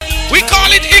We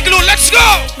call it Igloo. Let's go.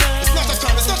 It's not a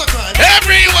crime, it's not a crime.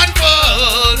 Everyone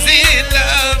falls in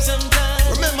love.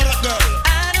 Remember that girl.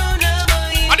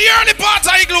 And the early part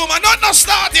of Igloo, man, not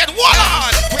start yet. What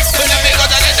on?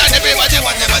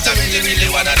 Really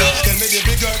wanna know. Tell me the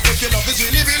big girl, if your love is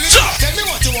really, really. Sure. Tell me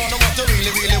what you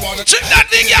really wanna. Check that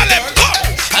thing, y'all. Go.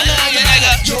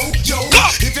 Yo, go.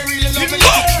 If you really love me,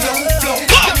 go. Flow.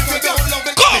 Go. If you don't love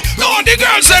me, go. No, the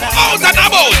girls them out and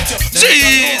about.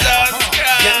 Jesus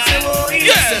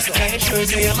Christ.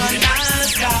 Yes.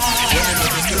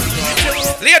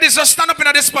 Ladies, just stand up in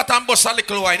this spot and bust a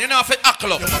little wine. You know, if it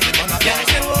ackle up.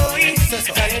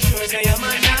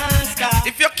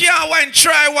 If you can't wine,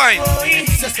 try wine.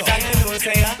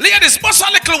 Ladies, bust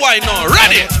a little wine now.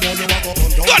 Ready?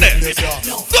 Got it.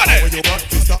 Got it.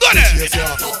 Got it.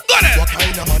 Got it.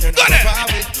 Got it.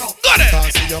 Got it.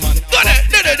 Got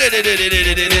it.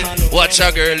 Watch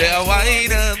a girl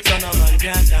wine up.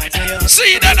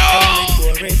 See that now.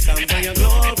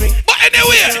 But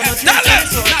anyway, tell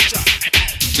us.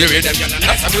 You read them,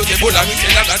 that's a beautiful and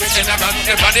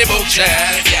everybody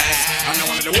bookshelf, yeah.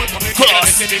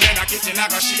 Cross.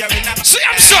 See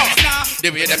I'm so.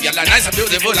 The way them yell nice and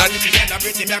beautiful and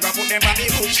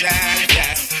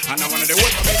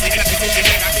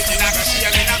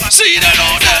see that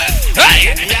on that.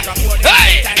 Hey!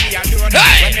 Hey!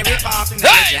 Hey!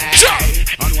 Hey! Sure!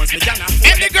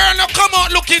 Any girl now come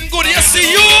out looking good, you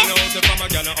see you?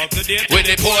 When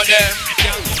they pour them.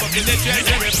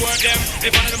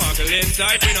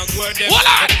 What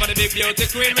on?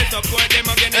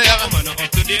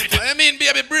 I mean,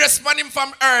 baby, breast man him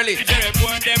from early.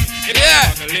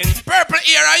 Yeah. Purple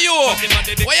ear are you?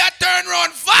 Why you turn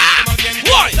round far?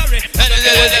 Why?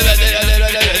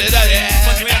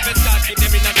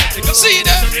 See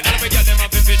them?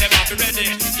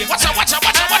 Watch out, watch out,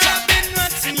 watch out, watch out.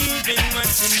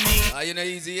 You know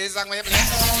easy, is that way you play?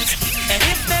 And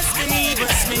if destiny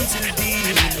was meant to be,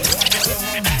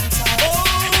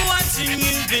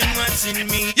 you've been watching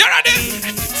me. You ready?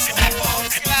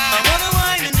 I wanna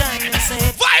wine and dine and say,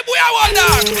 vibe we are all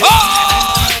done.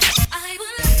 Oh! I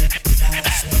will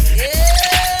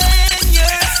in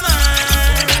your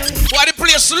smile. Why the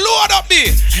place load up me?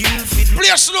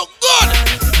 Place look good.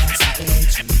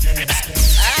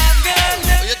 I've got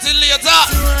you till later.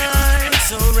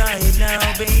 So right now,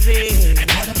 baby.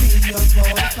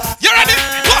 You ready?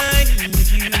 Go.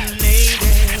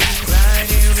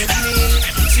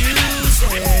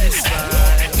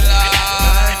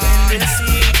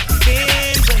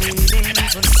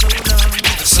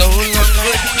 So long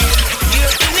with you.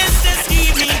 Your goodness just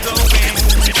keep me going.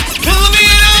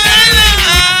 Moving on, I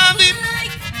love it.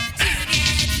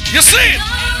 You see it?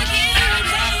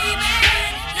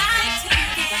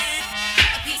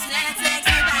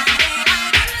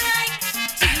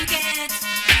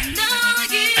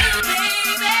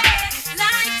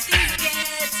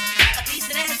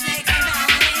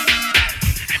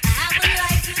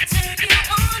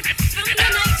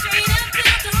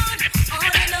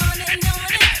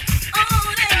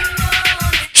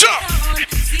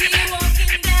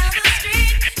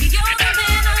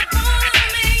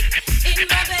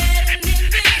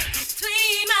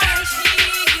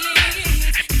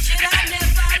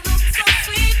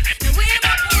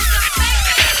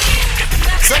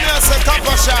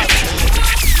 Coppershot.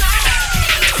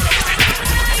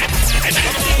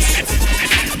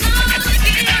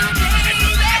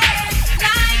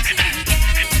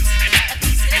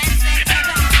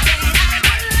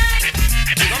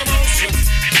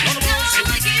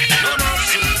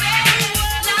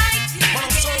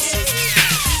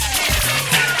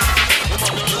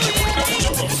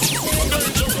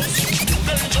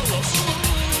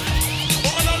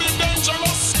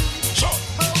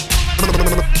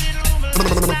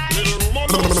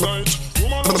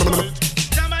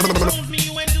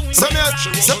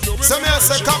 Some here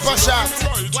say Coppershot.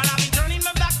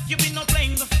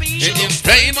 It's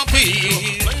play my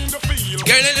feet.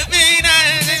 Girl,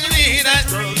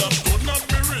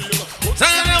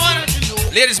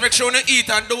 ladies, make sure you eat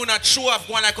and do not show off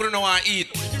one like you don't want to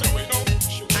eat.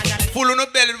 Full on the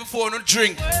belly before you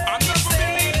drink.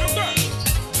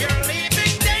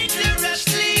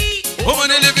 Woman,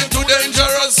 they living too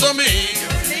dangerous for me.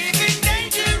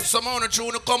 Some of the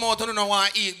children come out and don't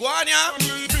want to eat. Go on, yeah?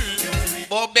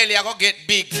 But belly I go get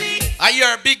big. I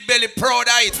hear big belly proud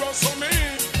of it.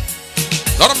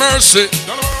 Not a mercy.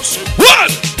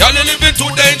 What? Y'all living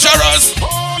too dangerous.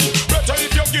 Better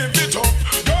if you give it up,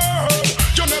 girl.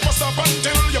 You never stop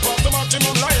until you pass the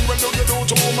maximum line. When you do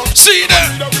too much. See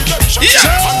them? Yeah.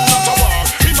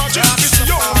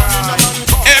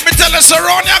 Hey, me tell us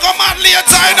around you go man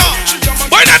later, you know.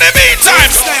 But in the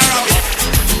meantime,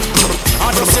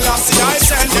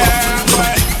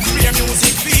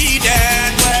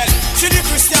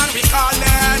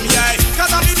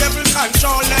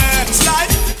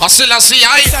 Selassie,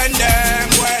 I send them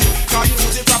way. Can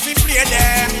use it if we play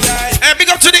them, yeah. Hey, big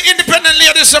up to the independent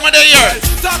ladies some of the year.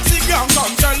 Taxi gang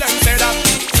come tell them say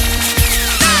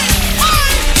that.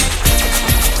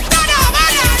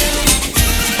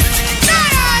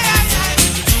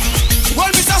 Well,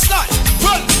 Mr. Sly,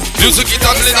 well, music it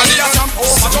and lean on it.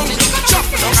 Chop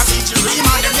down a teach you rhyme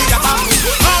and them need a bang.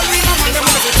 All we know man them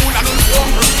want to fool and inform.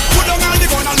 Put down all the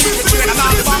gun and leave the brain and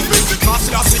all the bang.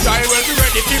 Master of the guy will be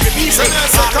ready to be people.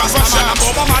 Coppershot and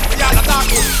over man we all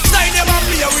attack. Stay never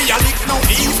play we a lick no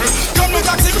evil. Come no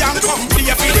taxi gang come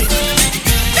play a fiddle.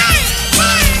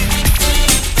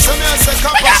 So me say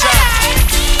Coppershot.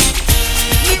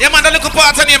 Yeah man, the little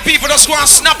part of them people just go and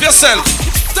snap yourself.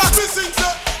 Taxi sing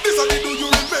say, this a the do you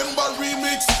remember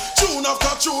remix. Tune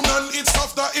after tune and hits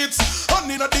after hits.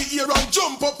 And in the ear and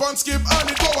jump up and skip and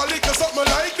it go a lick or something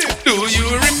like this. Do you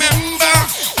remember?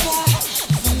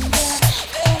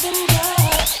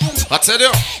 I tell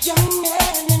you.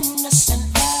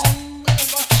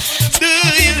 Do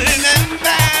you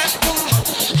remember?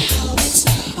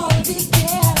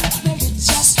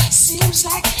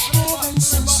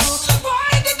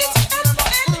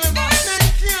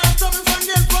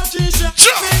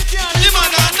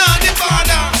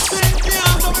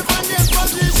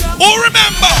 Who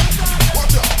remember?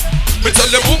 Me tell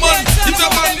the woman, if the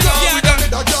man go with that,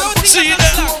 see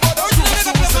them.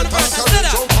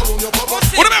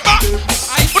 Who remember?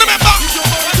 Who remember?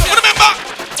 Who remember?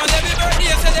 On every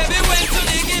birthday, so they be went to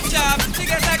the gift shop to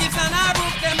get a gift and I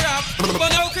book them rap. But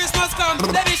now Christmas come,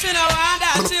 they be she know and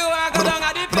that she walk go down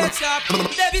at the pet shop.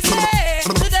 They be say,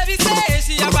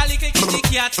 she have a little kitty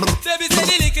cat. They be say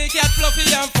the little cat fluffy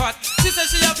and fat. She say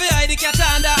she have to hide the cat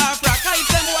under her frock. If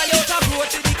them wall out and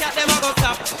broke, the cat them a go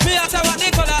stop. Me ask her what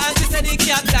they color and she say the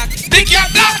cat black. The cat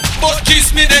black, but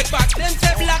kiss me neck. Back them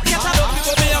say black cat a dog,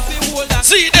 but me have to hold that.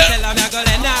 See them. Tell her me a go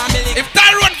lend her me lick. If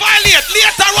Tyrone violate,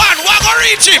 later on, we go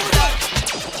reach him.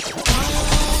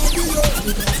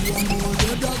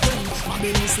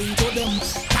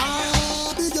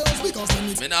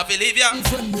 Me not believe ya.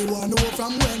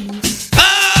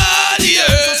 Ah,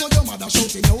 yeah. So your mother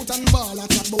shouting out and ball at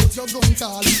that boat your gun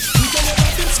tall. You can never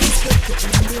disrespect you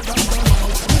and live down the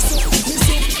wall.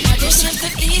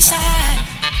 Listen.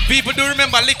 People do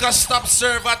remember liquor stop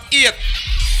serve at 8.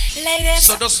 Ladies,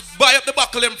 So just buy up the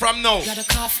buckle them from now. got a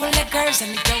car full of girls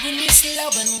and they're going this slow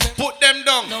and Put them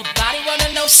down. nobody wanna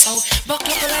know. So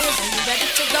buckle up and you ready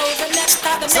to go. The next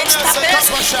stop, the next stop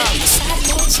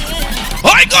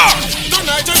I go.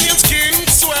 Tonight your name's King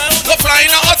Swell. Go fly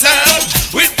in a hotel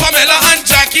with Pamela and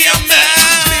Jackie and Mel.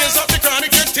 Blaze up the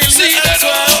chronic and till See you that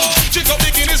swell. Chick up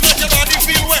the Guinness, make your body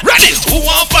feel wet. Ready? Who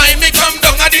won't find me? Come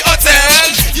down at the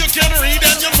hotel. You can read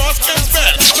and you must can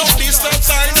spell. Don't be stop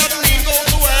sign that mean go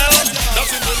to well.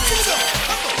 That's in the music.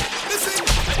 Listen,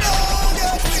 don't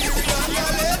get weary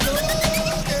and let go.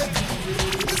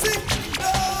 Listen,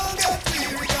 don't get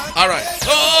weary and All right.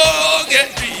 Oh, get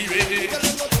weary.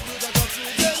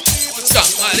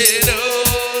 Come a little.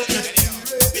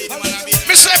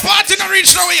 Me say party no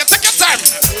reach no way. Take your time.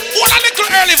 One a little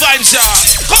early vibes, yeah.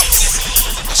 Come.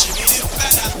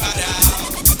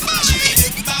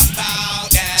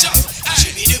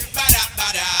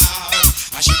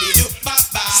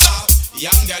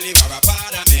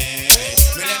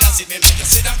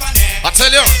 I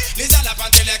tell you.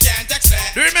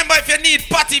 Do you remember if you need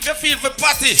party, if you feel for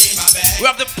party, we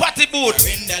have the party booth,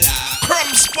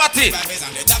 crumbs party.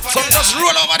 So just roll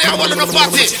over there and go to the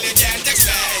party.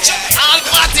 All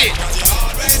party.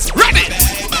 Ready.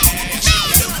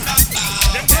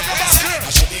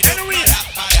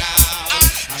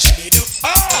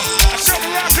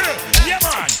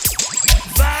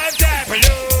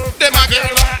 Them again.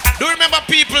 Do you remember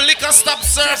people liquor stop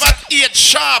serve at 8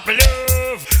 sharp?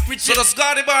 So just go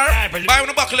to the bar, buy one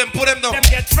a buckle and put them down. Them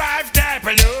get 5 type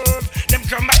of love. Them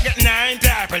come back get 9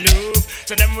 type of love.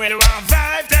 So them really want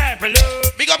 5 type of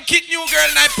love. Big up Kid New Girl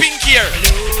and I pink here.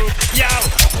 Yo,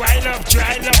 wild up,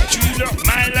 try love, true love,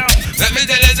 my love. Let me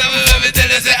tell you something, let me tell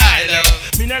you say I love.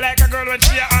 Me not like a girl when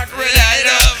she a hot red eye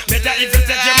love. Better if you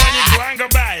take your money, go and go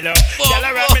buy love. Y'all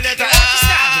around me let her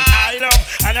start it, I love.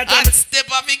 And I tell And step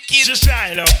up in kid. she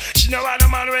shy love. She know what no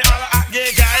man with all a hot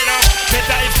gay guy love.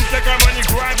 Better if she take her money,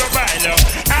 go and go buy love.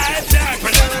 I type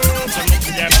of love, so make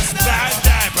them 5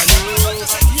 type of love.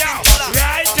 Yo,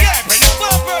 right type of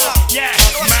love. Yeah,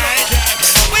 my type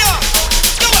of love.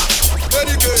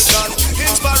 Dedication,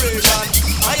 inspiration.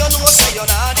 I don't know say you're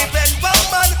not depend on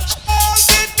man. All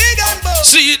get big and bold.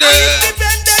 See there.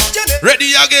 Independent journey.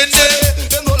 Ready again there.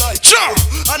 Them no like Sure.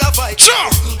 and a fight. Sure.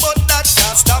 But that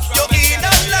can't stop your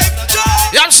inner life.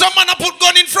 You have some man a put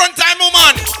gun in front time, oh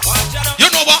man. You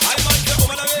know what?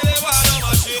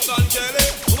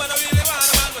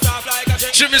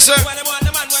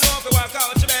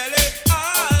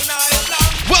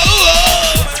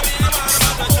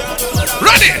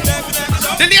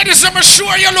 say I'm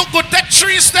sure you look good. Take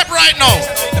 3 steps right now.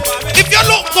 If you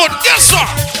look good, guess what?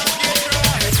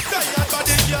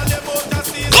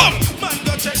 Come.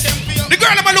 The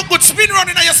girl that look good, spin round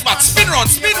in your spot. Spin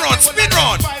round, spin round, spin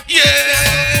round.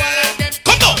 Yeah.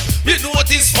 Come on. You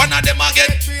notice one of them again.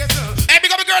 Hey,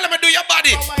 because the girl, let me do your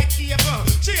body.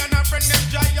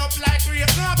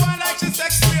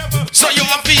 So you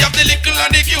happy of the little and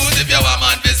the cute if you want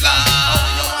man this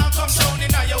love.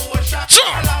 Sure.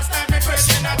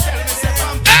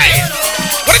 Hey,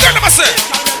 what the girl let me say?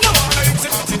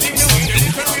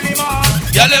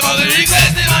 Y'all never will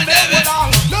regret it, man, baby.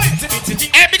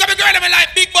 Hey, because the girl let me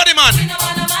like big body man.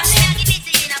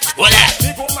 What that?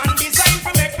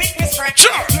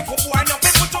 Sure.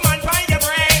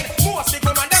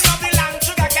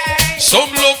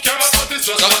 Some love can't but it's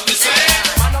just not the same.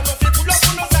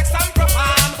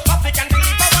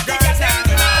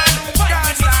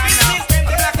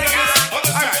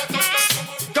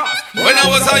 When I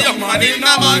was a young man in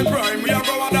my mind prime, we are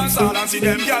going dance all and see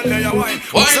them girl they a wine.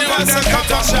 Why you want them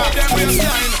Coppershot, them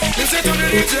waistline? Listen to the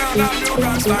DJ and have new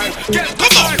dance style.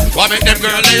 Come on, why make them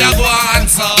girl they a go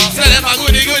answer? Say them a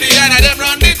goody goody and them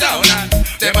run the town and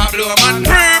them a blow a man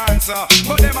answer.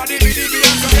 But them a diggy diggy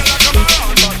and some girl a come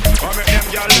around. Why make them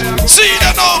girl they a go? See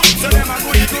them now. Say them a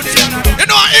goody goody and you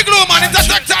know Igloo man, it's a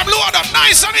take time load up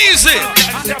nice and easy.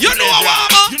 You know what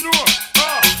man? You know.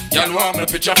 Y'all want me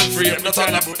picture and frame, not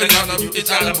all about the kind of it's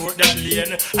all about that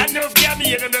lane. And if you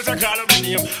me and there's a call of my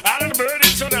name, all of the birds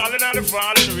sun, all of the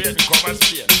fall in the rain, come and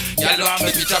stay. Y'all want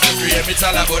me picture and frame, it's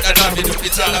all about that time,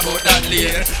 it's all about that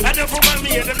lane. And if you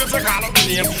me and there's a call of my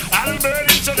name, all of the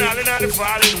birds sun, all of the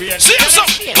fall in the rain. See you so,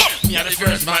 come! Me are the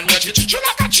first man, watch it, you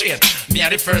like a chain. Me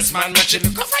are the first man, watch it,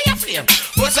 look for your flame.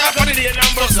 Bust off on the lane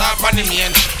and bust off on the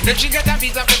main. Then she get a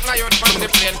visa to fly out from the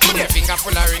plane. Put your finger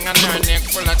full of ring and her neck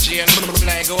full of chain.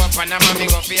 Fly go up and I'm a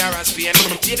go for your Spain.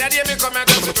 See that day me come and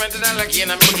touch $20 again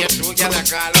and me get 2 gyal a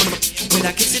call up. Will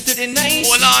I kiss it to the night?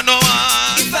 Hold on, no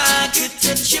man. If I could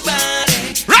touch your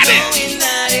body, ready? Knowing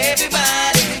not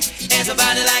everybody has a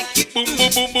body like you. Boom, boom,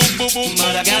 boom, boom, boom, boom.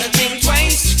 But I gotta think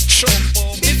twice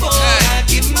before I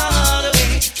give my heart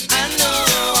away. I know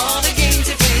all the games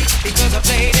you play because I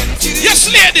play them too. Yes,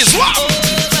 ladies, what? Oh,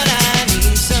 but I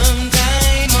need some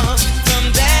time off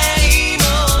from that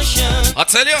emotion. I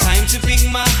tell you, time to pick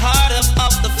my heart up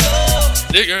off the floor.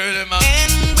 The girl in my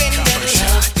and when that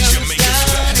love comes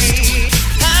down,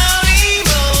 how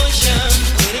emotion.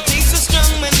 When it takes so strong,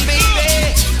 man,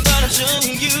 baby, but I'm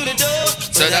showing you the door.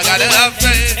 So I gotta have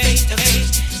faith.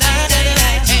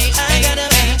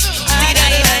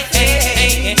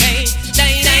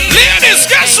 Ladies,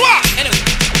 guess what? Anyway,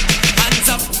 hands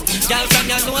up. Y'all from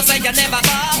your know say you never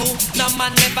bow. No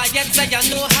man never yet say you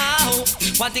know how.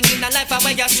 One thing in a life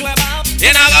where you swear about.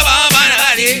 You know about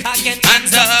nobody.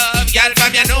 Hands up. Y'all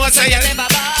from your know say you never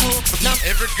bow. No.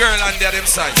 Every girl on the other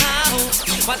side.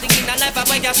 One thing in a life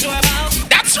where you swear about.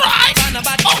 That's right.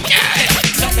 Okay.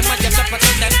 Nothing much you suffer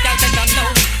from them girls that don't know.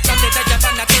 From the day you're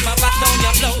gonna give a back down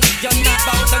your flow. You're not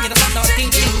bound down, you're not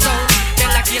thinking so.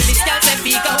 Tell like you this girl say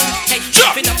be go. Hey,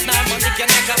 pin up now money, you're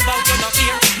not about, you're not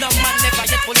here. No man never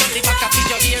yet pull up the back of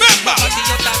your ear. But the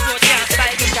other road can't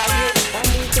style the career.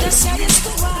 The saddest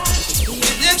the one.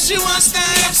 If she wants to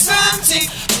have something,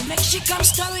 make she come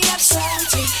start up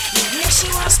something. If she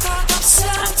wants to start up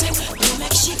something,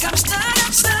 make she come start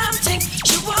up something.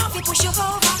 She want to push you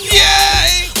over,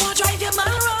 yeah. Want drive your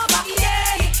man over,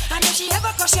 yeah. And if she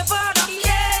ever cross your border,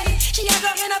 yeah, she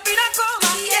ever end up in a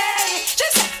coma, yeah. She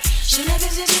said she never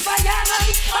did it for your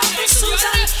man,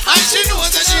 Susan, and she knows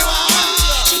that she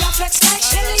wants. She a flex like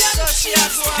Shelly.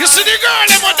 You see the girl,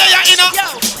 them what they are in a. Yo,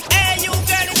 hey you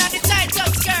girl in the tight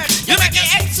top skirt. You make it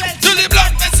excellent to the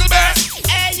blood vessel burn.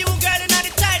 Hey you girl in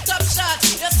the tight top shirt.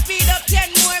 You speed up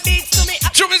 10 more beats to me.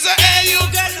 True me say hey you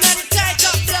girl in the tight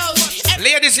top blouse.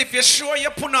 Ladies, if you're sure you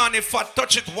put on it fat,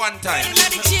 touch it one time.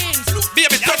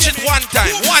 Baby, touch it one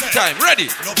time, ready?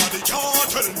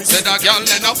 Say that girl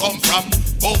then I come from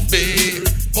Buffy.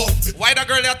 Why the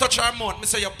girl there touch her mouth? Me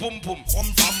say you pum pum.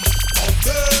 Come from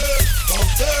Buffy.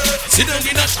 See them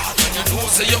in a shot and you know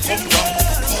say you come from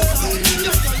Buffy.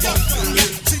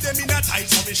 See them in a tight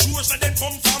so me sure say them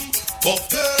come from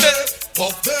Buffy.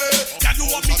 Can you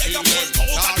want me to get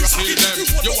feel them?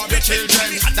 You want me to kill them?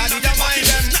 Daddy you mind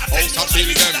them? Out feel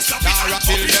them, Dara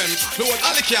feel them. Lord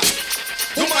Alicia.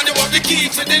 Woman, you want the key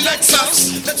to the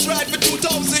Lexus. Let's ride for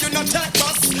 2,000, you're not tech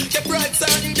bus. Get bright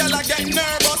sign, y'all are getting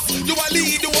nervous. You a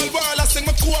lead the whole world, I sing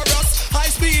my chorus. High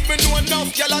speed, we know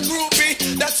enough, y'all are groupie.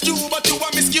 That's true, but you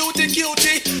are Miss Cutie.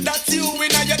 That's you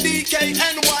in your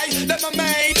DKNY, that's my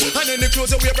mate. And then the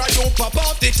clothes we right up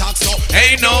above the tax, so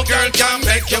ain't no girl can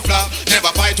make you flop.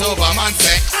 Never fight over man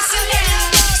sex.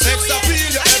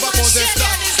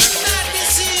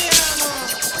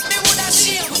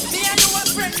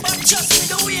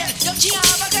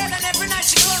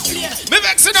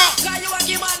 Relax, you know. Cause you a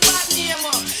give man bad name.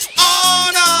 Oh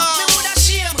no. Me woulda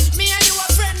shame. Me and you a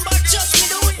friend, but just me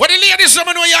do it. What the ladies some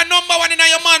know you're number one in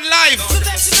your man life. So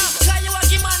vex you now. Cause you a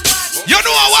give man bad. You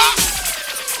know what?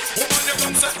 Woman, you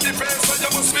can set the pace, so you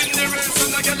must win the race.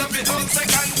 And I get up in on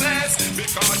second place.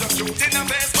 Because you're shooting a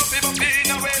base, but people being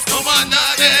a waste. Come on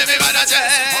now, everybody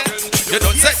check. You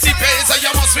don't set the pace, so you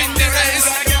must win the race.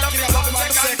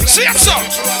 See him, so.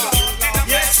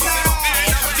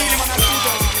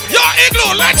 Yo,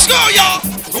 Igloo, let's go, yo.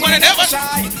 Woman, never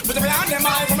shy. But the behind them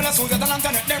eye, woman, I saw that the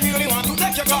lantern. They really want to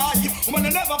take your guy. Woman,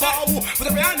 they never bow. But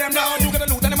the behind them now, you gotta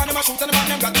loot and the man, them a shoot and the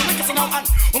man, them got to make it from now on.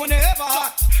 Woman, they ever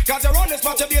hot. Cause you're on this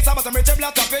spot, your base, but I'm rich,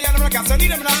 black, top, and I'm a cat, so need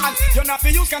them in the hand. You're not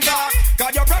for use, can talk.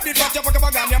 Cause you're probably fucked, you're fucking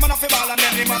bag, you're man off the ball, and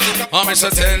then they must take up. Oh,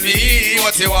 Mr. Tell me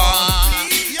what you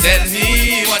want. Tell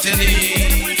me what you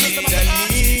need. Tell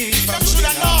me. Them should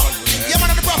have known. Yeah, man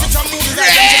of the prophets and movies,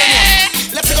 right?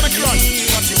 Let's take a make run.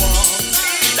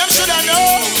 Them should have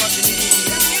known.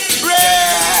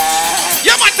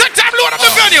 Yeah, man, take time, load up the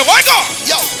venue. Why go?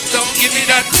 Yo, don't give me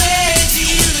that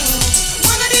crazy look.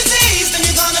 One of these days, then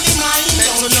you're gonna be mine.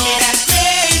 Don't give me that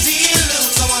crazy look.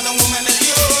 So I want a woman that's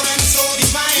pure and so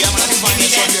divine. Yeah, man, don't give me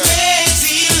that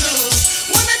crazy look.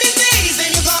 One of these days,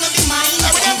 then you're gonna be mine.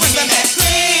 Don't give me that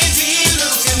crazy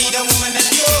look. I need a woman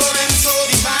that's pure and so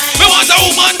divine. Me want a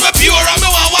woman with pure and me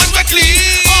want one with clean.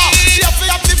 She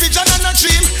have the vision and a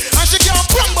dream. And she can't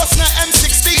prombus na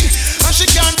M16. And she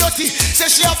can't dirty, say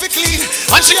she have to clean.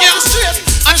 And she can't straight,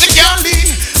 and she can't lean.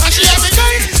 And she have the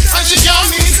kind, and she can't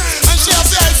mean. And she have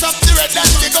the eyes up the red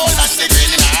and the gold and the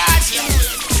green in her eyes.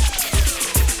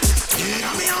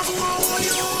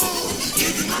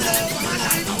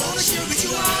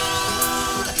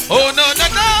 Oh no, no,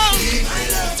 no.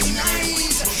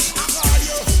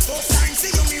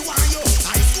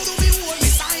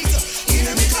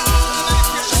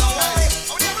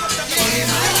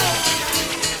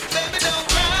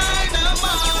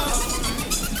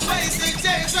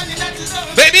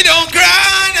 Baby, don't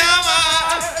cry no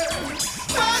more.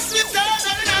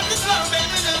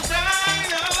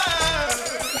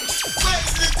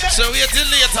 So wait till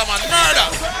later, man. Murder.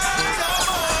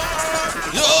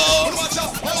 Yo.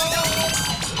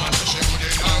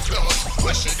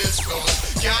 Where she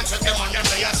disclose, can't take them on them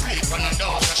they asleep on the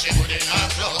door. So she put in her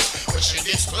clothes, where she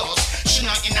disclose, she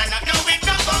not in and out, no with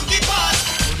no funky parts.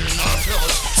 Put in her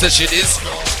clothes, so she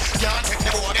disclose, can't take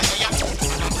them on them they asleep.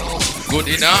 good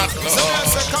enough.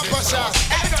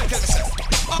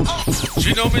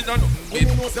 She know me done.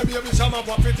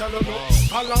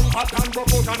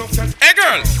 Hey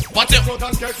girl, what you?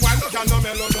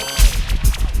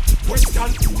 Question,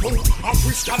 a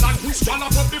question and question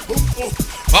about the boom.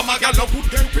 Mama got a good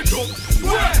them pick up.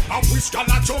 A question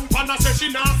a jump and a say she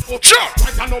not up. Sure.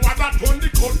 Right I know what that one the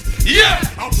cut. Yeah.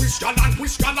 A question and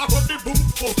question about the boom.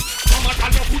 Mama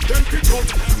got a good them pick up.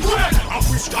 A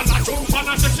question a jump and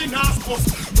a say she not up.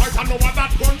 Right I know what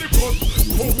that one the cut.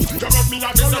 Oh, you got me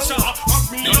a girl over.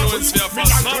 You know it's fair for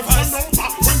small pass.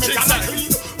 When me got a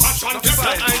clean. Passion to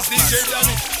ice DJ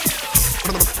Danny.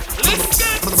 Let's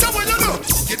get someone you know.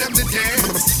 Give them the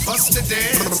dance, bust the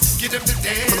dance. Give them the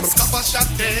dance, Coppershot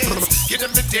dance. Give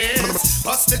them the dance,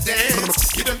 bust the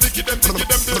dance. Give them the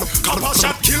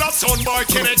Coppershot killer son boy,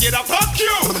 can I get a fuck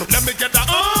you? Let me get that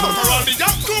for all the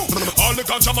young crew. All the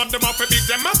guns man them up and big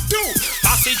them up too.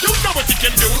 Passy, you know what you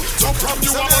can do. So from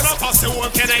you I wanna pass the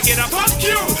one, can I get a fuck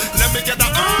you? Let me get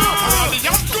that for all the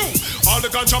young crew. All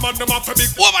the guns man them up and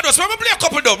big. Ovadose, let me play a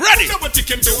couple dub. Ready? You know what you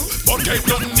can do, but ain't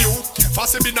nothing new.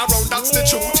 Fassy been around, that's the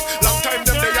truth. Long time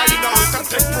them they are in a root and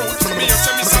take root. Me and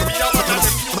say me say we are one of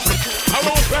them. I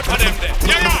won't prepare them there.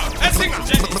 Yeah, let's sing it,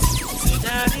 Jenny.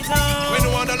 When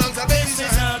you want the lungs of babies,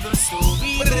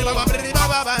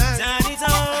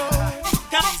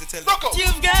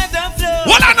 You've got the flow.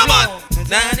 What on the man?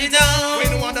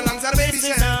 when you want the lungs of babies,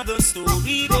 This is the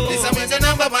story goes. this is the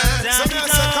number one.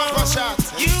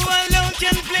 You alone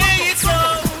can play it so.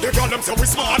 The girl them say we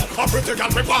smart, a pretty girl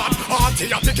we bad.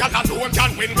 Auntie at the girl alone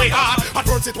can win we hard. At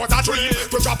first it was a dream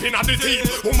to drop in at the team.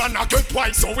 Woman not good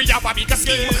twice, so we have a bigger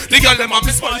scheme. The girl them have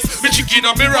me spice, me chicken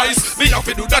and me rice. Me have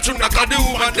to do that you not can do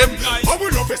and them. I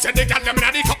will love it, say the girl them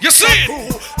in the cup. You see it?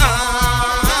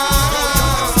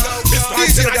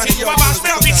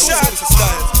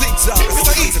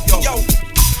 Yo,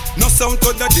 no sound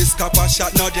could not this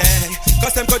Coppershot no day,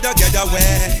 cause them could not get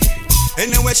away.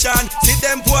 Anyway, Sean, see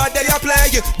them boy they a play.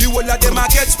 The whole of them a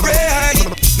get spray.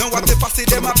 Now what they pass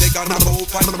them a beg and a hope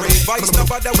and pray. Vice no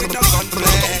bother with no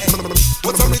gunplay.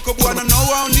 But some little boy no know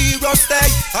how Nero stay,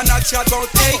 and a chat about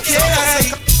AK.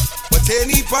 But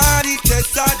anybody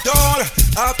test a door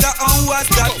after hours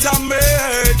that a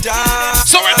murder.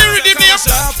 So when they redeem me up,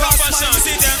 Coppershot,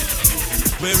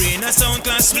 We're in a sound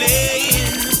class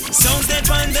playing. Sounds that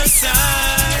on the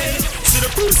side. To the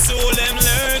poor soul them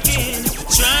lurking,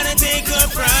 trying to take a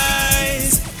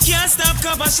prize. Can't stop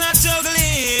Coppershot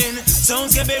juggling.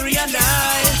 Sounds get buried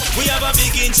alive. We have a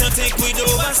big inch to take with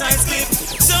oversized clip.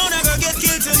 Sound I go get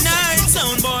killed tonight.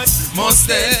 Sound boy must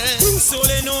stay. So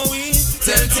they know we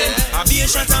tell. I be a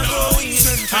shot and go in.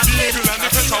 And label and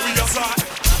that's how we apply.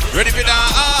 Ready for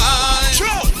that? True.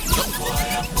 The boy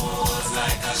a pose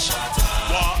like a shutter.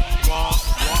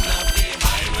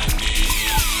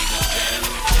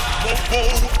 Never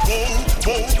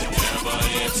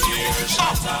yet hear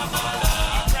shutter ballad.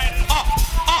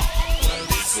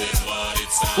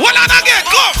 Well, on again,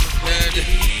 come!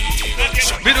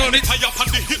 We don't need high up on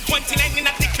the hip 29 in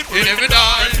a thick clip. You never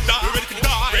die.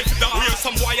 We're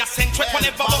some wire centric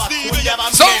whenever was the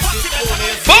So,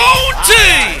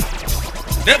 Bounty!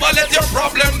 Never let your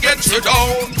problem get you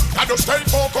down. I just stay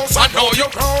focused. I know you're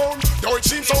grown. Though it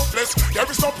seems hopeless, there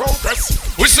is no progress.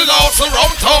 We still out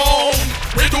around town.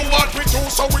 We do what we do,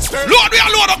 so we stay. Lord, we are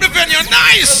load up the venue,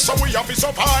 nice. So we have to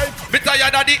survive. We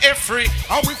tired of the F3.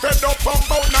 And we fed up from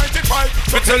about 95.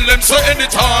 We tell them so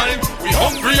anytime. We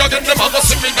hungry again, them have a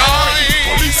see me die.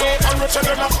 Police out and rush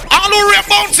them up. All who rap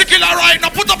Bounty killer right now,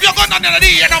 put up your gun on the end,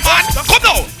 you know, man. Come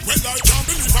now. Well, I can't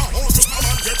believe how all this man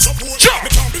get support. Sure. I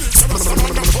can't believe some of them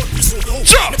got me so low.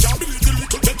 Sure. I can't believe the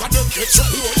little take and them get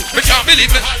support. We can't believe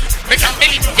it. We can't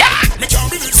believe it. Yeah. Me can't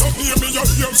believe some near me, your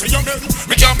ears say your men.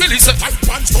 We can't believe it. Tight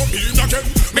pants come in again.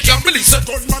 We can't believe it.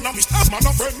 Gunman and me stab man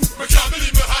a friend. We can't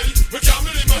believe me high. We can't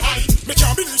believe me high. Me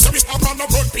can't believe some stab man a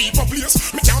run people place.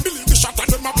 Me can't believe the shot and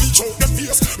them a bleach out them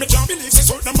face. Me can't believe say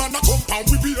certain man a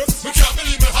compound with beers. We can't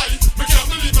believe me high. We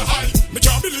can't believe me high. Me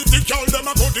can't believe the girl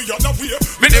them a go the other way.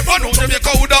 Me never know them you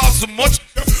could have so much.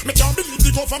 Me can't believe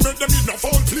the government them in a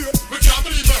foul play. We can't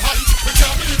believe me high. We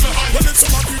can't believe me high. When it's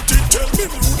somebody did tell me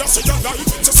who da say a lie.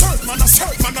 Say certain man a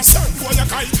certain boy a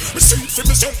guy. Me see it for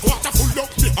myself water full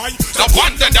up me high. The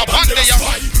one day you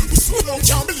fight.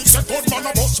 Can't believe say gunman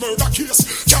a bust murder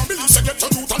case. Can't believe say get to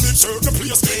do to live certain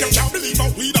place. Them can't believe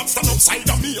a weed that stand upside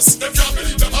a mace. Them can't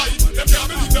believe them high. Them can't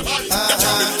believe them high. Them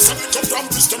can't believe say we come from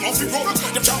Bristol off the road.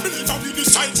 Them can't believe how we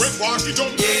decide when war we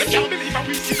done. Them can't believe how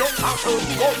we don't have to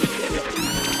go.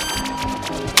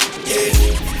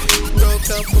 Broke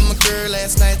up with my girl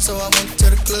last night, so I went to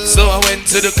the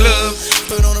club.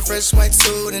 Put on a fresh white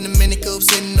suit and a mini coupe,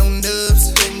 sitting on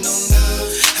dubs.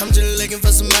 I'm just looking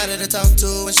for somebody to talk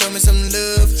to and show me some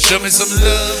love.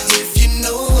 If you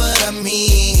know what I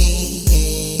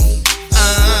mean.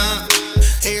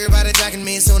 Everybody jacking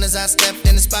me as soon as I stepped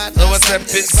in the spot. So I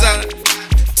stepped inside.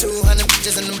 200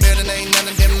 bitches in the building, ain't none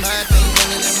of them hot,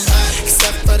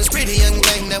 except for this pretty young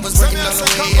thing that was working all the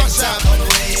way at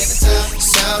the top,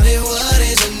 Shouted, what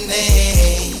is your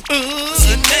name?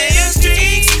 Today is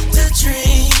drink to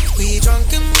drink. We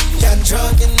drunken, got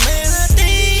drunk and man, I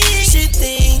think she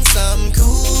thinks I'm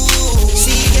cool.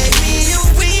 She gave me a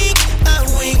wink, I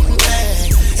winked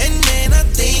back, and then I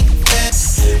think that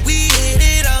we hit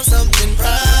it on something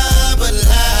proper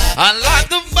like. I like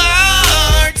the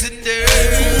bartender.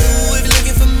 If you're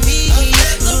looking for me,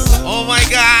 oh my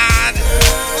God.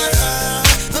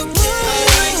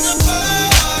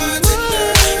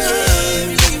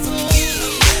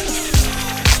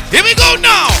 Here we go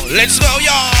now. Let's go,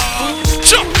 y'all.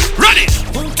 Sure, ready.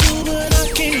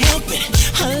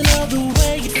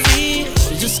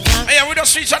 Hey, we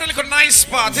just reached a little nice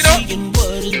spot, you know?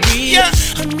 Yeah.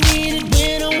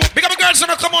 Big up the girls who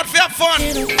come out for have fun.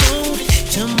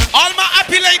 All my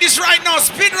happy ladies right now,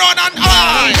 spin round and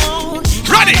I.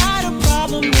 Ready?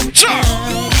 Sure.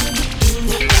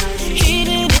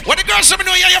 When the girls say,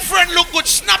 know you and your friend look good,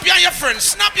 snap you and your friend,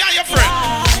 snap you and your friend.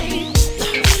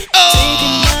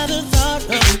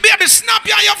 Baby, snap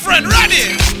you and your friend,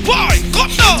 ready? Boy,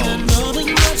 come down.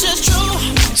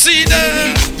 See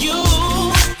them.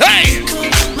 Hey.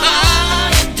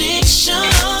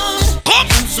 Come.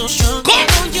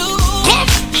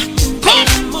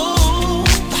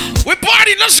 We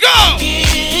party, let's go.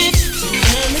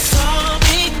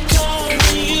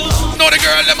 No, the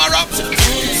girl, let me rap.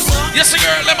 Yes, the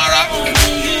girl, let me rap.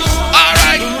 All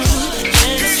right.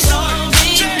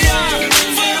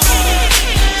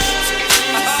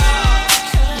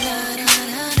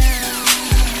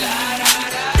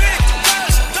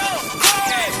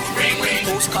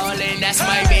 Who's calling? That's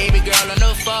my baby girl on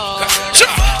the phone.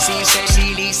 She said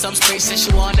she needs some space and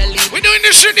she wanna leave. We're doing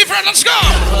this shit different, let's go.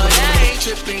 But I ain't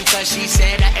tripping cause she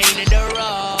said I ain't in the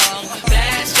wrong.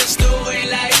 That's just the way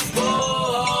life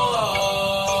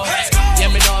goes. Yeah,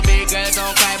 me know big girls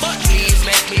don't cry, but please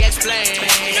let me explain.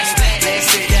 Let's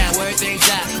sit down, work things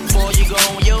out before you go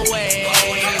on your way.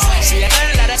 See, I got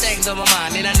a lot of things on my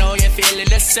mind.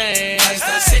 same. Cause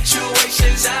the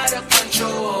situation's out of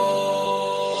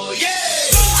control. Yeah.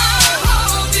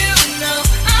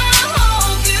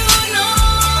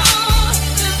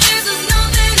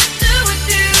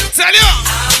 Tell you.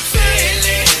 I'm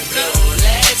feeling blue,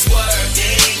 let's work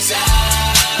things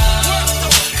out.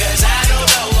 Cause I don't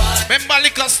know what. Remember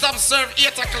liquor stop serve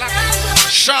 8 o'clock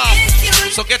sharp.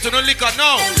 So get to the liquor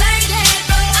now.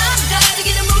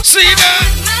 See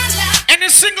that? Any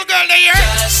single girl there?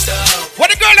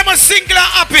 What the girl that must single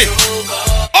and happy?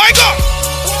 Oh, I go.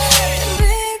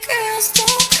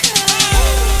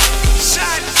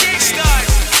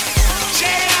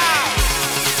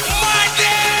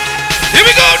 Here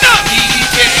we go now.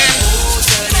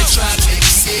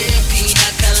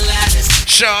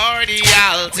 Shorty,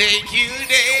 I'll take you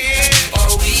there.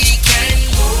 Or we can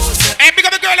move to. Hey, pick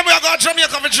up the girl and we'll go to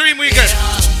Jamaica for Dream Weekend.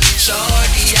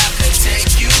 Shorty, I could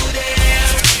take you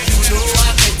there. You know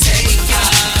I could take you.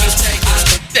 I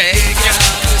could take you.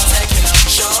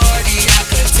 Shorty, I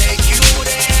could take you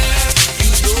there.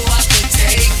 You know I could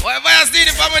take you. Whatever else need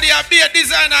family, I'll be a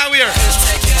designer here.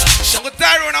 I'm with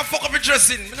Tyrone and fuck up your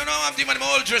dressing. I don't know, I'm doing my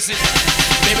old dressing.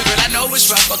 Baby girl, I know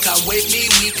it's rough, but come with me.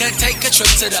 We could take a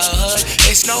trip to the hood.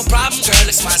 It's no problem, girl,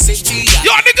 it's my city.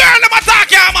 You're the girl, let me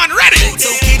talk, yeah, man, ready?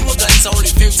 Little kid with guns,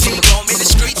 only 15. Roam in the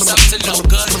streets, up to no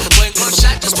good. When good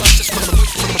shot, just watch this one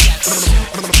quickly.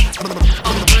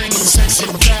 I'm bringing sexy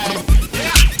back.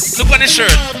 Look on the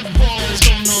shirt.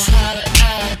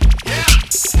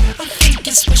 I think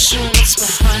it's special what's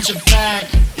behind your back.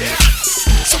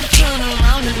 So turn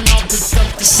around and I'll pick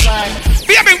up the slack.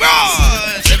 Baby, boy!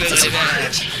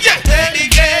 Yeah!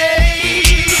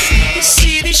 You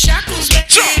see these shackles back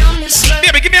on this leg.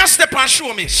 Baby, give me a step and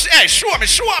show me. Hey, show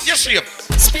off your shape.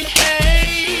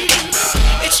 Misbehave.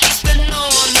 It's just that no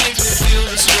one makes me feel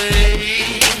this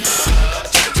way.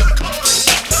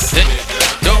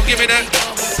 Don't give me that.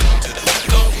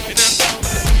 Don't give me that.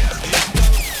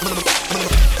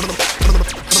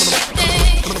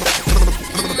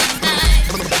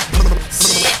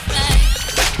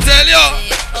 Tell you.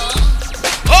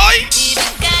 Oi.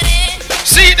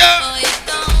 See that?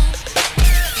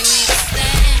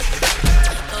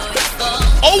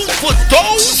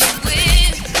 Ovadose.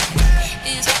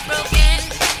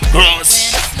 Gross.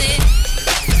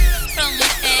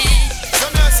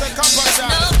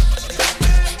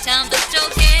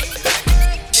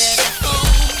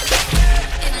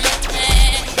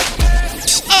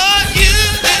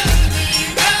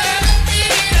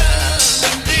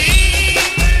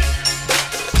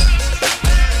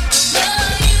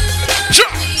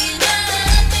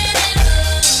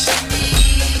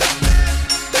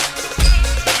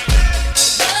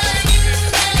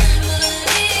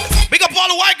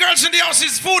 In the house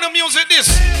is food and music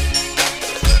this.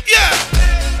 Yeah.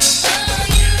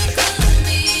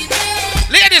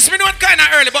 Ladies, we know it kind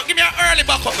of early, but give me an early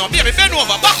back up now. Baby, bend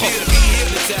over, back up.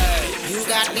 You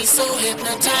got me so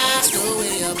hypnotized, the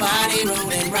way your body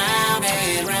rolling round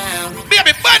and round.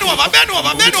 Baby, bend over, bend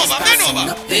over, bend over, bend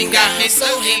over. You got me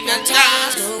so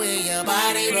hypnotized, the way your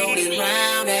body rolling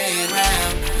round and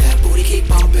round. That booty keep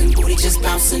bumping, booty just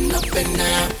bouncing up and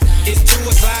down. It's 2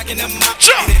 o'clock and I'm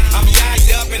moaning. I'm yacked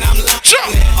up and I'm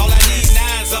loading. All I need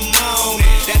now is a moaning.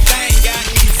 That thing got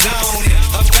me zoning.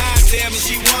 Her vibe tell me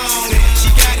she want it.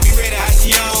 She gotta be ready how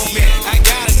she on me. I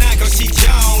got her now cause she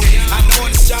joning. I know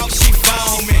in the shop she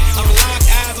foaming. I'm locked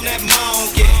eyes on that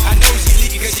monkey. I know she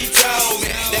leaking cause she told me.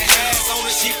 That ass on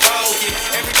her she poking.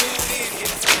 Every good thing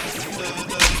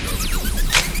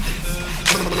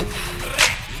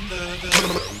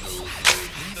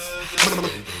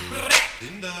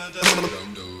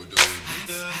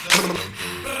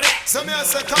Some here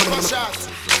say Coppershot.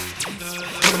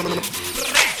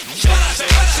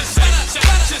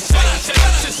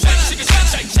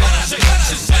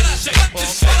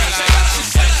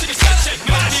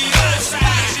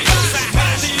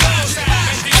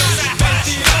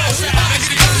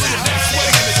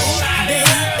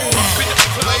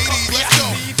 Ladies, let's go.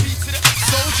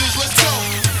 Soldiers, let's go.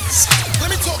 Let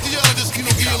me talk to y'all and just, give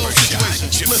you a little situation.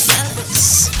 Listen,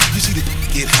 you see the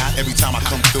get hot every time I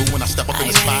come through. When I step up in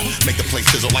the spot, make the place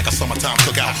sizzle like a summertime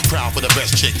cookout. Proud for the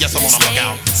best chick, yes, I'm on my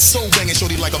lookout. So banging,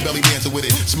 shorty like a belly dancer with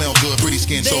it. Smell good, pretty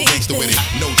skin, so gangster with it.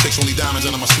 No tricks, only diamonds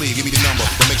under my sleeve. Give me the number,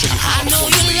 but make sure you holler before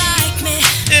you leave. Like me.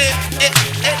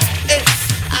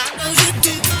 I know you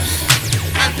do.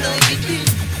 I know you do.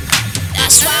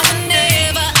 That's why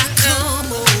whenever I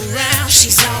come around,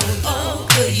 she's all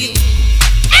over you.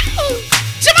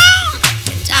 Come on!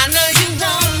 And I know you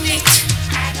want it.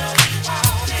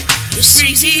 As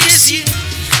easy as you.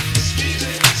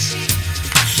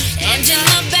 And in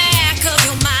the back of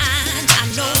your mind, I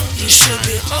know you should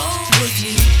be home with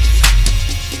me.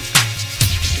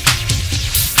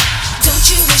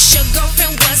 your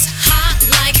girlfriend was hot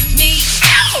like me?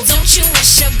 Don't you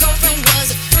wish your girlfriend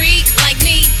was a freak like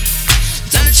me?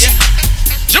 Don't you?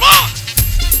 Come on!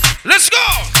 Let's go!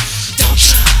 Don't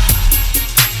you?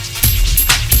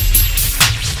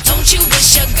 Don't you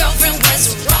wish your girlfriend was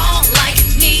wrong like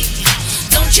me?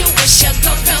 Don't you wish your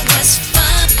girlfriend was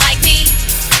fun like me?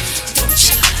 Don't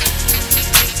you?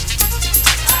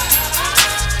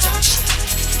 Don't you?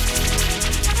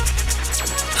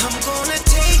 I'm gonna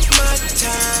take my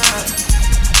time.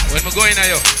 When we going now,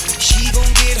 yo? She gon'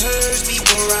 get hers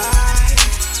before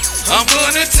I'm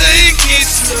gonna take it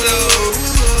slow.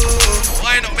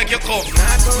 Why not make you come?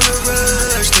 not gonna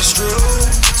rush the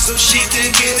stroke, so she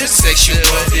can get a sexual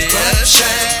eruption.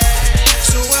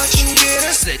 So I can get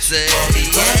a sexual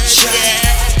eruption.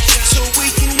 So we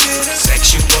can get a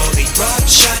sexual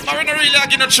eruption. I'm not really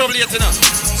getting no trouble yet, you know.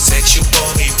 Sexual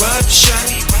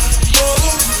eruption. Whoa,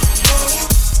 whoa.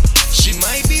 She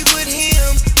might be with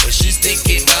him, but she's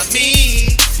thinking about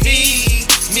me, me,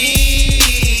 me.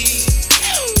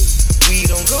 We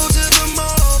don't go to the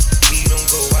mall, we don't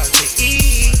go out to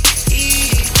eat,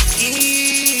 eat.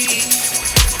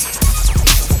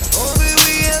 All that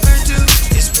we ever do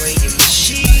is play in the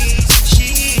sheets.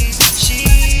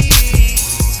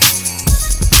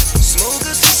 Smoke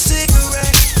us a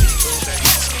cigarette, go back to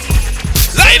sleep.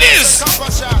 Ladies!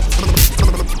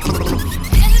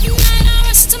 Every night I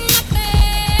rest in my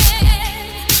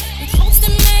bed, with hopes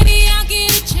that maybe I'll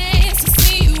get a chance to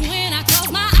see you when I close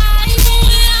my eyes.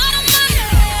 Moving out of my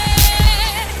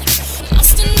head,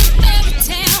 lost in the fairy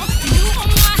tale. You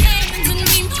hold my hands and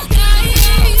leave my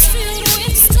eyes filled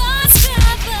with stars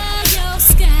cover your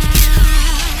sky.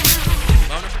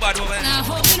 And I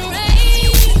hope it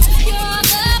rains. You're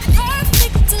the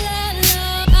perfect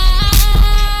lullaby.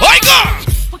 Oh, God!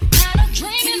 What kind of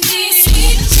dream is this?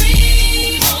 Sweet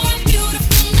dream or a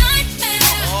beautiful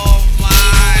nightmare? Oh, my. I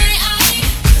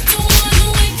don't wanna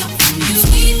wake up from your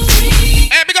sweet dream.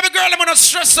 Hey, big up a girl, I'm gonna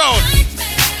stress out.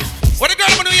 Nightmare. What a girl,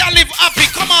 I'm gonna y'all live happy.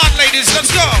 Come on, ladies,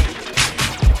 let's go.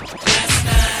 Last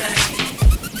night,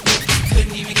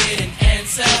 couldn't even get an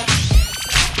answer.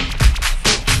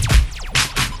 I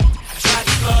tried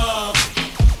to call,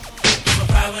 but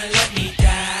pride wouldn't let me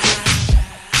die.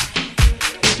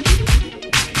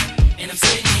 And I'm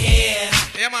sitting here,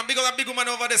 Yeah, man, big up a big woman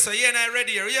over there, so yeah, now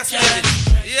ready here. Yes, ready.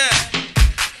 Yeah.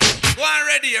 Go on,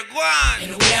 ready here, go on.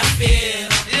 and the way I feel,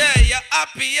 Yeah, you're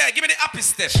happy, yeah. Give me the happy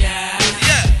step. child.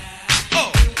 Yeah.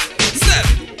 Oh, step.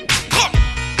 Come.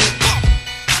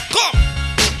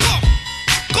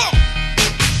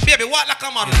 Baby, walk like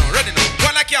a model now. Ready now. Go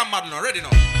like you're a model now. Ready now.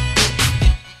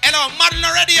 Hello, model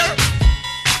now. Ready here.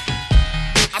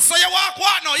 I saw you walk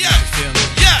now. Yeah.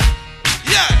 Yeah.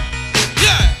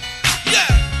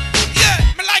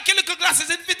 Me like your little glasses.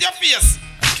 It fit your face.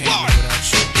 Boy.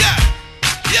 Yeah.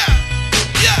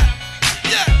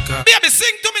 Baby,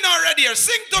 sing to me now. Ready here.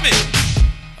 Sing to me.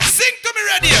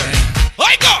 Ready here.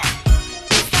 I go.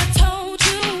 I told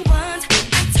you once,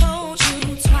 I told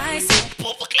you twice.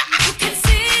 You can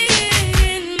see it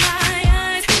in my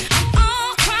eyes. I'm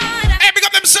all cried out. Hey, big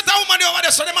up them set a woman over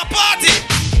there, so them a party.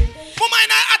 Woman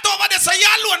and I over there, so you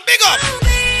alone, big up. If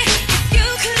you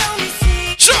could only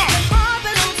see, Sure. your heart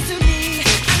belongs to me. I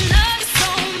love you so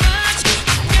much.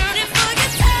 I'm yearning for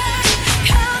your touch.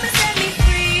 Come and set me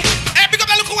free. Hey, big up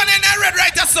that little one in there, red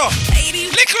right there, so. Baby,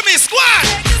 Little me, squad.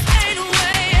 take this pain away.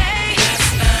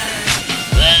 Last night,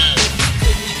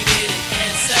 couldn't even get an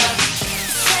answer.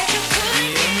 Said you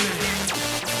couldn't.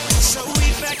 So we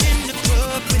back in the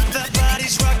club with the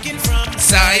bodies rocking from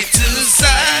Side to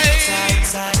side.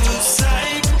 side to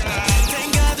side.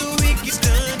 Thank God the week is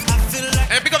done. I feel like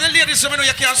Hey, big up the ladies, so we know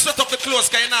you can't shut up the clothes,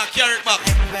 because you now carry it back.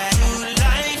 bad new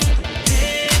life.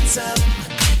 Hands up.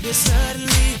 Yeah,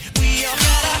 suddenly we all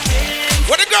got our hands.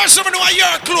 What the girls, so we know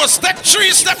you're close. Step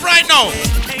 3 step right now.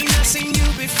 Ain't I seen you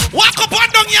before? Walk up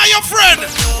and down here, your friend.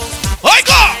 I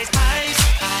go. Eyes.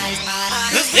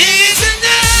 It's a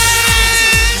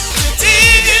night.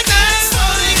 It's a night.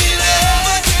 Falling in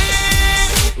love again.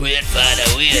 Wait, father,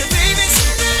 wait. Baby,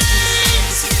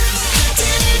 tonight.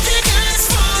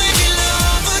 Falling in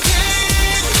love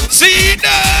again. See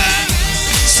that?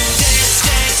 So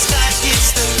dance like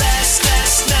it's the last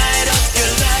night of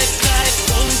your life. Life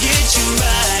won't get you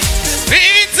right.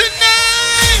 It's a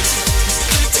night.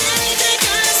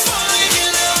 Falling in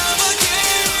love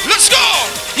again. Let's go.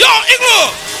 Yo, Igloo.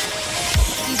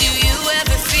 Do you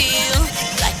ever feel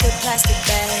like a plastic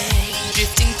bag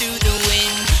drifting through the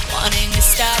wind, wanting to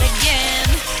start again?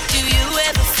 Do you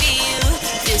ever feel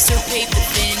this or paper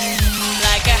thin,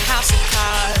 like a house of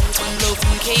cards, one blow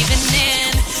from caving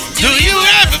in? Do you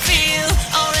ever feel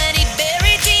already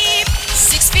buried deep,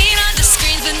 6 feet under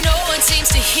screens with no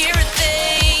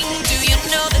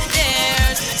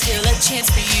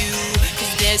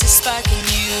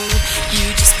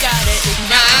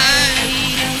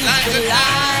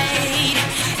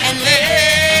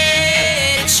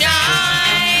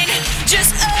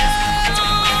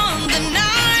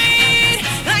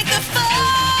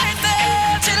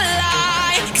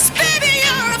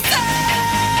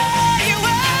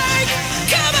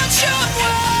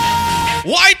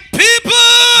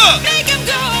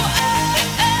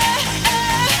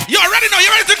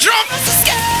jump.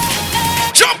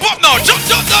 Jump up now. Jump.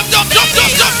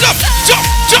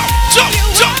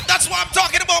 That's what I'm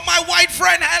talking about, my white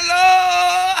friend.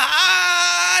 Hello.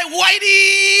 Hi,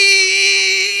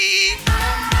 Whitey.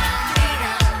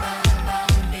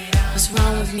 What's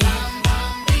wrong with me? Why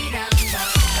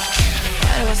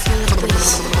do I feel like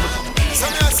this?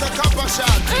 I'm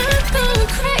going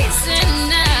crazy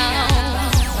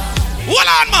now. Hold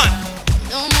on, man.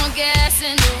 No more gas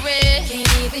in the red.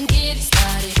 Can't even get it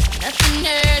started. Nothing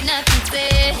heard, nothing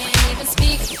said. Can't even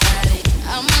speak about it.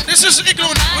 This is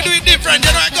Igloo. We do it different.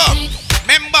 You know I go.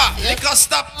 Remember, liquor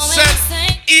stop set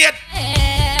 8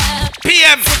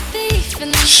 p.m.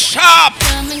 Sharp.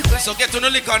 So get to the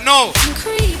liquor now.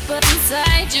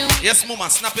 Yes, mama,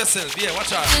 snap yourself. Yeah,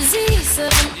 watch out.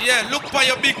 Yeah, look by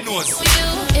your big nose.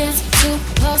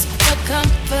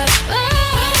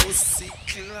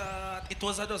 It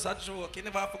was just a joke. You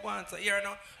never have to go answer. Here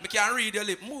now, I can't read your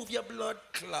lip. Move your blood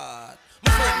clot.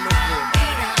 My friend look good.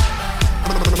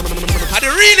 And the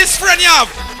realest friend you have.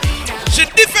 She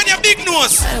defend your big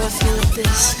nose. Why do I feel like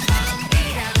this?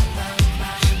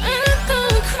 I'm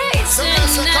going crazy now.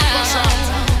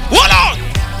 Hold on.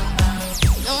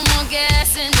 No more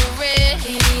gas in the red.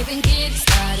 Can't even get it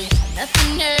started.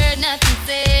 Nothing heard, nothing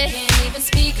said. Can't even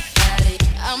speak about it.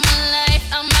 I'm alive,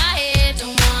 I'm my head.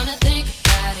 Don't wanna think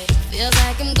about it. Feels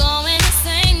like I'm going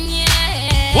insane,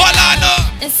 yeah. Hold on.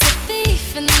 It's a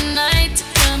thief in the night to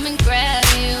come and grab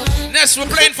you. Next, we're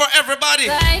playing for everybody.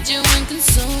 Guide you and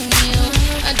consume you.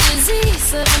 A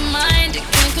disease of the mind, it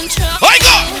can control I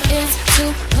go. It's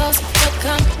too close for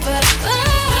comfort.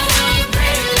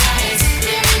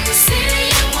 They're in the city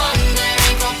of wonder,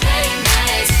 ain't gon' play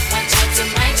nice. Watch out, you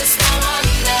might just go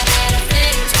under. Better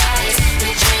think twice. The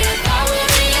train of thought will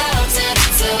be altered.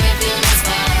 So if you must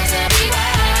pause, I'll be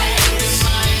wise.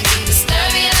 Mind can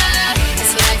disturb your love.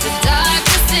 It's like the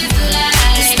darkness is the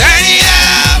light. Stand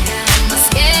up. I'm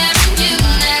scaring you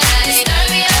now. Disturb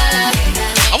your love.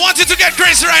 I want you to get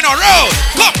crazy right now. Roll.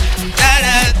 Come.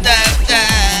 I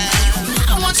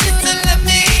want you to love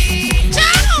me.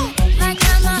 Like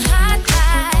I'm a hot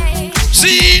guy.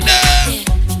 See them.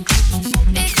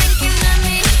 They thinking of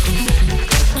me.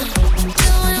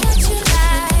 Doing what you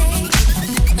like.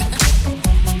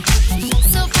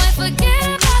 So boy, forget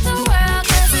about the world,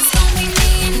 'cause it's gonna be me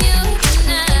and you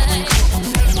tonight.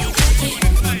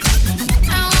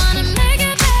 I wanna make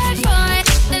it bad, boy.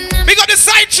 Then I'm We got the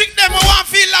side chick them. I want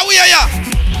to feel that way, yeah.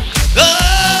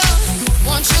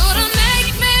 want you to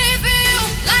make me feel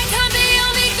like I'm the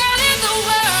only girl in the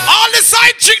world. All the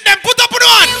side chick them. Put up on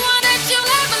one. The one that you'll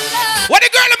ever love. What the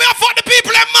girl let me afford the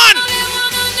people, them man.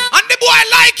 And the boy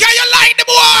like you, you like the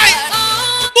boy.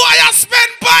 Boy, you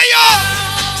spend by you.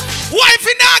 Wife,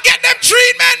 you now get them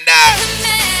treatment there.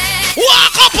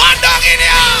 Walk up and down in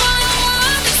here.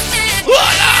 Hold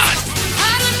on.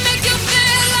 How to make you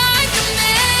feel like a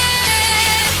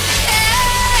man.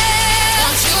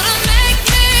 Want you to make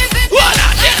me feel Hold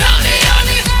on. Get on the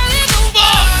only girl in the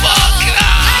world.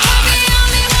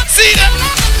 See them.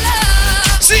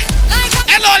 Love. See. Like I'm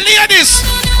Hello, ladies.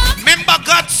 Remember,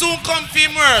 God soon come for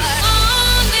him world. the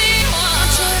only one.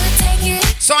 Want you to take it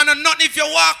So I know nothing if you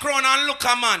walk around and look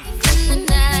a man. in the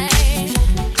night.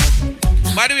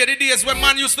 By the way, the days when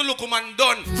man used to look a man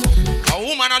done. A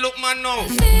woman a look man now.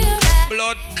 Feel right.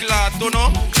 Blood clot, you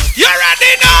know. You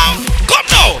ready now? Come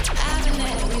now. I've been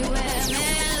everywhere,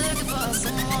 man, looking for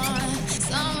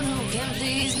someone who can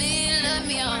please me, love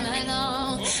me all night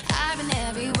long. I've been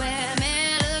everywhere,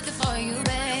 man, looking for you,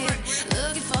 babe.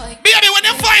 Looking for you, Baby, when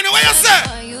you find it, what you say?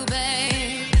 for you,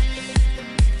 babe.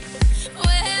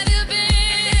 Where have you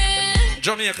been?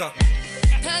 Jamaica.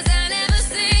 'Cause I never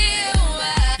see you.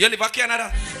 You live in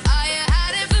Canada. Are you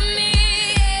hiding from me?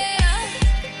 Yeah.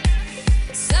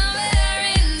 Somewhere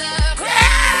in the crowd.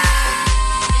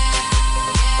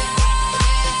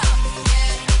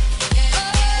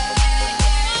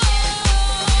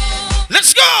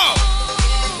 Let's go.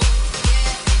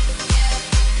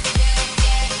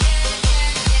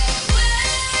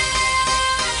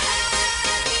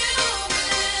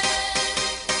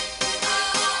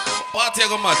 Party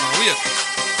go mad now. Wait.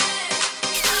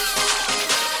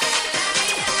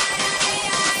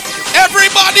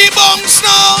 Everybody bounce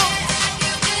now.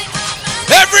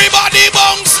 Everybody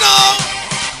bounce now.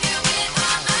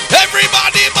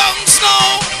 Everybody bounce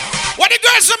now. What the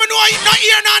girls say me know you not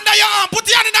here and under your arm. Put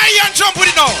your hand in the ear and jump with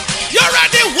it now. You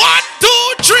ready? 1,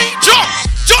 2, 3, jump.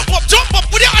 Jump up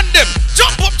with your hand them.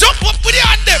 Jump up with your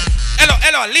hand them.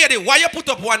 Hello, lady. Why you put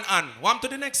up one hand? One to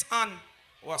the next hand.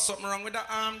 What's something wrong with the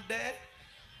arm there?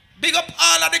 Big up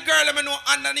all of the girls I know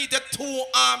underneath the two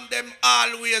arm, them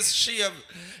always shave.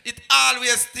 It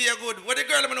always stay good. When the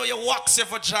girl I know you wax your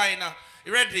vagina.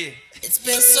 You ready? It's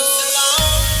been so long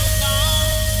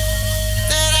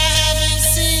that I haven't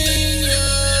seen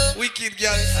you. Wicked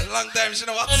girl, a long time she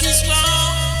know what. But it's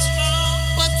wrong,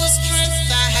 but the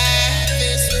strength I have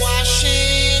is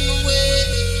washing away.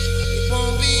 It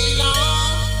won't be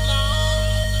long.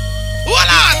 Hold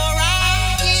on!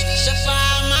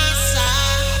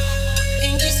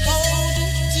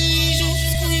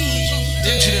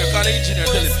 Engineer, call the engineer,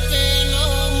 tell him.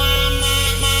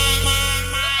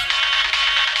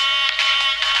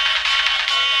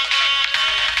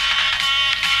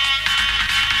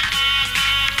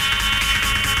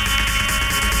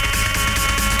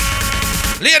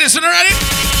 Ladies, you ready?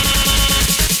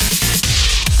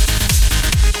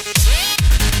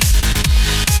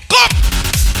 Come!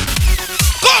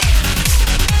 Come!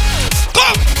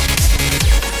 Come!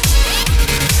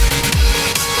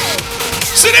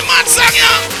 See the man song,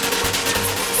 yeah?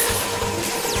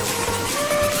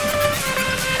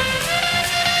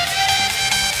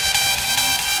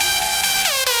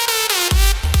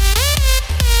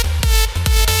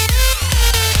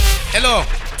 Hello.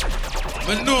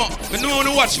 We know when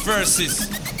we watch verses.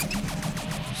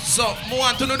 So, I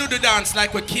want to do the dance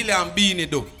like we Killy and Beanie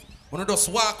do. When we just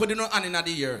walk with no hand in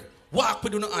the air. Walk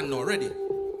with no hand now. Ready?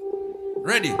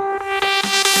 Ready?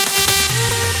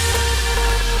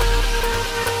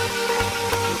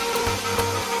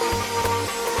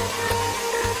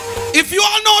 If you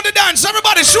all know the dance,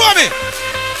 everybody show me.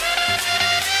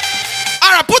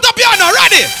 Alright, put up your hand now.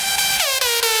 Ready?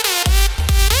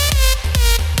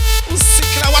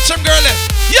 Watch them girl.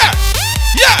 Yeah,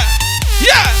 yeah,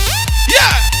 yeah,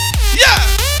 yeah, yeah,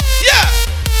 yeah,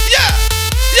 yeah,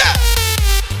 yeah.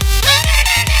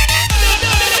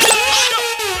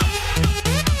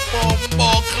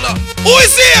 Who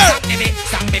is here?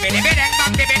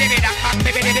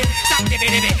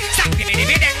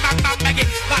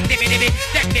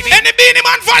 Any Beanie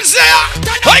Man fans there?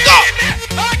 Wake up!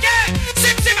 Okay,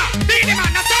 Sipsima, Beanie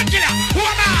Man, a sun killer. Who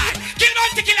am I? Kill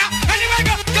multi killer. Anyway,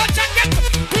 go check it.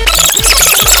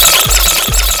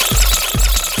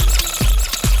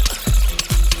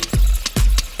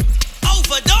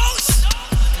 Ovadose.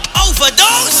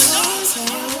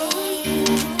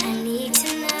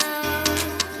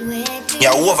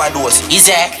 Yeah, overdose. Is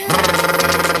that?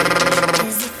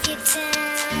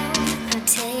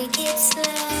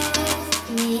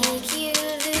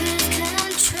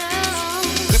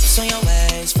 Grips on your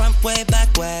ways, front way, back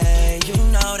way. You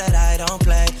know that I don't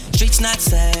play. Streets not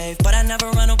safe, but I never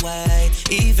run away,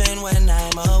 even when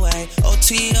I'm away.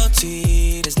 OT,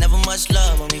 OT, there's never much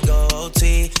love when we go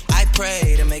OT. I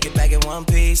pray to make it back in one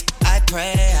piece. I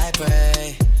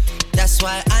pray. That's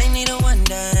why I need a one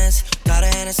dance. Got a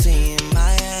Hennessy in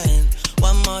my hand.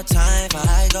 One more time before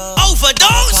I go.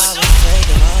 Overdose!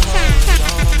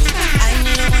 I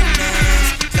need a one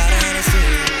dance. Got a Hennessy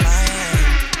in my hand.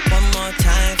 One more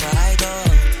time before I go.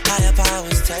 Higher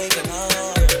powers taking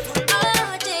hold.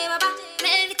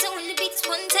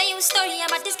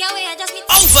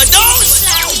 Overdose!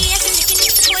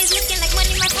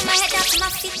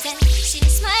 She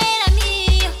smile at me.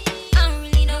 I don't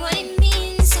really know what it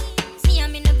means. See,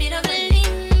 I'm in a bit of a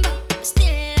limbo.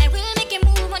 Still, I will make a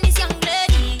move on this young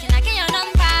lady. Can I get your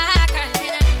number, girl?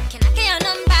 Can I get your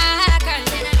number, girl?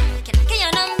 Can I get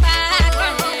your number,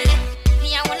 girl? Me,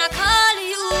 I wanna call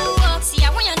you. See, I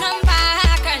want your number,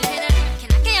 girl.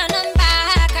 Can I get your number,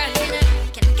 girl?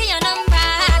 Can I get your number,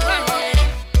 girl?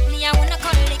 Me, I wanna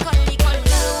call you.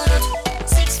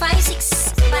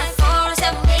 656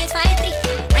 547 853.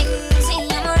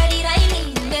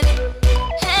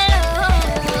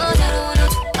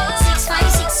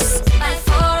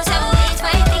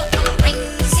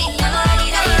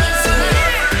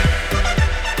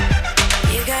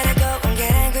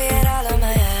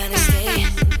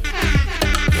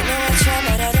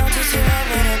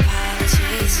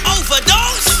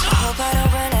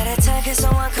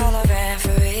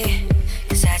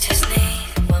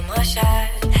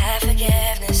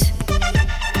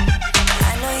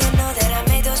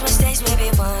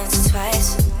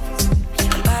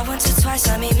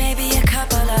 I mean, maybe a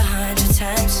couple of 100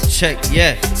 times. Check,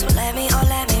 yeah. So let me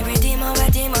redeem on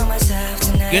myself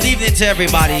tonight. Good evening to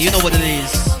everybody. You know what it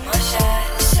is.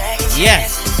 Yeah,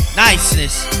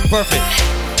 niceness, perfect.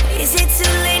 Is it too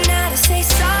late now to say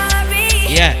sorry?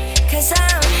 Yeah. 'Cause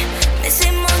I'm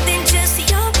missing more than just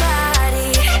your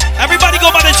body. Everybody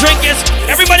go by the drink. Yes.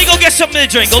 Everybody go get something to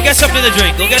drink. Go get something to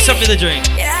drink. Go get something to drink.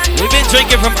 We've been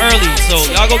drinking from early, so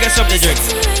y'all go get something to drink.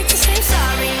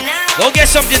 Go get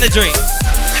something to drink.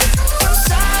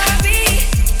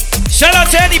 Shout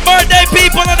out to any birthday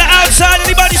people on the outside.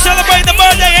 Anybody celebrating the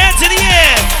birthday? Hands in the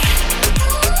air.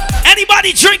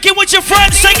 Anybody drinking with your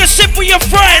friends? Take a sip with your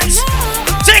friends.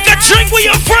 Take a drink with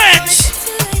your friends.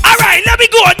 All right, let me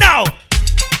go now.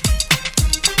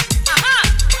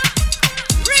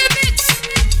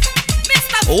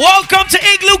 Welcome to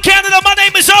Igloo, Canada. My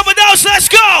name is Ovadose. Let's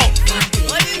go.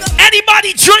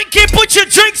 Anybody drinking, put your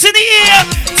drinks in the air.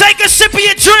 Take a sip of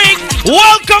your drink.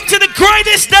 Welcome to the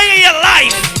greatest day of your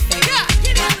life.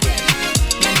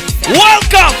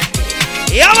 Welcome.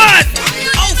 Yeah, man.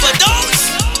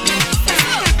 Overdose.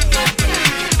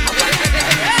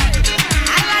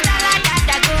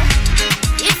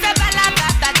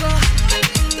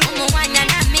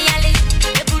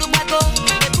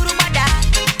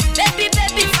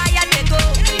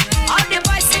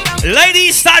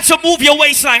 Ladies, start to move your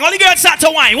waistline. All the girls start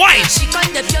to whine. Whine.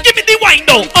 Give me the whine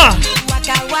though.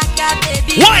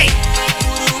 Whine.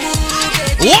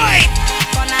 Whine.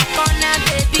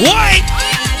 Whine.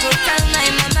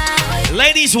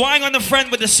 Ladies, whine on the friend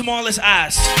with the smallest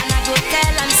ass.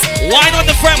 Whine on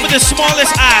the friend with the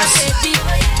smallest ass.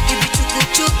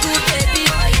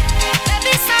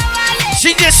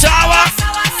 She just sour.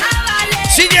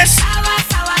 She just.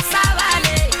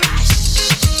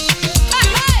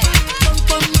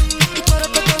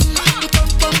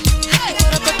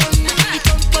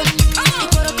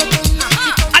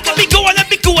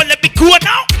 Let me go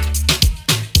now.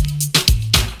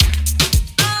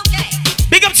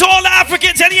 Big up to all the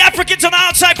Africans. Any Africans on the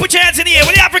outside, put your hands in the air.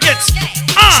 What the Africans? She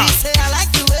say, I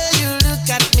like the way you look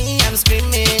at me, I'm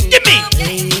screaming. Give me.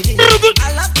 Baby.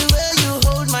 I love the way you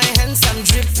hold my hands, I'm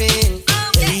dripping.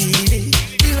 Baby.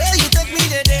 The way you take me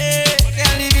today,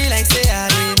 can't leave me like say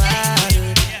I mad.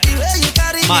 The way you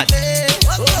carry me,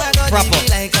 oh my God, proper. Be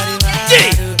like I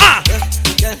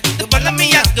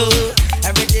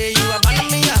every day you are banning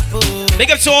me up.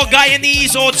 Big up to all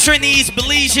Guyanese, all Trinis,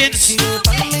 Belizeans.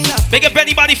 Big up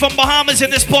anybody from Bahamas in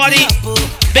this party.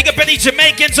 Big up any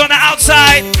Jamaicans on the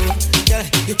outside.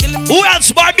 Who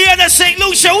else? Barbados, St.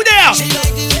 Lucia. Who there?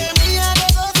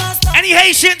 Any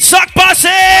Haitian suck posse?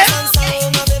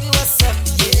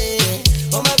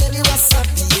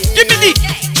 Give me the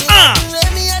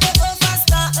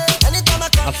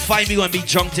I find me gonna be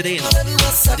drunk today, you know.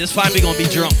 I just find me gonna be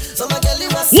drunk. 1,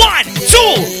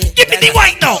 2, give me the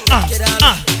white now.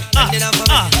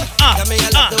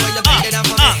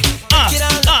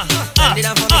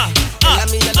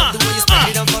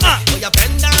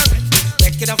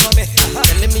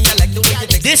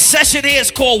 This session here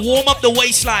is called Warm Up the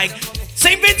Waistline.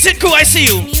 St. Vincent crew, I see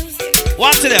you.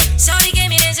 Walk to them. Shorty gave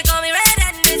me this, she call me red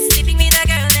and sleeping with the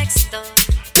girl next door.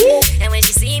 And when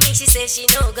she see me, she says she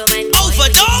no go mind.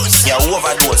 Overdose. Yeah,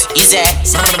 overdose. Is that?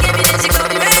 Shorty gave me this, she call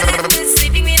me red and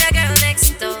sleeping with the girl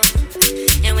next door.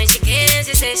 And when she came,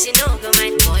 she says she no go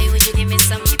mind. Boy, would you give me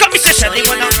some? Come Mr. Shelly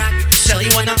wanna rock. Shelly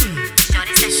wanna.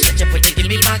 Shorty said she give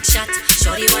me back shot.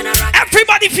 Shorty wanna rock.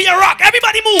 Everybody feel rock.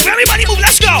 Everybody move. Everybody move.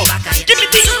 Let's go. Give me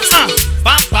the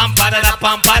pam pam padada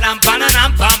pam padam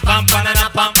panam pam pam panana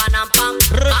pam panam pam.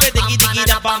 Rupe digi digi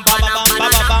da pam pam pam pam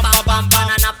pam pam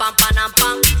panana pam panam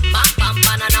pam. Pam pam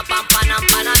panana pam panam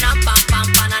panana pam pam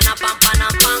panana pam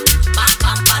panam pam. Pam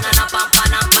pam panana pam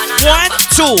panam panana.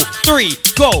 1, 2, 3,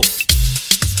 go.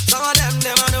 Some of them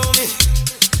never know me.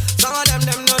 Some of them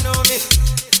don't know me.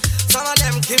 Some of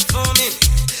them keep for me.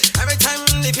 Every time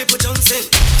the people jump in.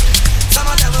 Some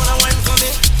of them wanna wine for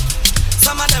me.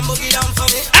 Some of them boogie down for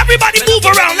me. Everybody move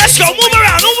around. Let's go. Move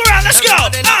around. Move around. Let's go.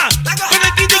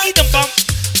 Everybody Bump.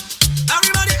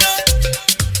 Everybody go.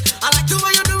 I like the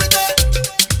way you do it.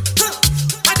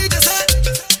 I did the same.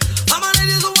 I'm on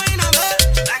ladies who wine on me.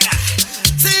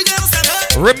 See girls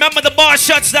say Remember the bar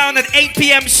shuts down at 8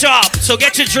 p.m. sharp. So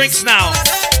get your drinks now.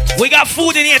 We got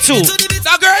food in here too.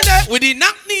 That girl there with the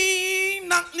knock knee.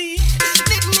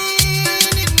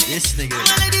 This nigga.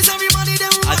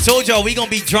 I told y'all we gonna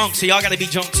be drunk, so y'all gotta be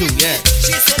drunk too, yeah.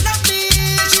 She said love me,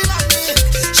 she love me,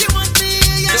 she want me,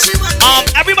 yeah, she want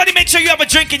me. Everybody make sure you have a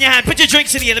drink in your hand. Put your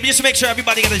drinks in here. Let me just make sure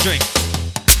everybody got a drink.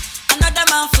 Another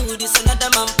man food is another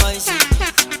man poison.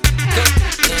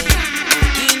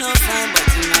 You know fine, but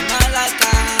you know not like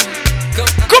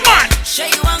Come on! Sure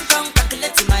you want come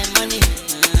calculate my money.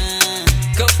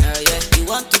 Go. Yeah. You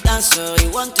want to dance, so you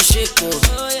want to shake,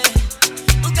 oh yeah.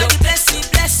 God bless me,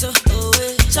 bless oh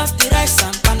yeah. Chop the rice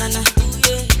and banana,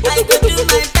 yeah. I go do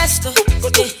my best, oh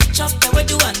yeah. Chop the way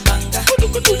do and banga,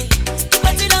 yeah.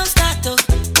 But you don't start, oh.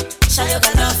 Show your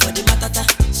love for the matata.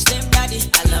 Slim daddy,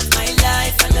 I love my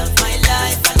life, I love my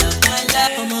life, I love my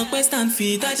life. I'm on quest and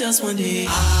feet, I just want the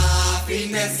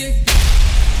happiness.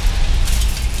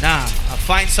 Nah, I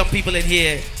find some people in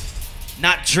here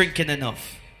not drinking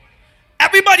enough.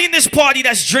 Everybody in this party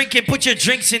that's drinking, put your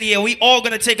drinks in the air. We all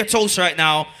gonna take a toast right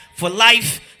now for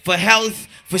life, for health,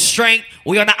 for strength.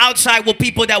 We on the outside with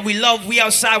people that we love. We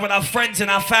outside with our friends and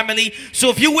our family. So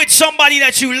if you with somebody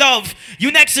that you love,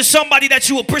 you next to somebody that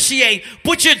you appreciate,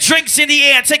 put your drinks in the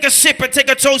air and take a sip and take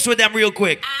a toast with them real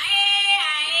quick.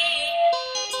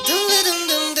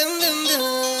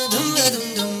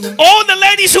 All the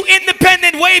ladies who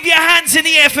independent, wave your hands in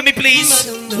the air for me, please.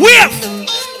 Wave!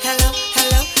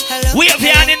 Wave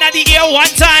your hand in the air one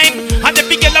time. And the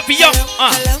big love for you.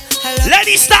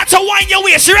 Ladies, start to wind your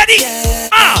waist. You ready?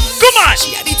 Come on.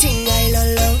 She had the thing I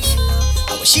love.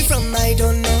 Where she from, I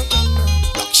don't know.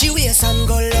 Rock she waist and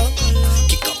go low.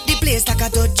 Kick up the place like a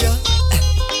dojo.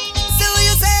 So what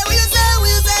you say, what you say, what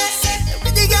you say?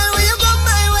 Pretty girl, when you come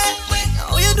my way.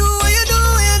 What you do, what you do,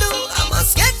 what you do? I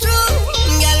must get through.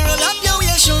 Girl, roll up your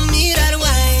waist, show me that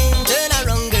wine. Turn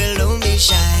around, girl, don't be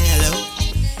shy. Hello,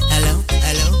 hello,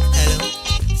 hello, hello.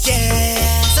 Yeah.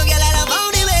 So girl, I love how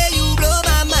the way you blow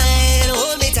my mind.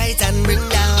 Hold me tight and bring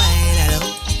that wine. Hello,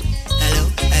 hello,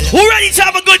 hello. Who ready to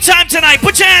have a good time tonight?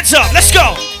 Put your hands up. Let's go.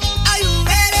 Are you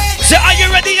ready? Say, are you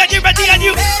ready? Are you ready? Are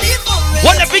you ready for it?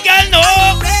 What the big girl know?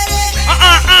 Are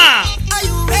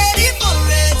you ready for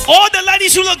it? All the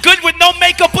ladies who look good with no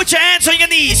makeup, put your hands on your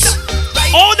knees.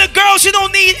 All the girls who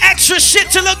don't need extra shit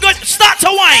to look good, start to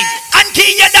whine. And give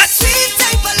you that sweet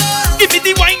type of love. Give me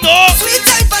the wine, go. Sweet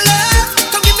type of love.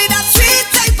 Come give me that sweet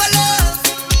type of love.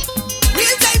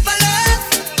 Real type of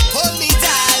love. Hold me,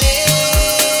 darling.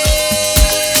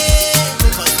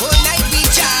 Cause all night we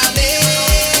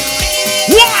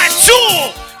jamming. 1,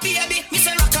 2. Baby, me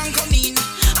say rock and come in.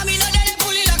 I mean, that they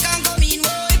pull it rock and come in.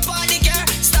 Oh, if all the girl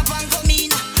stop and come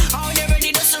in. Oh, they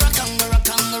ready to rock and come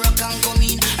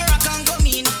in. Rock and come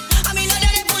in. I mean, that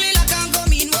they pull it rock and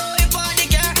come in. Oh, if all the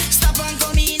girl stop and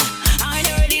come in. Oh,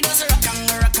 they ready to rock and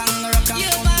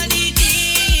your body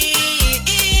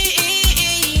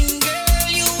clean, girl,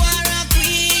 you are a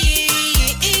queen.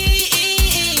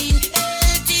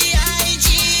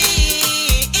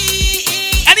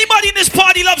 L-T-I-G. Anybody in this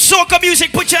party love soca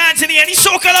music? Put your hands in the air. Any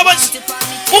soca lovers?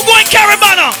 Who going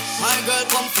Caravana? My girl,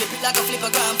 come flip it like a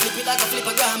flippergram, flip it like a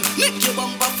flippergram. Make your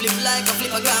bumper flip like a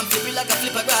flippergram, flip it like a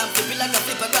flippergram, flip it like a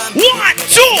flippergram. 1, 2.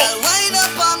 Girl, wind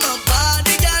up on my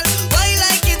body, girl. Why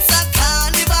like it's a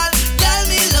carnival? Girl,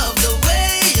 me love the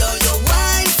way you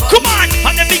wine for Come on,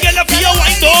 and the big love for your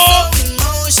wine, go. so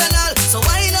emotional, so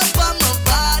wind up on my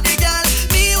body, girl.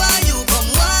 Me while you come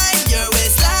wine your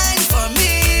waistline for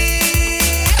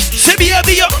me. Say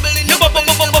baby, you bubble.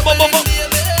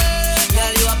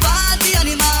 Girl, you a party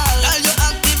animal. Girl, you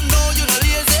active, no, you no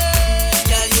lazy.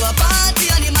 Girl, you a party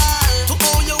animal. To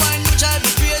how you wine, you drive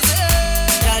me crazy.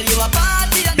 Girl, you a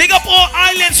party animal. Big up all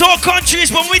islands, all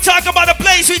countries. When we talk about a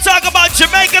place, we talk about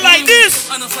Jamaica like this.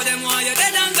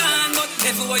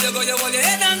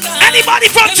 Anybody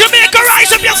from Jamaica,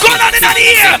 rise up your corner in the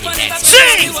air.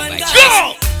 Sing,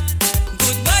 go.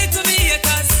 Goodbye to me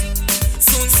haters.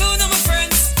 Soon, my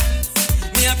friends.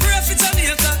 Me a pray for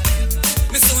Jamaica.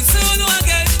 Me soon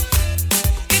again.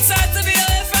 It's hard to be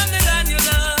away from the land you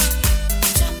love.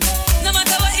 No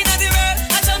matter what in the world,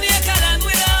 a Jamaica land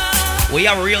we love. We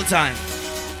have real time.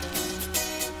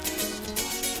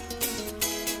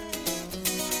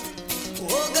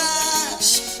 Oh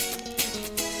gosh,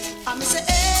 I'm say,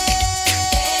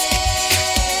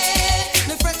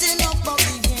 no fretting up on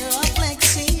the year of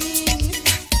flexing.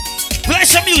 Play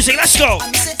some music, let's go.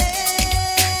 I'm say,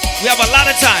 We have a lot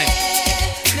of time.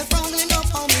 no frowning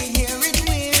up on me, hear it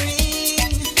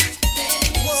wearing.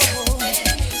 Whoa,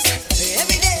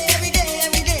 every day,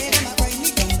 them a bring me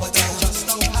down, but I just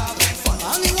don't have fun.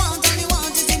 All me want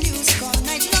is the music all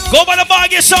night long. Go by the bar,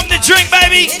 get something to drink,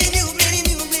 baby. Play the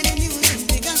music,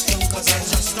 big and strong, 'cause I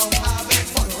just don't have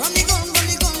fun. Run the gun,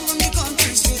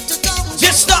 country straight to town.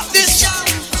 Just stop this.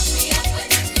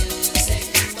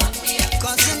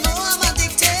 Cause you know I'm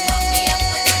addicted.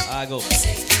 I go. Na,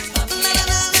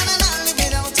 live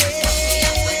without it.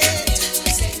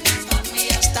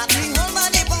 Start me whole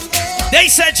body pumping. They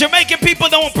said Jamaican people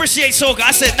don't appreciate soca.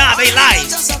 I said, nah, they lie.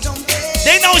 Just a jumping.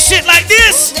 They know shit like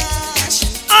this. Oh gosh,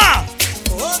 Ah,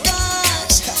 oh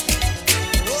gosh,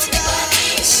 oh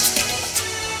gosh.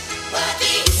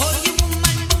 Oh, you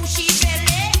woman, bushy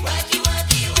belly.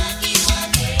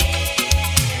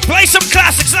 play some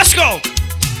classics. Let's go.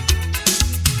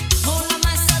 Hold on,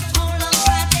 myself, hold on,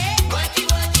 body.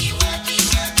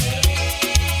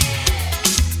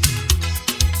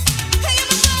 Hey, I'm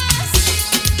a boss.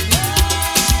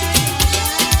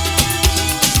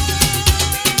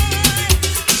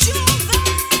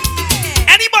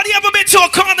 Anybody ever been to a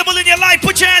carnival in your life?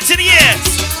 Put your hands in the air.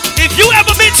 If you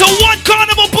ever been to one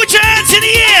carnival, put your hands in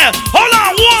the air. Hold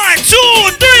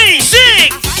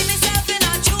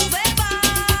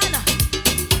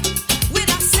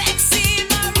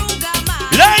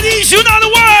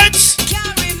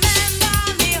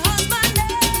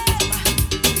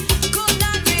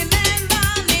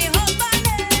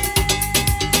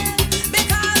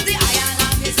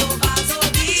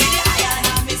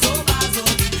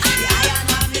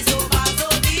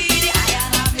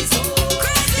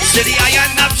Say the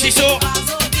iron up, she so.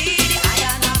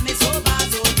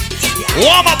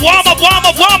 Warm up, warm up, warm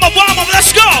up, warm up, warm up.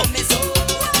 Let's go.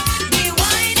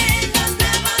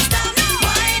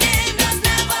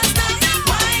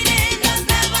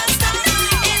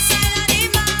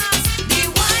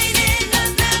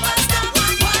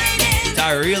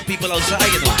 There are real people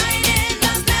outside, you know.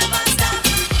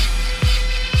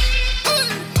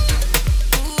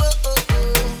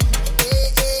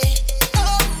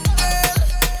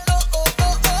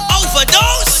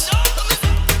 Ovadose.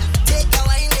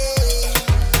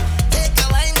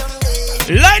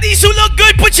 Ladies who look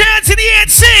good, put your hands in the air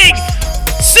and sing.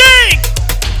 Sing.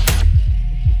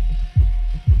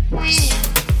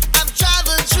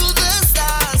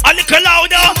 A little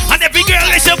louder, and every girl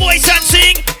raise her voice and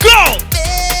sing. Go.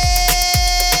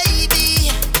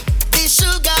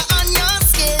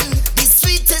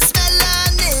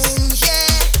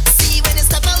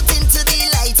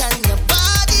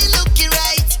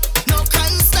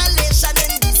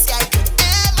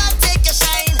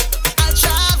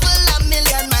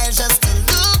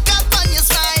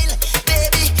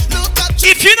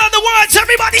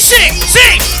 Everybody sing,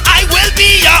 sing. I will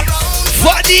be your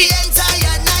body.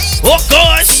 Of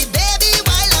course. Baby,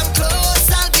 while I'm close,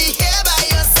 I'll be here by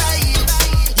your side.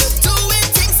 You're doing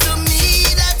things to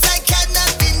me that I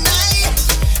cannot deny.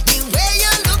 The way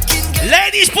you're looking good.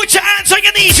 Ladies, put your hands on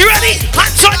your knees. You ready?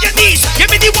 Hands on your knees. Give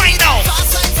me the wine now.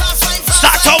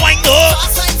 Start to wine up.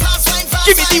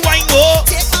 Give me the wine up.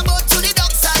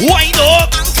 Wine up.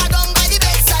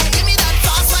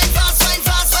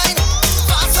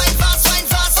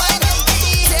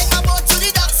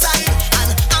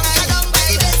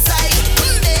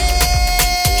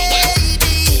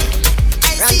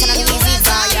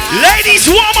 Ladies,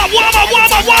 warm up, warm up,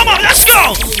 warm up, warm up. Let's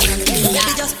go.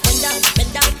 Baby, just bend down,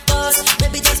 bend down, pause.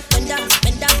 Baby, just bend down,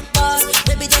 bend down, pause.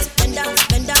 Baby, just bend down,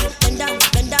 bend down, bend down,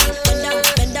 bend down, bend down,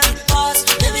 bend down, pause.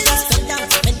 Baby, just bend down,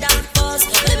 bend down, pause.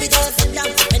 Baby, just bend down,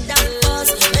 bend down,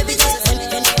 pause. Baby, just bend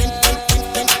down,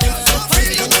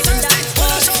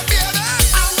 pause.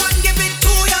 I want to give it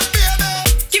to ya, baby.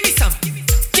 Give me some,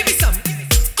 give me some,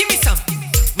 give me some,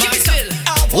 give me some.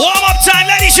 Warm up time,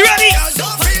 ladies. You ready?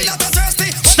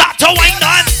 Start to wind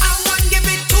on. I want to give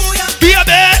it to ya,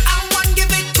 baby. I want to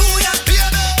give it to ya, baby.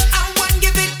 I want to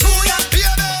give it to ya, baby.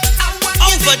 I want to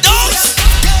Ovadose.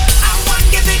 I want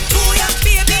to give it to ya,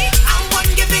 baby. I want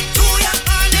to give it to ya,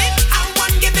 honey. I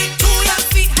want to give it to ya,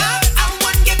 sweetheart. I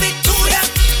want to give it to ya.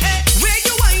 Where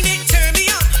you whine it, turn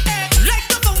me on. Like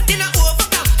the fountain of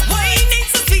overcome. Whining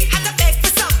so sweet, I had to beg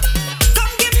for some.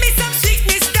 Come give me some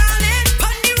sweetness, darling.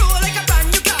 Pon the roll like a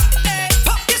brand new car.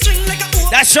 Pop your string like a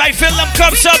old. That's right, fill them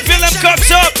cups up, fill them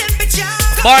cups up.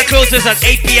 Bar closes at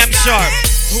 8 p.m. sharp.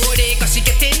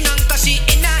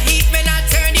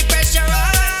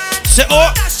 Say,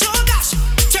 oh.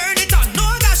 Turn it on, no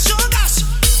gosh, oh gosh.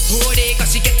 Oh, they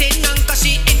cause she getting on, cause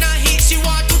she in a heat, she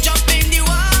want to jump in the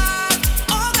water.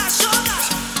 Oh gosh, oh gosh.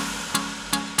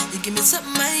 You give me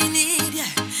something I need, yeah.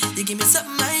 You give me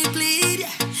something I bleed,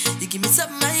 yeah. You give me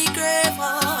something I crave,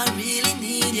 oh, I really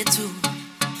need you too.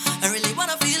 I really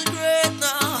wanna feel great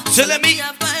now. So let me.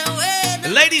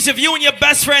 Ladies, if you and your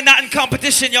best friend not in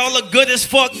competition, y'all look good as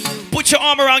fuck. Put your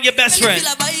arm around your best friend.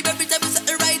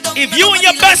 If you and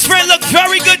your best friend look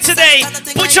very good today,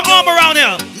 put your arm around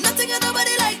him.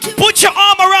 Put your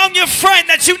arm around your friend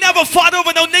that you never fought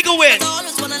over no nigga with.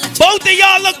 Both of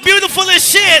y'all look beautiful as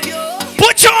shit.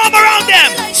 Put your arm around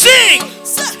them. Sing.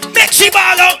 Mexi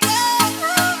Balo.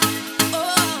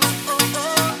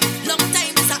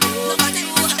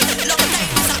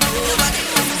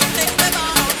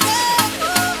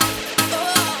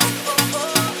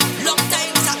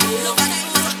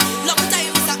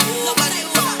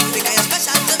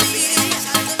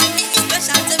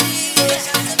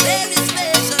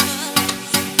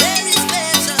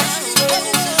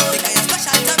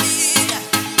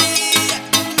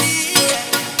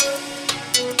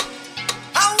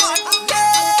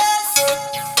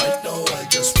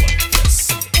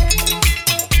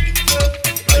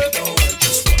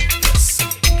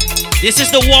 This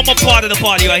is the warm-up part of the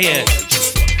party right here.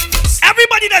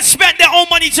 Everybody that spent their own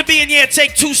money to be in here,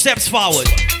 take 2 steps forward.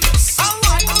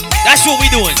 That's what we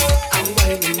doing.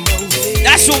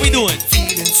 That's what we doing.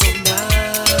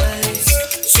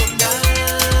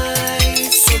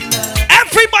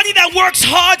 Everybody that works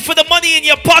hard for the money in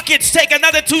your pockets, take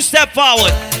another 2 steps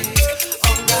forward.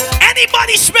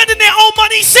 Anybody spending their own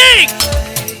money, sing.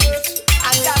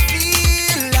 And I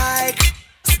feel like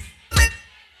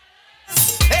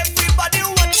everybody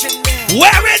watching me.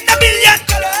 Wearing a million.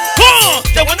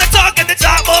 They wanna talk at the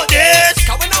top about this. The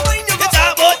top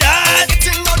about that.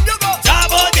 Top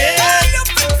about this.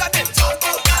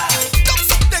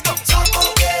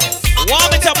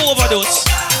 Ovadose.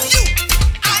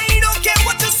 I don't care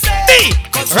what you say. Me,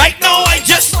 right now I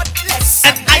just,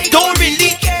 and I don't really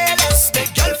care. The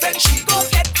girlfriend she go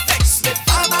get vexed. The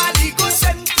family go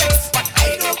send text. But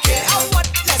I don't care what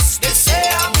less. They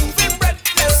say I'm moving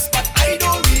breathless. But I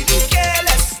don't really care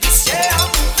less. They say I'm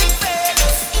moving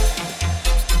fearless.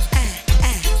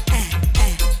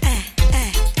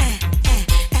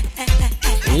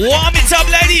 warm it up,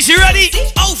 ladies. You ready?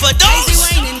 Ovadose.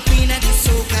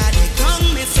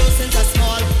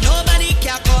 Nobody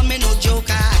can call me no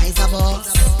joker. Is a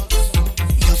boss.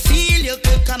 You feel you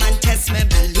could come and test me.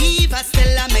 Believe I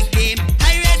still am a game.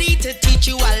 I ready to teach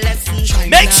you a lesson.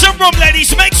 Make some room,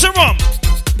 ladies. Make some room.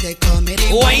 They call me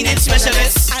the whining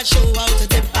specialist. I'll show how to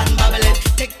dip and bubble it.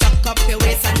 Tick tock up your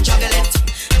waist and juggle it.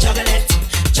 Juggle it.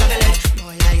 Juggle it.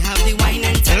 Boy, I have the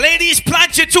whining. Ladies,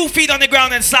 plant your 2 feet on the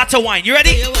ground and start to whine. You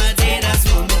ready?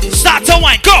 Start to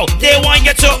whine. Go. They whine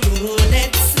you too. Roll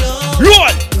it slow.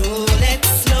 Roll. Roll it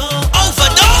slow.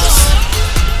 Ovadose.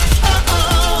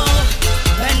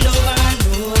 Bend over and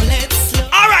roll it slow.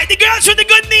 All right, the girls with the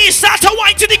good knees start to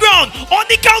whine to the ground. On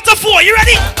the count of 4. You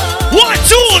ready? 1, 2,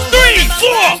 3,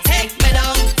 4. Take me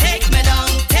down, take me down,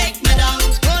 take me down.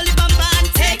 Hold the bumper and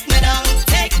take me down,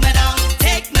 take me down,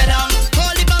 take me down.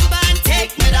 Hold the bumper and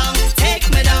take me down, take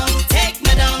me down, take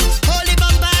me down. Hold the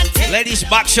bumper and take me down. Ladies,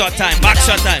 back shot time. Back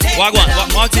shot time. Walk one.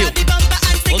 Walk more to you.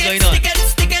 What's going on?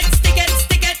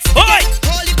 Oi!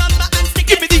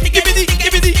 Give me the, give me the,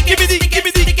 give me the, give me the, give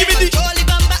me the, give me the. Hold the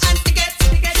bumper and stick it,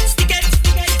 stick it, stick it,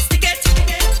 stick it,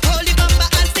 stick it. Hold the bumper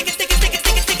and stick it, stick it, stick it,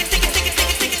 stick it, stick it, stick it, stick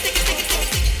it, stick it, stick it, stick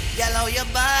it. Girl, how you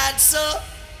bad so?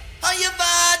 How you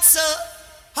bad so?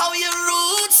 How you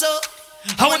rude so?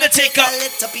 I wanna take a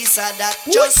little piece of that.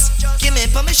 Just give me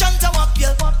permission to walk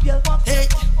you. Hey,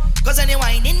 cause any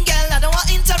whining girl, I don't want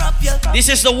to interrupt you. This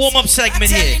is the warm-up segment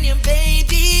here. You,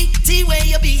 baby, the way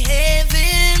you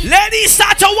behaving. Ladies,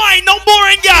 start to whine. No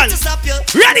boring, y'all.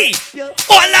 Ready?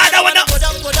 Oh, Lord, I wanna. Go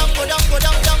down, go down, go down, go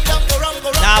down, down, down, go round,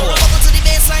 go round, Now go what? round, go to the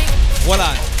baseline. Hold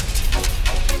on.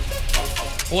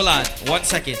 Hold on. 1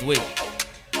 second. Wait.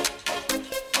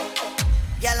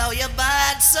 Girl, how you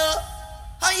bad so?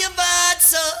 How you bad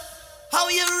so? How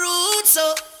you rude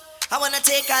so? I wanna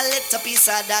take a little piece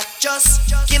of that. Just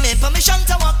give me permission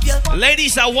to walk you.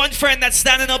 Ladies, that one friend that's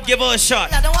standing up, give her a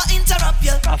shot. I don't want to interrupt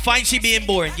you. I find she being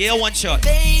boring. Give her 1 shot.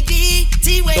 Baby,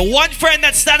 The one friend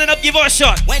that's standing up, give her a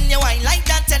shot. When you whine like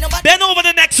that, tell nobody. Bend over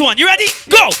the next one. You ready?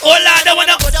 Go. Oh, Lord, I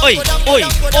wanna. Oi, oi,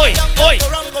 oi, oi.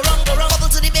 Bubble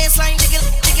to the baseline, jiggle,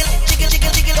 jiggle, jiggle,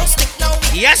 jiggle, jiggle. Don't stick now.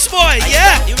 Yes, boy.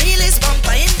 Yeah. The realest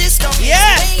bumper in this town. Yeah.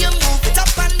 The way you move it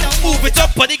up and down. Move it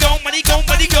up, buddy, go, buddy, go,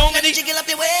 buddy, go, buddy. Jiggle up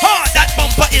the way. Oh, that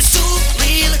bumper is too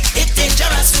real. It's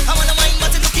dangerous. I wanna whine,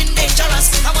 but it looking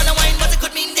dangerous. I wanna whine, but it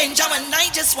could mean danger. And I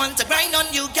just want to grind on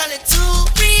you, girl. It's too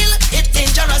real. It's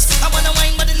dangerous. I wanna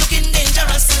whine, but it looking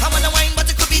dangerous. I wanna whine, but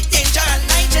it could be danger. And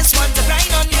I just want to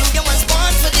grind on you. You was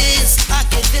born for this. I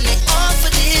can feel it all for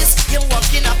this. You're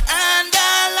walking up and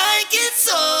I like it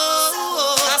so.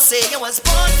 I say you was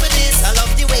born for this. I love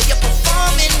the way you're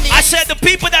performing this. I said the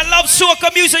people that love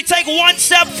soca music take 1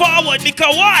 step forward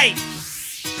because why?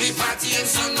 We party in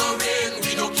sun or rain.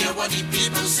 We don't care what the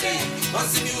people say.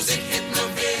 Once the music hit my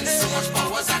veins, so much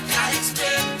powers I can't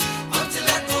explain. Until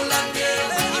I go and there,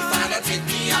 when you find out take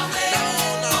me away.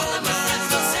 All of my friends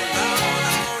will say,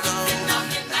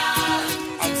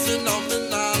 I'm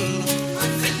phenomenal.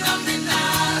 I'm phenomenal.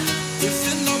 You're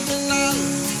phenomenal.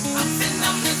 I'm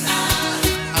phenomenal.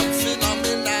 I'm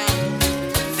phenomenal.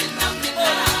 I'm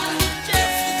phenomenal.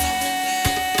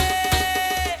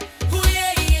 Ooh,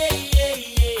 yeah, yeah, yeah,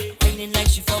 yeah. Feeling like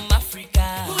she from Africa.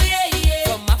 Ooh, yeah, yeah.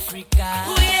 From Africa.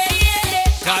 Ooh, yeah,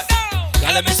 yeah.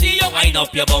 God, let me see you wind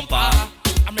up your bumper.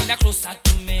 I'm bring that closer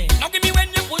to me. Now give me when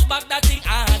you push back that thing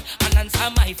hard and answer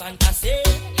my fantasy.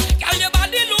 Girl, your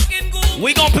body looking good.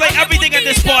 We gonna play everything at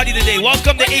this party today.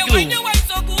 Welcome to Igloo.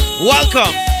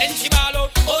 Welcome. Then she ball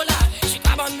out, oh Lord. She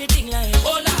grab on me thing like,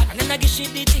 oh Lord. And then I give she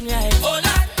the thing like, oh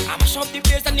Lord. I mash up the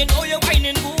place and you know you're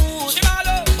whining good. She ball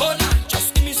out, oh Lord.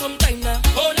 Just give me some time now,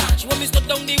 oh Lord. She want me to stop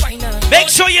down the wine now. Make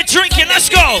sure you're drinking. Let's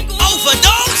go.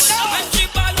 Ovadose. And she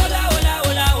ball, hola, hola,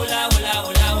 hola, hola, hola,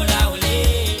 hola, hola, hola.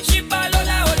 She ball,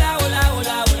 hola, hola, hola,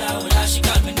 hola, hola, hola. She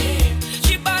called me name.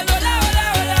 She ball, hola, hola,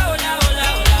 hola, hola, hola,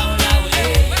 hola, hola, hola.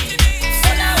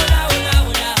 Hola, hola, hola,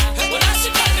 hola, hola. She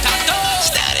called me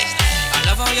Static. I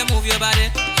love how you move your body.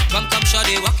 Come,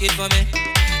 shawty, walk it for me.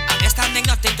 I'm standing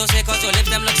nothing to say 'cause your lips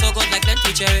them look so good like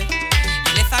plenty cherry.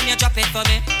 You lift and you drop it for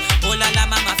me. Oh la la,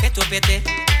 mama, fit to pity.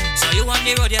 So you on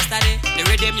the road yesterday. The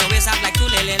rhythm your waist up like two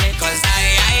lele. 'Cause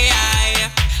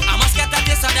I must get at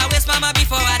this other waist, mama,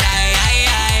 before I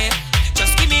die.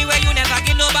 Just give me where you never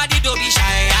give nobody, don't be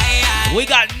shy. We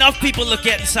got enough people to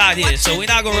get inside here, so we're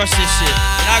not gonna rush this shit.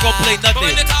 We're not gonna play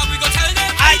nothing.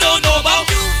 I don't know about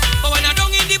you, but when I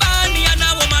don't in the band, me and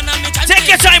a woman and me take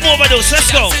your time, Ovadose. Let's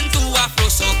go. I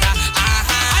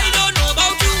don't know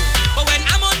about you, but when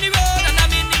I'm on the road and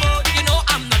I'm in the mode, you know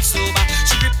I'm not sober.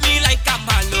 She grip me like I'm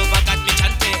a lover, got me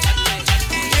chanting.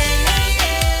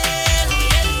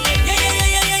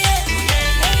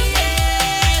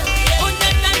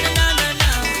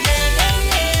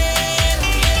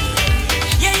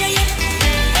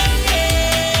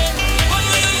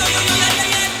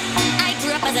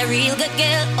 A real good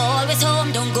girl, always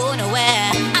home, don't go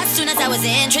nowhere. As soon as I was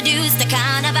introduced to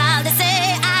carnival, they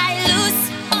say I lose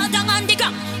all down on the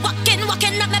ground, walking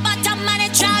up my bottom and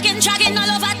it dragging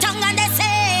all over tongue, and they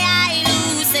say I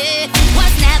lose it.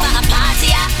 Was never a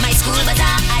party at my school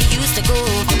bazaar I used to go,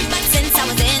 but since I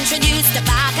was introduced to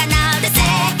Bacchanal, they say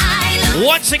I lose.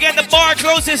 Once again, the bar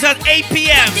closes at 8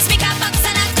 p.m.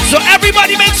 So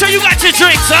everybody make sure you got your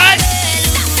drinks, huh?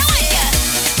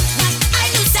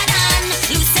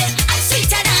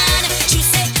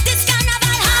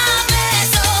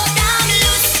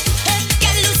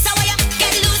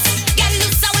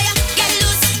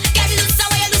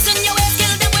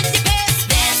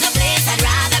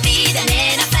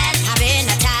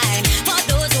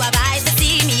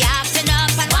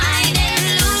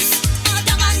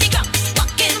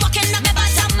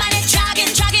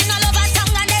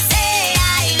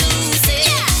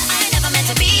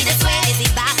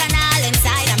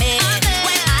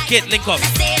 Get link up.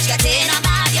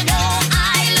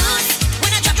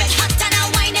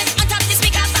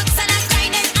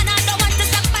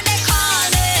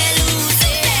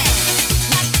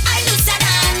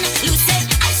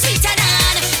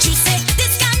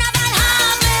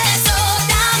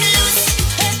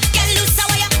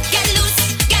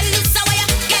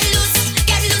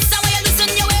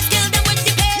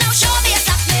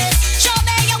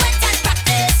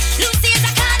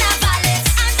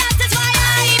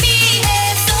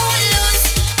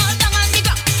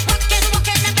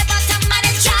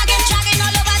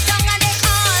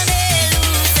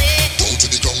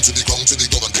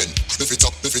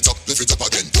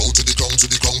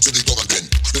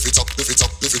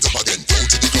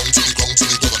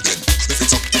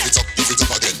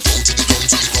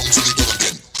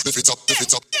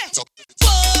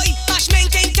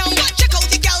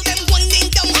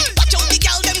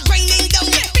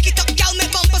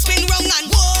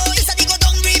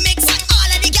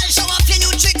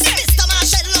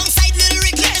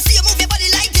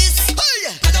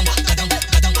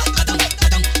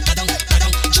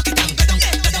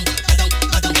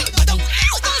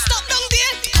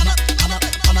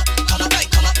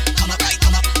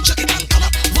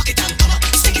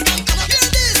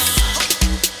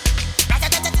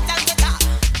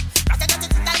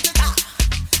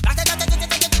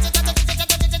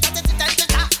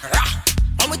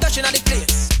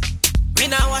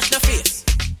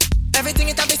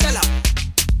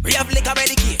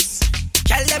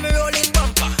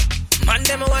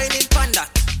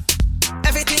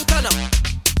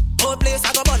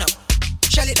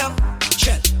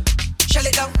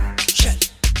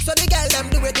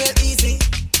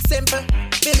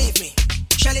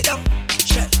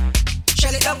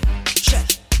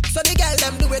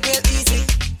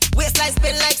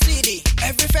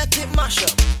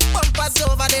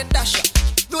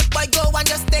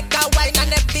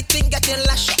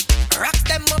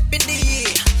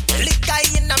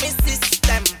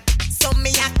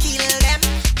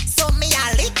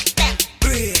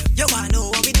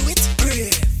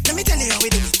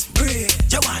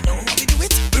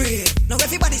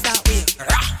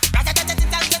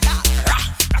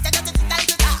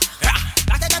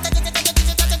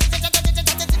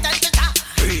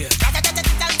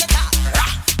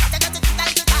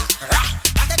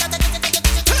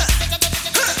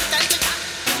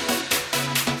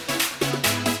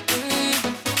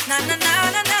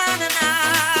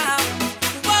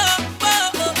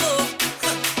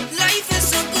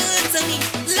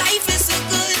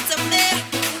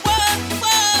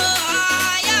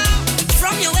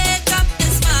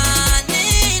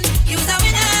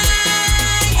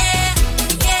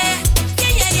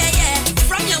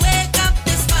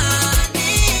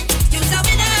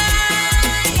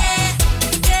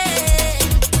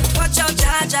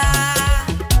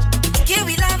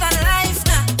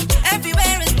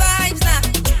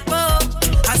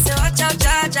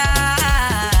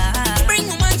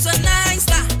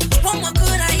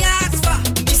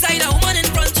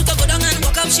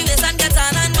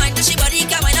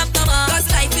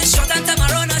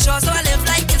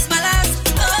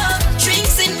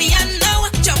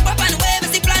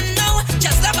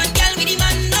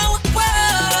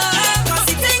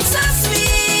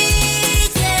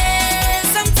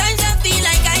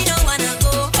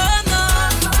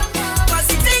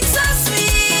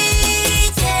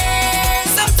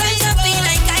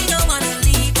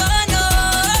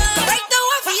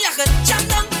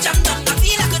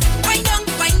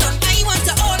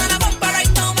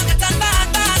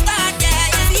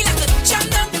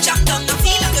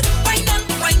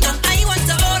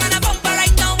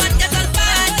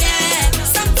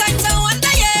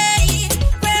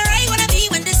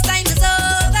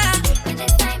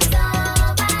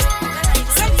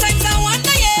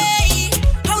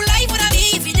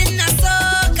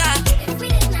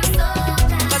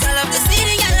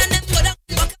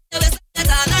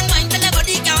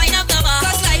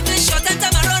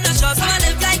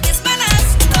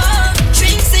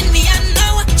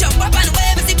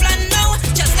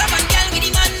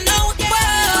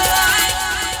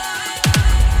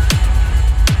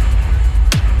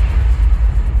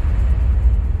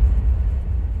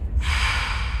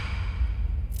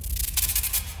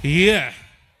 Yeah.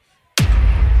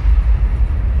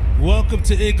 Welcome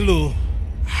to Igloo.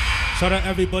 Shout out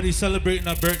everybody celebrating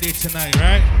our birthday tonight,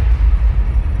 right?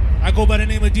 I go by the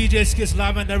name of DJ Skitz,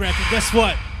 live and direct. And guess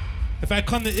what? If I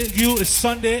come to Igloo, it's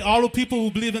Sunday. All the people who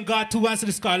believe in God, 2 hands to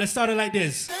the sky. Let's start it like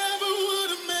this.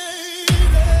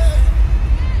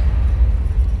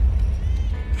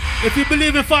 If you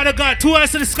believe in Father God, 2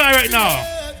 hands to the sky right now.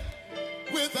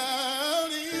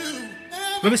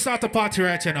 Let me start the party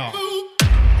right here now.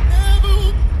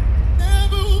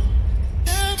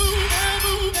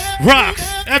 Rock,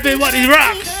 everybody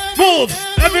rock, move,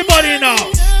 everybody now.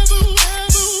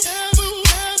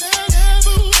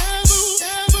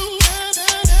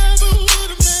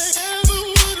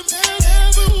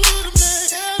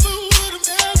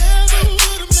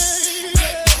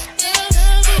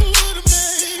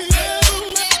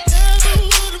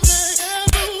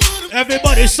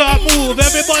 Everybody start move,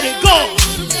 everybody go.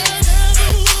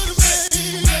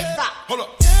 Hold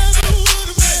up.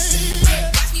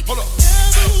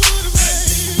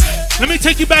 Let me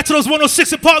take you back to those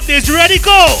 106 and Park days. You ready?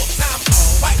 Go!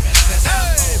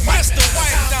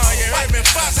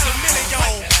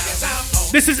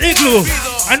 This is Igloo.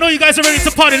 I know you guys are ready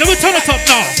to party. Let me turn it up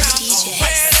now.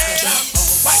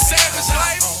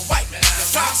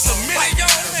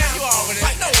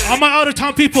 All my out of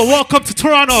town people, welcome to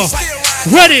Toronto.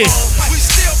 Ready?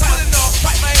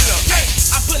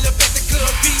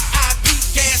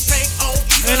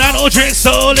 And I don't drink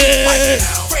solid.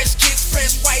 Fresh kicks,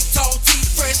 fresh white, tall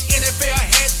teeth, fresh NFL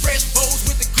hat, fresh bows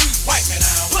with the grease. White man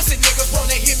out. Pussy niggas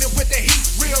wanna hit me with the heat.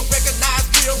 Real recognize,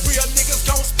 real niggas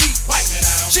gon' speak. White man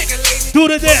out. Chicken lady.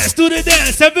 Do the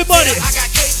dance, everybody. I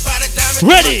got cake by the diamond.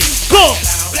 Ready, go.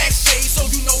 Black shade, so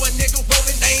you know a nigga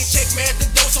rolling. They ain't check me at the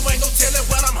door, so ain't no telling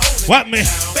what I'm holding. What me?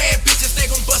 Bad bitches,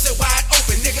 they gon' bust it wide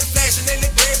open. Niggas flashing in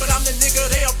the bread, but I'm the nigga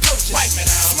they approaching. White man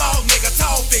out. Small nigga,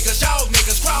 tall figures, y'all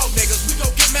niggas, crowd niggas. We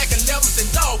gon' get Mac 11s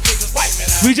and dog niggas. White man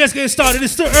out. We just getting started.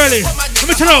 It's still early. Let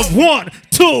me turn it up. 1,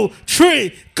 2,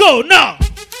 3, go now.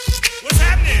 What's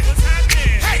happening? What's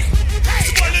happening? Hey,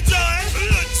 it's boy Lil John.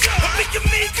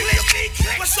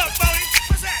 What's up, Bodie?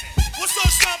 What's happening? What's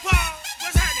up, Sean Paul?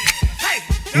 What's happening? Hey,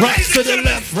 Rock to the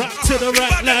left, rock to the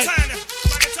right, like.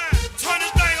 Turn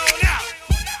this thing on out.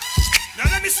 Now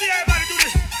let me see everybody do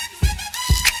this.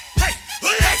 Hey,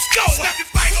 let's go. Snap your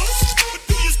fingers, but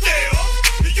do you still?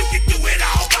 You can do it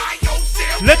all by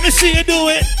yourself. Let me see you do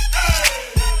it.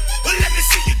 Let me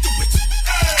see you do it.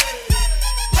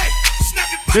 Hey, snap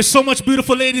your fingers. There's so much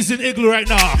beautiful ladies in Igloo right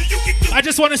now. I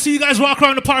just want to see you guys walk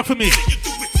around the park for me.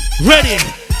 Ready?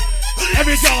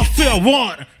 Every girl feel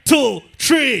 1, 2,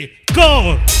 3,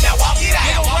 go. Now walk it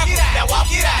out. Now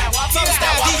walk it out.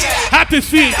 Happy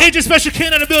feet. Agent Special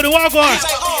King in the building. Walk on.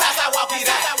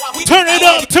 Turn it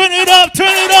up, turn it up,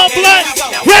 turn it up. Like.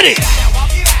 Ready?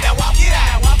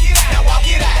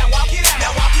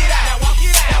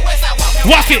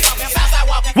 Walk it.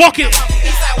 Walk it.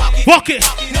 Walk it.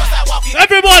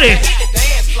 Everybody.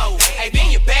 Hey,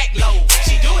 bend your back low.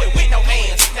 She do it with no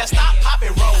hands. Now stop, pop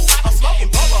and roll. I'm smoking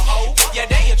bubble hoe. Yeah,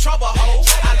 they in trouble hoe.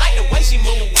 I like the way she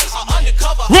moves.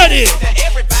 Undercover. Ready. Now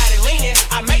everybody leaning.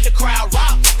 I make the crowd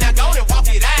rock. Now go and walk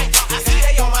it out. I see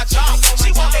they on my chalk.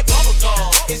 She want that bubble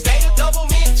gum. Is they the double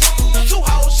mint? Two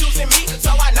hoes shooting me,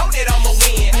 so I know that I'ma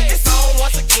win. It's on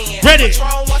once again. Ready.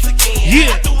 Patron once again.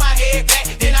 Yeah. I threw my head back,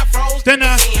 then I froze.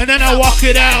 And then I walk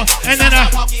it out. And then I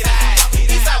walk it out.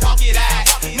 East I walk it out.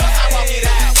 North I walk it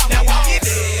out. Now walk it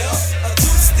out. A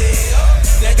two-step.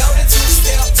 Now go to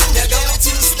two-step. Now go to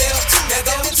two-step. Now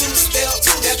go to two-step.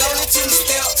 Now go to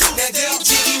two-step. Now get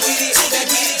jiggy with it. Now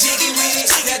get it jiggy with it.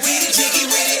 Now get it jiggy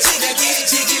with it. Now get it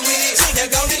jiggy with it. Now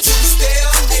go to two-step.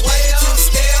 Now go to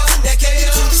two-step. Now get it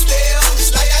two-step.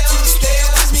 Like I two-step.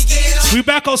 Watch me get it. we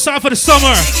back outside for the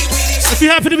summer. If you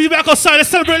happen to be back outside, let's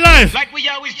celebrate life. Like we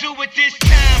always do at this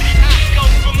time. I go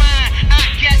for mine. I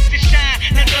got to shine.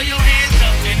 Now throw your hands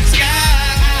up in the sky.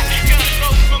 I go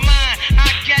for mine. I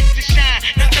got to shine.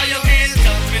 Now throw your hands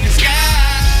up in the sky.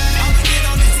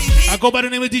 I go by the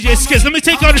name of DJ Skitz. Let me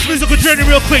take you on this musical journey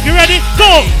real quick. You ready?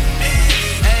 Go!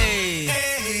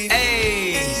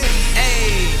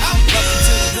 Welcome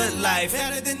to the good life.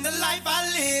 Better than the life I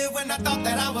lived when I thought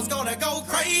that I was gonna go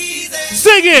crazy.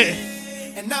 Sing it!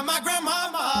 And now my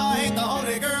grandmama ain't the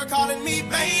only girl calling me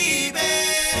baby.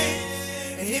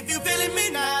 And if you feeling me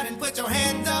now, then put your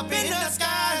hands up in the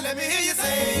sky. Let me hear you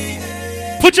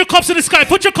say, Put your cups in the sky.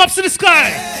 Put your cups in the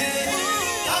sky.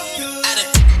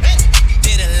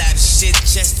 did a lot of shit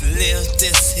just to live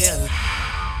this hill.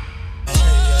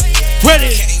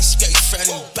 Ready? Came straight from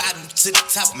the bottom to the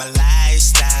top of my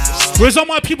lifestyle. Where's all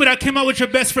my people that came out with your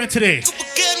best friend today?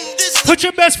 Put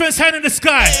your best friend's hand in the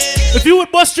sky. If you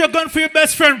would bust your gun for your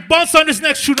best friend, bounce on this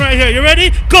next tune right here. You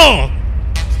ready? Go!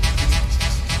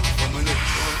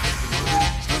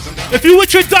 If you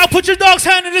with your dog, put your dog's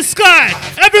hand in the sky.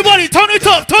 Everybody, turn it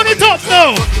up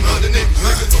now.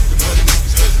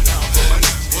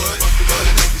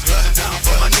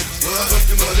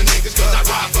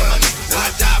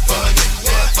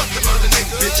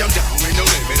 Bitch, I'm down, ain't no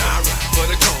limit. I ride for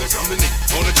the cause. I'm the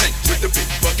nigga on the tank with the big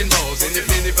fucking balls. And if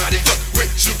anybody fuck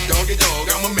with, shoot doggy dog,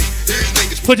 I'ma make these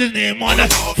niggas put his name on it.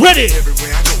 Ready?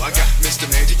 Everywhere I go, I got Mr.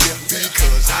 Magic here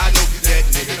because I know that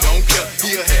nigga don't care.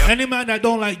 He'll have any man that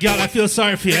don't like y'all, I feel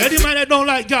sorry for you. Any man that don't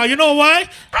like y'all, you know why?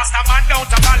 Rastaman don't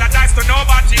apologize to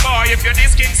nobody, boy. If you're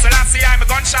this King Selassie, I'm a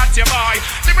gunshot, you boy.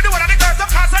 Let me do one of the girls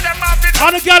that cause of them have it. All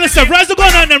the girls say, rise the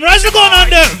gun on them, rise the gun on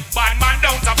them. Bad man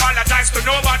don't apologize to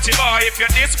nobody, boy. If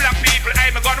you're this black people,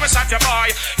 I'm a gun shot, you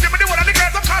boy. Let me do one of the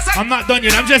girls that cause of I'm not done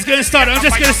yet, I'm just getting started,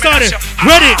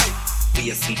 Ready? Be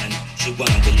a man, she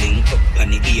want to link up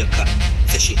on the ear-cut.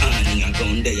 Say she honey and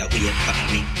gun there, wait for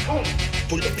me.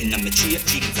 Pull up in my cheap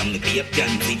jeans and me be a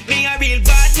pansy. Me a real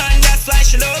bad man, that's why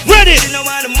she love me. Ready? She no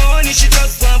want the money, she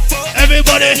just want fuck.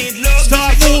 Everybody,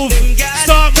 start move.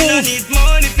 Start move. We need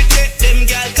money to take them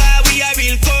gal, cause we a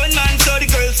real con man. So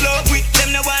the girls love with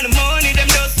them, no want the money,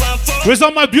 them just want fuck. Where's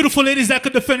all my beautiful ladies that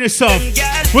could defend themselves?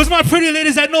 Where's my pretty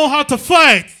ladies that know how to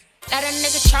fight? Let a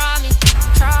nigga try me,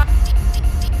 try.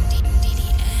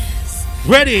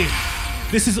 Ready?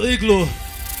 This is Igloo.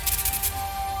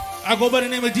 I go by the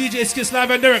name of DJ Skitz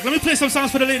live and direct. Let me play some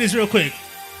songs for the ladies real quick.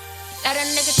 Let a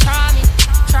nigga try me.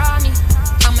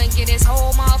 I'ma get his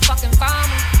whole motherfucking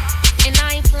family. And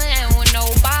I ain't playing with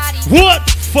nobody. What?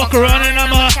 Fuck around and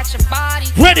I'ma catch a body.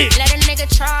 Ready? Let a nigga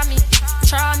try me.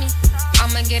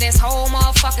 I'ma get his whole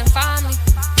motherfucking family.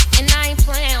 And I ain't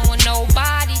playing with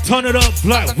nobody. Turn it up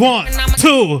like 1,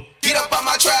 2. Get up on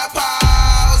my trap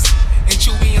house and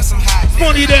chew me on some hot.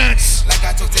 Money dance. Like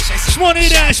I told Tasha, money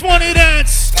dance.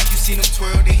 Like you seen him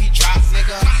twirl, then he drop,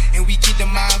 nigga. And we keep the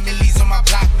mind millies on my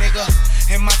block, nigga.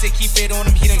 And Monte keep it on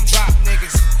him, he done drop,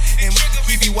 niggas. And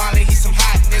he be wildin', he some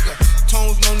hot, nigga.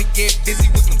 Tones known to get busy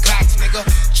with some Glocks, nigga.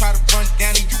 Try to run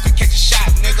down and you could catch a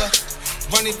shot, nigga.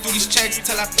 Running through these checks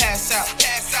until I pass out.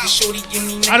 Shorty give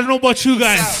me I don't know about you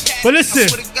guys, but listen.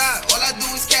 God, all I do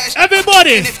is cash.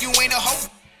 Everybody. And if you ain't a hoe,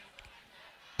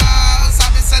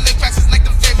 I've been selling cracks like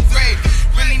the 5th grade.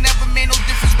 Really never made no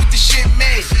difference with the shit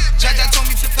made. Jaja told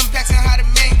me flip them packs and how to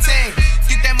maintain.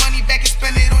 Get that money back and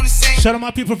spend it on the same. Shout out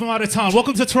my people from out of town.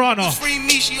 Welcome to Toronto.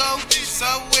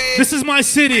 This is my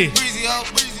city.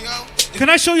 Can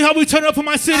I show you how we turn up in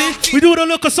my city? We do it a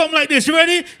look or something like this. You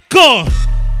ready? Go.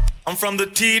 I'm from the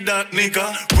T-Dot, nigga.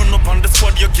 Run up on the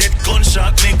squad, you get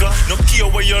gunshot, nigga. No care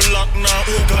where you're locked now.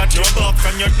 Who got your back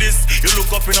and your this? You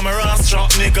look up in my ass shot,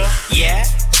 nigga. Yeah.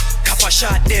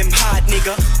 Coppershot them hard,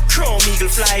 nigga. Chrome eagle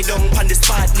fly down on the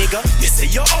spot, nigga. You say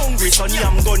you're hungry, son,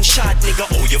 I'm gunshot, nigga.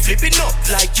 Oh, you flipping up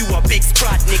like you a big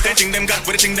sprat, nigga. They think them got,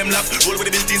 what they think them lap. Roll with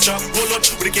the built-in strap. Roll out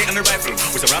with the K and the rifle.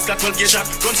 With the rascal 12 gear shot.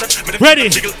 Gunshot. Ready.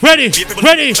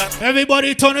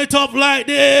 Everybody turn it up like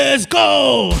this.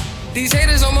 Go. These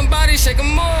haters on my body, shake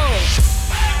them off.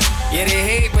 Yeah, they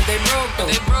hate, but they broke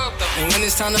though. And when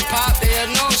it's time to pop, they had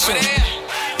no show.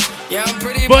 Yeah, I'm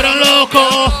pretty, but I'm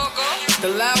local. The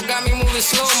loud got me moving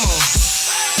slow-mo.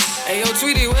 Hey, yo,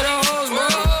 Tweety, where the hoes,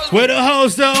 bro? Where the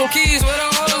hoes, though? Keys, where the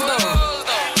hoes,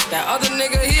 though? That other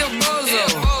nigga, he a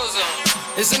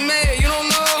bozo. It's a mayor, you don't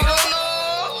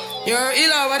know? You heard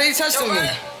Eli, why they testing me?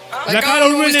 Like I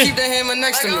don't really keep the hammer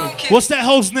next to me. What's that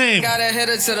hoe's name? Got a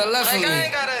header to the left of me.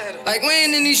 Like we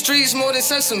ain't in these streets more than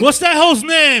sesame. What's that hoe's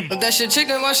name? But that shit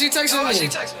chicken, why she texting me?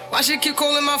 Why she keep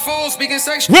calling my phone, speaking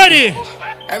sexual? Ready?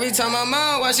 Every time I'm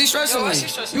out, why she stressing me?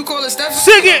 You call her Stephanie?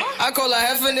 Sing it! I call her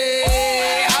Heffany.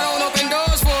 I don't open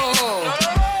doors for a hoe.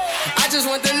 I just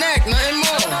want the neck, nothing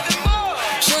more.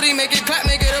 Shorty, make it clap,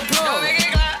 make it applaud.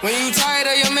 When you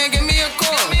tired of your man, give me a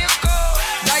call.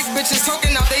 Dyke bitches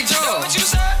talking out they jaw.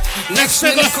 Next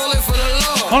nigga.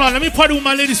 Hold on, let me party with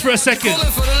my ladies for a second.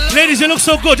 Ladies, you look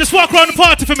so good. Just walk around the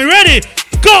party for me. Ready?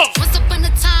 Go! Once upon a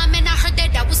time, and I heard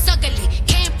that I was ugly.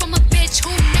 Came from a bitch who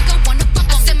nigga wanna fuck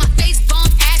on. I said my face bomb,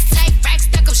 ass tight, rack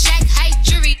stuck up, shack height,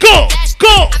 jury. Go!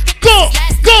 Go! Go!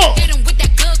 Go! Hit him with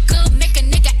that good, make a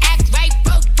nigga act right.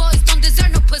 Broke boys don't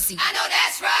deserve no pussy. I know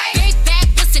that's right. Big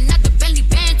bag, bustin' out the belly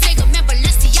band. Take a man,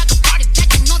 Balenciaga party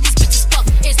back, and all these bitches fuck.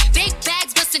 It's big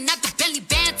bags, bustin' out the belly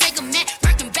band. Take a man,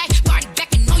 working back, party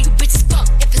back, and all you bitches fuck.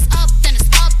 If it's up, then it's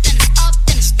up, then it's up,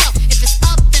 then it's stuff. If it's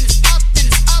up, then it's up, then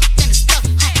it's up, then it's stuff.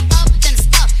 Up, then it's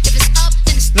up. If it's up,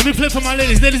 then it's Let me play for my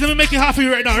ladies. Ladies, let me make it hot for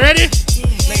you right now. Ready?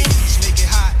 Ladies, make it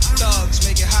hot. Thugs,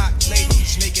 make it hot.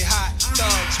 Ladies, make it hot.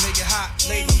 Thugs, make it hot.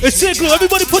 Ladies. It's Igloo.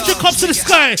 Everybody put your cups to the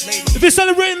sky. If you're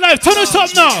celebrating life, turn it up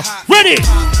now. Ready?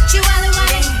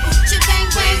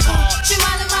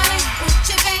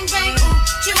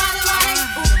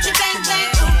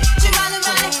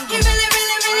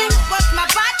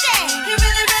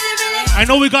 I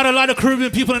know we got a lot of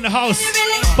Caribbean people in the house,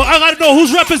 but I gotta know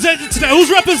who's representing today. Who's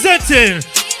representing?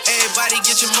 Everybody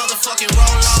get your motherfucking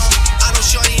roll on. I know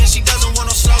shorty and she doesn't want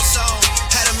no slow song.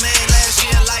 Had a man last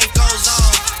year, life goes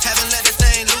on. Haven't let the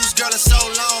thing loose, girl, in so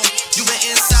long. You been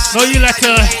inside. No, you like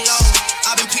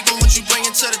I've been peeping what you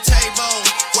bringing to the table.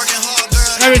 Working hard,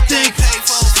 girl. Everything. Pay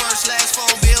phone, first, last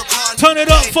phone, bill, car. Turn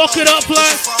it up, fuck it up,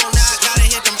 like. Gotta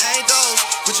hit them angles.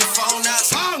 With your phone out,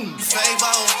 bang,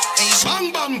 Favo, and you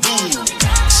bang, bang, boom.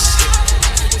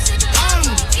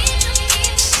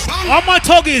 All my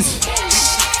tuggies,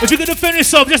 if you can defend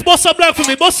yourself, just bust up blank for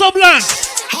me. Bust up blank.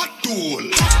 Hot tool.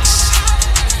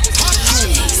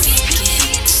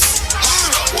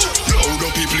 Load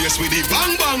up the place with the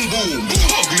bang bang boom.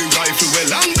 Ugly rifle well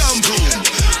long damn broom.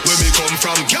 When we come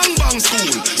from gang bang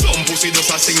school, some pussy does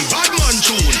a sing bad man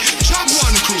tune. Job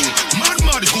one crew, mad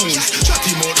goons.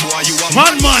 Chatty mouth boy, you a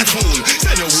mad fool.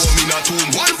 Send a woman in a tune,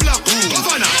 one black room.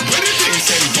 Governor, when the thing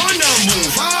send one a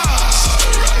move.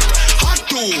 Alright, hot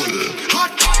tool.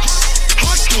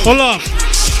 Hold up.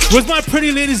 Where's my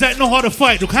pretty ladies that know how to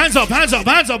fight? Look, hands up, hands up,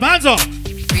 hands up, hands up.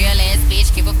 Real ass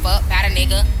bitch, give a fuck about a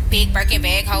nigga. Big Birkin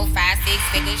bag, hold 5, 6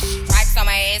 figures. Stripes on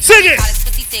my ass. Sing it.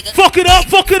 Fuck it up,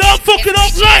 fuck it up, fuck it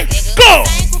up, right? Go.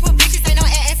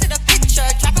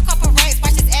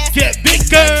 Get big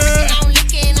girl.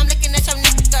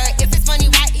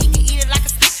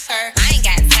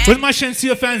 Where's my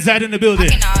Shensia fans at in the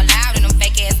building?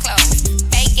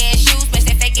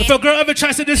 If a girl ever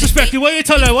tries to disrespect you, what you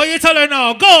tell her? What you tell her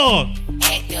now? Go!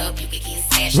 Act up, you could get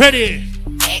smashed. Ready?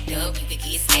 Act up, you could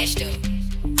get smashed up.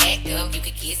 Act up, you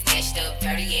could get smashed up.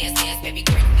 Dirty ass ass, baby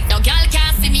girl. No girl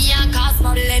can't see me and cause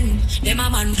problem. Them a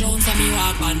man clowns and me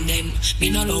walk on them. Me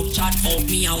no love chat up,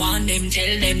 me I want them.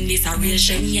 Tell them this a real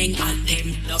Shen Yang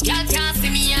anthem. No girl can't see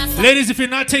me and ladies, if you're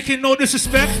not taking no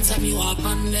disrespect,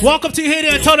 walk up to your hater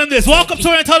and tell them this. Walk up to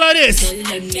her and tell her this. Tell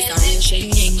them this a real Shen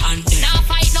Yang anthem. Now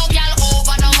fight no girl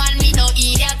over no man, me no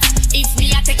idiot. If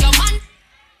me I take your man,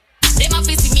 them a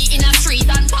visit me in a street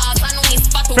and pass and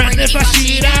whisper to bring the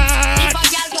Rashida. If a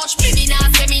girl touch me, me nah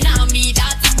say me nah me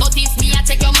that. But if me I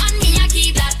take your man, me I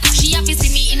keep that. She a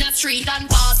visit me in a street and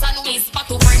pass and whisper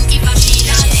to bring the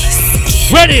Rashida.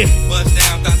 Ready? Bust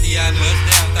down, Tatiana. Bust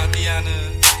down, Tatiana.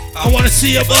 I wanna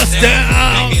see you bust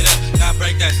down. Break it up, now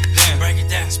break that shit down. Break it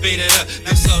down, speed it up.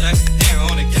 Now slow that shit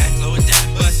down on the gas. Slow it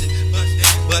down, bust it,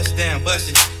 bust down, bust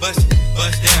it, bust it,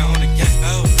 bust down on the gas.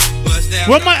 Oh, bust down.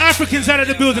 Where my Africans out of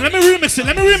the building? Let me remix it.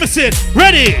 Let me remix it.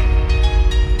 Ready?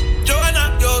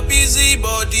 Joanna, your busy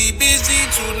body busy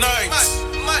tonight.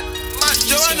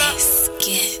 Joanna,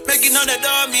 making on the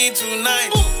dummy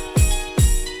tonight.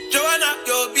 Joanna,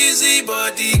 your busy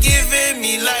body giving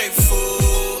me life.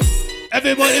 Oh.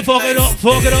 Everybody fuck it up,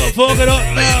 fuck it up, fuck it up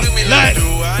now. Like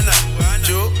Joanna,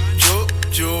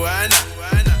 Joanna.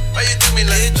 Why you do me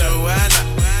like Joanna?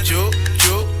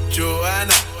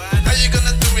 Joanna. How you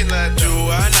gonna do me like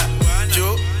Joanna?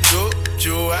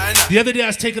 Joanna. The other day I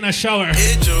was taking a shower.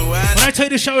 Hey, when I tell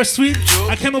you the shower sweet,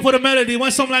 I came up with a melody.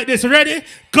 Want something like this? Ready?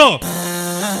 Go.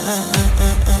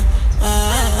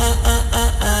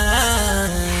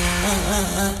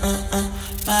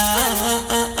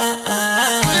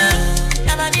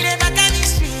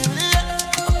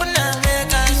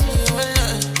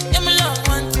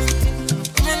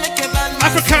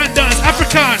 African dance,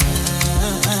 African.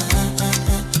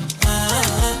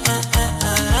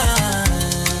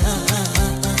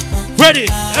 Ready?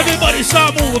 Everybody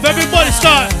start move. Everybody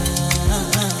start.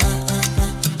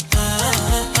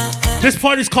 This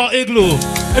party's called Igloo.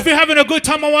 If you're having a good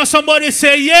time, I want somebody to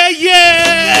say yeah,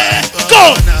 yeah.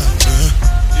 Go.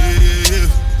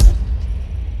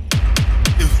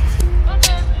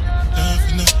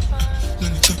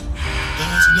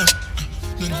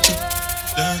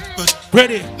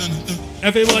 Ready?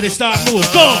 Everybody start move.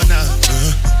 Go.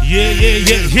 Yeah, yeah,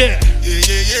 yeah, yeah.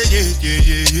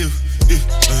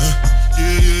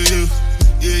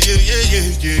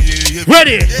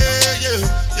 Ready?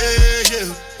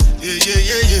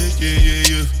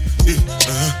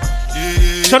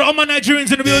 Shout out all my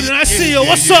Nigerians in the building. I see you.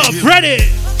 What's up? Ready?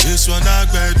 This one I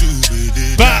gotta do with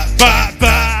it. Ba ba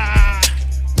ba.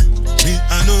 Me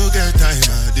I no get time.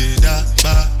 I did that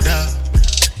ba da.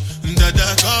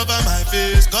 Dada cover my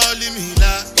face, calling me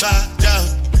la ba da.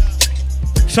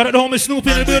 Shout out to homie Snoopy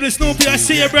in the building. Snoopy, I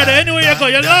see you, brother. Anywhere you go,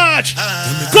 you're large.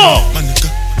 Go.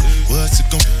 What's it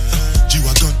gon'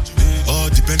 G-Wagon, all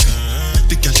depend.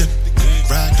 Take your time,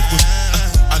 ride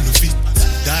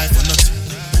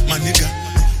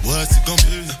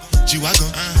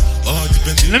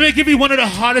Let me give you one of the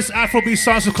hottest Afrobeat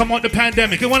songs to come out the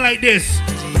pandemic. It went like this.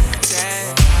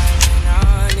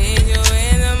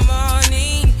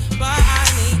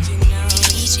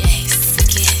 DJ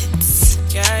Skitz.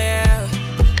 Yeah.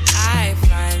 I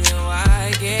find you,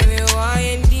 I give you all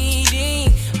you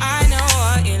need. I know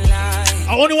what you like.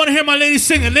 I only want to hear my ladies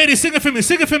singing. Ladies, sing it for me.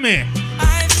 Sing it for me.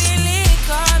 I feel it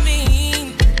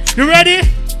coming. You ready?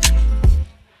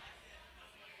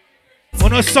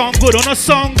 On a song good. On a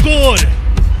song good.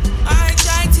 I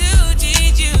try to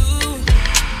teach you,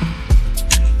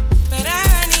 but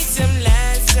I need some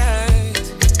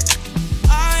lessons.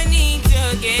 I need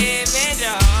to give it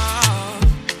all.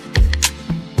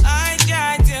 I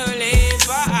try to live,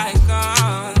 but I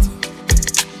can't.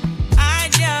 I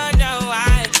don't know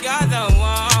why you're the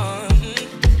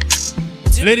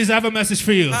one. Ladies, I have a message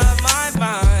for you. Of my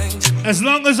mind. As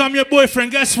long as I'm your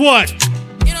boyfriend, guess what?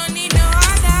 You don't need no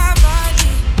other body.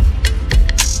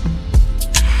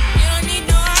 You don't need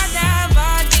no other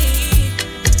body.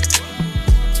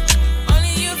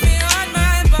 Only you feel on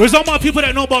my body. Where's all my people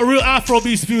that know about real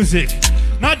Afrobeat music?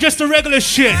 Not just the regular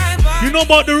shit. You know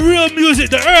about the real music,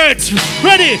 the earth.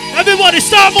 Ready? Everybody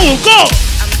start move. Go!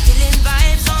 I'm feeling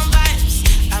vibes on vibes.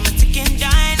 I'm a ticking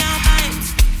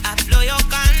dynamite. I blow your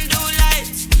candle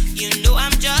lights. You know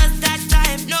I'm just that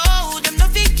type. No, them no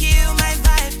fit kill my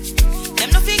vibe. Them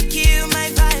no fit kill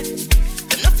my vibe.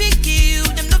 Them no fit kill.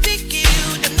 Them no fit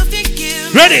kill. Them no fit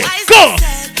kill. Ready? Go!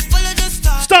 Follow the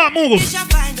star. Start move.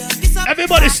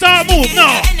 Everybody start move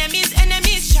now. Enemies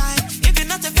shine. If you're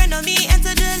not a friend of me,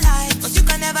 enter the light. 'Cause you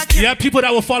can never kill. Yeah, people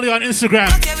that will follow you on Instagram.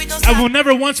 I will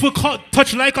never once will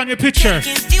touch like on your picture.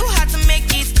 You had to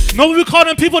make it. No, we call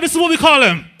them people. This is what we call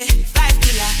them. Vibe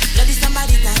killer, love is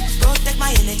somebody that protect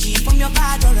my energy from your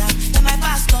bad aura. Then my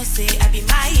pastor say I be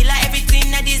my healer,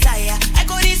 everything I desire. I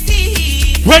go to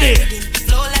see. Ready?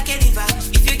 Flow like a river.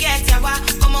 If you get yawa,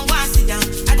 come on, go and sit down.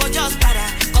 I go just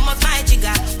para, come off my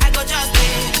jigger. I go just play.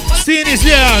 Steenie's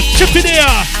there, Chippy there.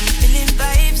 I'm feeling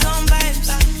vibes on vibes.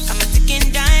 I'm a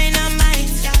ticking dynamite.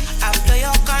 I blow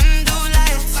your candle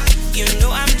lights. You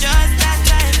know I'm just that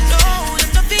type. No, you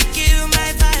no fit kill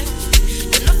my vibe.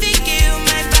 You no fit kill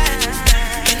my vibe.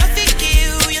 You no fit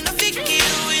kill. You no fit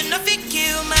kill. You no fit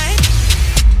kill my.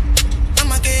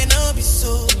 I'm again no be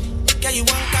so. Yeah, you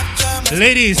want capture my.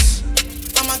 Ladies,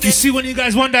 you see when you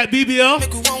guys want that BBL?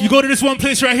 You go to this one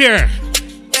place right here.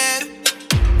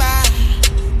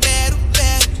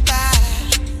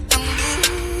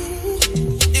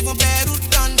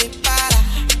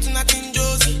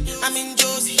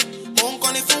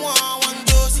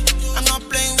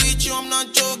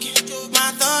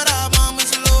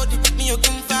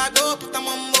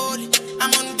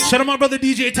 Shout out my brother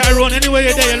DJ Tyrone. Anyway,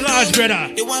 you're there, you're large, brother.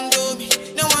 They want do me,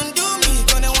 they want do me,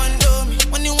 they want do me.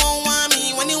 When you won't want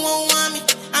me, when you won't want me,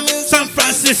 I'm in San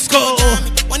Francisco.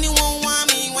 When you won't want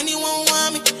me, when you won't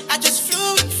want me, I just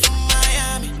flew in from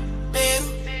Miami. Peru,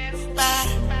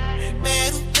 para,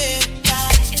 Peru,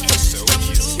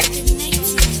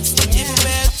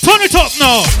 Turn it up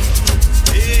now.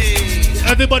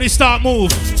 Everybody start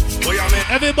move.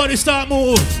 Everybody start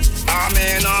move.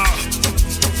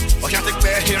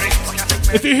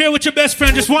 If you're here with your best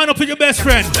friend, just wind up with your best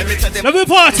friend. Let me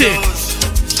party.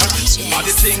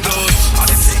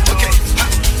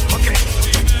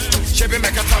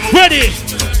 Ready?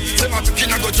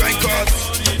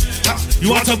 You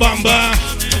want a bamba?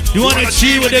 You want to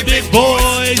chill with the big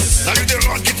boys?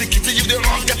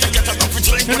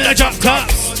 And then I drop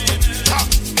tops.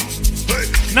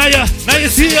 Now you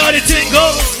see how the thing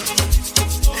goes.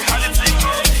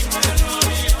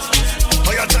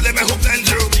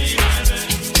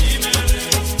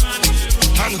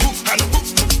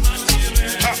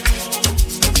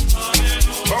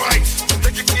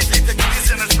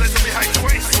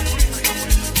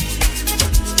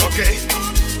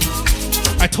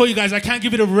 I told you guys I can't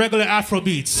give you the regular Afro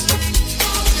beats.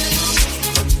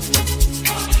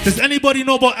 Does anybody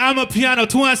know about I'm a Piano?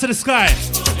 2 hands to the sky.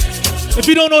 If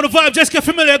you don't know the vibe, just get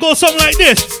familiar. Go something like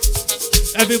this.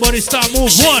 Everybody start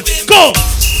move. 1, go.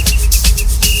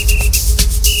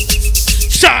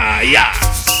 Shaya.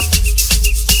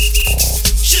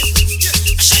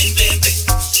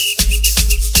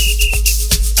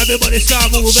 Everybody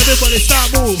start move. Everybody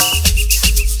start move.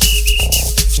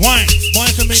 Wine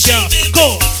for me, girl.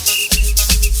 Go.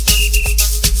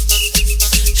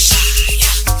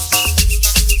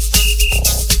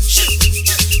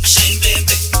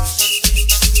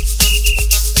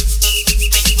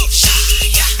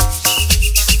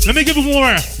 Let me give it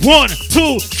more. 1,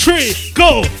 2, 3,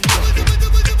 go.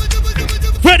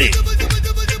 Ready.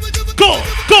 Go.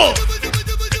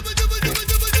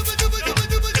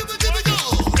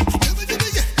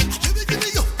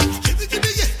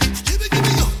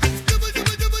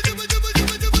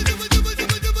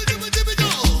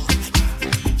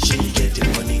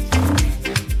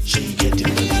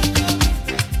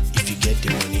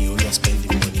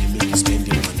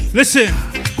 Listen,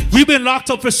 we've been locked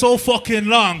up for so fucking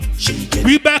long.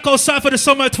 We back outside for the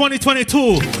summer of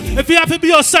 2022. If you happen to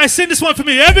be outside, sing this one for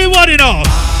me. Everybody know.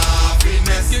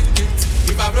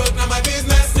 If I broke, now my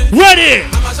business. Ready.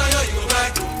 I'ma show you go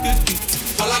right.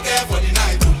 All I care for the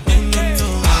night.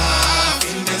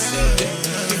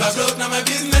 If I broke, now my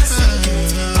business.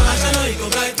 I'ma show you go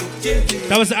right.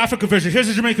 That was the African version. Here's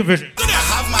the Jamaican version. I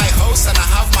have my house and I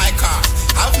have my car.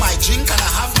 Have my drink and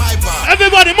I have my bar.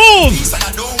 Everybody move. Peace and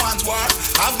I don't want war.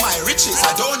 Have my riches,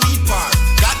 I don't need power.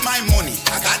 Got my money,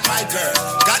 I got my girl.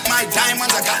 Got my diamonds,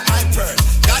 I got my pearl.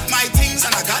 Got my things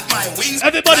and I got my wings.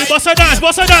 Everybody, bust a dance,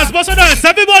 bust a dance, bust a dance.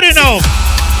 Everybody know.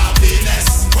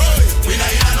 Happiness. We not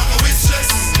here no with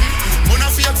stress. Gonna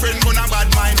fake friend, gonna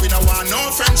bad mind. We don't want no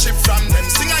friendship from them.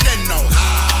 Sing again now.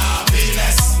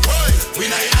 Happiness. We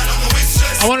not here no with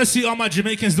stress. I want to see all my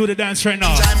Jamaicans do the dance right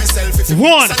now.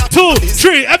 1, 2,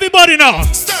 3. Everybody now.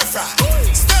 Stir fry,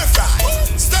 stir fry,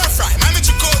 stir fry. Mami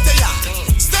chukote ya.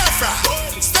 Stir fry,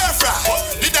 stir fry.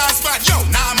 The dance part, yo.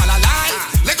 Now I'm a lie.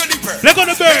 Lego the bird. Lego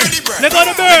the bird. Lego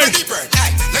the bird.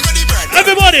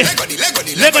 Everybody.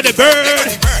 Lego the bird.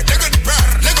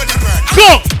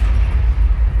 Go.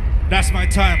 That's my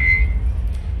time.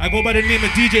 I go by the name of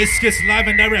DJ Skitz, live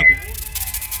and direct.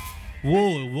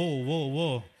 Whoa, whoa, whoa,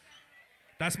 whoa.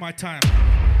 That's my time.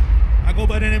 I go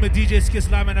by the name of DJ Skitz,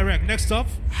 live and direct. Next up,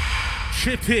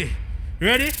 Trippy.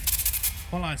 Ready?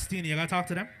 Hold on, Steenie, I gotta talk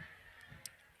to them.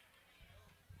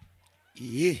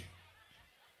 Yeah.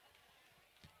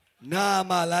 Nah,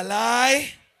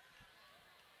 malalai.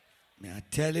 May I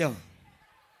tell you?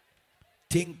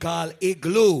 Thing called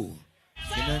Igloo.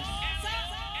 You know?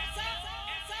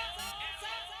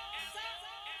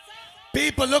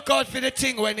 People look out for the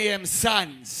thing when they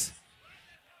sons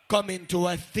come into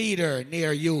a theater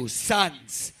near you.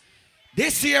 Sons.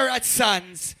 This year at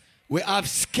Sons, we have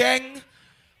Skeng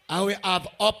and we have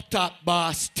Up Top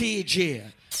Boss TJ.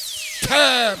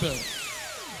 Terrible.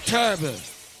 Terrible.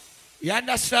 You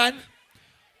understand?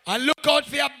 And look out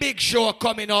for a big show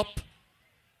coming up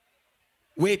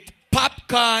with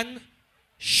Popcorn,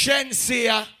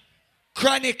 Shensia,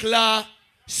 Chronic Law,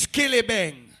 Skilly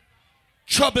Bang,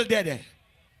 Trouble Daddy.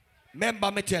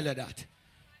 Remember me tell you that.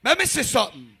 Let me say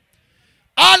something.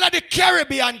 All of the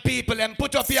Caribbean people them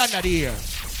put up your under the ear.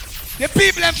 The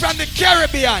people them from the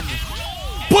Caribbean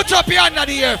put up your under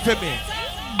the ear for me.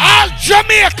 All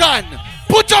Jamaican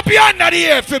put up your under the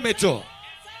ear for me too.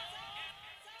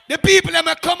 The people them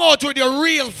come out with your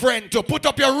real friend to put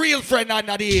up your real friend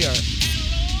under the ear.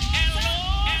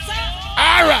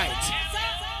 All right.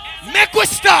 Make we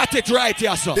start it right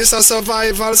here, son. This a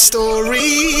survival story.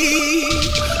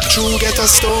 True get a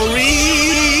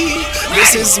story.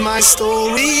 This is my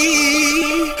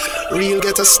story. Real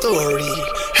get a story.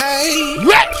 Hey,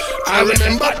 I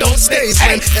remember those days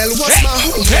when hell was my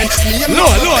home. Me and my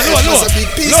was a big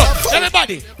piece of fun.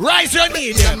 Everybody, rise your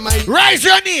knee them. Rise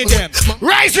your knee them.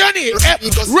 Rise your knee.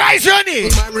 Rise your knee.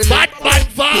 Bad man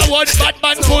forward, bad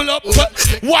man pull up.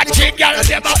 Watch it, girl,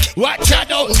 them up. Watch it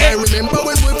now. I remember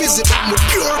when we visit them with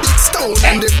pure big stone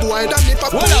and the boy that nip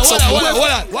up. Hold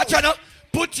on. Watch it now.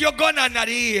 Put your gun under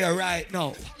the ear right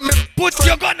now. Put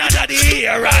your gun under the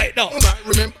ear right now.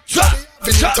 Remember,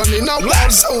 turning a war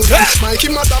zone.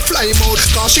 Mikey mother fly mode,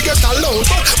 cause she get alone.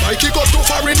 But Mikey go too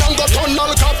far in and go turn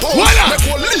Al Capone. Make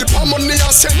one leap of money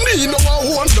and send me no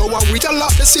one. No one with a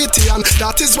lot the city and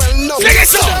that is well known.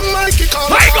 So them Mikey call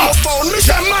me on the phone. Me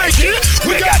say Mikey,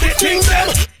 we got the thing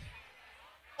them.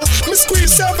 Me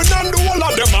squeeze 7 and the whole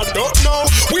of them I don't know.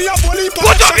 We have only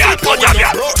put up here.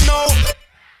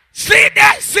 See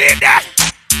that.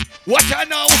 What I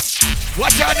know.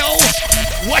 What I know.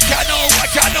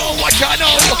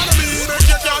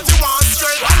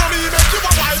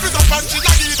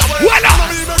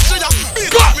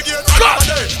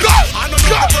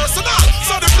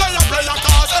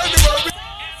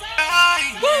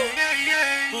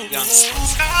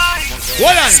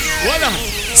 Hold on.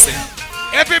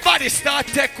 Everybody start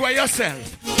take away yourself.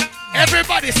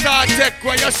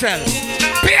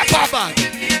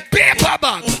 Paper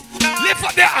bag. Lift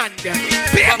up the hand.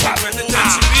 Paper bag.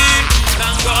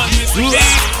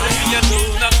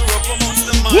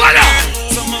 Voila.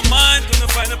 So my mind gonna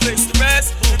find a place to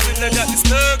rest. Until I got this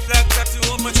thug black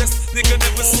tattoo on my chest. Nigga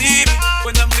never see me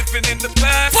when I'm living in the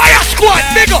past. Fire squad,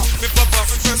 nigga.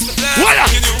 Voila.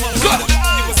 You knew my brother.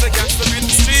 He was a gangster in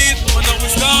the street. But now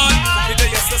he's gone. With the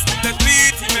yes, I still that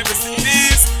beat. He made me see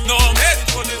peace. No, I'm headed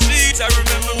for the streets. I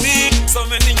remember me. So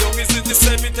many youngies in the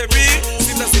cemetery.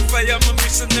 Seems as if I am a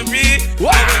missionary.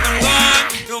 Wow. When I'm gone,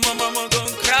 yo, my mama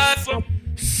gon' cry for.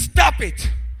 Stop it.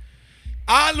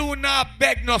 All who not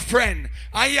beg no friend.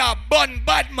 And you bun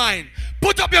bad mind.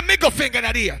 Put up your middle finger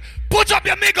in the air. Put up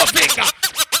your middle finger.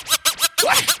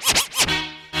 What?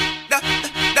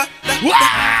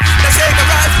 Let's take a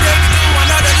ride to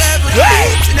another level.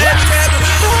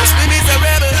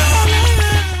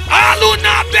 All who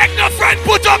not beg no friend,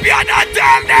 put up your hand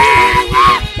down there.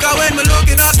 Cause when me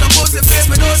looking at some pussy face,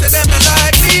 me know say them not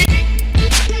like me.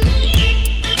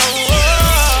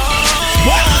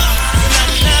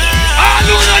 All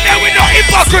who not there with no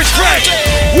hypocrite friend.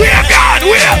 We are God,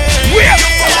 we are.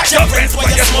 Watch your friends when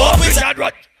you smoke with that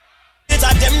run. It's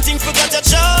a damn thing forgot your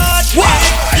church. What?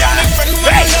 The only friend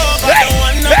when I love, I don't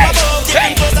want no above.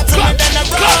 Getting closer to me than a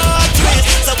broad with.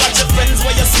 So watch your friends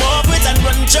where you smoke with and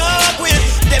run joke with.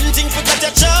 Them thing forgot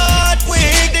your church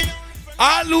with.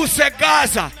 All who say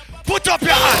Gaza, put up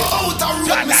your hand.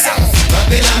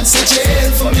 Babylon's a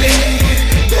jail for me.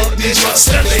 They just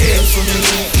a bail for me.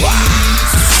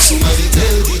 Somebody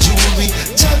tell the jury,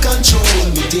 Jah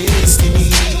control me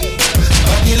destiny.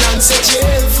 Babylon's a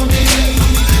jail for me.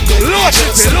 Look,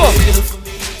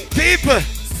 people,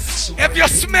 if you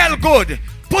smell good,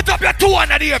 put up your two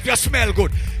under here if you smell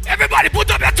good. Everybody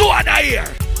put up your two under here.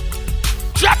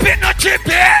 Drop it, not chip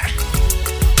it.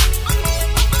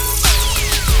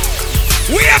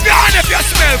 Wave your hand if you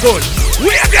smell good.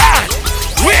 Wave your hand.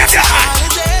 Wave your hand.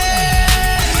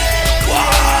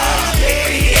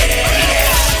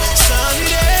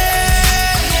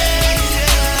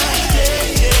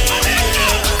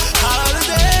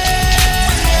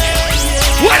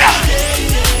 What up?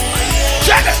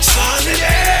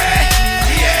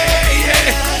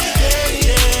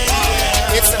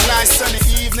 It's a nice sunny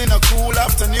evening, a cool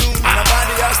afternoon.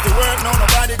 Nobody has to work, no,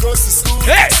 nobody goes to school.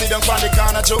 Hey. Sit down on the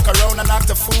corner, joke around and act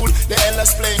a fool. The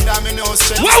Ella's playing dominoes.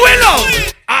 What we love?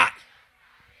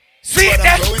 See it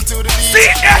there? See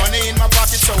it there? Money in my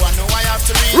pocket, so I know I have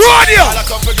to reach. Rodeo!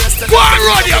 Go on,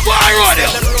 Rodeo!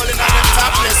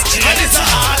 And it's a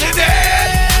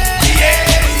holiday!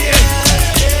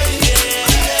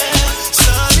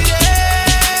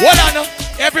 What I know?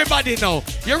 Everybody know.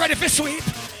 You ready for sweep?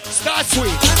 Start sweep.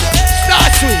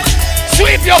 Start sweep.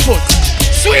 Sweep your foot.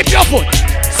 Sweep your foot.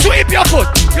 Sweep your foot.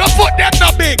 Your foot them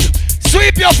not big.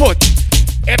 Sweep your foot.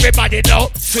 Everybody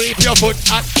know. Sweep your foot.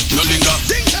 No linger.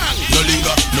 No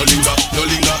linger. No linger. No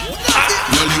linger.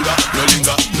 No linger. No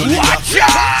linger. No linger. Watch out.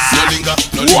 No linger.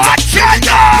 No linger. Watch out.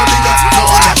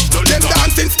 Them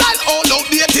dancing style all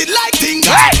outdated like ting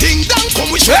dang. Ting dang.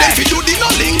 Come we show them fi do the no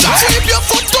linger. Sweep your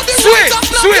foot to the right and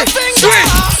snap your finger.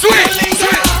 Sweep.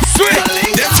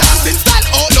 Them dancing style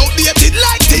all outdated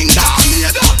like ting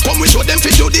dang. Come we show them fi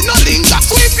do the no linger.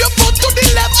 Sweep your foot to the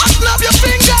left and snap your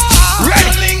finger.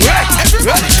 Ready.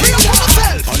 Everybody free up on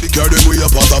yourself. And the girl them way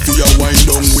up out of your wind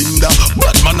down window.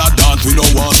 But man a dance we no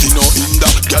want it no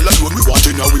hinder. Girl alone we want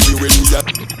it now we be when we are.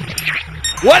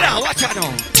 What now? Watch out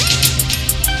now.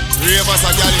 Ravers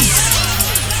a gallus.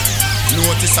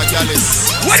 Notice a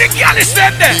gallus. Where the gallus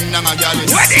them there? Ding dang a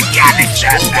gallus. Where the gallus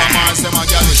them there? Overmars them a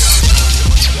gallus.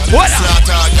 What up?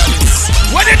 Slaughter a gallus.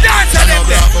 Where the dancer them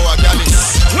there? Bravo a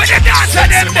gallus. Where the dancer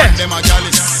them there? Them a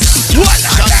gallus. What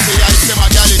now? Shanty ice them a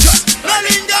gallus. No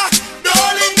linger. No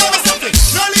linger.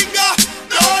 No linger.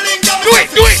 No linger. Do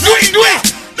it. No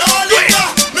linger.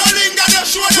 No linger.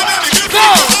 Just show them everything. Go.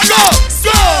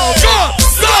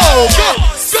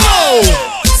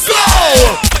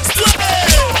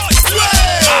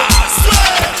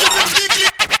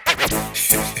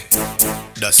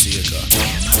 That's it.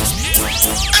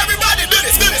 Everybody do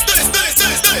this.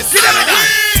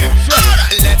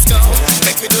 Alright, let's go.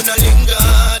 Make we do no linger,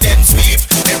 then sweep.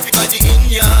 Everybody in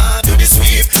ya, do the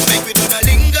sweep. Make we do no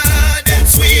linger, then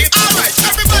sweep. Alright,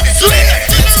 everybody sweep.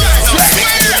 Make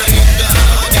we do no linger,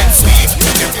 then sweep.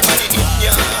 Everybody in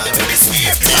ya, do the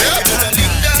sweep. Make we do no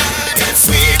linger, then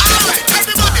sweep. Alright,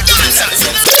 everybody do this.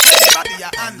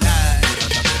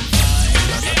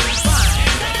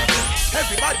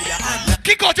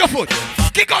 Kick out your foot.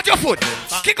 Kick out your foot.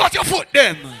 Kick out your foot,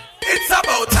 them. It's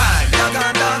about time. You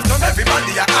can dance, come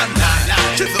everybody a online.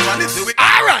 Chisel and it's with.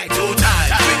 All right. 2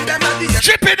 times. Bring them at the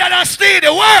Chip it and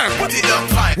Steenie, work. Put it on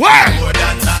fire. Work.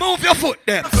 Move your foot,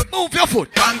 them. Move your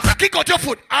foot. Kick out your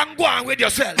foot and go on with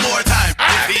yourself. More time.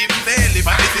 If even fail, if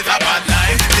this is a bad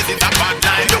line, this is a bad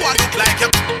line. You want look like you.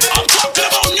 I'm talking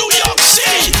about New York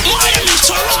City, Miami,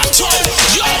 Toronto,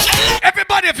 yo.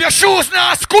 Everybody, if your shoes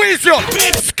now squeeze you,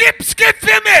 skip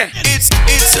for me. It's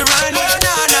a run.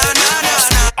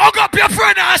 Hug up your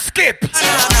friend and skip.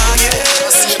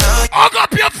 Hug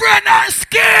up your friend and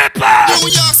skip. New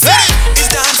York City. It's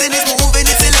dancing, it's moving,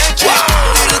 it's electric.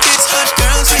 Little kids, hot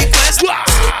girls, request.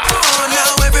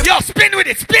 Now everybody. Yo, spin with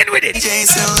it. DJ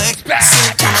select.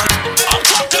 I'm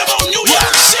talking about New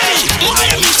York City,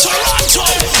 Miami, Toronto,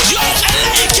 yo,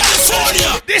 LA, California.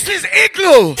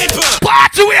 do?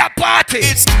 Party, we are party.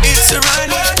 It's a run.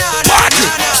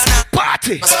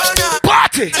 Party.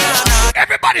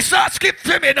 Everybody start skip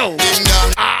for me now. New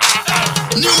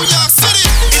York City.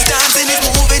 It's dancing, it's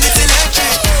moving, it's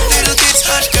electric. Little kids,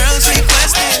 hot girls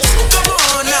request this. Come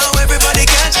on now, everybody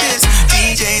catch this.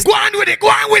 DJs. Go on with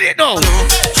it now.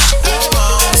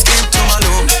 Skip to my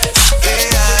loop.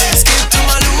 Yeah, skip to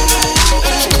my loop.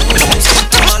 Skip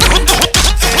to my loop.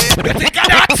 You think of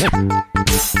that?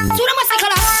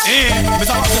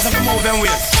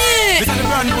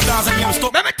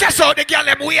 Let me test out the girl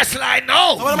them waistline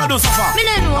now. What am I doing so far?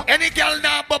 Any girl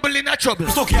now bubble in a trouble.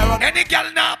 Any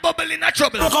girl now bubble in a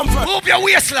trouble. Move your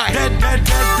waistline.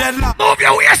 Dead. Move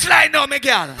your waistline now, my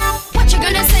girl. What you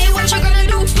gonna say? What you gonna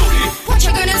do? What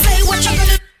you gonna say? What you gonna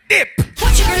do? Dip.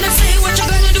 What you gonna say? What you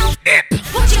gonna do? Dip.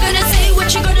 What you gonna say?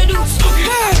 What you gonna do?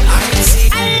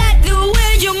 I like the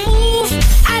way you move.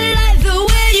 I like the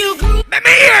way you groove. Let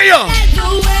me hear you. I like the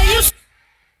way you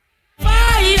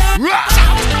fire. Rock. I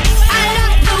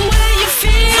like the way you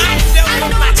feel. I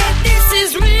know that this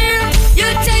is real.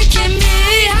 You're taking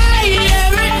me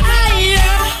higher and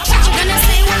higher. What you gonna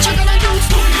say? What you gonna do?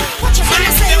 What you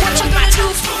gonna say? What you gonna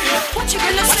do? What you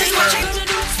gonna say? What you gonna do?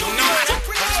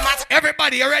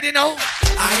 Everybody, you ready now?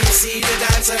 I see the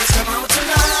dancers come out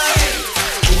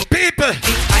tonight. People,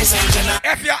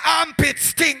 if your armpits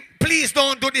stink, please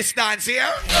don't do this dance here.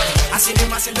 I see them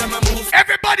move.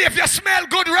 Everybody, if you smell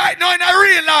good right now in a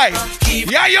real life,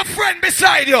 yeah, your friend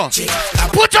beside you,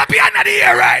 put up your hand in the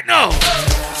air right now.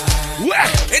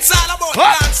 It's all about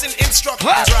dancing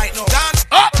instructions right now. Dance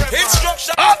up,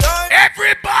 instructions up.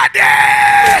 Everybody,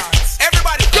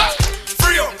 go.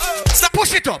 Free up.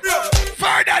 Push it up.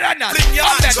 Further than that.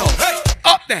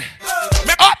 Up there.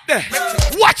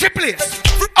 Watch it, please.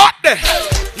 Up there.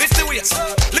 Lift the weights.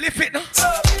 Lift it now.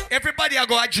 Everybody I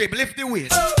go a gym. Lift the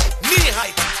weights. Knee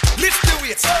height. Lift the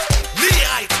weights. Knee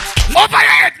height. Over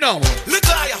your head now. Look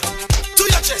higher. To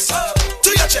your chest. To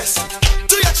your chest.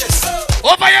 To your chest.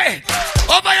 Over your head.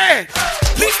 Over your head.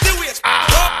 Lift the weights.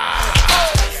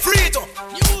 Free it up.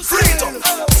 Free it up.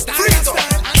 Free it up.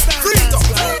 Free it up.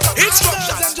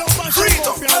 Instructions. Free it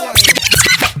up.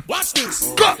 Watch this.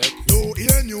 Go. No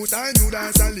ear, new time, new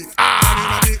dance and lick.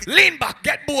 Lean back,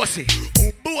 get bossy.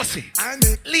 Bossy.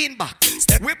 Lean back.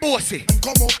 We bossy.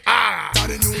 Come up. Got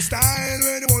a new style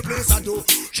when the whole place I do.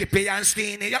 Chippy and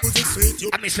Steenie. Yeah. Music sweet, you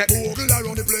I miss it. Google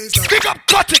around the place. Pick up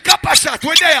Dutty, Coppershot.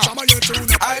 We're there.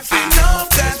 I've seen enough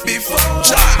dance before,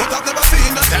 but I've never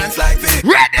seen a dance like this.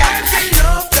 Ready? I've seen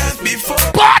enough dance before.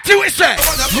 Party, we say.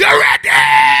 You ready?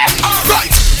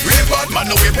 Alright. Real bad man,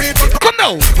 no way people. Come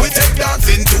now. We take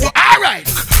dancing to a alright.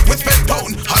 We spend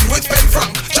pound and we spend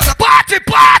franc. Party!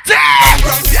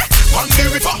 Yeah. On the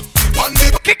river. On the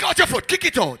kick out your foot. Kick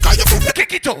it out.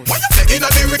 Kick it out. Why you say in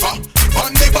the river?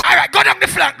 On the bar. Alright, go down the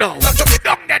flank now.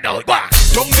 Down there now. Go on.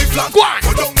 Down the flank. Go on.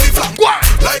 Go down the flank. Go on.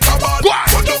 Like a ball. Go on.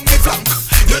 Go down the flank.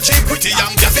 You're cheap, pretty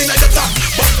young, just in your top.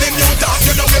 But then you dance,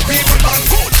 you know where people man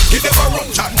good. Give them a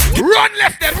run, Chan. Run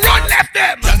left them.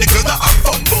 And the girls that have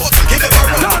fun both. Give them a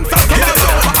run. Give them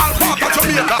over Alpaca,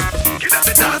 Jamaica. Give them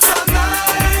the dance all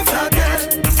night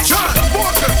again. Chan,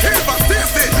 Walker, Kiva,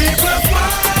 Stacy. People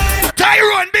smile.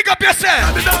 Tyrone, big up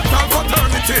yourself. And the dance all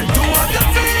fraternity. Do what you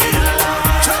feel.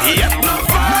 Chan, yep. No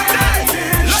Friday.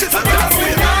 She's a dance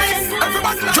with nice.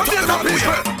 Everybody like Jamaica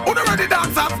people. Who don't ready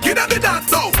dance up? Give them the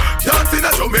dance now. Dancing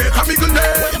at Jamaica, me good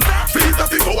name. Feels as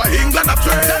if our England are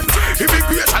trend.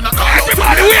 Immigration, I call out.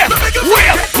 Everybody, wheel.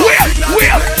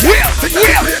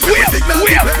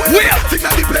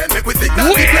 Signal the plane, make we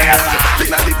signal the plane.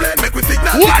 Signal the plane, make we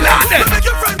signal the plane. Make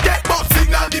your friend get box,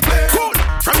 signal the plane. Cool.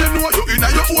 From you know you in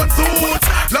your own suit.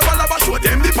 Lava show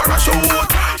them the parachute.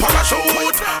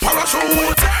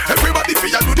 Parachute. Everybody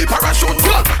feel you do the parachute.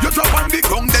 You drop on the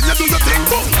ground, then you do your thing.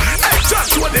 Boom. Hey,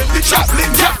 just show them the chaplain.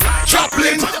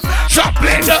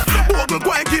 Bogle,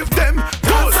 go and give them.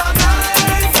 Good.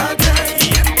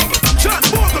 John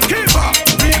Bogle, give up.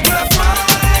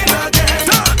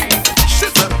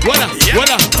 What up?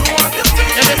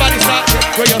 Everybody start.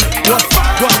 Go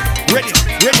on.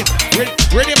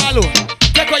 Ready, Malone.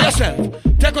 Take on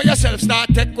yourself. Start.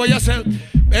 Take on yourself.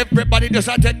 Everybody just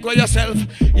take on yourself.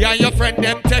 You and your friend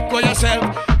them take on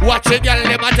yourself. Watch a girl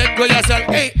them take on yourself.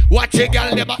 Hey, watch a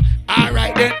girl them.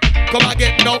 Alright then. Come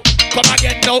again now.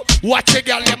 Watch a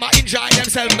girl them enjoy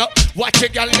themselves now. Watch a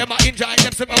girl them enjoy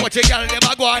themselves. Watch a girl them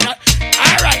go on.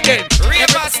 Alright then.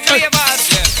 Ravers,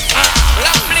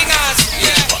 Black Blingers,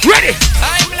 ready.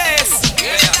 Timeless,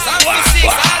 all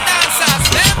dancers,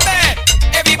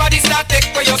 everybody start take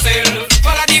for yourself.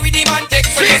 Follow the rhythm and take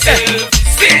for yourself.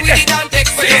 Sing with it and take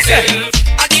for yourself.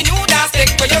 And the new dance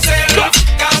take for yourself.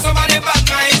 Cause some of them bad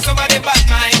mind,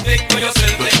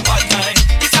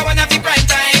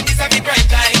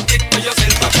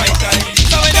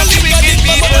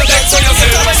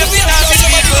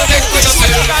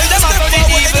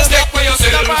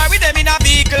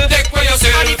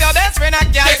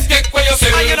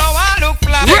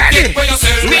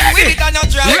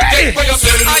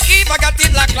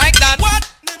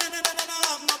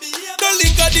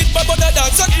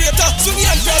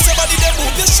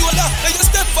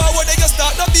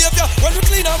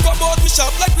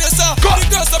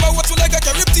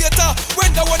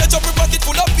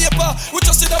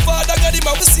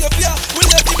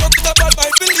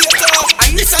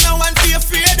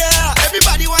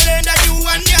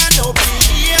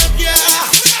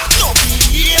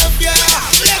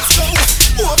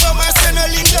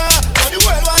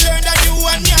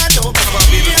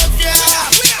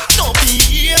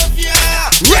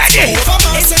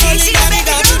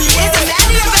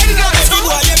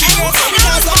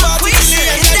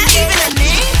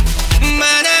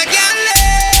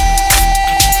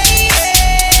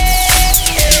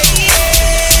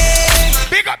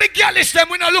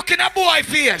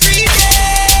 face.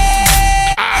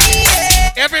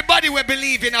 Everybody will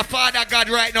believe in a Father God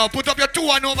right now. Put up your 2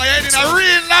 and over your head in a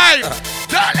real life.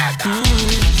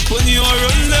 When you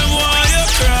run them, why you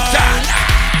cry?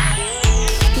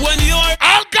 When you're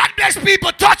all God bless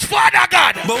people, touch Father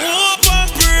God. But whoop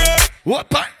and pray.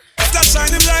 Whoop and that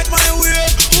shine him light my way.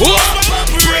 Whoop and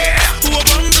pray. Whoop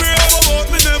and pray. About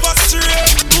me never stray.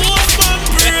 Whoop and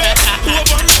pray.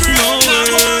 Whoop and pray. No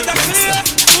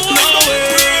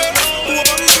way.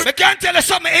 I can't tell you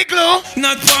something, Igloo.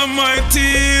 Not for my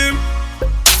team.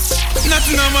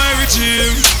 Nothing on my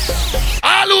regime.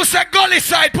 All who say gully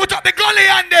side, put up the gully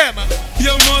on them.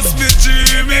 You must be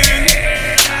dreaming.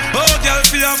 Oh, girl,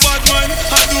 feel a bad man,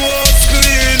 I do house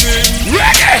cleaning.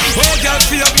 Ready? Oh, girl,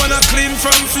 feel a man, I clean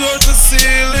from floor to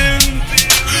ceiling.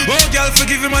 Oh, girl,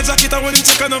 forgive him a jacket, I when he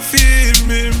check and I feel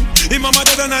me. Him a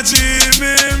mother than a dream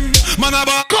him. Man, I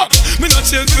back up, me not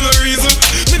change for no reason.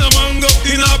 Me no mango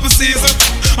in half a season.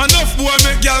 Enough boy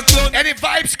make girl clown. Any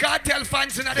vibes, cartel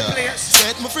fans in the place?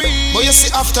 Set me free. But you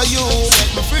see after you,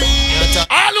 set me free.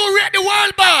 All who rate the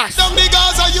world boss. Some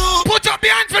niggas are you. Put up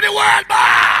your hands for the world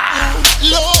boss.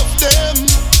 Love them.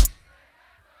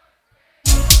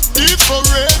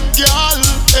 Different girl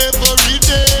every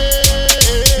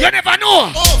day. You never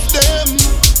know. Of them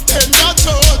and I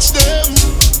touch them.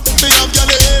 Me have girl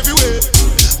everywhere,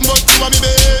 but you are me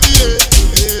baby.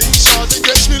 Hey, shawty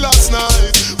catch me last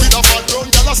night with a fat brown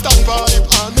girl a stand pipe,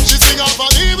 and she sing off on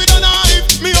me with a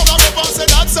knife. Me hug her up and say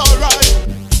that's alright.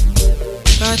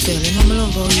 I tell you, I'm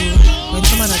love how you. When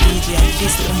some other DJ and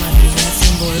kiss the man, I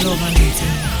sing about love and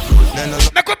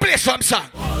dating. Make we play some song.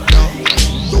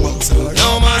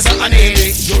 No master I need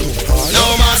it.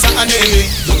 No master I need it.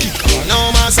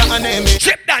 No master I need it.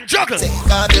 Chip down, juggle.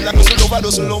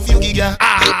 Ovadose love you, giga.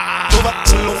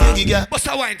 Ovadose love you, giga. What's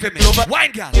that wine for me?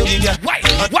 Wine, girl. Wine.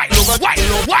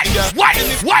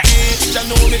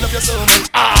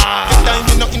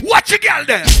 Watch your girl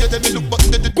there.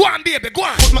 Go on, baby, go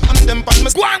on.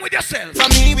 Go on with yourself. For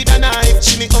me with a knife,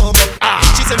 she me over.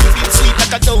 She said me feel sweet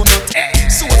like a donut.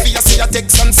 So if you see a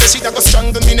text and say she da go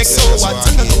strangle me next, so what?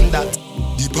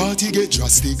 The party get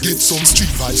drastic, get some street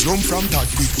vibes, run from that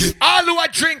quick. All who a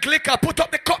drink liquor, put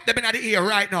up the cup them in the ear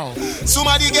right now.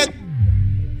 Somebody get.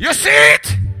 You see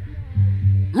it?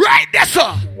 Right there,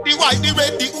 sir. The white, the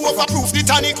red, the overproof, the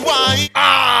tonic wine.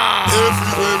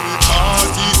 Everywhere we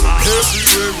party,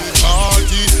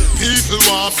 people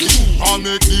want you and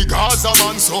make the Gaza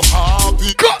man so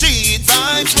happy. Deed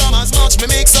vibes from as much me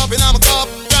mix up in a cup.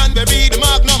 Cranberry, the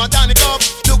Magnum, a tonic up.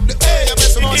 Look the air,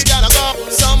 press so much gal a cup.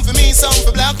 Some for me, some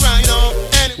for Black Rhino.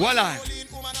 Voila.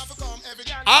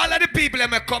 All of the people that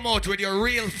may come out with your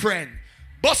real friend.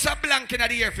 Bust a blank in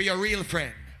the ear for your real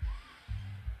friend.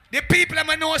 The people that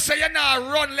may know say you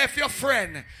now run left your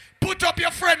friend. Put up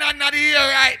your friend under the ear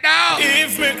right now.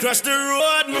 If me cross the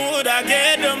road, mood I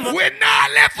get them. We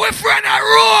not left with friend on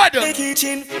road. The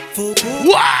kitchen for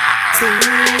wow.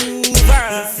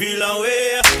 Feel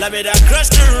away. Let me that cross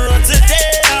the road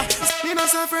today. Me not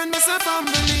say friend, me say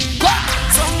family.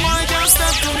 Someone can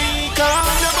step to me.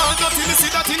 Cause them all got to see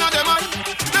that in them eye.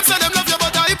 Them say them love you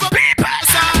but I pop people.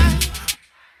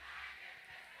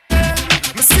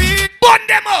 Me see burn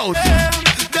them out.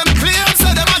 Them claim say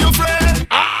them are your friend.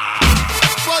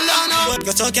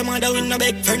 Go talk your mother with no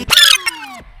big friend.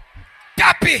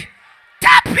 Tappy.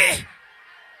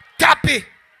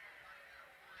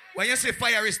 When you say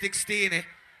fireistic Steenie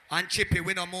and Chippy,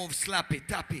 we don't move slappy,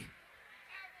 tappy.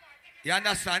 You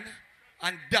understand?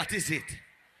 And that is it.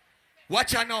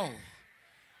 Watch you know.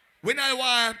 We don't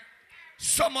want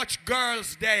so much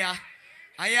girls there.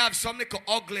 I have some little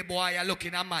ugly boy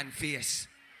looking at man face.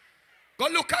 Go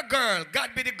look at girl.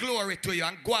 God be the glory to you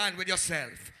and go on with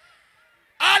yourself.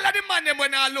 All of the man them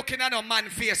when are looking at a man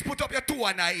face, put up your 2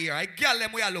 on the ear. I girl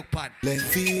them we are look pan.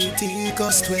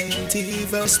 Leviticus 20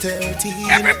 verse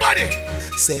 13. Everybody,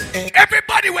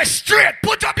 everybody we're straight.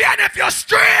 Put up your hand if you're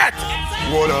straight.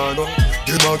 Hold on, them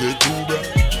a get too bright.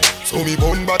 So me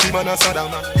bun body man a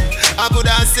Saddam. I could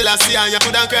have still a see and you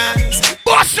could have cries.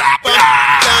 What's up,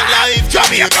 life?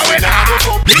 Jamaica with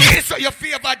that. Please, so your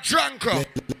favorite drunk.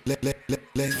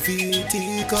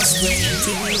 Leviticus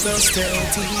 20 verse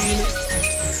 13.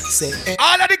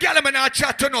 All of the girls in our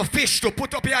chat to no fish to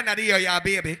put up your hand in the ear, yeah,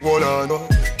 baby. Hold on, them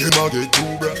a get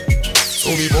too bright. So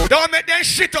me don't make them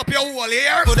shit up your whole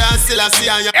ear. Could have still a see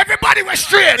and you. Everybody was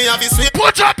straight.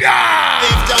 Put up your.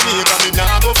 If Jamaica me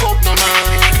nah go fuck no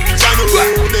man. Jano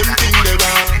them thing they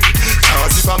wrong.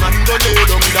 Cause if a man go lay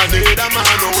down with a dead man.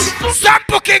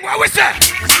 Sample King, what we say?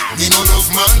 Me no love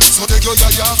man, so take your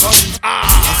yaya for me. I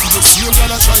feel the same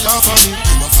girl a try for me.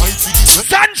 You a fight for this.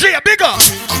 Sanjay, big up.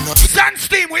 San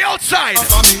Steam, we outside.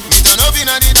 Love in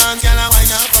the dance, girl, I wine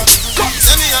up.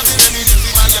 Tell me how to remedy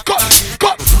for my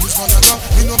Come. This one I got,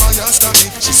 me no buy a stocky.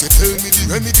 She said, tell me the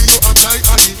remedy you apply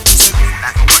honey. She said,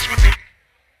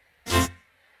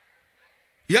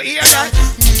 you hear that?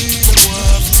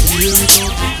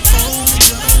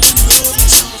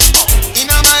 In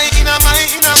a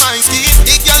my seat.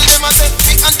 The girl them a set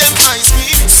thick and them fine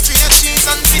sweet. Straight cheese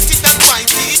and biscuit and fine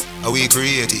teeth. How we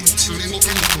create it?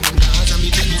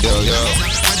 Yo.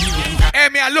 Hey,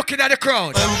 me, I'm looking at the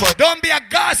crowd. Don't be a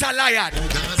Gaza lion.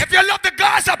 If you love the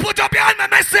Gaza, put up your hand,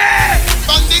 man, I say.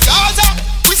 From the Gaza,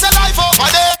 we say life over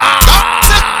there.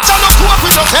 So no cook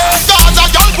with your face. Gaza,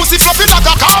 young pussy fluffy like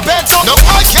a carpet. No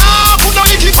boy can't put no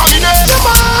icky for me name.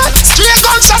 Straight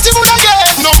gunshot him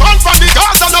again. No man from the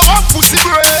Gaza, no one pussy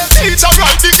brain. It's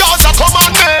alright, the Gaza come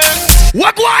on, man.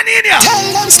 What going in here? Tell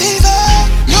them, Steven,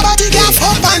 nobody can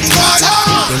fuck on the Gaza.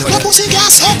 No pussy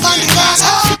can fuck on the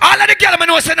Gaza. All of the girls,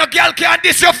 man, know say no girl can't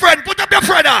diss your friend. Put up your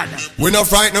friend on. We no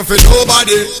frightened for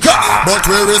nobody, but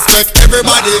we respect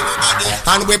everybody,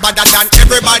 and we better than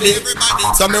everybody.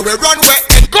 So me we run way.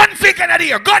 Gun figure in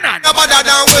here, gun on. No better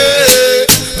than we,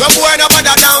 no boy no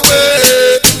better than we.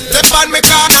 Step on me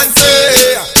car and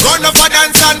say, run up a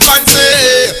dance and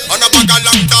fancy. On a bag of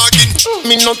long talking.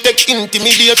 Me no take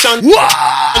intimidation. And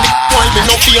the boy me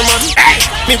no fear man. Hey,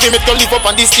 me feel me to live up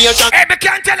on this station. Hey, me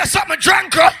can't tell you something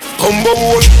drunk, huh? Combo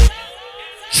boy.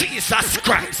 Jesus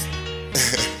Christ.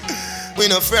 We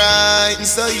no frightened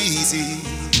so easy.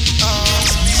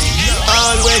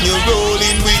 All when you're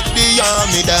rolling with the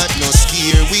army that no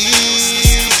scare we.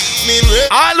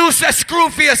 All who say screw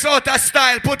face out of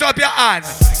style, put up your hand.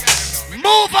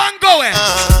 Move on going.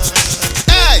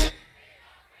 Hey.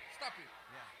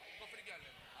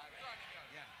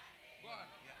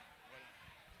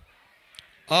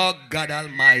 Oh God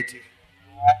Almighty.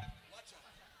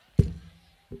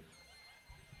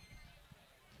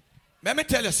 Let me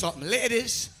tell you something,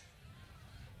 ladies.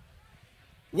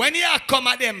 When you come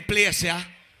at them place, yeah,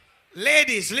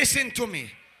 ladies, listen to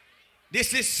me.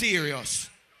 This is serious.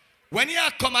 When you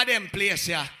come at them place,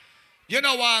 yeah, you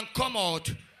don't want to come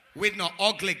out with no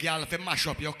ugly girl if you mash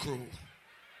up your crew.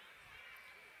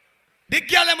 The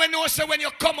girl when know say when you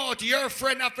come out, your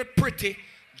friend have a pretty,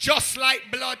 just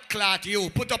like blood clot you.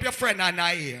 Put up your friend on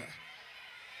her ear.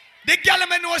 The girl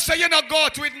may know so you not go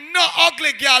out with no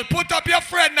ugly girl. Put up your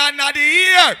friend and not the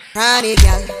ear. Ranny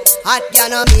girl, hot girl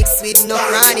no mix with no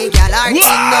ranny girl. Her thing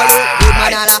no look good,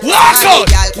 man. Walk out,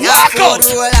 walk out,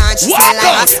 roll and she smell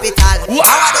like hospital. I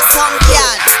want the song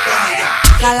girl.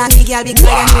 Kalani girl because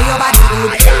you know your body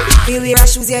good. You wear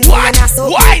shoes you know you're not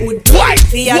so good.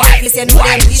 For your face you know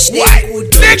them wish they could.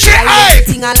 Lick it high.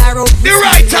 The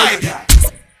right time.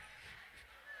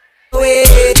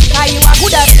 Wait, you are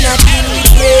good at nothing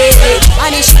with it.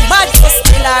 And if she bad, just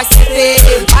tell her say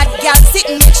bad girl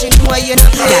sitting make she know you not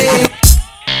play.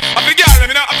 Up the girl,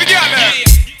 you know, up the girl there.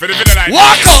 For the video like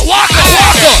walk out, walk out,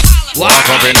 walk out. Walk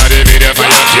up in the video for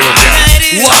your cute girl.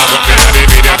 Walk up in the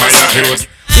video for your cute.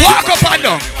 Walk up and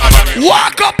down.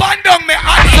 Walk up and down, me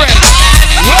hot friend.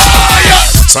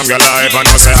 Some girl I even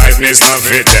know say hypeness not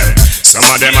fit them. Some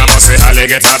of them I must say how they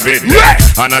get a bit them.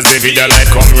 And as the video light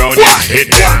come round it hit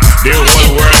them. The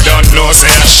whole world don't know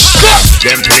say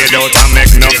them paid out and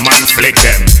make enough man flick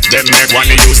them. Them make one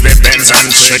use the Benz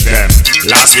and trick them.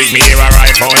 Last week me hear a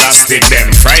rifle and stick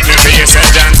them. Frighten for you say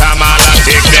John Tam all and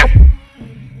take them.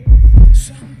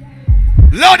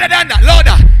 Louder than that,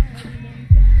 louder.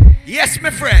 Yes,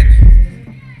 my friend.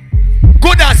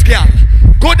 Good as girl.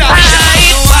 Good as girl.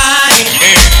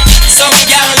 Some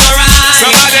girl no right.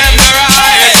 Some of them no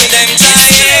right. Them try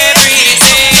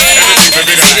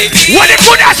everything. What the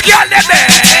good as girl them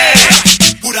there?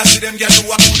 Good as them girl do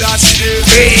a good as she do.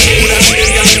 Good as them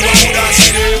girl do a good as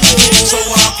she do. So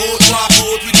walk out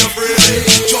with your friend.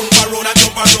 Jump around and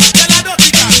jump around. Tell her dirty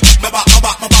girl. My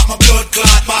blood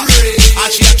clot back.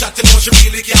 And she a chatting but she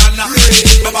really can't knock.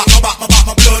 My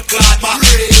blood clot back.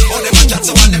 All them a chat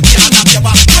so one them can't knock your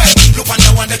back. Look on the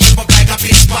one that jump up like a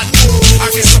fish pot. Her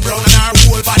face so brown and her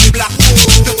whole body black.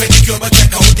 The pedicure but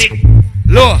check out it.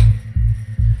 Look.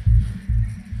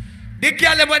 The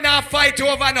girl when I fight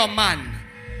over no man.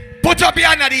 Put up your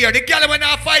hand here. The girl when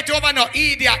I fight over no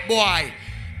idiot boy.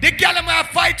 The girl when I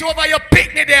fight over your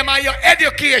picnic them and your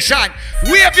education.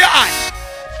 Wave your hand.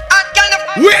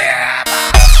 Wave.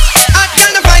 I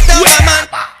tell the fight over man.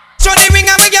 Show the ring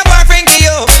with your boyfriend to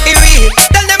you. Be real.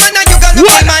 Tell them man you got look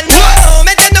man. No,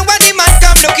 make them know what the man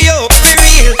come look you. Be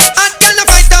real. I tell the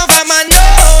fight over man. No,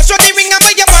 show the ring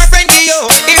with your boyfriend to you.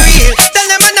 Be real. Tell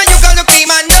them man you got look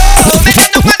man. No, make them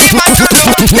know what the man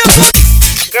come look.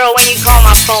 Girl, when you call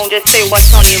my phone phone, just say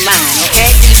what's on your mind, okay?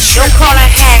 Don't call a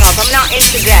hang up. I'm not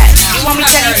into that. You want me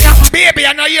to tell you something? Baby,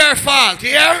 I know your fault,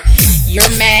 yeah? Your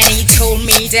man, he told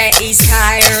me that he's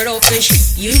tired of the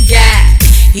you got.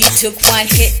 He took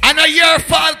one hit. I know your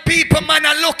fault, people, man.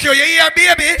 I look you hear,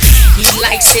 baby? He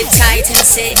likes it tight and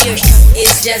said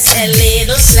it's just a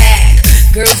little slack.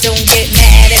 Girl, don't get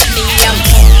mad at me. I'm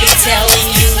only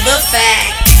telling you the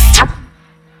fact.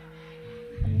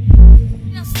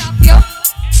 Stop yo.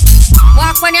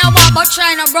 Walk when you walk, but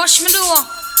trying to brush me door.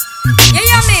 You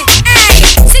hear me? Hey,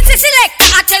 City Select.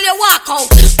 I tell you, walk out.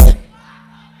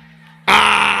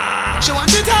 She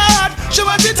want it hard, she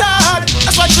want it hard.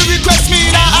 That's why she requests me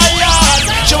in her yard.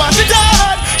 She want it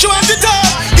hard, she want it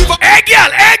hard. Hey girl.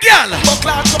 But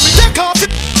class come me take off it,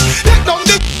 take down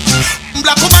the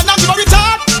black woman and give her it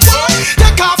hard.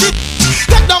 Take off it,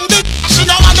 take down the. She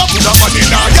now want to put her money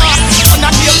in her yard. And I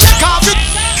hear take off it.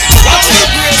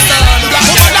 Black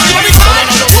woman and give her it hard.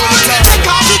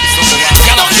 Take off it,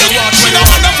 take down the. She now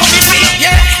want to put it in.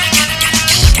 Yeah.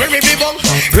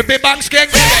 Rippy bang skeng.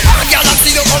 Girl, I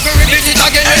see you covering it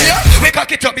again. We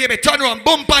cock it up, baby. Turn around,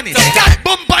 boom on it.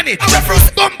 Boom on it.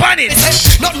 Boom on it.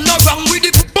 Nothing no wrong with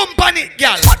it. Boom on it,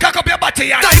 girl. Cock up your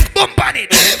body and boom on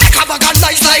it. Have a gun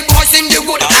nice like boys in the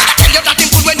wood. Tell you that him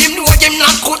good when him know him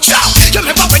not good job. You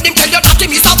remember when him tell you that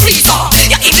him is a pleaser.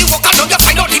 Yeah, if he walk along you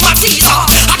find out him a teaser.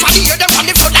 I try to hear them on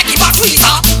the front like him a tweezer.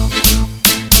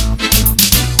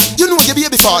 You know your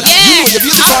baby father. You know your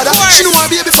baby father. She know her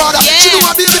baby father. She know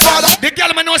her baby father. The girl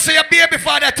man know say your baby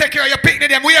father take care of your picnic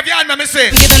them. Wave your hand, me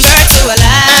say. Giving birth to a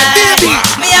life. Baby.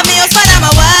 Me and me husband and my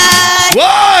wife.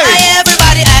 Why?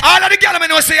 Everybody. All of the girl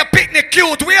man know say your picnic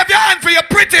cute. Wave your hand for your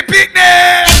pretty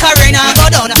picnic. Karina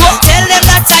go down. Tell them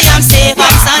that I am safe.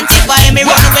 I'm sanctified. Me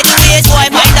run with the ways. Boy,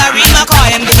 mind the real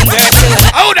McCoy. I'm giving birth to a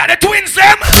life. Oh, that the twins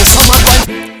them.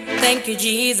 Thank you,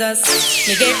 Jesus.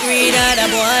 Me get rid of the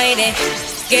boy there.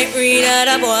 Get rid of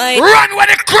the boy. Run where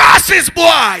the cross is,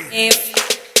 boy.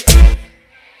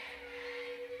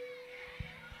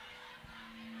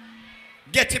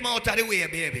 Get him out of the way,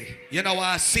 baby. You know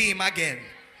I see him again.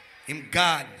 Him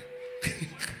gone.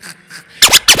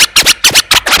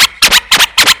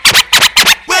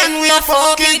 When we are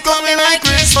fucking coming like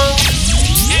Christmas.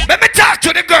 Let me talk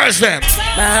to the girls them.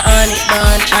 My honey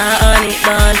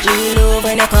bun, you know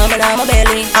when you coming out my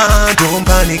belly. Don't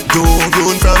panic, don't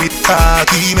run from it.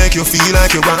 Cocky make you feel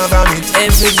like you want vomit.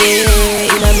 Every day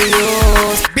in a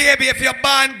million. Baby, if you're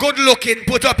born good looking,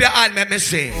 put up your hand, let me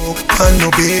see. And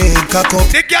no big cock up.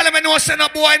 The girl me know say no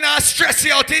boy not stress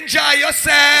you out, enjoy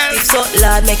yourself. If so,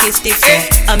 Lord, make it stiff so.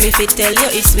 And if it tell you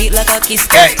it's sweet like a kiss.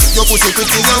 Hey. Your pussy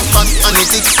pretty and fat and it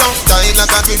thick so. Tight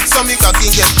like a grip so me cocky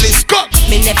get bliss. Come.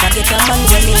 Me never get a man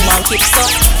when me man keep so.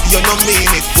 You know mean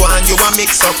it, go and you a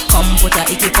mix up. Come put a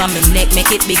icky on me neck,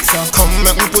 make it big so. Come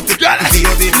make me put it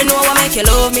baby. Me know I make you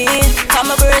love me. Come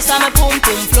my breast and my pum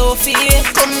pum fluffy.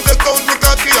 Come take out my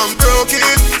cocky and broke it.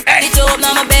 It up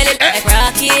now my belly like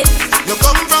rocket. You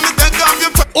come from the take off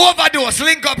your Ovadose,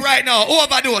 link up right now.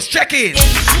 Ovadose, check in.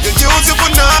 You use your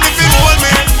banana if you hold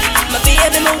me. My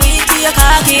baby, my weak to your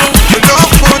cocky. You don't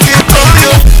put it on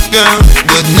you. Girl,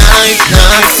 good night,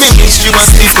 night. Finish you a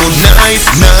sleep, good night,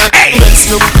 night. Let's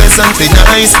look pleasantly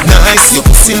nice, nice. Your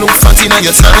pussy look fat in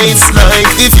your tights. Like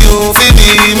if you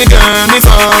feel me girl, me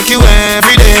fuck you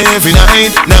every day, every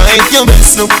night, night. Your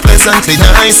best look pleasantly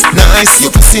nice, nice.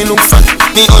 Your pussy look fat,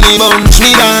 me honey bunch,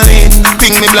 me darling.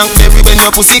 Bring me blackberry when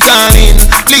your pussy calling.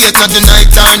 Later the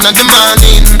night time, not the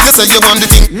morning. You say you want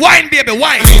the thing. Wine, baby,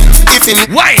 wine. If him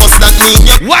wine, what's that mean?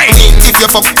 Wine. If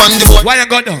you fuck on the boy, why you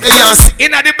go down? Yes.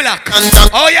 Inna the black.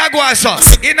 Oh, you go on, son.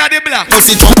 Inna the black.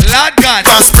 Pussy jump. Lord God.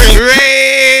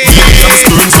 Rain.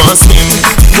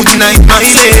 Good night, my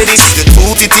lady. You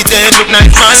two titty dead. Good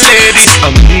night, my lady.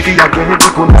 I'm leaving again.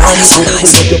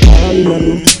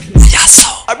 Yes, sir.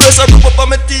 I brush a group up on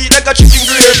my teeth like a chicken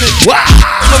gravy. Wow.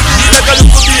 I'm feeling like a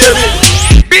little baby.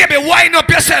 Baby, wind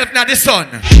up yourself now, the sun.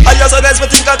 I just guys me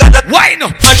think I got that. Wind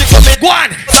up. Magic for me. Go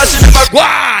on. Go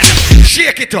on.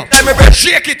 Shake it up.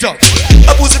 Shake it up.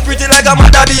 A pussy pretty like a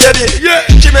mother baby. Yeah.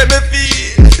 She make me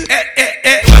feel.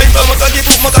 If I'm a cocky,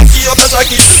 put my cocky up a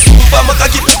socket. If I'm a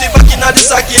cocky, put it back in the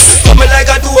socket. Come like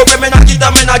a two when me knock it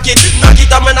and me knock it. Knock it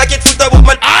and me knock it, foot up with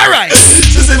my. Alright.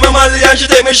 She see me Molly and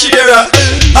she take me share. I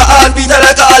heartbeat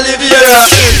like a Oliviera.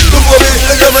 Before me,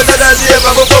 look at me to the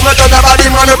zebra. Before me turn the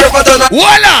body, man, break my turn.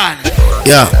 Hold on.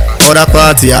 Yeah, other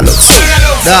party I look.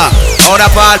 Da, other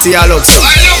party I look.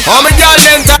 How many girl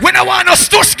them? When I want no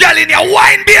stush girl in your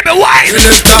wine, baby, wine.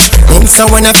 Come so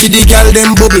when I see the girl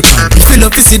them bubble pan. Fill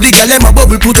up, you see the girl them a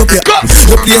bubble, put up your. Go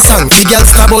play song, the girl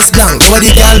star bus down. What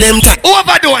the girl them?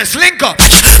 Ovadose, link up.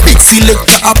 Big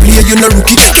selector a play, you no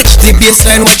rookie. The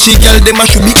baseline watch the girl them a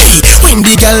should be. Find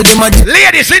the girl them a.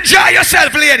 Ladies, enjoy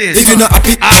yourself, ladies. If you not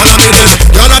happy,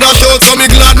 y'all not dash out, so me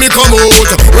glad me come out.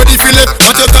 Ready for left,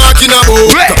 what you talking about?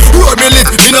 Road me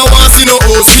lift, me no want see no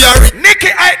house. Nikki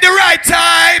at the right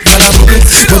time.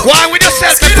 Why with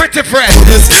yourself, my pretty friend?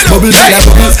 Bubbles, bubbles,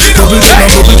 bubbles, bubbles,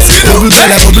 bubbles, bubbles,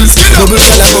 bubbles,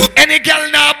 bubbles. Any girl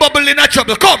now bubble in a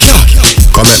trouble, come.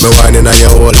 Come make me wine in a your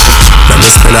hole. Let me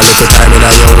spend a little time in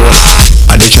a your hole.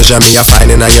 And the treasure me a find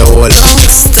in a your hole.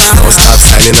 Now stop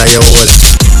signing a your hole.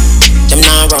 Them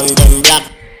now run them black.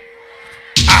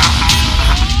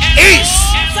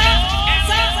 East.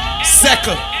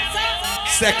 Second.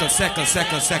 Second.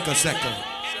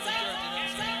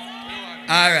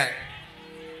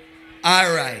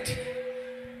 Alright.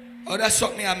 Oh, that's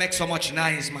something I make so much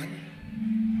nice, man.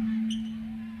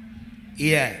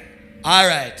 Yeah.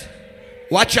 Alright.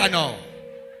 Watch out now.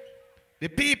 The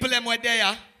people them were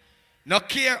there. No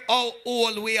care how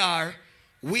old we are,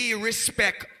 we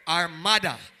respect our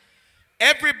mother.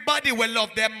 Everybody will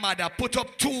love their mother. Put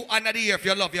up 2 under the ear if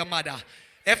you love your mother.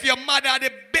 If your mother are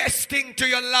the best thing to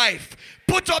your life,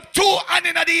 put up 2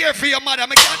 under the ear for your mother.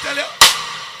 I can't tell you.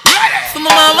 Ready? For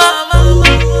my mama,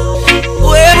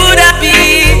 where would I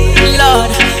be,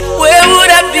 Lord? Where would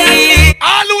I be?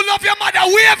 All who love your mother,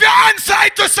 wave your hand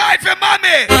side to side for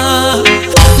mommy.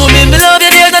 Mommy, me love you.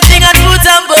 There's nothing I put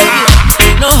above you.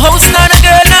 No house, nor no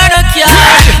girl, nor no car.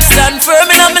 Stand firm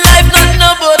in my life, nothing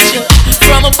about you.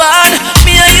 From a band,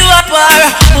 me and you apart.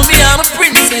 Mommy, I'm a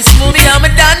princess. Mommy, I'm a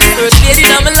dance. First lady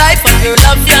in my life, and girl,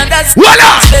 I'm beyond that.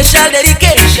 Special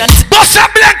dedication. Bust a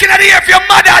blank in the ear for your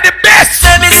mother, the best.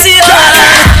 Let me see your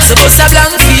mama. So bust a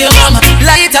blank for your mama.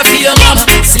 Light up for your mama.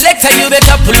 Select and you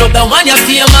better pull up the one you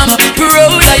for your mama.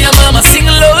 Proud of your mama. Sing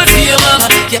loud for your mama.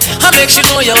 Yeah, I make you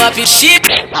know you're happy. She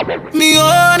me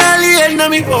own a lane, no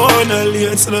me own a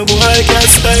lane. So no boy can't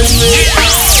style me.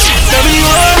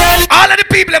 All of the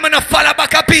people I'm gonna follow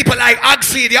back at people like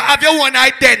Oxide. You have your own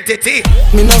identity.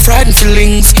 Me no frightened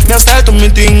feelings. Me a style to me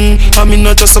thing. And me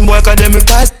not just some boy academic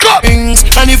pass things.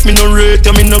 And if me no rate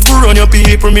you, me no go run your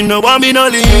people. Me no want me no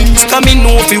links. Cause me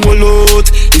know fi wall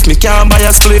out. If me can't buy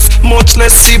a spliff, much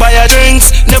less see buy a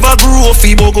drinks. Never grew up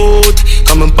fi bug out.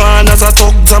 Come and pan as a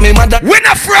thug to me mother. We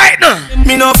not frightened.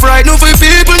 Me no frightened for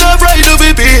people, no frightened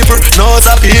for people. No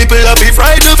the people that be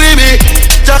frightened for me.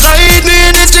 Just hide me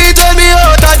in the street, tell me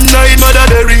out at night. Mother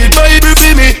they read Bible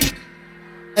for me.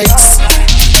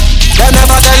 They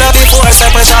never tell you before, say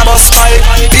pressure bust high.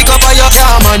 Pick up on your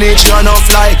car, manage you no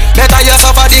fly. Better you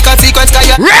suffer the consequence, cause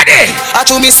you ready. I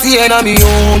to me staying on me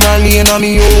own, a lane on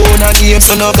me own, a game,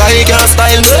 so no guy can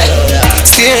style me.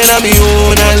 Staying on me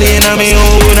own, a lane on me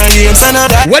own, a game, so no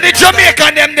guy. What the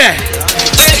Jamaican them there?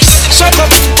 Shut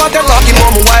up, what they talking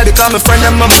about me? Why? Because my friend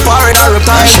them I'm foreign or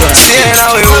reply. Staying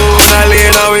on me own, a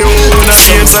lane on me own, a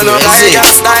game, so no guy can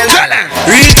style me.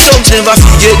 Real thugs never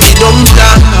forget the dumb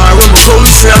down or where we come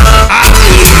from.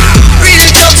 Real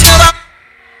thugs never.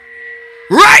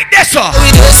 Right there, sir. We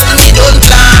just we don't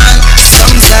plan.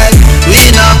 Some say we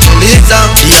not to live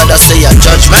long. The other say a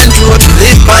judgment road to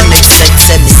live on. Make sense,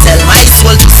 say me sell my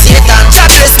soul to Satan. Jah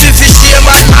bless me for shame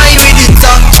and mine with it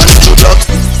tongue.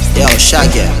 Yo,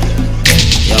 Shaggy.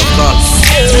 Yo, Cox.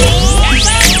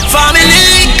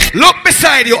 Family. Look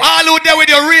beside you, all out there with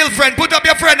your real friend. Put up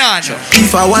your friend on.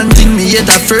 If I want thing, me hate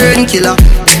a friend killer.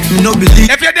 Me no believe.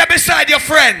 If you're there beside your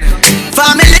friend,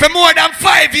 family for more than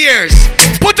 5 years,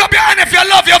 put up your hand if you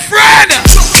love your friend.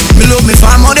 Me love me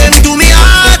family, them do me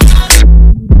hard.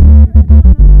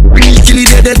 Kill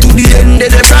it dead to the end,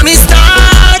 they promise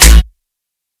start.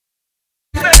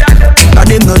 And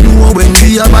them no know when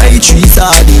we are buy 3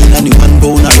 sardines and the one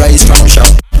bone a rice from shop.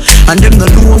 And them no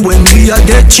know when we are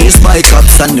get chased by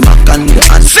cops and the mac and the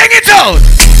hand. Sing it out!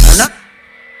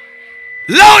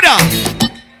 Louder!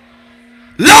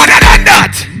 Louder than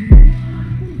that!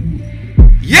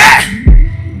 Yeah!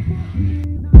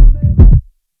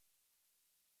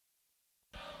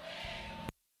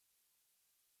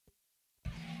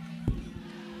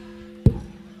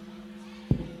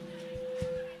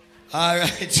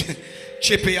 Alright,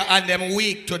 Chippy and them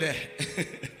weak today.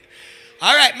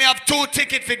 Alright, me have 2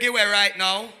 tickets for give away right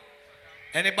now.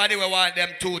 Anybody who want them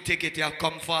 2 tickets, you have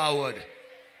come forward.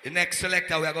 The next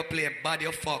selector we are going to play Body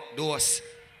of Fuck Dose.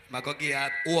 I'm going to give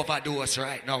you Ovadose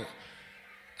right now.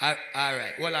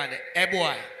 Alright, hold on there. Hey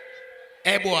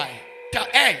boy.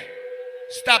 Hey,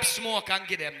 stop smoke and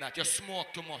give them that. You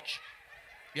smoke too much.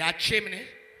 You are chimney.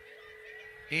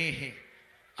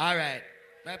 Alright.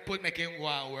 Make him go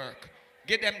and work.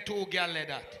 Get them 2 girls like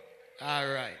that.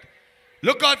 Alright.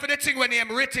 Look out for the thing when name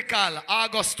Ritical,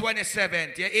 August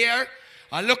 27th. You hear?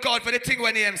 And look out for the thing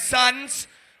when name Sons,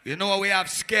 You know we have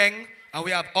Skeng and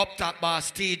we have Up Top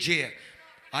Boss TJ.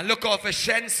 And look out for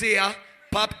Shensia,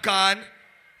 Popcorn,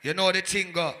 you know the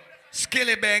thing go.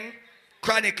 Skilly Bang,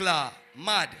 Chronicler,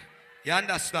 Mad. You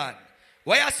understand?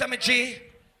 Why you say me, G?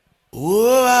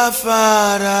 Oh, our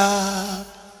Father,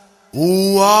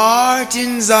 who art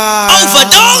in Zion.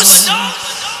 Ovadose!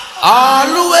 All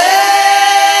the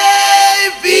way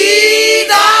be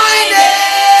thy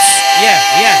name.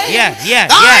 Yeah.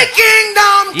 Thy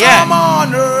kingdom come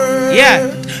on earth.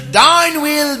 Yeah. Thine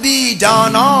will be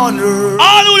done on earth.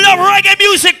 All who love reggae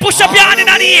music, push up your hand in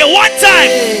the air one time.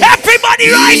 Everybody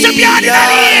rise up your hand in the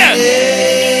air.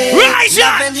 Rise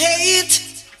up. Love and hate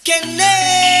can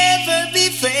never be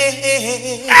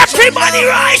fair. Everybody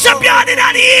rise up your hand in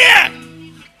the air.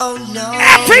 Oh no.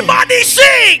 Everybody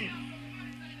sing.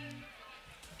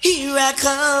 Here I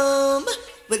come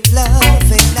with love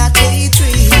and not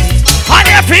hatred. And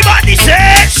everybody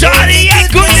say, sorry and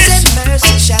goodness. And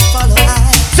mercy shall follow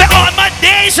I. Say all my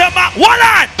days of my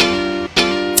wallet.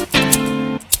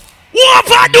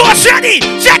 Ovadose ready.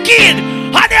 Check in.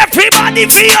 And everybody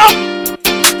feel.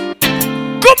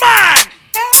 Come on.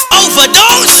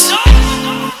 Ovadose.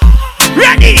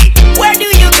 Ready. Where do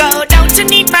you go down to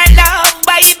need my love,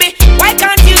 baby? Why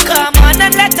can't you come on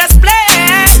and let us play?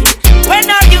 When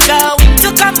are you going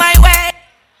to come my way?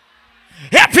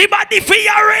 Everybody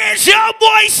feel, raise your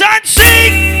voice and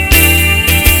sing.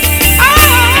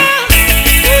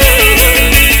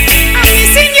 I'm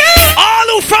missing you. All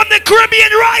who from the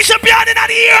Caribbean, rise up your hand in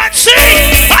the air and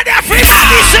sing. And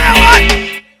everybody say what?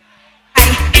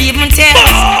 Even tears,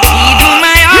 even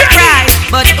my heart cries,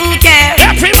 but who cares?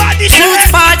 Everybody say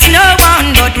whose fault's no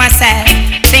one but myself.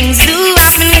 Things do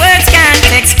happen, words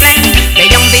can't explain. The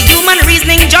young, the human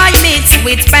reasoning, joy mixed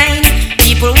with pain.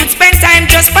 People would spend time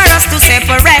just for us to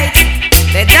separate.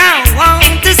 They don't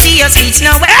want to see us reach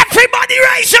nowhere. Everybody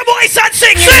raise your voice and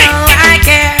sing, you sing. know I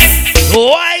care.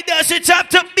 Why does it have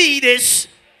to be this?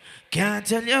 Can't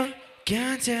tell you,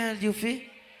 fi.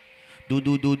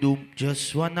 Do,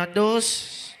 just one of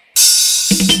those.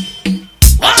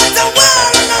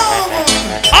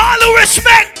 All who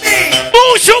respect me,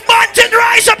 Mushu Mountain,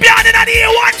 rise up your hand in the air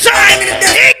one time.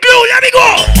 Igloo, let me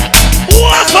go.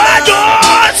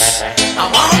 Ovadose. I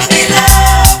wanna be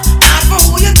loved, not for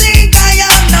who you think I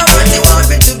am, not what you want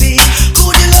me to be.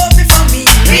 Could you love me for me?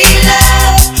 Real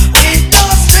love, with no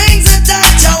strings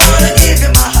attached. I wanna give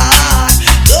you my heart,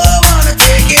 don't wanna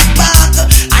take it back.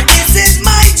 And this is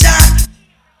my job.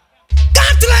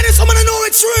 Got to let someone know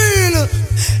it's real.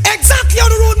 Exactly how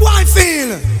the road boy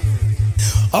feel.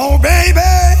 Oh baby,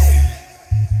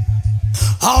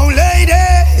 oh lady,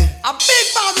 a big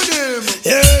bag of them.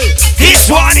 Yeah. This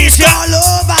one is all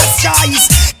over choice.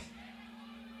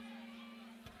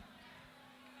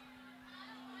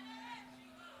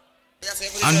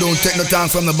 And don't take no time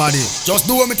from the body. Just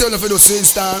do what me tell you for the same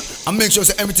stand. And make sure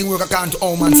say everything work according to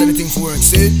how man say anything for work.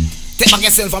 See? Take back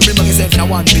yourself and bring back yourself in a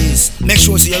one piece. Make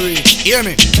sure see you're real. Hear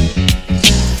me?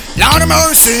 Lord of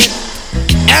mercy.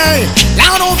 Hey,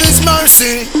 Lord of his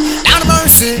mercy. Lord of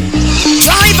mercy.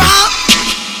 Driver.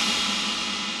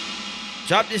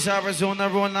 Drop this Arizona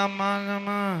roll on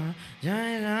man.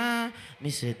 Jaira. Me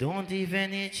say don't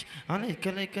even itch. And it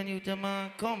can you tell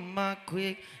man come back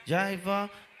quick. Driver.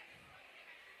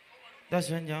 That's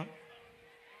when you.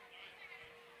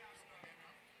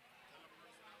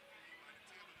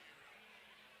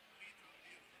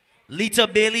 Lita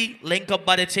Bailey, link up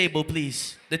by the table,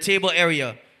 please. The table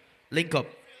area. Link up.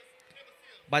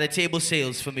 By the table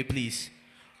sales for me, please.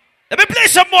 Let me play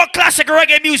some more classic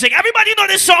reggae music. Everybody know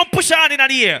this song, push on in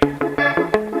the air.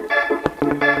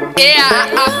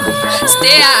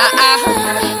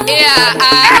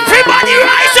 Everybody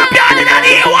rise up down in the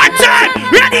air one time.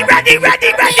 Ready. I've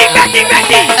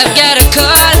got a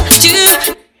call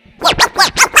to.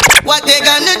 What they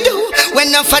gonna do when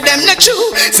enough of them not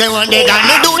true? Say what they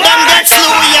gonna do, them get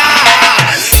slow,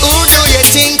 yeah. Who do you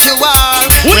think you are?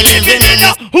 We living in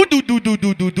a. Who do?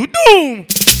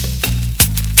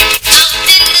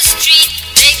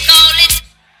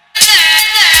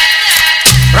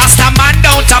 Rasta man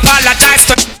don't apologize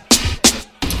to.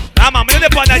 I'm a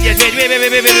minute upon that yet. Wait.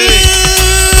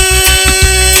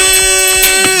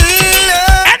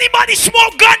 Anybody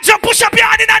smoke ganja, push up your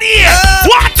hand in the air.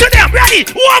 Walk to them, ready?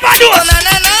 Ovadose.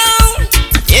 No.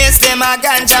 Yes, them a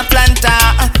ganja planter.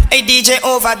 A DJ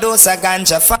Ovadose a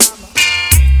ganja farmer.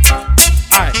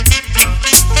 Alright.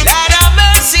 Lord of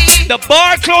mercy. The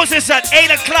bar closes at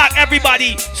 8 o'clock,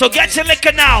 everybody. So get your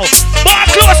liquor now. Bar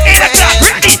close 8 o'clock.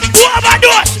 Ready?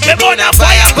 Ovadose. We're gonna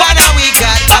fire upon a we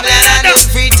got Babylon and the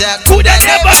free talk. Coulda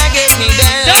never get me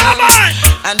down. Come on.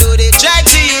 And though they try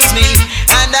to use me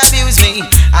and abuse me,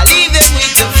 I leave them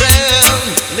with the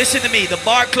listen to me. The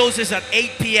bar closes at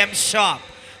 8 p.m. sharp.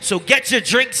 So get your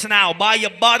drinks now. Buy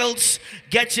your bottles.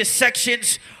 Get your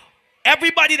sections.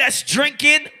 Everybody that's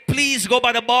drinking, please go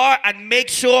by the bar and make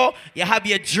sure you have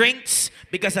your drinks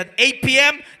because at 8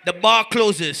 p.m. the bar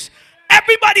closes.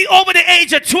 Everybody over the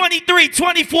age of 23,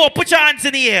 24, put your hands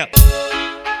in the air.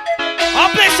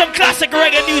 I'll play some classic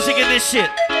reggae music in this shit.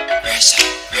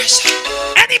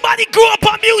 Anybody grew up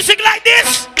on music like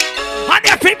this? And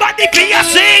everybody be a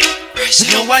sing.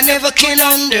 No one ever can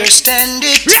understand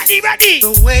it. Ready.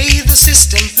 The way the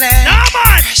system plans. Nah,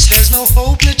 man. There's no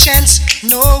hope, no chance,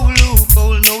 no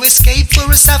loophole, no escape for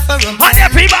a sufferer. And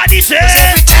everybody say.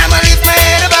 Every time I lift my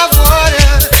head above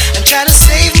water and try to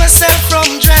save myself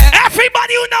from drown.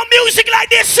 Everybody who know music like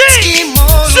this, sing.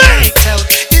 Sing.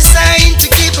 Designed to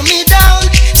keep me down.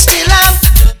 Still out.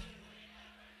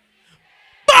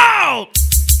 Bow.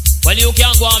 Well, you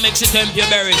can go and make she tempt your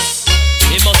berries.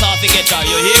 You must have to get her,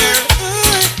 you hear?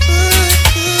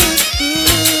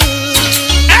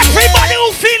 Everybody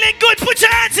who feeling good, put your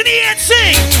hands in the air and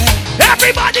sing.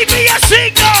 Everybody be a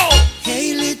sing now.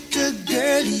 Hey, little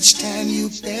girl, each time you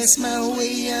pass my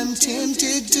way, I'm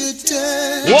tempted to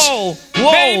turn. Whoa,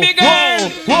 baby girl,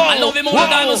 whoa. I love him more than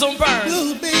diamonds on burn.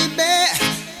 Oh, baby,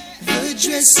 the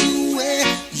dress you wear.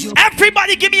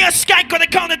 Everybody give me a skank on the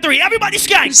count of 3. Everybody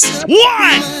skank.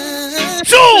 1,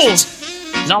 2.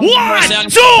 1, 2.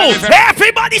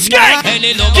 Everybody skank.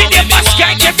 Give them a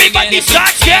skank. Everybody start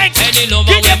skank. Give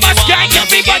them a skank.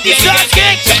 Everybody start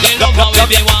skank.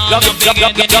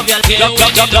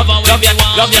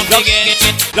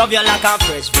 Love you like a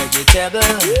fresh vegetable.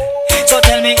 So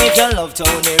tell me if you love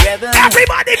Tony Rebel.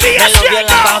 Everybody be a skank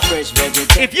now.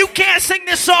 Vegetable. If you can't sing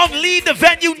this song, leave the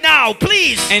venue now,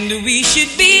 please. And we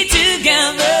should be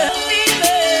together.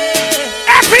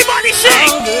 Everybody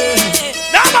sing.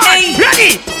 Come on,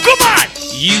 ready? Come on.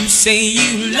 You say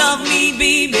you love me,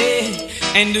 baby,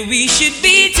 and we should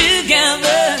be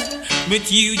together,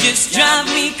 but you just drive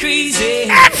me crazy.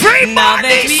 Everybody now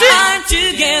that we sing. are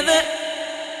together.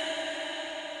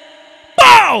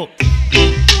 Bow.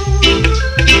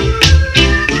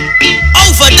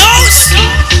 Ovadose.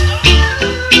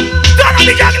 Gonna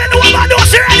be juggling the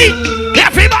overdose ready.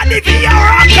 Everybody be a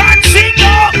rock and sing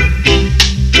now.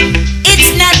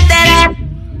 It's not that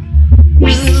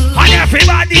and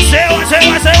everybody say what?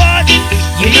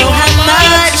 You know how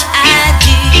much I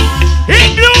do.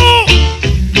 Igloo.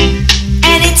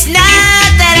 And it's not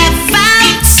that I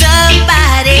found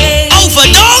somebody.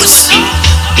 Ovadose.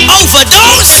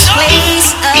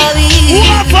 Place of you.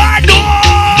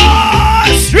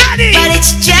 Overdose. Ready. But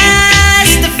it's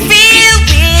just the feel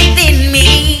within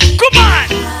me. Come on.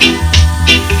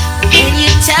 When you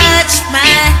touch my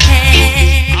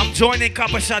hand. I'm joining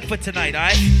Coppershot for tonight,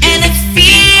 alright? And it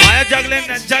feels. I'm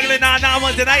juggling on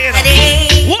tonight, you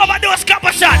know. Overdose,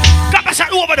 Coppershot.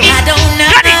 Coppershot, overdose. I don't know.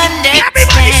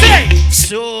 Everybody say.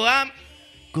 So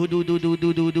go do.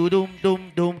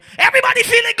 Everybody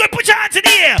feeling good? Put your hands in the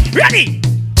air. Ready?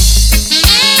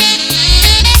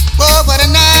 Oh, what a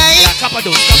night. Yeah,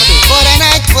 Coppershot. What a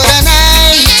night.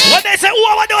 When they say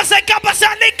overdose and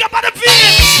Coppershot, link up on the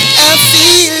field. I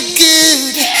feel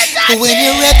good when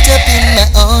you're wrapped up in my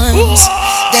arms,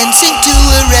 dancing to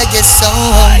a reggae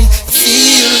song.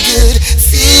 Feel good.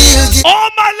 All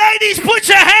my ladies, put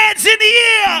your hands in the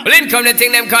air. Well, in come the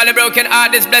thing them call a broken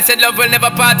heart. This blessed love will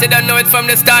never part. Don't know it from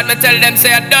the start. Me tell them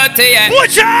say a dirty, yeah.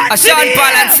 Put your hands in the air.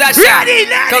 Paul and Sasha. Ready,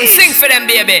 ladies. Come sing for them,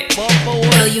 baby.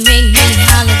 Though you make me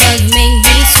holler, though you make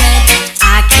me sweat,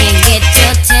 I can't get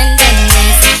your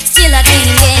tenderness. Still I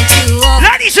can't get you off.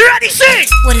 Ladies, ready, sing.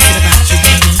 What is it about you,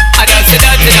 baby? I dirty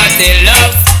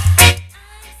love.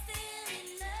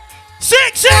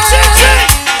 Sing.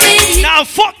 Now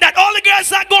fuck that. All the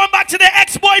girls not going back to their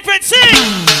ex-boyfriend. Sing.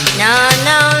 No.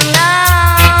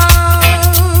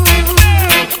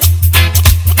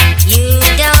 You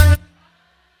don't.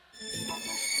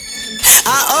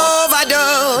 I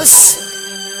overdose.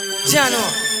 Jano.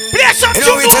 Play some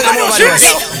tune overdose.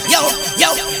 Yo.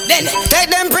 Then take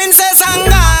them princess and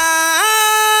gone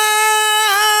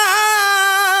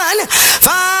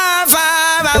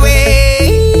far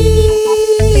away.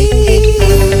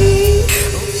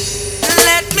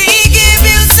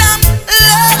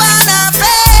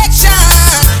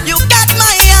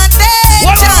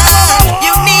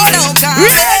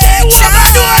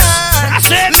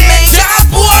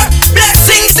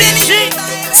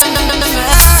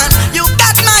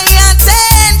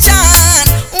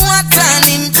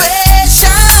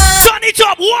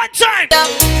 One time.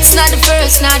 It's not the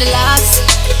first, not the last.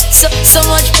 So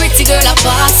much pretty girl I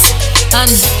pass,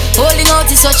 and holding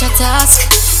out is such a task.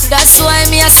 That's why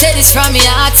me I say this from my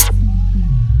heart.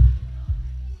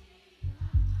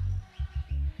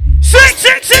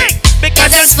 Sing.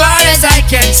 Because as far as I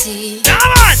can see,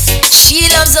 she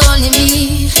loves only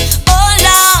me. Oh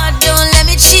Lord, don't let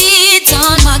me cheat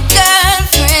on my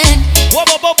girlfriend. Boy.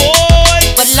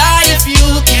 But Lord, if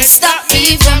you can stop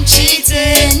me from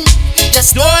cheating,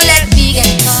 just don't let me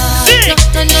get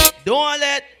caught. Don't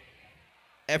let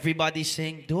everybody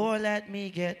sing. Don't let me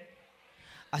get.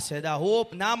 I said I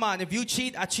hope. Nah, man. If you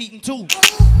cheat, I cheating too.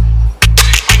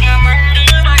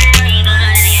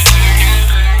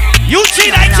 You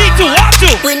cheat, I cheat too. Walk to.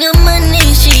 When your money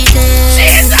cheating,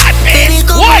 she's that bitch.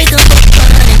 What?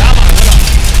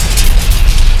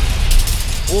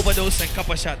 Ovadose and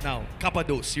Coppershot now.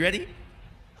 Coppershot. You ready?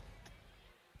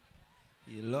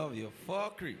 You love your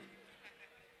fuckery.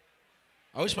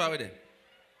 I wish part with it.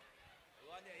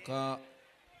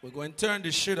 We're going to turn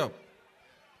this shit up.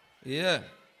 Yeah.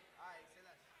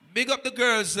 Big up the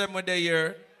girls them when they're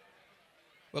here.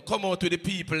 We'll come out to the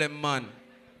people and man.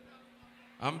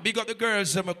 And big up the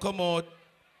girls them will come out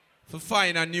to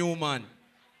find a new man.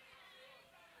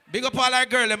 Big up all our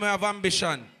girls them have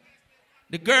ambition.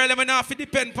 The girl them not have to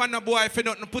depend on the boy for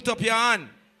nothing. Put up your hand.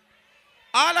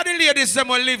 All of the ladies them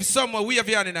will live somewhere. We have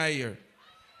your hand in our ear.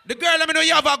 The girl them know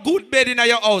you have a good bed in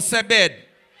your house. Say bed.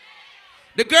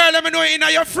 The girl them know in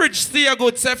your fridge stay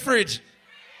good. Say fridge.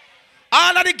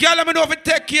 All of the girl them know if you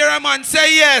take care of man.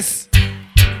 Say yes.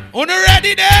 You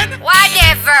ready then?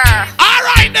 Whatever.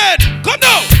 Alright then. Come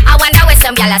now. I wonder where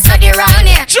some gyal are study round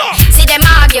here. Sure. See them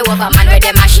argue over man with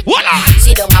them a shit.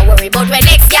 See them a worry about when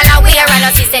next gyal are wear and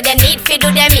us say they need fi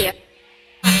do them here.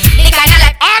 The kinda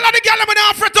like all of the gyal them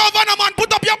not fret over no man.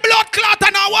 Put up your blood clot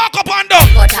and now walk up on them.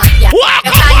 Put up your walk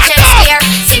up conscience on them. here.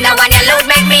 See now when you load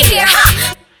make me hear.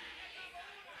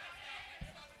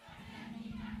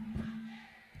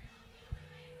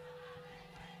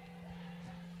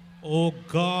 Oh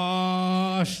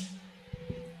gosh.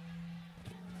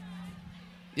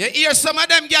 You hear some of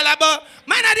them gyal about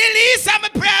man are the least of my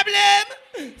problem.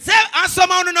 Say and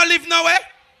some of them no live nowhere.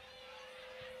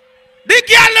 The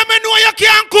gyal them know you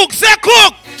can't cook. Say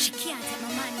cook. She can't take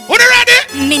my money. You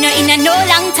ready? Me no in a no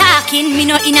long talking. Me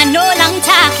no in a no long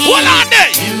talking. Hold on there.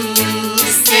 You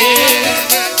say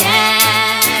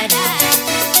that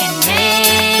I can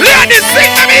make ladies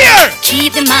sing them here.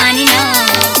 Keep the money now.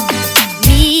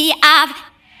 Me have.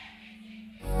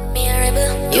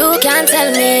 You can't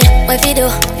tell me what fi do,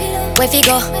 where fi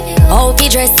go, how fi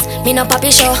dress. Me no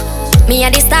papi show. Me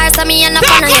and the stars, so me and the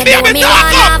fun. You do me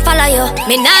wanna follow you.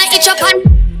 Me nah itch up on.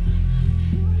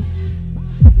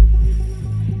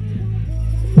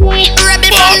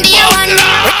 Rebel from day one.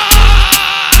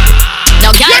 No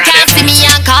girl can't see me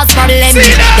and cause problem.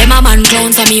 Them a man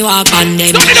clown, so me walk on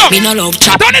them. Me no love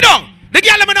chop. Turn it down. The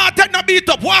girl let me not take no beat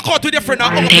up. Walk out with your friend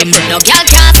and up your friend. No girl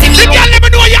can't see me. The girl let me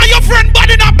know you and your friend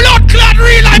body in a blood clot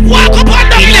real life. Walk up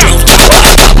on them.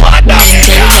 Walk up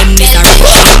on them.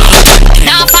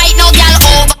 Now fight no girl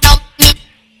over me.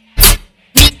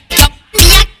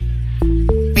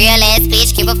 Real ass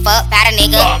bitch, give a fuck about a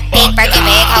nigga. Big Birkin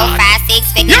bag, hold 5-6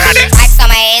 figures. Wipes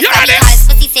on my ass, call me college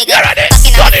pussy figure.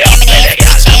 Fucking on the scamming ass,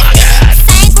 bitch ass nigga.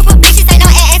 Same group of bitches, ain't no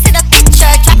ass to the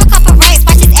picture. Drop a couple rights,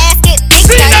 watch his ass get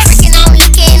bigger. Freaking on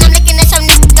licking, I'm looking at your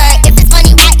nigga. If it's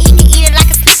funny, why eat it, eat it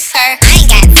like a snicker. I ain't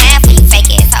got time for you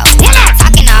fake ass hoes.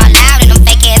 Talking all loud in them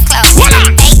fake ass clothes.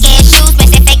 Fake ass shoes,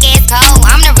 match that fake ass coat.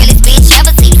 I'm the realest bitch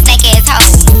ever see, snake ass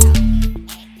hoes.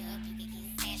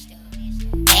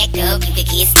 Act up, you could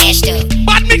get snatched up.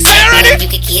 Bad mix, are you ready? You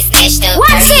could get snatched up.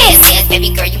 What's this? Yes, baby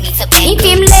girl, you need to pay. If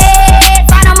him late,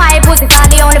 find on my pussy, call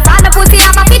the only find the pussy,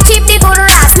 I'm a fit cheap, the good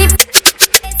ass me.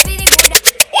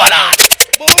 What up?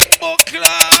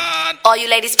 Clan. All you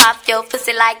ladies pop your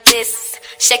pussy like this.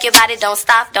 Shake your body, don't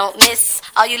stop, don't miss.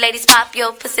 All you ladies pop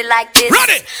your pussy like this.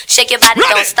 Ready. Shake your body,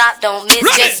 Ready. don't stop, don't miss.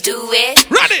 Ready. Just do it.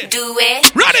 Ready. Do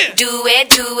it. Ready. Do it,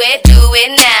 do it, do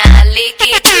it now. Lick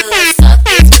it good. Suck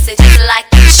this pussy just like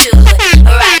you should.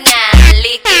 Right now,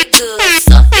 lick it good.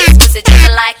 Suck this pussy just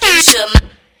like you should.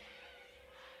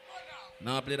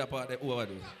 Now play that part there.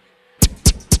 Overdose.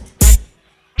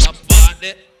 That part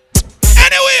there.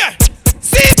 Anyway,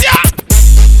 see it ya.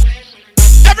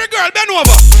 Every girl bend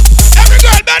over. Every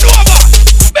girl bend over.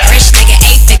 Fresh nigga,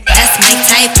 8 that's my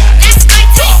type. That's my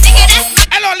type, nigga, that's my.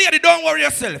 Hello lady, don't worry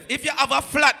yourself. If you have a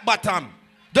flat bottom,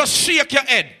 just shake your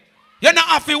head. You're not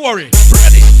have to worry.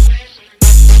 Ready?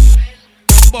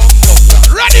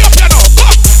 Ready up there now. Go.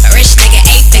 Rich nigga,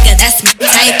 8 that's my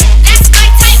type. That's my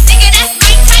type, nigga, that's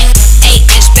my type.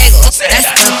 8-inch bagel,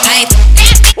 that's my type.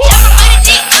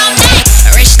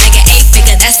 Rich nigga,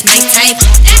 8 that's my type.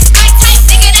 That's my type,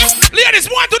 nigga, that's my. Ladies,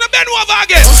 want to the bend over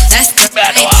again. That's my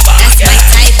bend type. over That's again. my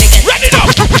type, nigga. Ready now.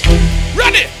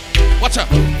 Ready. Watch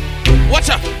out. Watch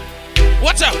out.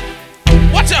 Watch out.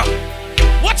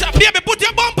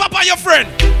 friend.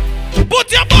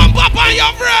 Put your bump up on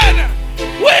your friend.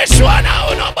 Which one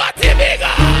now? Nobody bigger.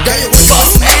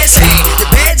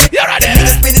 You're ready.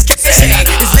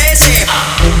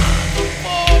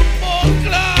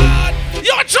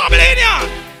 You're trouble in ya.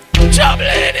 Trouble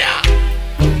in ya.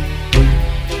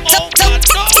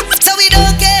 So we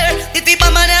don't care if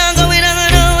people man are going on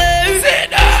nowhere.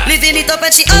 Living it up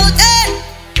and she out there,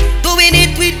 doing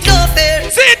it with no fear.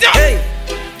 See it, hey.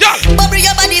 Bubble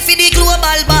your body for the global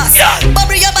boss.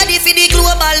 Bubble your body for the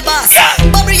global boss.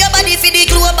 Bubble your body for the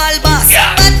global boss.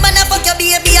 Bad man a fuck your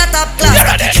baby a top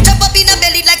class. Jump up in the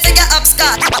belly like say you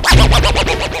upstart.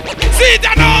 See it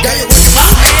now.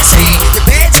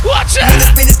 Watch it.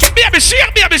 Baby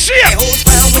shake, baby shake.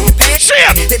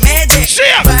 Shake. Shake.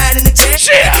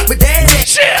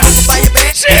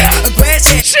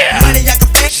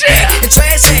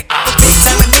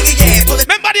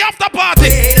 Remember the after party.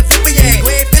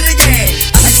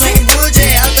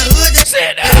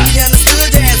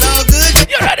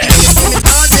 You ready?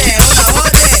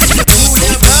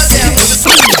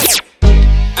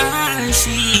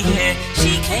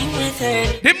 She came with her.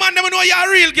 The man never know you're a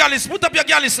real gallus. Put up your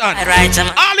gallus hand. Right,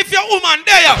 all if your woman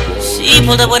there. She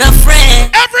pulled up with a friend.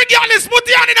 Every gallus put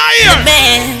the hand in her ear.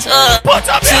 Bands up. Put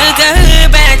up your hand. Took her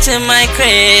back to my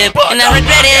crib. And I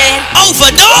regret it.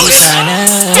 Overdose.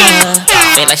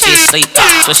 Feel like she asleep.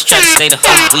 So stressed, stay the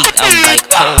whole week. I'm like,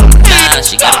 oh, nah,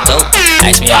 she gotta go.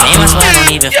 Ask me her name, I swear I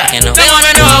don't even fucking know. They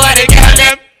wanna know why they got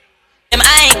them.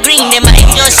 I ain't green, them I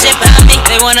ain't just shit behind me.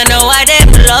 They wanna know why they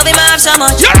love him off so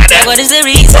much. Like, what is the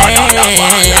reason? It's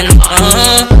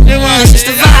just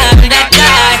the vibe of that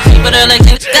guy. But her legs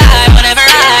to die whenever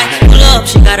I pull up.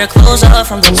 She got her clothes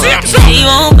off from the work. She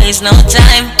won't waste no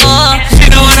time. Oh, she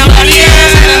don't want nobody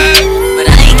else. But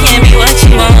I can't be what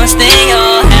she wants. They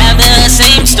all have the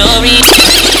same story.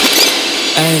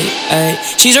 Ay.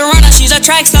 She's a runner, she's a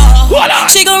track star.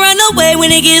 She gon' run away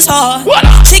when it gets hard.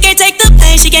 She can't take the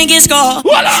pain, she can't get scarred.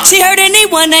 She hurt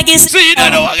anyone that gets see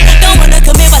that don't wanna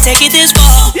commit, but take it this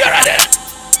far.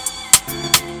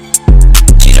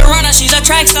 She's a runner, she's a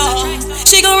track star.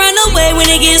 She gon' run away when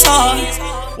it gets hard.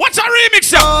 What's a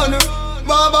remix, yo?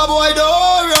 Baba boy,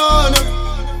 don't run.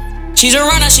 She's a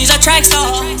runner, she's a track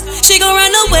star. She gon'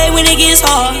 run away when it gets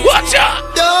hard. Watch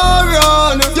out! Don't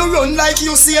run. You run like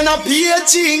you see in a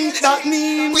paging. That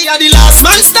mean we are the last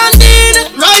man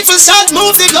standing. Rifle shot,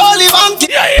 move the goalie bank.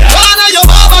 Corner your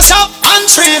barber shop and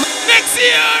trim. Next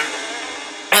year.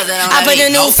 I put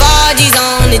the new 4Gs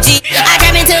on the Jeep. I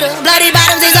trap into the bloody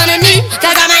bottoms, it's underneath.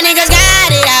 Cause all my niggas got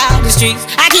it out the streets.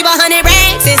 I keep 100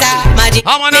 racks inside my Jeep.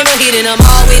 They been hitting them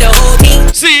all with the whole team.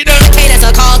 See them. Hey, that's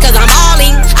a call cause I'm all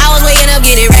in. I was waking up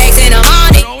getting racks in the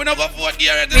morning. No, we not go for it.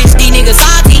 Bitch, these niggas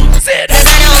salty. Cause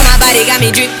I know my body got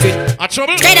me drip. A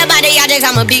trouble? Straight up body, I just,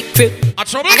 I'm a big crip. A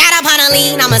trouble? I got up on a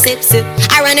lean, I'm a sip.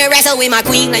 I run the wrestle with my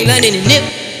queen like London and Nip.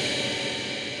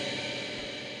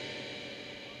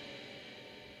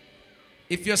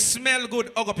 If you smell good,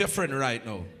 hug up your friend right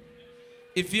now.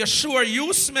 If you're sure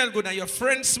you smell good and your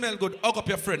friend smell good, hug up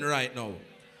your friend right now.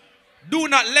 Do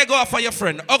not let go of your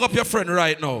friend. Hug up your friend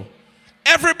right now.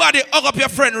 Everybody hug up your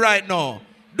friend right now.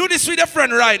 Do this with your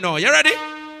friend right now. You ready?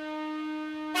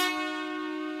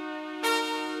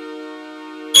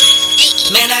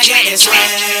 Man, I got this way.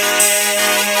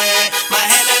 My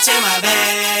head up to my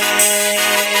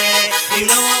back. You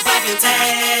know I'm popping tag.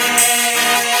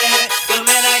 But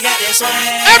man, I got this way.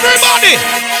 Everybody,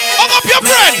 hug up your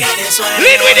friend.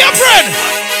 Lean with your friend.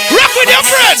 Rock with your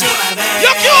friend.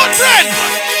 Your cute friend.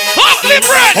 Hotly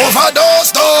friend.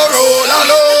 Overdose, don't roll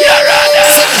alone. You're ready.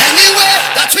 So anywhere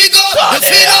that we go, the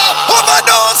feet up.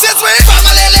 Overdose, it's we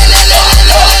family.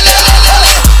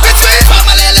 It's we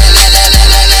family.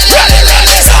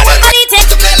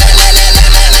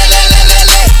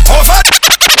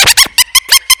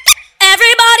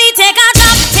 Everybody take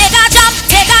Everybody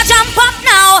take a jump up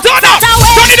now. Turn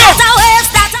it up.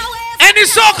 Any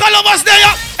so-called lovers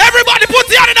there, everybody put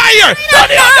the hand in the ear.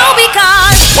 Turn it up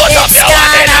because put up your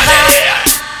hand in the ear.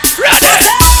 Ready?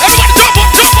 Everybody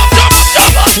jump up.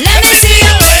 Let me see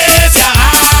you raise your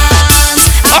hands.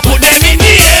 I put them in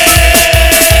the air.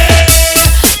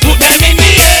 Put them in the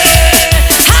air.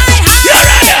 You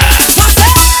ready?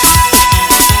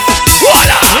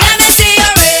 Voila. Let me see you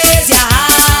raise your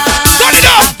hands. Turn it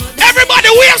up. Everybody,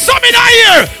 we have some in the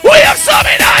ear. We have some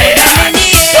in the ear.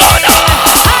 Turn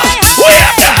up. We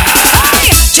have that.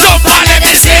 Jump on, let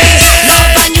me see.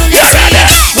 Love and unity.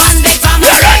 One big family.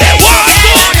 You ready? 1,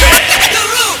 2, 3.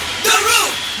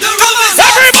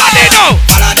 Everybody know.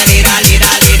 Follow the leader.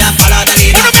 Follow the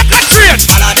leader. Put them back straight.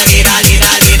 Follow the leader.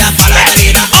 Follow the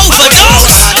leader.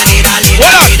 Overdose. Follow the leader.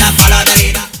 Follow the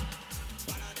leader.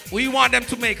 We want want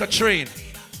them to make a train.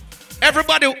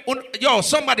 Everybody,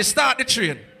 somebody start the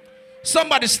train.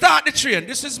 Somebody start the train.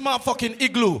 This is motherfucking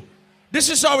Igloo. This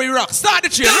is how we rock. Start the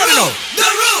train. Ready now.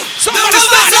 Somebody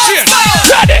start the train.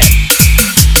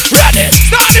 Ready.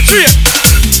 Start the train.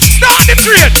 Start the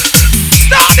train.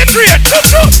 Start the train.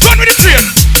 Run with the train.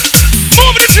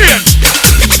 Move with the train.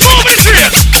 Move with the train.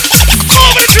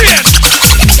 Move with the train.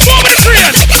 Move with the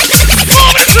train.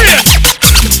 Move with the train. Move with the train.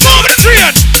 Move with the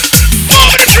train. Move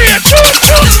with the train.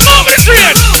 Move with the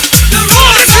train.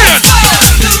 Move with the train.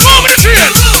 Move with the train.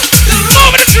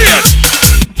 Move with the train.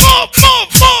 Overdose.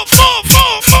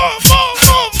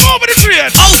 Move with the train.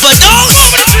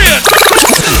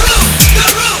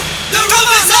 The room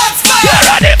is on fire.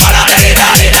 Follow the leader.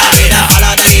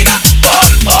 Follow the leader.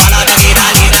 Follow the leader. Follow the leader.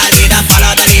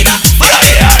 Follow the leader.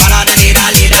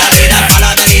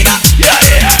 Follow the leader.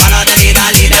 Follow the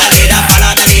leader.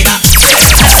 Follow the leader.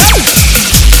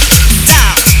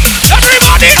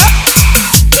 Everybody,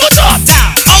 put up.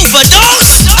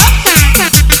 Overdose.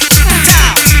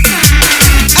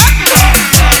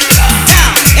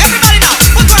 Everybody now,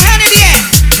 put one hand in the air.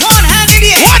 One hand in the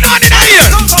air. One hand in the air.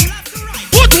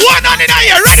 Put one hand in the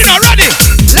air. Ready now, ready.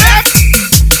 Left,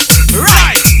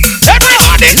 right.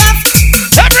 Everybody. Left.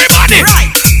 Everybody.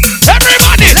 Right.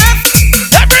 Everybody. Left.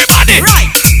 Everybody. Right.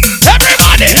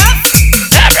 Everybody. Left.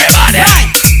 Everybody.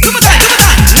 Right. Look at that.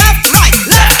 Left, right.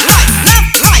 Left, right.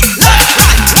 Left, right. Left,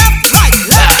 right. Left, right.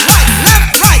 Left, right.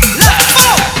 Left, right. Left.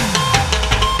 Follow.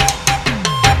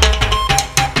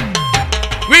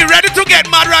 We ready to get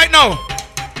mad right now?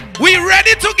 We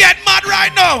ready to get mad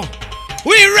right now?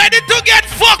 We ready to get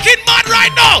fucking mad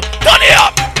right now? Turn it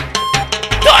up.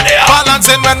 Turn it up.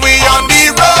 Balancing when we on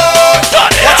the road.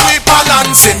 Watch me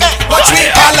balancing. Watch me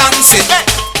balancing.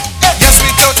 Yes,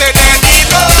 we go to the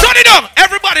road. Turn it up.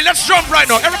 Everybody, let's jump right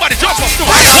now. Everybody jump up.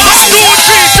 Jump.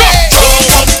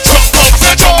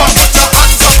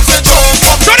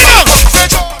 Turn it up.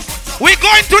 We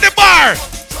going to the bar.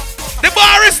 The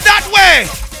bar is that way.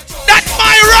 That's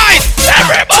my right.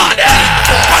 Everybody.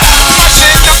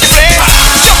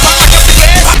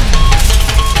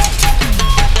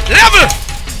 Level.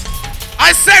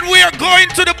 I said we are going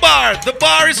to the bar. The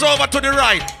bar is over to the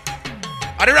right.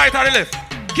 At the right or the left?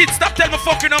 Kids, stop telling me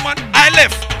fucking no man. I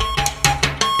left.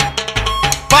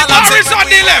 The bar is on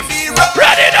the left.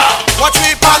 Ready now. Watch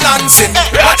me balancing.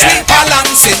 Watch me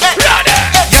balancing. Ready.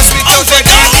 Yes, we go to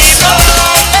the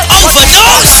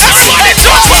Overdose. Everybody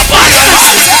jump up on it.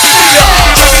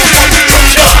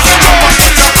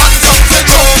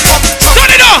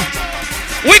 Turn it on.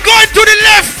 We going to the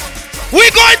left. We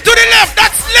going to the left.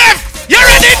 That's left. You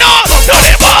ready now? Turn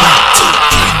it on.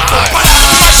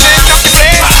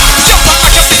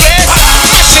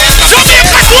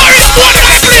 Jamaica's war is born in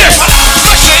this place.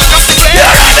 You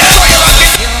ready?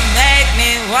 You make me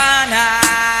wanna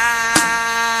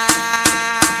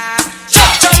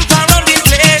jump around the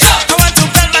place. I want to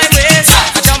bend my waist.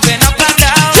 I'm jumping up and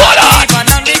down.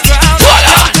 Even on the ground.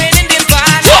 Playing the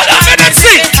band. Let them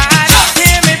see.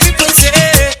 Hear me people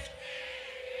say.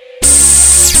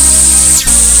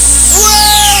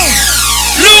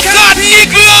 Look at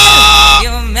Igloo.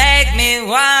 You make me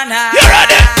wanna. You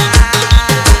ready?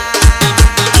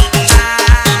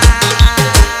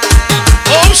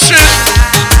 Oh shit.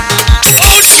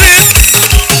 Oh shit.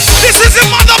 This is the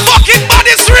motherfucking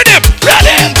body's rhythm.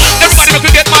 Ready? Everybody make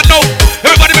we get mad now.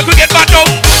 Everybody make we get mad now.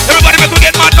 Everybody make we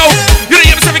get mad now. You didn't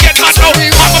hear me say we get mad now.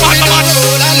 Come on.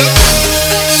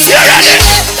 You ready?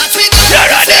 You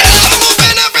ready?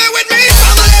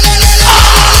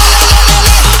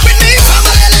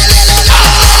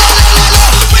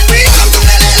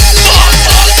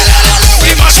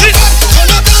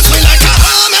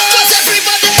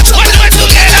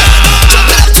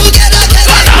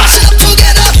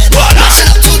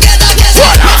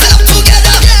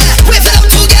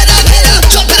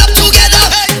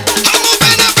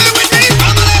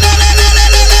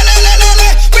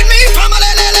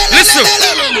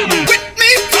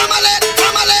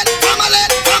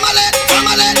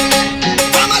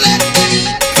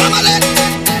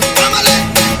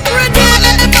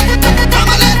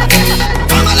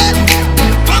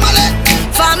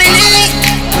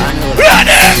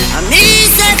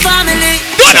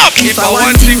 If I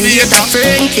want to be a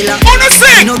fern killer,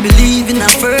 I don't believe in a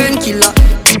fern killer.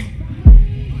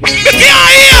 You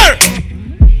can't hear.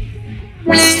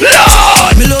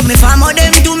 Lord, me love me family,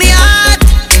 them to me heart.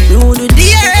 No do the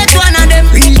earth one of them.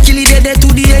 Real killy dead to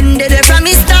the end, dead from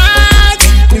me start.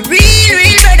 Me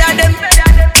real better them.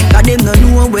 Cause them no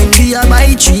know when we a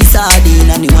buy 3 sardine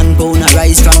and the 1 pound a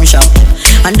rice from shop.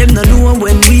 And them no know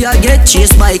when we a get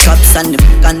chased by cops and them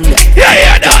can them.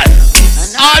 Yeah, that.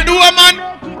 I'll do a man.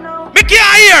 Me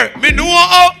can't hear. Me know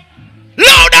how.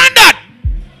 Loud on that.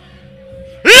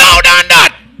 Loud on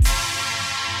that.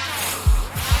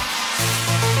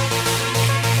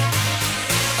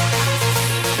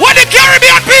 What the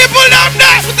Caribbean people down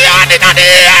there? Put the hand in the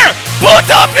air.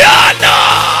 Put up your hand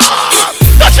now.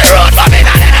 Touch the road for me.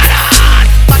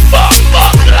 Fuck,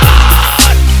 Lord.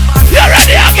 You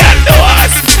ready again, do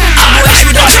us?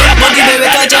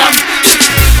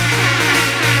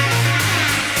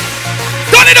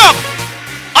 Turn it up.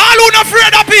 All who not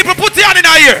afraid of people, put your hand in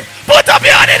the air. Put up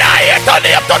your hand in the air. Turn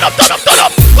it up, turn up, turn up, turn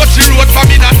up. Touch the road for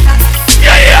me now.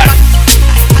 Yeah, yeah.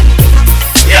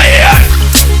 Yeah, yeah.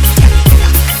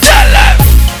 Tell them.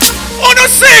 Oh, no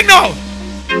sing now.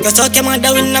 Just talk your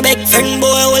mother in a big friend boy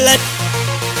will let.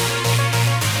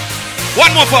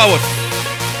 One more forward.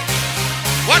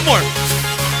 One more.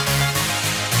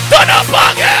 Turn up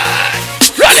again.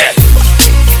 Ready.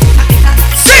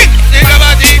 Sing. Think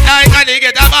about it. I can't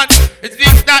get a man. It's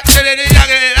this, that,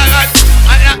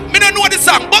 me don't know the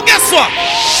song, but guess what?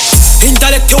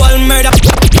 Intellectual murder.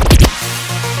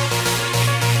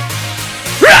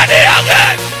 Ready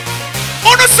again.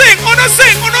 Wanna sing,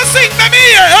 let me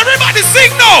hear. Everybody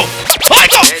sing now. I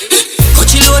go.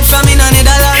 Coachy load from in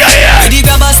Netherlands. Yeah. The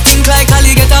grabbers think like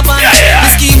Ali get up on. Yeah.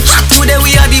 The scheme hot today,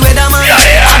 we are the weatherman.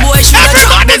 Yeah. A boy should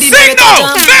everybody sing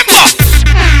now. Remember.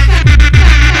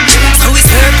 So we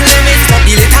circle them, it's got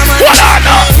the little man. What I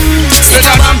know? Set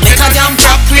a bomb, make a jump,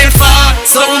 drop, wait for.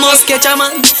 So we must catch a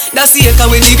man. That's the echo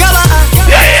when the grabber.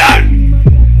 Yeah.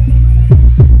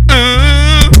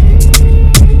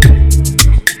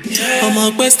 I'm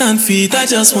on quest and feet, I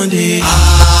just want the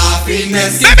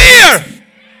happiness. Let me hear.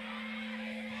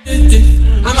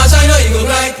 I'm a shine, you go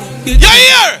bright. You're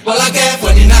here. All I care for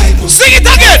the night. Sing it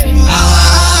again.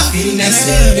 Happiness.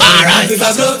 Alright. If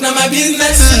I broke, now my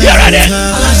business. You're ready.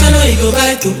 I'm a shine, you go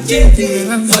bright.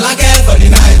 All I care for the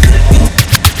night.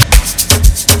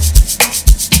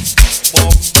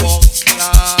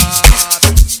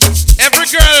 Every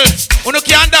girl who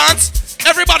can dance,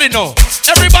 everybody know.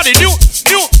 Everybody new.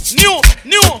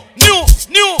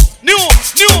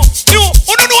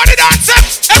 Who don't know what the dance them?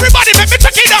 Everybody make me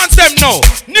check it dance them now.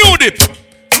 New dip.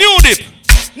 You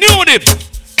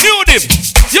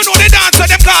know the dancer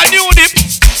them called new dip.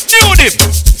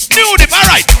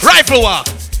 Alright. Rifle walk.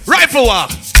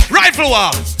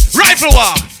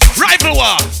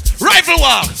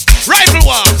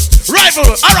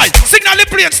 Alright. Signal the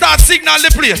plane, start signal the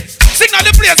plane. Signal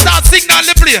the plane, start signal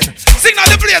the plane. Signal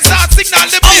the plane, start signal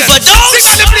the plane. Signal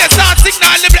the plane, start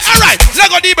signal the plane. Alright.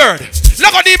 Lego the bird.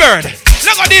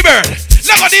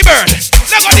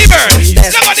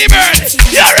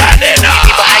 You're ready now.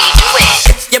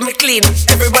 Yeah, me clean,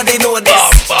 everybody know this.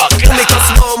 You make a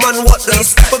small man what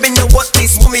this. But when you what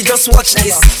this, mommy just watch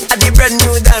this. At the brand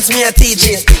new dance, me a teach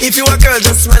it. If you a girl,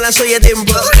 just smile and show your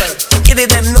dimple. Give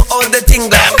them know all the thing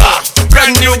that.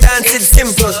 Brand new dance, it's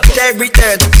simple. Every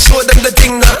third, show them the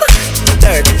thing now.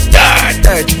 Third.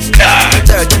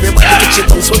 Everybody get your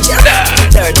tongue switch.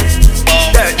 Third.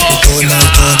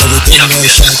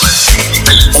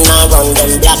 When I run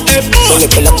them black, when you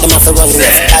pull up them off the run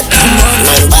this cat.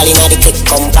 Man bally now the kick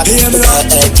come back.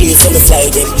 Because please let me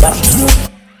slide it back.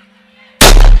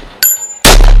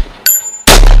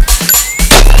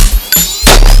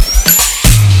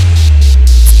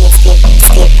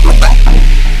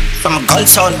 From a gold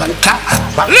soul and clap.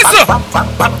 Listen.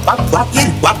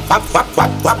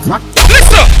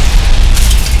 Listen.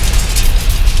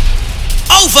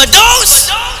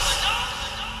 Ovadose.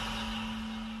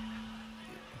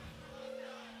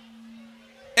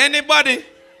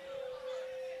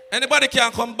 Anybody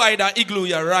can come by that Igloo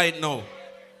here right now.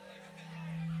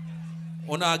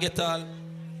 Wanna get all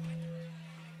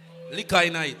liquor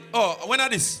night. Oh, when are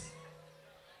this?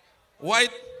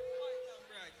 White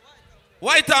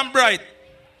and bright.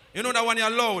 You know that one you're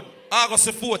loud.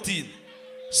 August 14.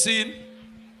 Seen?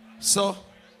 So,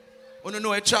 wanna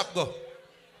know a chap go?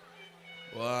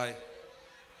 Why?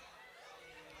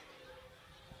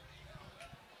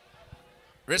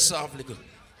 Rest off little.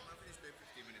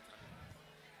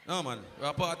 No man,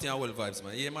 we're partying our world vibes,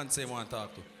 man. Yeah, man say want to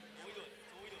talk to.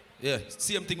 Yeah,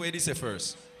 same thing where they say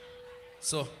first.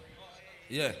 So,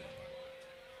 yeah.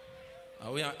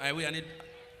 Are we need,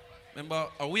 remember,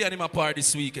 are we at my party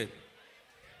this weekend?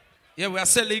 Yeah, we are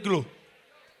selling Igloo.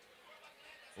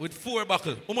 With 4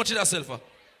 buckle. How much is that sell for?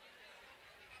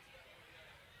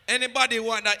 Anybody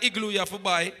want that Igloo you have to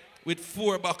buy with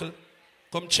 4 buckle?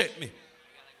 Come check me.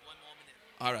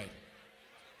 All right.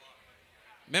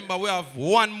 Remember, we have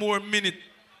 1 more minute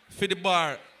for the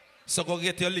bar. So go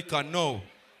get your liquor now.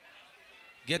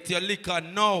 Get your liquor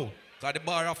now. Because the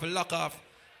bar have to lock off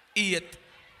 8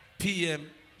 p.m.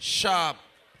 Sharp.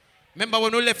 Remember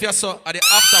when we left here so at the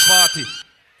after party?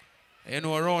 You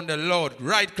know, around the Lord,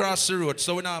 right across the road,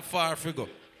 so we're not far to go.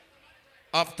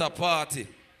 After party.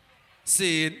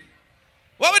 See?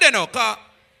 What we there now? Cause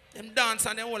them dance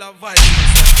and them all have vibes.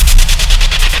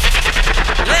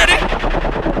 Ready?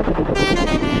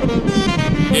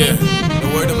 Yeah, the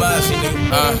word of mouth,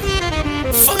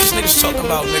 nigga. Fuck these niggas talking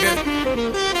about, nigga.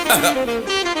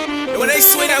 And when they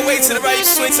swing that way to the right, you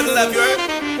swing to the left, you heard?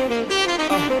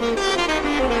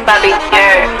 Bobby,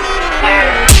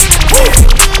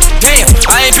 Damn,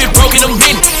 I ain't been broken, I'm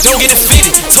in it. Don't get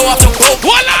offended. Toe off the boat.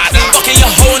 Fucking your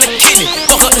hoe in the kidney.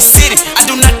 Fuck up the city. I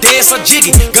do not dance or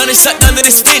jiggy. Gun is sucked under the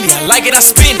Steenie. I like it, I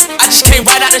spin it. I just came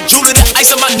right out of jeweler. The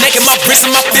ice on my neck and my wrist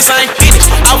and my fist. I ain't finished.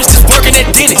 I was just working at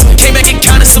Dennis. Came back and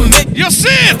counted some men. You see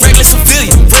it? Regular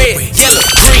civilian. Red, yellow,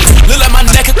 green. Look like my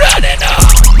neck is running up.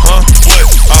 What?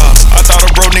 I thought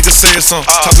a bro nigga said something.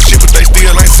 Talking shit, but they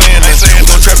still ain't saying that. We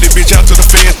gon' trap this bitch out to the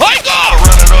feds. Run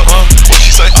it up, What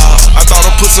she say? I thought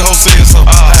a pussy hoe said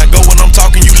something. I go when I'm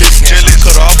talking, you listen.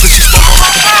 Cut her off, let you fuck.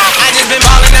 I just been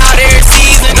ballin' out every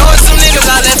season. Knowing some niggas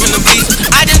I left in the beast.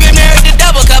 I just been married to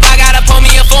double cup. I gotta pull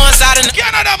me a four inside of the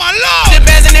Canada, my love. The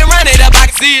bands and then run it up.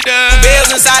 I can see the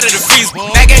bills inside of the freezer.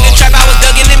 Back in the trap, I was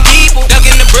ducking them people.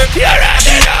 Ducking the brick.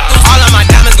 All of my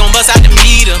diamonds gon' bust out the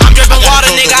meter. I'm dripping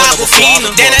water, nigga, I will feed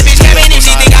them. Then that bitch came in and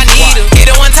she think I need her. Hit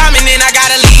her one time and then I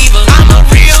gotta leave her. I'm a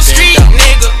real street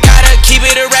nigga. Gotta keep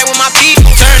it a rap with my people.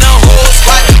 Turn the whole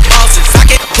squad to bosses. I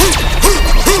can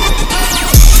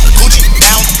Gucci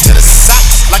down to the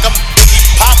socks like I'm Biggie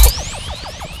Papa.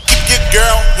 Keep your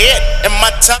girl head in my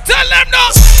top. Tell them no.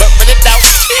 But when it out,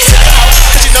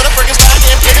 cause you know the friggin' style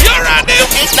can't fit it. You're right there.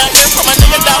 Don't get nothing from my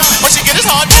nigga down. When she get his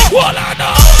hard down. What I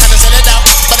know. Tryna send it out,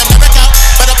 but I'm never out.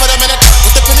 Better put him in it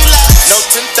with the penny loud. No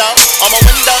tint out on my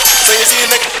window, so you see a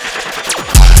nigga.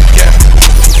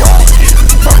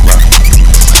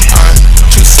 I'm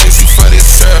too sexy for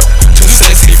this girl. Too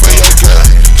sexy for your girl.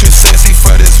 Too sexy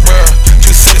for this world.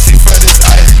 Too sexy for this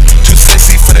ice. Too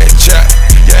sexy for that jack.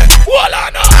 Yeah.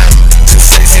 I'm too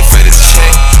sexy for this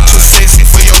chain. Too sexy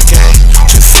for your game.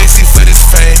 Too sexy for this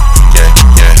fame. Yeah,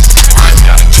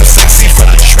 yeah. I'm too sexy for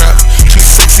the trap. Too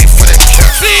sexy for that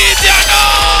trap.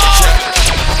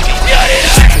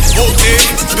 Okay,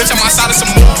 bitch, I'm outside of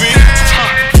some movie.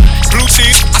 Blue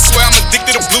cheese, I swear I'm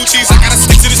addicted to blue cheese. I gotta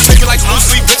stick to this paper like blue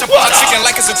sleep. Bitch, I'm hot chicken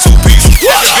like it's a two-piece.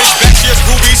 Bitch, back she has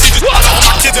rubies. She just all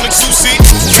my kids in a two-seat.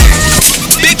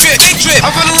 Big drip.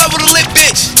 I fell in love with a lit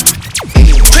bitch.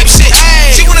 Drip shit,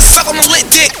 ayy. She wanna suck on my lit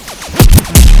dick.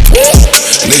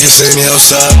 Niggas say me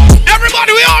outside.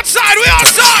 Everybody, we outside.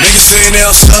 Niggas say me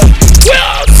outside. We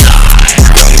outside.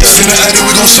 In the idea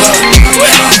we gon' slide.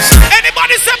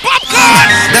 Anybody say popcorn?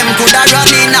 Them coulda run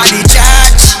in at the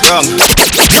church.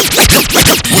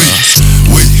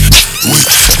 Wait.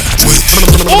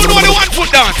 Who know the 1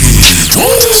 foot dance?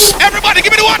 Everybody,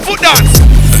 give me the 1 foot dance.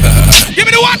 Give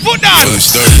me the 1 foot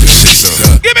dance.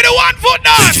 Give me the 1 foot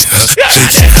dance.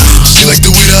 She like the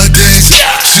way that I dance.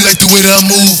 She like the way that I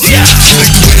move. She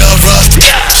like the way that I rock.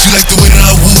 She like the way that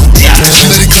I woo. She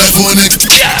let it clap for a nigga.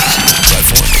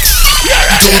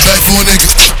 Throw it back for a nigga.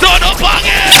 Turn up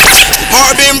again.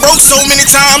 Heart been broke so many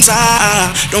times, I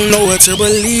don't know what to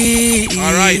believe.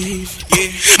 All right.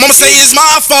 Yeah. Mama say it's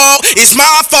my fault.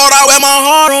 I wear my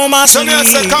heart on my sleeve.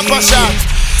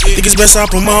 Think it's best I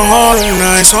put my heart on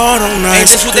ice. Ain't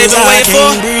this what they been waiting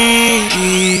for?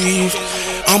 Breathe.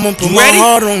 I'ma put my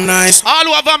heart on ice. All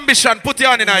who have ambition, put your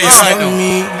hand in your side now.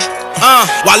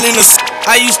 While in the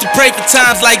I used to pray for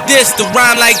times like this, to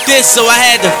rhyme like this, so I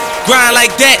had to grind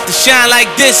like that, to shine like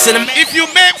this. And if you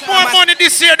make more money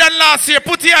this year than last year,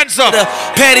 put your hands up. The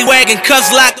paddy wagon cuffs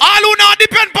like all who now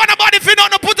depend on nobody if you don't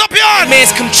know, put up your hand.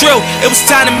 Man's come true. It was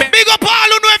time to make big up all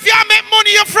who know if you make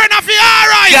money, your friend of you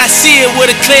alright. Gotta see it with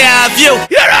a clear eye view.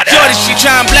 Jordan, she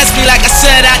try and bless me like I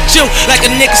said I chew. Like a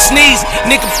nigga sneeze,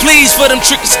 nigga please for them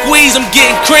trick and squeeze. I'm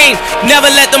getting cream. Never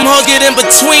let them hoes get in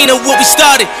between of what we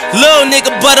started. Little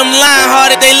nigga, but I'm lying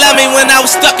hearted. They love me when I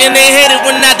was stuck and they hated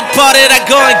when I departed. I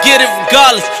go and get it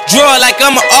regardless. Draw like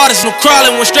I'm an artist, no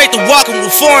crawling. Went straight to walking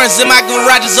with foreigns in my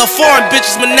garages are foreign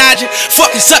bitches menaging.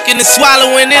 Fucking sucking and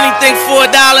swallowing anything for $1.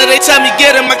 They tell me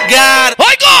get it, my God.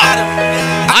 Oh God!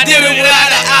 I did it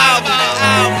without an album.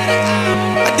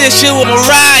 I did shit with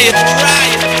Mariah.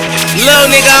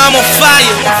 Little nigga, I'm on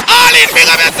fire. All in, big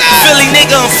up yourself. Philly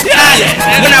nigga, I'm fire.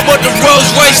 When I bought the Rolls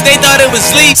Royce, they thought it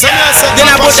was leaks. Then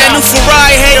I bought that new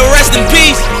Ferrari. Hater, rest in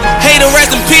peace. Hater,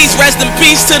 rest in peace. Rest in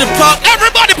peace to the punk.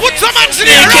 Everybody put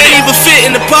You can't even fit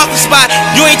in the parking spot.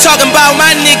 You ain't talking about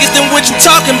my niggas, then what you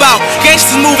talking about?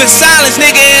 Gangsters moving silence,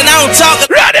 nigga, and I don't talk.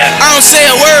 I don't say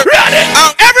a word.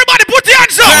 Everybody put the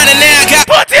hands up. Now I got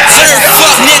put the hands up.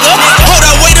 Fuck nigga. Hold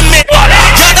up, wait a minute.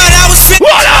 Y'all thought I was fit.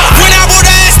 When I wrote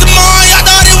the ass tomorrow, y'all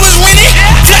thought it was winning.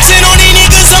 Flexing on these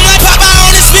niggas, I'm like Papa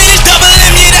on the spinach. Double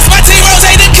M, yeah, that's my T-Rose.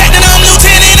 Ain't the captain, I'm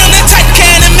lieutenant. I'm the type of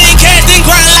can of men casting,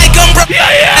 crying like I'm broke.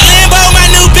 The Lambo, my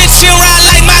new bitch, she'll ride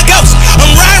like my ghost.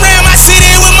 I'm riding around my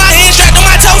city with my hands strapped on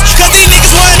my toes. Cause these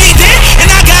niggas want me dead, and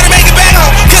I gotta make it back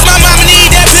home. Cause my mama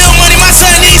need that bill money, my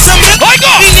son needs some milk.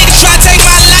 These niggas try to take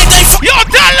my life, they fuck. Yo,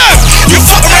 tell them. You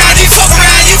fuck around, you fuck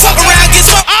around, you fuck around, get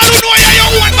fucked. I don't know you're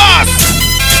your one boss.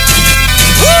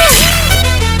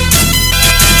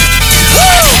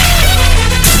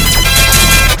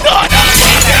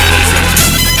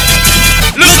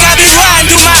 Look, I be riding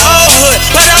through my old hood,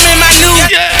 but I'm in my new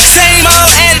same old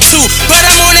attitude, but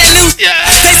I'm on that new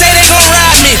They say they gon'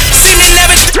 ride me, see me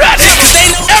never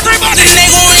everybody they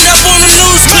gon' end up on the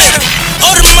news clip.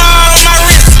 Order tomorrow on my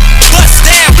wrist, bust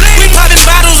down. We poppin'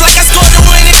 bottles like I scored the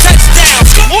winning touchdown.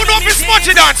 Who know if it's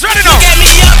Smudgy Dance? Ready now? Get me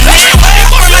up, man.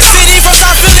 From my city, from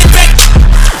my Philly back.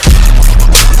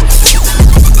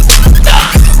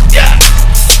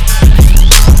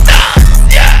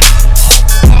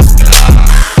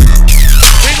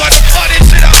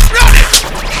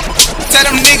 Tell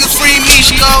them niggas free me,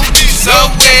 she go.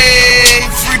 Subway,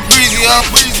 free breezy, yo.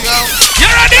 You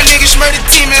ready? That nigga murder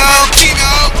team, yo.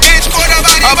 Bitch, what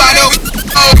about it?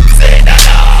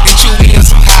 Bitch, you be on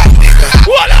some hot nigga.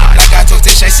 Like I told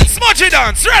Tish, I see Smudgy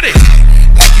Dance, ready?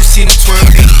 like you seen a twirl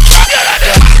in the drop.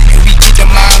 And we get the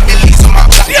mind millies on my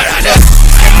block.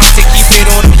 And my dick be fit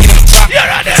on me in the top.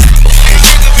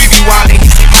 We be wildin', you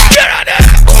see my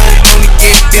only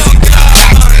get this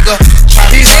nigga.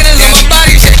 These hitters on my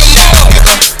body, shake them off.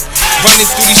 Running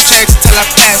through these checks till I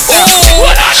pass out.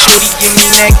 Shorty give me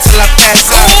neck till I pass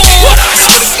out.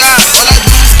 Swear to God, all I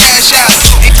do is cash out.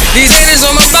 These hitters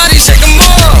on my body, shake them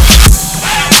off.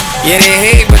 Yeah, they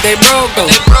hate, but they broke though.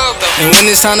 And when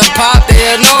it's time to pop, they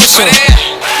had no show.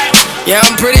 Yeah,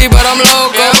 I'm pretty, but I'm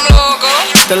loco.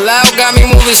 The loud got me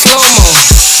moving slow-mo.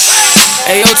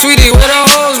 Hey, yo, Tweety, where the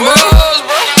hoes, bro?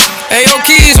 Hey, yo,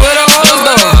 Keys, where the hoes,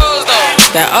 though?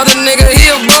 That other nigga, he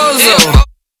a bozo.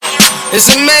 It's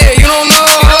a mayor, you don't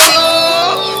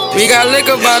know. We got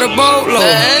liquor by the boatload.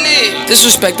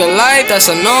 Disrespect the life, that's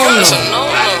a no-no.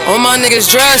 All my niggas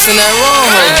dressed in that wrong.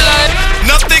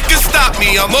 Nothing can stop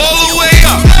me, I'm all the way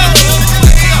up.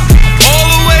 All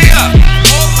the way up.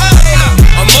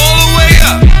 I'm all the way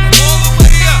up.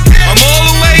 I'm all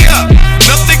the way up.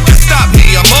 Nothing can stop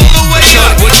me, I'm all the way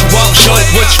up. What you want, short,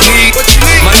 what you need.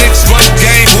 My niggas run the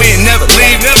game, we ain't never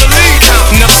leave.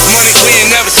 Counting up the money, we ain't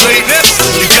never sleep.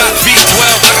 You got V12.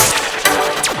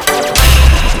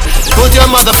 Put your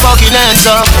motherfucking hands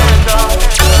up.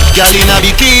 Girl in a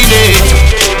bikini.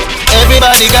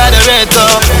 Everybody got a red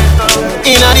top.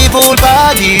 In a the pool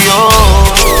party, oh.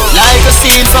 Like a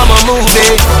scene from a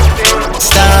movie.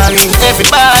 Starring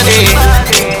everybody.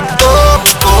 Oh,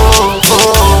 oh,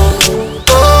 oh.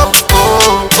 Oh,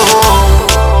 oh,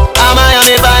 oh. I'm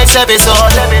Miami Vice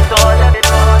episode.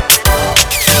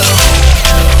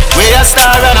 We a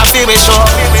star and a feel it show.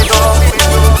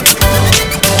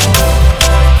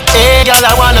 Hey girl,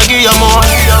 I wanna give you more.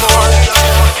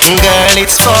 Girl,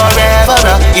 it's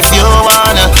forever. If you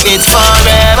wanna, it's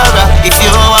forever. If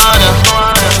you wanna.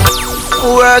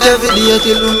 Work every day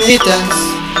till we meet ends.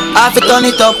 I have to turn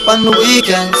it up on the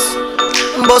weekends.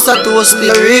 Bust a toast to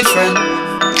your real friend.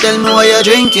 Tell me what you're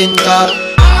drinking, car.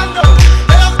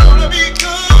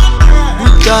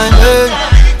 Good time, hey.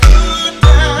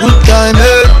 Good time,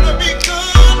 hey.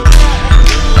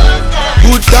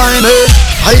 Good time, hey.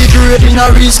 I grade in a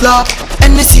Riesler.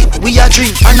 Hennessy, we a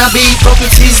drink and a beat up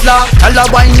with Sizzler. Tell her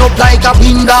wind up like a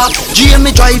window.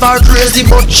 Jamie drive her crazy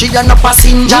but she a no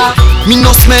passenger. Me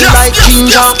no smell like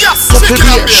ginger. Couple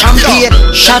beer, champagne,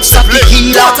 shots of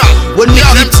tequila. When me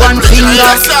click one finger,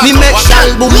 me make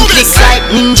album click like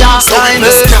ninja. Time,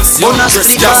 wanna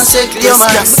split and set your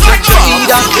man. Feed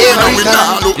up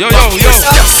American. Yo.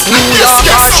 New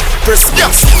York, press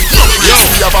gas.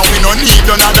 Yo, we no need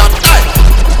none of that.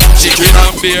 Chicken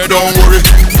and beer, don't worry.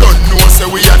 Don't know, say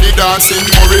we are the dancing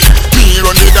Murray. Me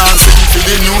run the dancing for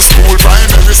the new school,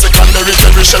 primary, secondary,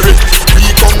 tertiary. We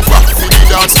come back to the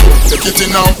dance floor. Take it in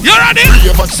now. You ready?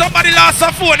 Somebody lost a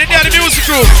phone in there, the music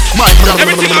room.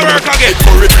 Everything will work again.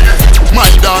 My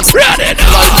dance, ready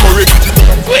now. Like Murray.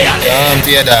 We are there.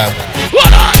 Dear dog. What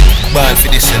on? Born for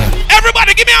this, you know.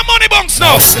 Everybody, give me a money box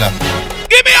now.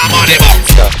 Give me a money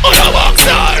box. Money box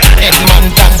now. Egg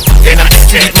man down. In a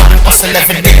street man hustle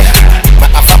every day. I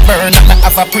have a burn and I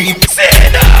have a pre. Do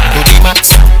the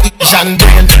max, Jean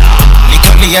Brain.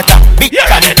 Little later, big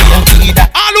campaign leader.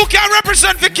 All who can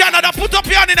represent for Canada, put up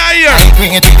your hand in our ear.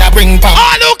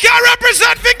 All who can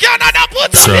represent for Canada,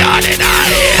 put up your hand in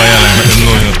our ear.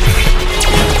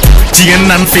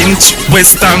 Jane and Finch,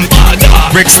 Western,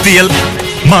 Rexdale,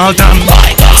 Malton,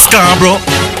 Scarborough,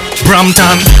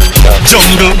 Brampton,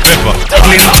 Jungle,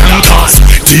 Clinton,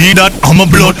 T-Dot, I'm a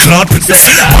blood clot.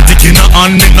 Matic in a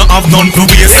hand, me no have none to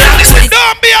waste.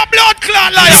 Don't be a blood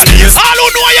clot liar. All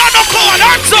who know you're no cold,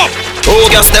 hands up. Oh,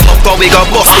 girl, step up, cause we got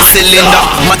bust the cylinder.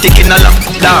 Matic in a lap,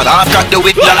 dog, I've got the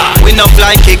whip lock. We no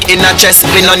fly kick in a chest,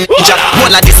 we no ninja. One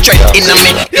of the strength in a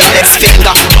me, index finger.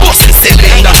 Bust the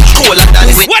cylinder, cooler than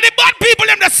it. What the bad people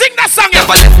them that sing that song?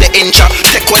 Never left the inch,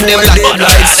 take one them like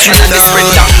lights, and the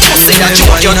sprinter. Say that you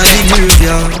want your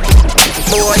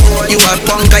boy, you a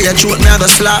punk, I shoot me have a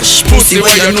slash. Pussy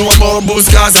where you know about booze,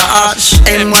 cause I ash.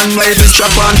 M1 wife is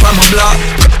strap on from a block.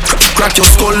 Crack your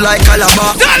skull like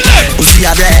Calabar. Pussy,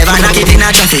 have you ever knocked it in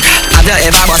a traffic? Have you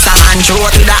ever bust a man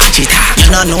throat to the hatchet?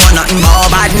 You don't know nothing about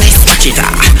badness, watch it.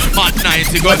 Hot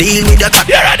 90, go deal with the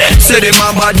cat. Say them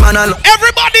a bad man alone.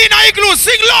 Everybody in Igloo,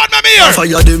 sing Lord, my here.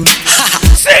 Fire them.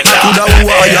 Sing Lord. Coulda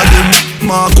wire them.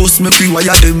 Marcus, make we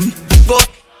wire them. Go.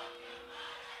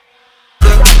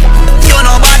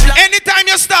 Anytime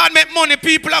you start make money,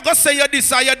 people are gonna say you're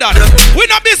this or you're that. We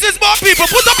no business about people.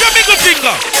 Put up your middle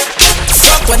finger.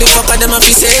 Fuck what the fuck are them a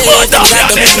fi say?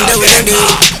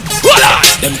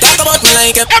 Them talk about me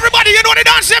like everybody, you know the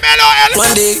dance, hello, hello.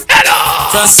 One day, hello.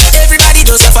 First, everybody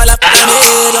just a follow me.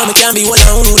 Don't me can be one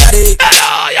on who that day.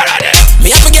 Hello, you're ready.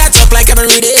 Me have to get up like every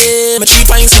day. My 3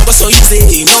 pints never so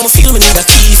easy. Mama feel me need a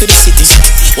key for the city.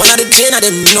 One of the 10 of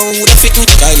them know who the fit me.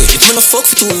 Kylie, if you no fuck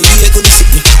for 2, they could sit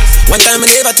me. One time I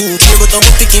never too, but don't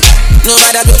pick it.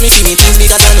 Nobody got me feeling things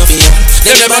because I know for you.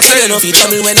 They never tell you no for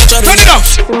trouble when the trouble is.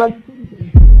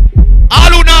 All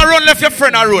who now run left your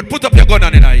friend on road, put up your gun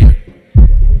on in our ear.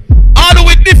 All who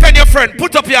will defend your friend,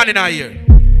 put up your hand in our ear.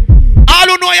 All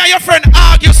who know your friend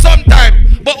argue sometime,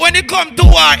 but when it come to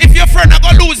war, if your friend are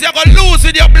gonna lose, you're gonna lose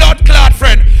with your blood clot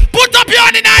friend. Put up your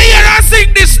hand in our ear and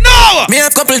sing this now. Me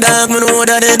have couple dog, me know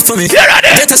that it for me.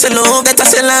 Get us a love, get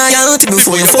us a loyalty.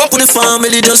 Before you fuck with the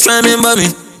family, just remember me.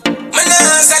 My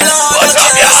nose and love,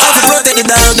 protect the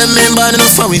dog, them member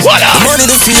enough for me. Money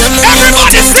to feel, no need no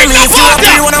thing to me. If you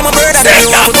happy, one of my brother, then you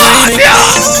want to see me.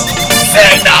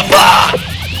 Sing that part.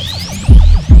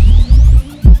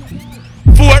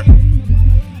 4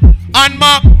 and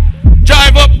mark,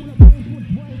 drive up.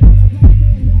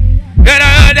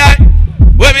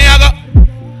 Where me I go?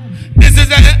 This is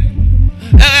the I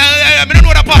don't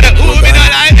know the part of who me not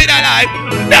alive.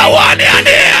 That one in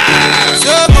there.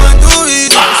 Someone do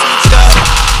it.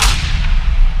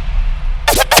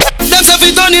 Them say fi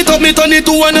turn it up, me turn it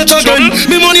to one again.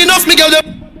 Me money enough, me give them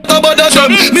about that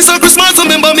them. Me say Christmas,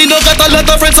 remember me no got a lot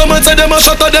of friends. Someone say them a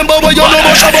shot at them, but you know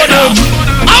much about them.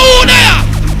 How there?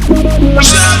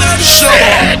 Shabba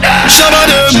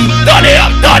them. Turn it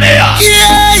up.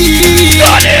 Yeah.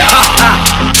 Turn it up.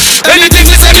 Anything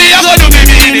they say me, I go do me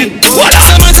mean it. What up?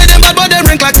 Someone say them bad, but them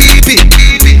rank like PP.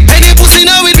 Any pussy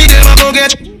now with me, them a go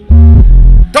get.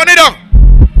 Turn it up.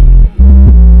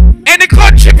 Any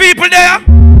country people there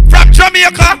from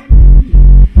Jamaica?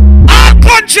 All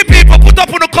country people put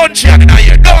up on the country and in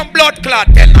here. Don't blood clot,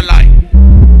 tell no lie.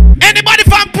 Anybody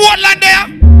from Portland there?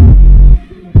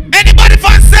 Anybody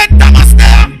from St. Thomas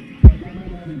there?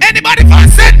 Anybody from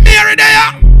St. Mary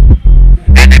there?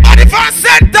 Anybody from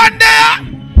St. Ann there?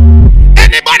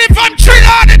 Anybody from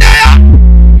Trinidad there?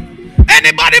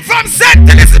 Anybody from St.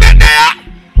 Elizabeth there?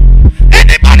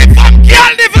 Anybody from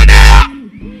Galdival there?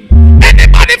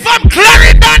 Anybody from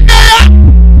Clarendon there?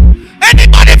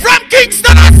 Anybody from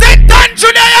Kingston or St.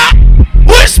 Andrew there?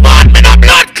 Which man me no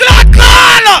blood clot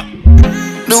call?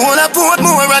 The whole of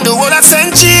Portmore and the whole of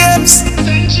St. James.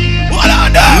 What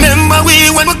on that? Remember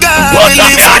we when we got put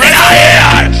up your hand in our ear.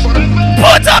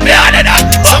 Put up your hand in our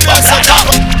ear.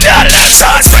 Yeah, let's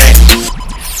start free.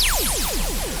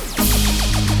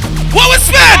 What we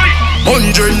spend?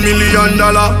 $100 million. $100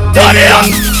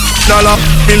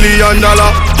 million.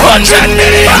 $100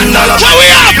 million. What we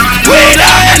have? We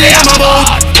have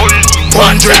about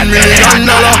 $100 million.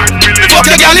 Fuck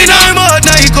the girl in her mouth,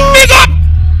 Nike. Big up.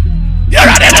 You're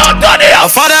running out, Dutty Dex.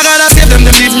 A father gotta save them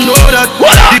even know that.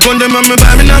 The gun them on me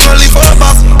buy me now go live up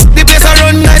back. The place I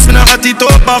run nice, me now hot it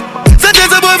up back. Say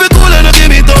there's a boy fi cool and a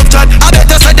give me tough chat. I bet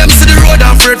just like them see the road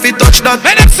and afraid fi touch that.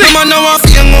 The man now want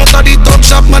fi hang out of the top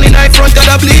shop. Man in high front of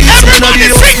the bleed. Everybody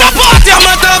sing the party.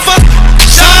 I'm a tough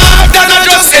sharp than a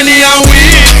just any and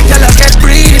weed. Tell us get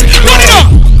breed.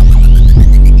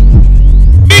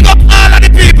 Big up all of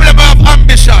the people above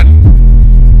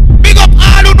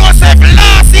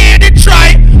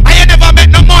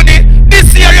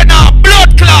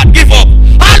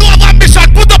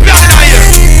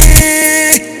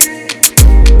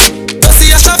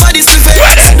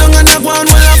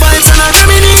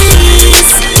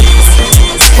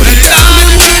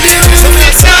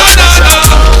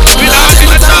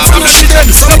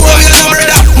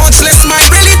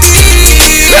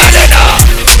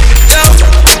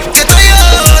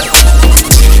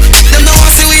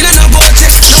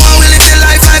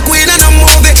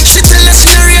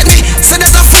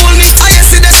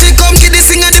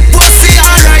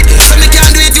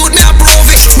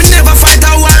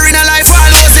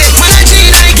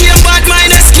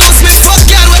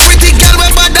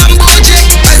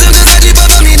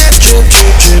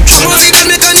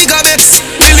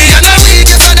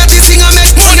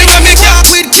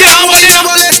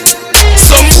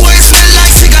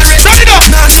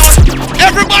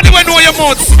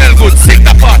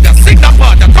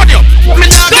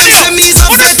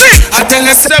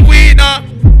say we now.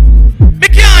 Me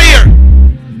can't hear.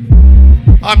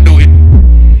 I'm doing.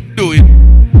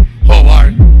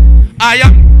 Howard. I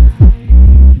am.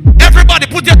 Everybody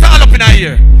put your towel up in the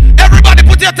ear. Everybody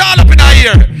put your towel up in the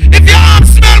ear. If your arm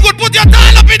smell good, put your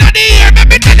towel up in the ear. Let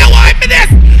me tell you why me this.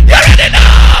 You ready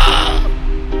now?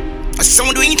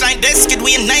 Someone doing it like this, kid,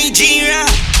 we in Nigeria.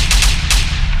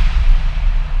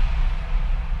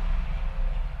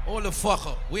 Hold the fuck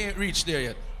up. We ain't reached there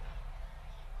yet.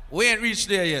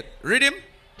 Rhythm?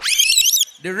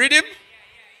 The rhythm?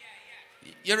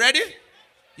 You ready?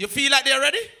 You feel like they're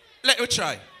ready? Let me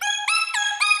try.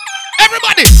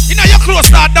 Everybody, you know your clothes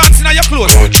start dancing on your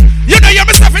clothes. You know you're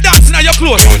Mr. dancing on your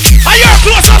clothes. And your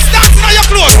clothes are dancing on your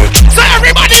clothes. So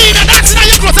everybody in there dancing on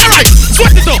your clothes. Alright,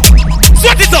 sweat it up.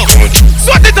 You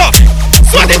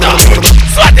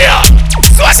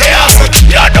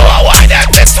know why them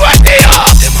be sweat it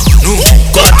up.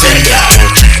 Good thing that.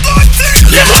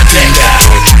 The good thing that.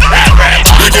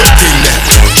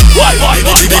 Why?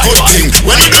 The good thing.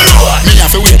 When you do me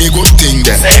have to wear the good thing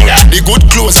then. The good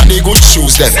clothes and the good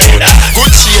shoes then.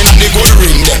 Good chain and the good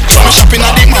ring then. Me shopping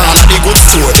at the mall and the good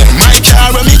store then. My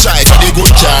car when me drive and the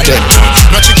good car then.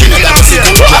 No chicken and that's the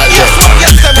good car then.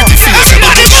 Pretty face and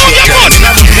the good shit then.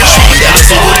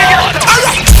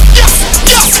 Alright.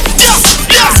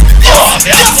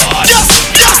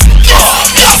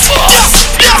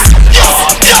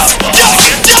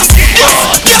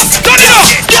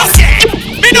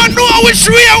 Me don't know which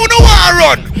way I wanna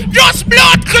run. Just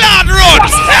blood clot run.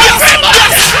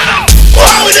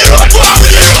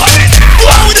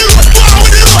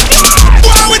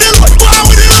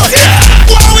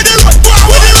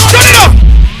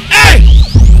 Hey,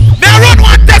 me run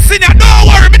one test in here. Don't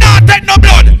worry, me not take no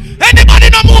blood. Anybody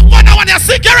no move for now when you're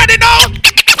sick, you ready now?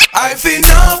 I've been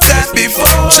out that before,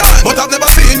 but I've never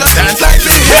seen a dance like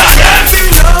this. I've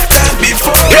been out that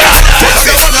before, but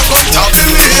I've never come talk to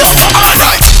me.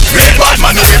 Alright, play bad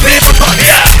man, we play for fun.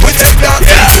 We take that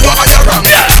thing to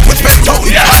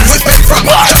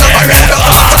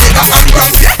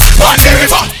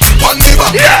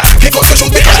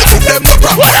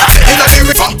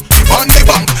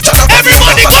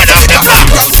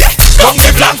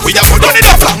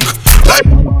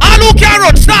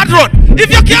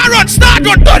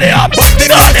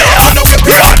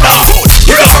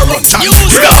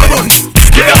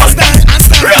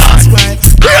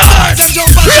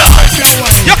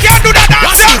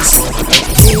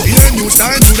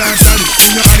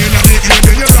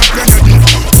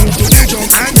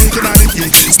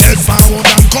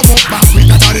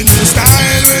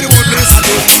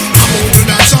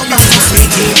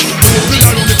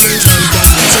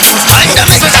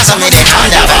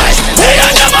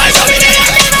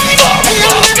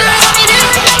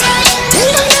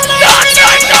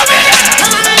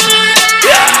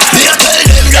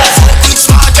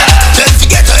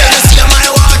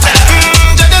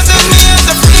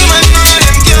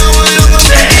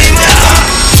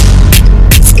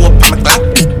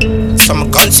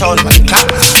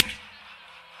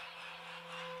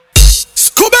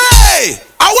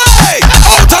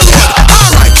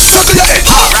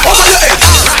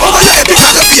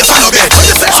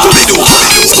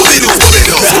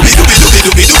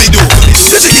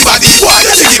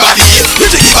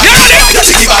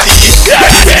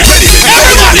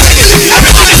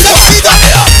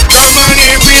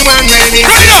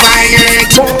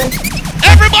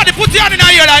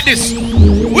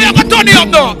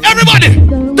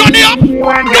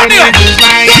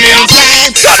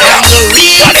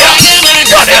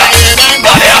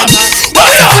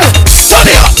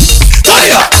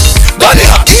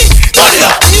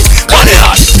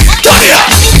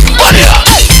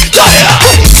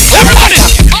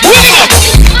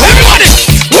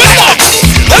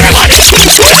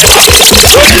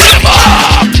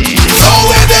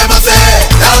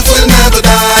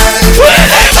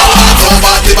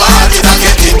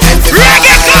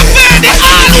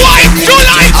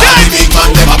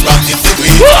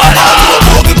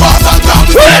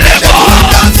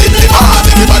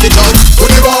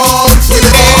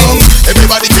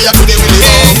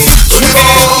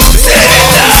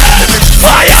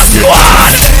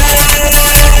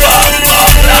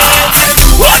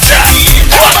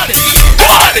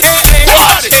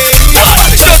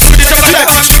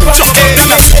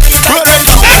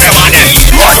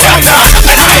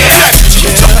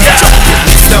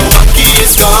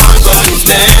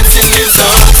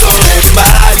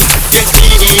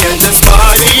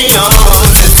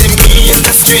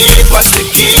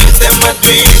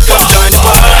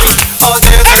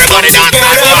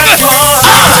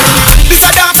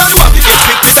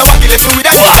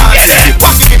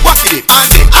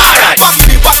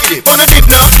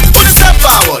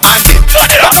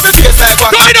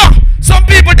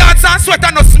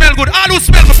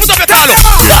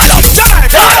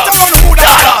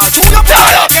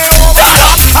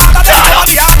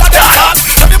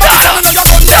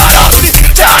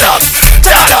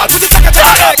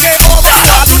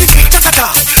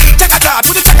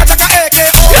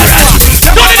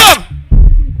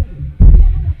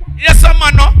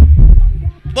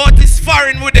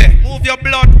foreign with it. Move your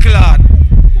blood clot.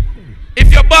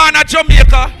 If you're born at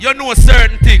Jamaica, you know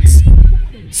certain things.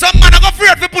 Some man are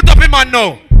afraid to put up him man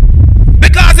now.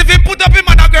 Because if you put up him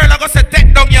man, a girl are going to say,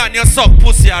 take down here and you suck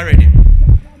pussy already.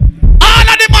 All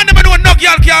of the man that know no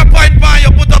girl can't point by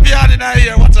you put up your hand in her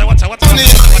ear. Watch out.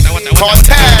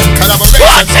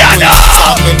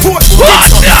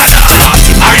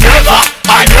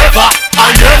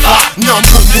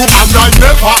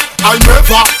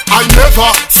 I never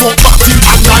fuck party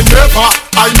and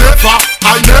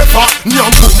I never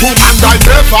nyam boom boom and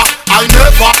I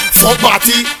never fuck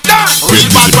party. Real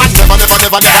bad man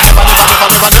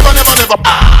never.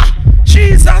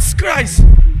 Jesus Christ.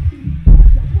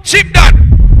 Cheap that.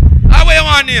 How you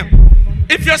want him?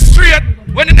 If you're straight,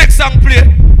 when the next song play,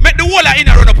 make the whole in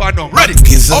a run up and down. Ready?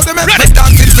 All the men ready?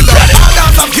 Dance is the love.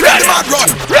 Dance and give them the mad run.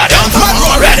 Ready? Mad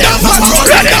run. Ready? Mad run.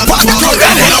 Ready? Mad run.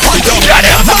 Ready?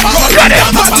 Mad run. Ready?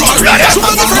 Mad run. Ready?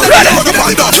 Mad run. Ready?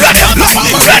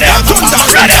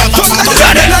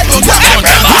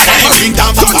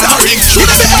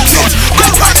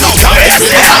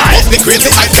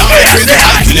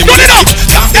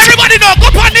 Everybody know, go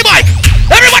on the mic.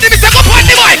 Everybody be say, go on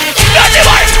the mic. On the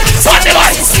mic. On the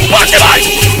mic. On the mic.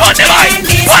 On the mic.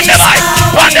 On the mic.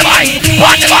 On the mic.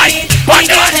 On the mic. On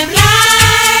the mic.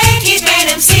 It made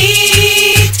them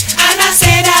see, and I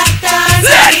said after.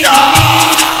 Let's go.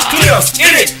 Clear.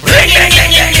 Get it. Ring, ring,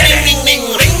 ring, ring, ring, ring,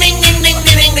 ring, ring, ring,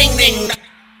 ring, ring, ring, ring,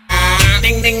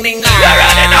 ding, ding, ding. You're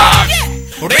running off.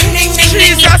 Ring, ring, ring.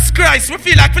 Jesus Christ, we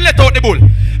feel like we let out the bull.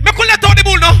 Me could let out the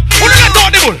bull now. Who let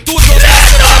out the bull?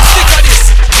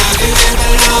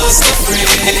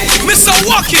 Mr.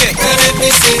 Walkie,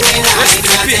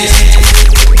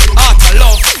 Art of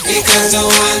love. Because I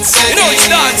want to, you know it's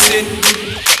dancing.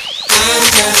 I'm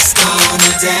just gonna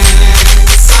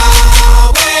dance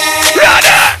away.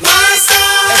 My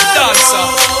sorrow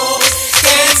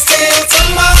can't stay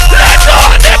tomorrow. Let's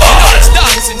on the ball. It's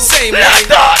dancing same way. Let's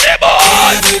on the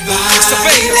ball. Mr.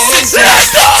 Vegas,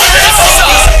 let's on the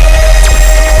ball.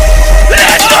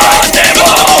 Let's on the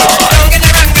ball. Don't get the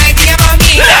wrong idea about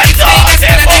me. Let's on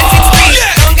the ball.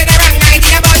 Don't get the wrong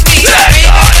idea about me. Let's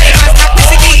on the ball.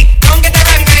 Don't get the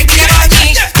wrong idea about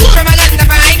me. From a land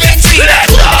of high country.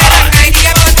 Let's on the wrong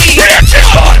idea about me. Reaching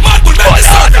bull.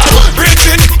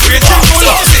 Reaching bull.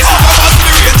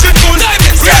 Reaching bull.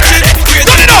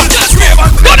 Run it up.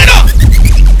 Run it up.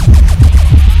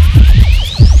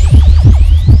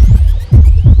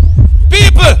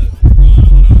 People,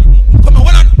 come on,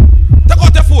 hold on. Take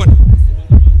out the phone.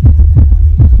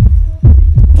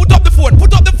 Put up the phone.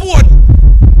 Put up the phone.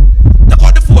 Take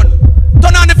out the phone.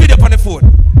 Turn on the video on the phone.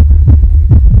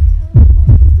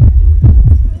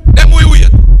 Then we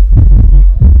wait.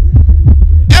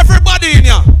 Everybody in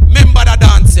here, member the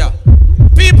dance here.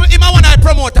 People, him a one eye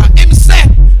promoter. Him say,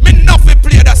 me nothing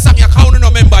play that song. You can't no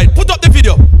member it. Put up the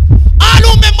video. All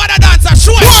who member the dancer,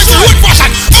 show it. Good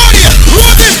fashion. Audience,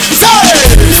 music,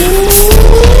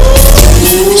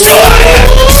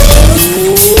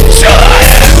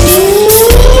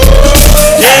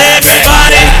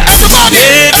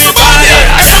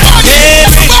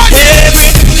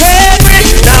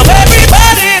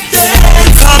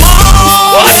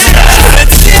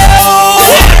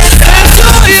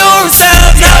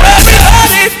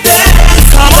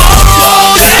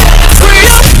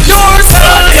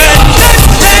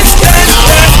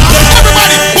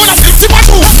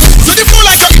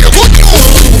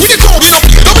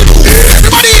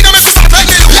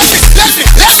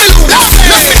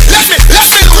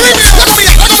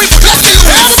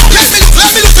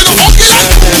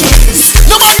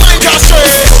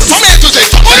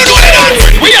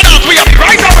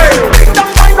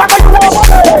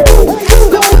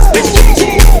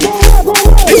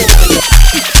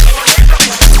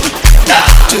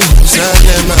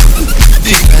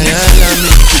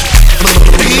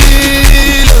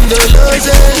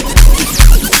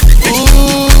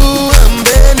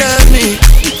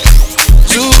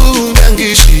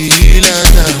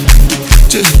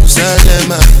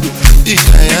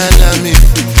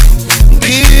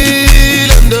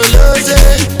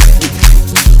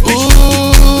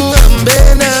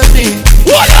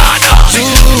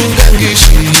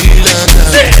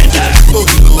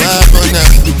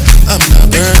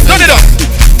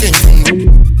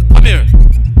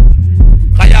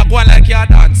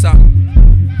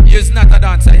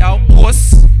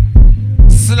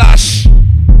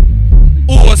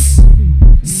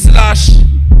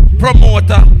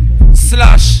 promoter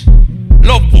slash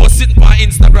love post sitting on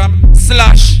Instagram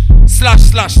slash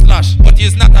but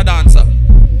he's not a dancer.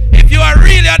 If you are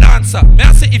really a dancer, may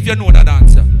I say if you know the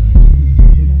dancer.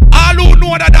 All who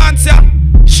know the dancer,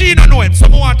 She don't know it, so I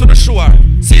want to show her.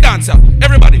 See dancer,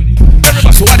 everybody.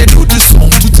 So I do this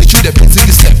song to teach you the basic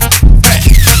step.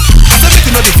 So make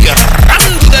you know the fear,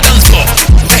 run to the dance floor.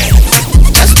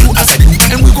 Just do as I do,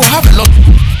 and we go have a lot.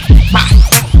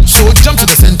 So jump to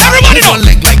the center, everybody move one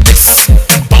leg like this,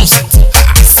 bounce it,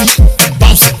 see,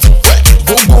 bounce it,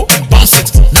 go, bounce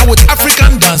it. Now with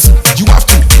African dancing, you have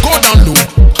to go down low,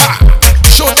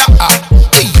 shoulder up,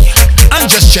 and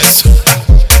just chest.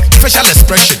 Facial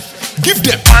expression, give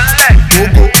them one leg,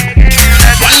 go,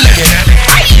 one leg,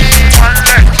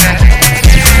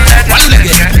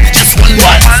 just one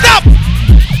leg. Stop!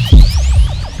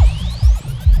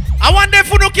 I want them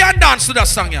who can dance to that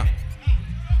song, yeah.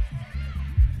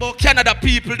 But Canada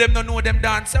people, them don't know them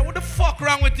dance. What the fuck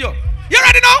wrong with you? You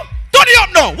ready now? Turn it up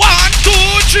now. 1, 2,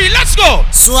 3, let's go.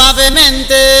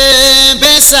 Suavemente,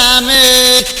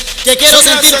 bésame, que quiero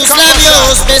sentir tus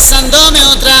labios besándome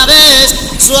otra vez.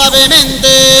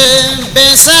 Suavemente,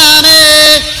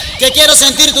 bésame, que quiero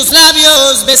sentir tus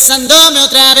labios besándome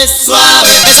otra vez. Suave,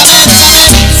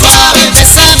 suave,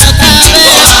 bésame otra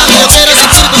vez. Yo quiero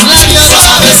sentir tus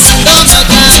labios besándome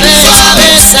otra vez.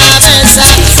 Besa, besa,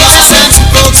 bésame un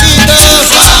poquito.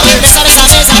 Besa, besa,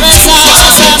 besa, bésame por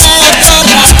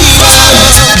ratito.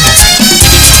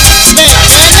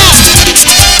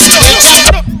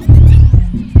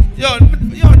 Yo,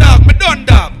 dog, me done,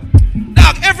 dog.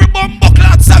 Dog, every bumbo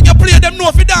clad song you play, them know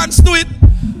if you dance to it.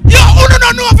 Yo, who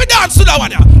don't know if you dance to that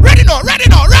one, yeah? Ready now, ready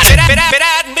now, ready. But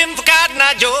I'd been forgotten,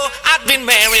 Joe. I'd been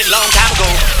married long time ago.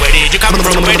 Where did you come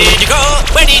from? Where did you go?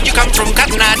 Where did you come from,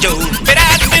 Cotton Eye Joe? But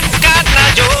I'd been forgotten,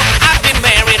 Joe. I've been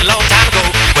married long time ago.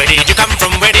 Where did you come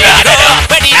from? Where did you go?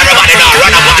 Where did you everybody come from?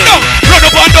 Run up and down, run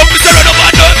up and down, Mr. Run up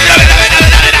and down.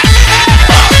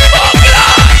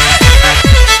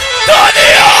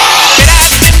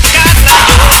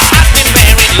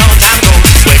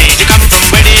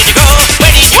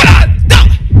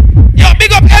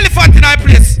 Big up elephant in our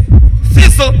place.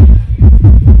 Sizzle.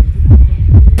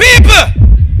 People.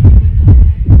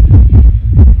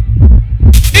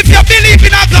 If you believe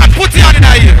in a God, put your hand in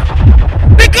our ear.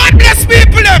 The God bless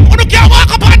people them. Who can't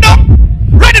walk up and down.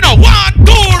 Ready now. 1,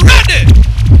 2, ready.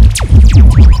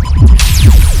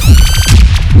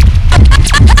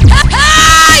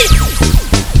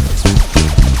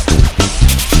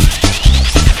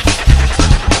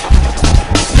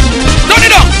 Turn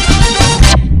it up.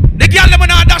 The girl them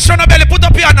on dash on her belly. Put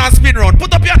up your hand and spin round.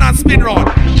 Put up your hand and spin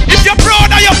round. If you're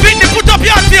proud of your pitney, put up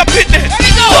your hand for your pitney.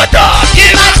 Put up.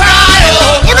 Give my pride.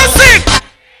 Who don't sing?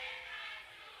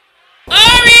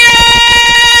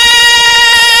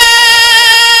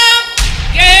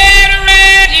 Get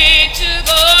ready to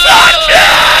go. Right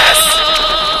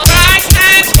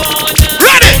hand's gonna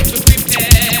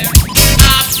prepare.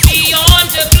 Up beyond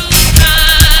the blue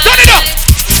sky. Turn it up.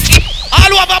 All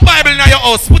who have a Bible in your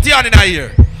house, put your hand in your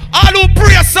ear. All who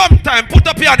pray sometime, put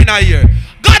up your hand in your ear.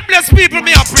 God bless people,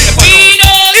 me a pray for you.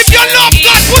 If you love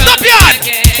God, put up your hand.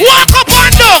 Walk up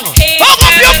and down. Hug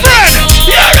up your friend.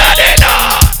 You're ready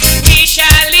now. We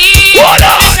shall leave Hold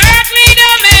on. this earthly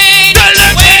domain. Tell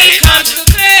them When it comes to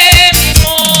claim it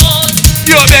all.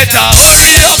 You better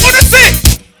hurry up. What is it?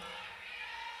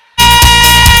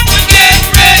 We're getting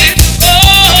ready to go.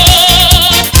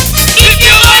 If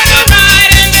you are the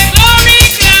bride and the glory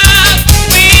cloud,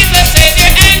 praise the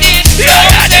Savior and His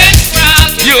chosen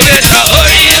crowd. You better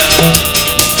hurry up.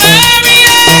 Hurry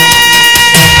up,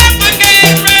 we're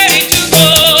getting ready to go.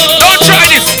 Don't try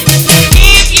this.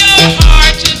 Give your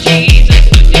heart to Jesus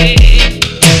today.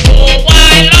 Oh,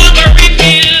 why longer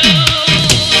refuse?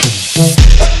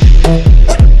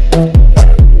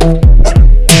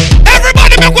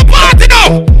 Everybody make a party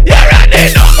now. You're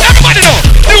ready now. Everybody now.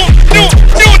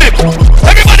 New dip.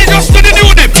 Everybody just do the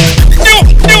new dip.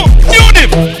 New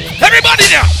dip. Everybody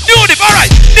there. New dip. All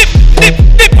right.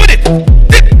 Dip with it.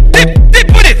 Dip with it. Dip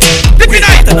in it. Dip in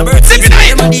it. Dip in it. Dip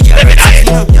in it.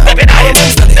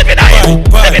 Dip in it.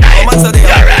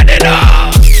 You're ready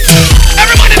now.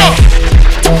 Everybody now.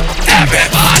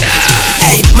 Everybody.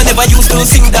 Hey, me never used to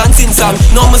sing dancing song.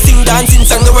 No, me sing dancing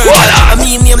song the world. I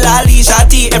mean name Lali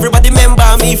Shati. Everybody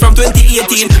remember me from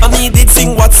 2018. I mean did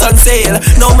sing What's on Sale.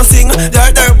 Now me sing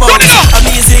Dirt Box.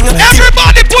 Amazing.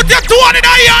 Everybody put your two on in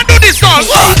the ear and do this song.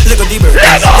 Lego the bird.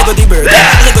 Lego the bird.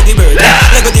 Lego the bird.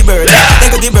 Lego the bird.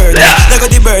 Lego the bird. Lego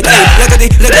the bird. Lego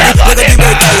the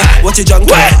bird. Watch your junk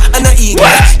and a eagle.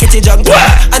 Catch your junk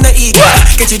and a eagle.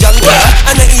 Catch your junk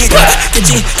and a eagle.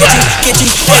 Catch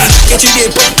your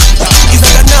dip. It's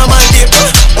like a normal dip.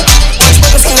 Watch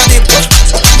what the skin a dip.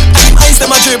 And him eyes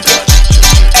them a drip.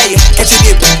 Hey, catch your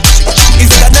dip.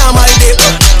 It's like a normal dip.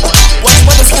 Watch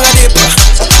what the skin a dip.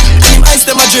 And him eyes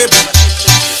them a drip.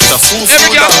 The fool's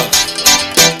so dog.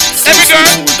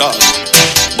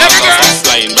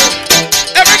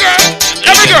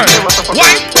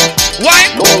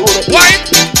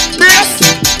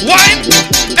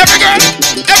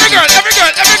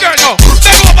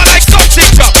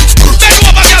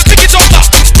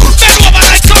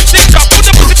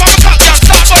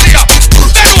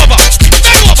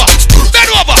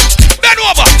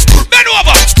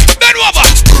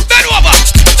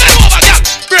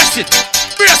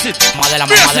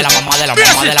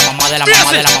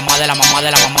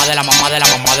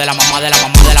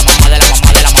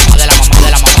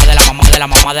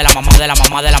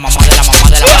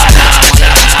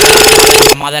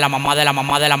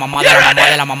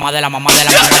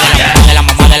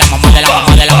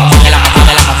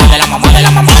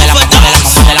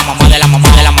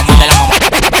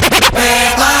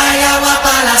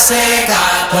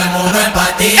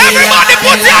 Everybody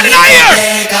put down in here.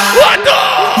 What the?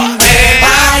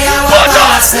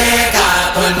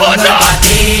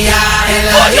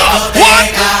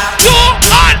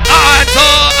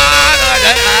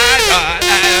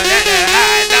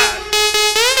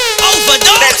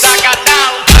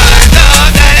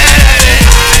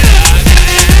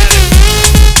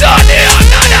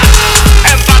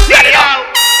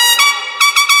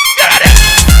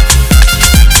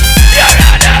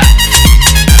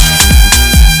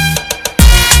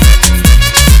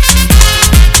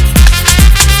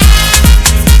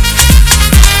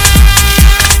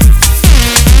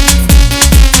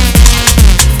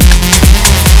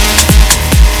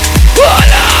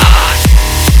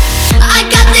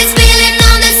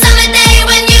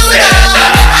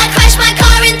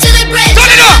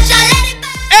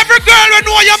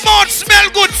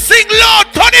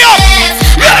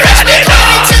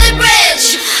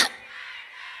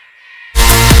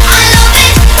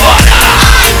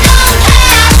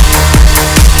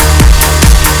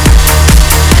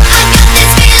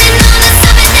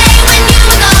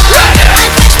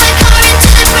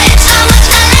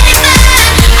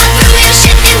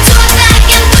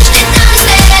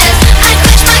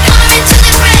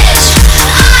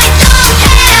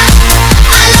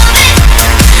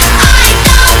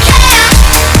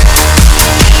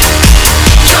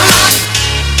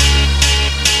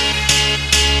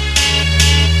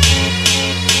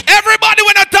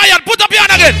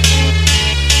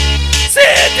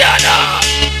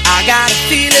 I got a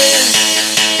feeling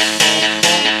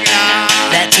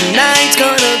that tonight's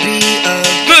gonna be a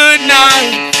good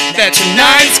night. That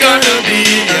tonight's gonna be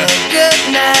a good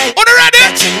night. On the ready?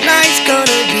 That tonight's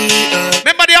gonna be a.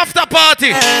 Remember the after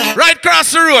party? Right across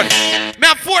the road. Me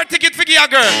have 4 tickets for your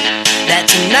girl. That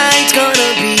tonight's gonna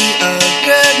be a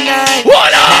good night. What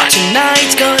That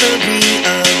tonight's gonna be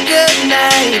a good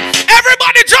night.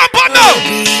 Everybody jump on now.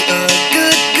 Be a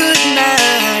good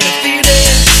night. I feel it.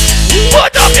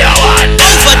 Put up your one.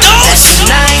 Ovadose.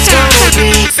 That tonight's gonna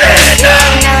be a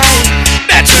good night.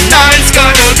 That tonight's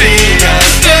gonna be a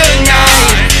good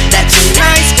night. That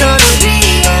tonight's gonna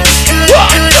be a good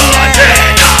night.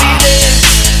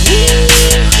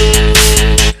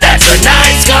 That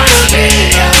tonight's gonna be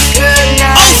a good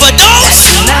night.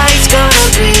 Ovadose. That tonight's gonna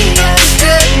be a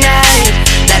good night.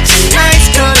 That tonight's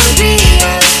gonna be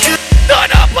a good.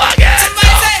 Turn up again.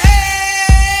 Somebody say,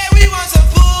 hey, we want some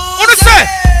food. What do you say?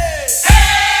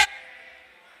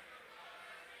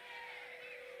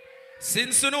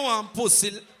 Since you know I'm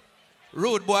pussy,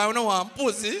 road boy, I know I'm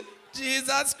pussy.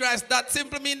 Jesus Christ, that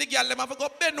simply mean the girl them have to go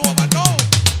bend over now.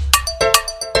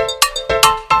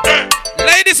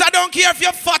 Ladies, I don't care if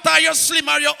you're fat or you're slim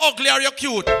or you're ugly or you're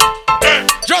cute.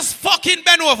 Just fucking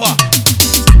bend over.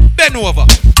 Bend over.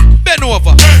 Bend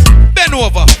over. Bend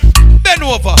over. Bend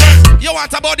over. You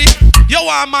want a body? You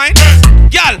want mine?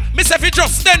 Girl, me say if you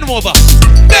just bend over.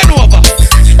 Bend over.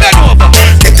 Bend over.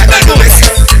 Bend over.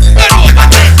 Bend over.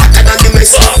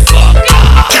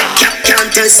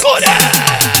 Can't test.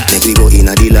 Make we go in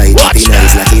a delight. Happy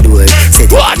nice like it would. Set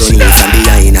it on your knees and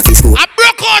behind a fist. I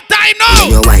broke out time now.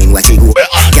 In your wine, watch it go.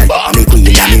 Girl, I'm a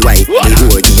queen, I'm a wife. Me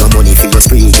hold your money for your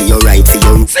spree, for your right, for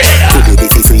your could do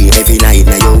it for free every night.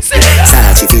 Now yo,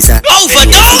 Sachi Fisa.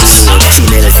 Ovadose.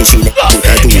 Female fishy, put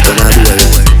her do it on her door.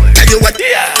 Tell you what,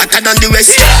 better than the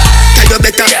rest. Tell you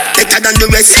better than the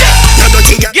rest. No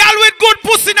dirty girl. Girl with good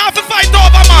pussy now to fight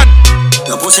over, man.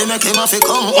 Your pussy make him have to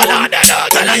come. What on that?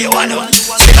 Girl, you want to?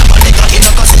 Spin up on the cocky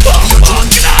like a sit on your drone.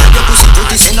 Your pussy put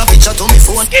this in a picture to me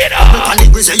phone. Look on the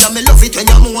grizzly and me love it when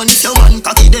you moan. If your man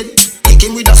cocky dead, kick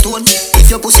him with a stone. If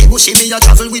your pussy bushy, me a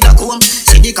travel with a comb.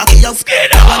 See the cocky you one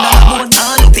and a bone.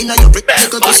 Turn up in a your brick,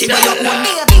 make a pussy by your own.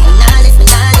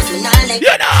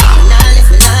 You know.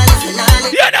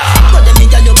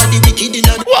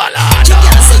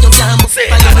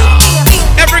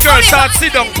 Every girl girl start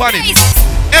sit down on it.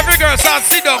 Every girl start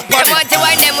sit down on it.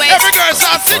 Every girl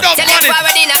start sit down on it.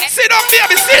 Sit down,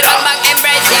 baby, sit down.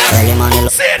 Early morning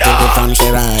look Sit take it down. from she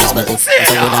rise. But it's so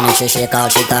good and if she shake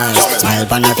out she ties. Smile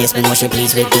upon her face, me know she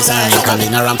pleased with this eye.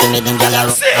 Coming around to me, them gyal are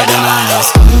for them eyes.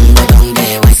 Go down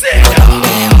there, go down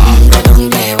there, go down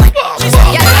there. She say,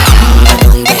 go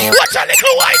down there. Watch a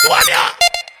little white one, yeah.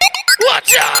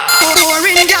 Watch ya.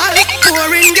 Boring girl,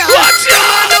 boring girl. Watch ya.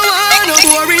 No one, no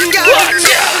boring girl. Watch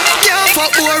ya. Yeah, for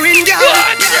boring girl.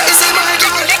 Watch ya. This is my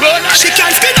girl. Run on She ya.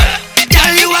 can't spin up.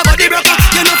 Girl, you a body broker.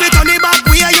 You know fit on the back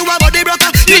where you a body broker.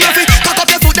 You know fit cock up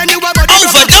your foot and you a body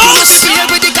broker. Ovadose. Here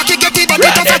with the cocky get it, but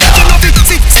it up. You know fit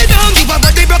sit down, you a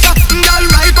body broker. Girl,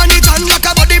 right on it and like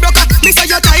a body broker. Me say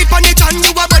you tight on it and you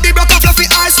a body broker. Fluffy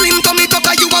eyes slim, come it up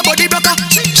and you a body broker.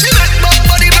 She make back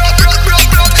body broke.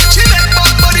 She make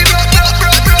back body broke.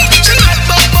 She make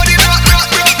back body broke.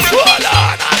 Hold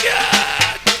on again.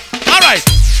 All right.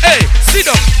 Hey, sit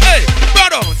down. Hey, go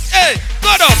down. Hey,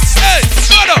 go down. Hey,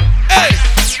 go down. Hey.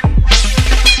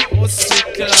 What's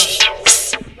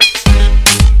it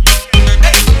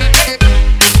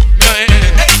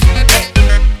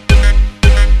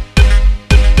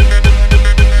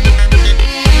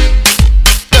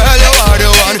Girl, you are the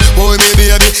one, boy, me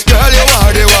baby. Girl, you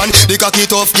are the one. The cocky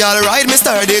tough girl, ride me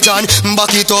sturdy John.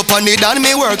 Back it up on it and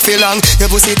me work for long. Your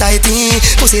pussy tighty,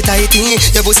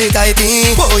 your pussy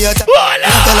tighty. Oh, you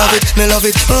me love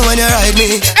it when you ride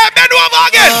me. Hey, bend over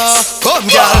again. Come,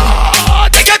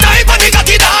 girl. Take your time on the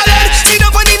cocky, darling. Sit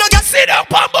up on the no girl. Sit down,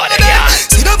 pump on the girl.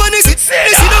 Sit up on the sit. Sit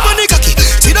Sit up on the cocky.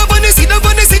 Sit up on the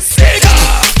sit. Sit down.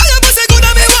 I your pussy good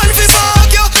and me want fi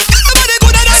fuck you. Your body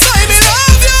good and that's why me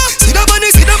love you. Sit up on the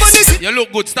sit. You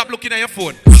look good. Stop looking at your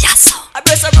phone. I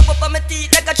press her up on my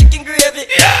teeth like a chicken gravy.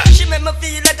 Yeah. She make me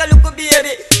feel like a little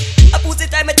baby. I pussy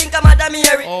time I think I'm Madam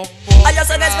Mary. Oh, boy. I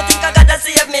just nice me think I gotta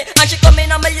save me. And she come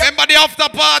in on my Remember the after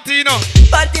party, you know.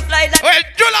 panty fly like Well,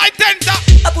 July 10th.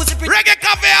 a pussy pretty. Reggae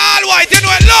cafe all white, you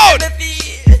know it loud. Me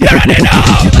feel. You ready now?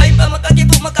 She vibe on my cocky,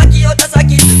 put my cocky out the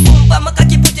socket. Boom on my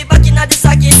cocky, put it back in the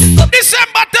socket. Come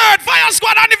December 3rd, Fire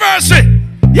Squad anniversary.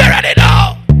 You ready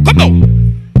now? Come now.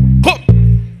 Come.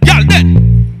 Y'all dead.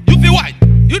 You feel white.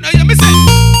 You know you miss it.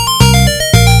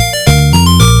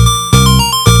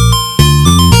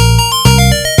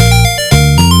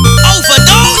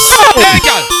 Ovadose. Hey,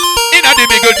 girl. Inna the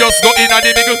middle, just go inna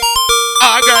the middle.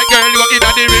 Ah, girl, go inna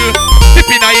the middle. Tip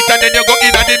inna it and then you go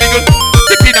inna the middle.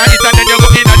 Tip inna it and then you go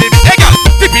inna the middle. Hey, girl.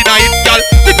 Tip inna it, girl.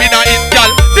 Tip inna it, girl.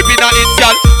 Tip inna it,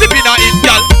 girl. Tip inna it,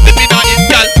 girl. Tip inna it, girl. Tip inna it,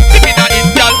 girl. Tip inna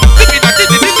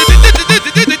it.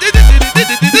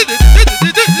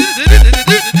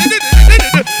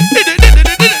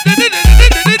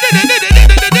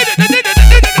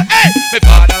 My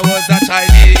father was a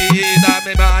Chinese and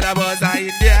my mother was a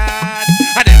Indian.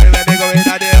 And everywhere me go in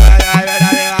a day,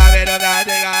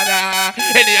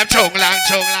 I'm chung lang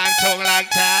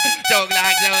cha.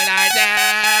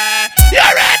 You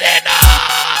ready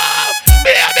now?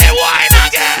 Baby, wine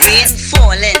again. Rain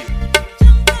falling,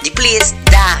 the place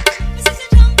dark.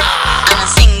 I'm a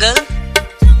single.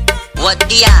 What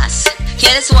the ass?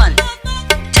 Hear this one.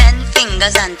 10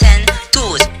 fingers and 10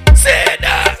 toes. Say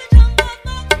that.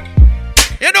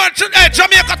 You know,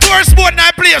 Jamaica tourist board in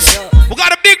that place. We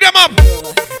gotta big them up.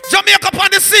 Jamaica on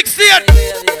the 16th.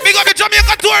 Big up the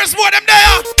Jamaica tourist board, them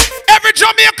there. Every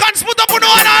Jamaicans put up on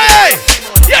one eye.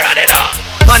 You ready now?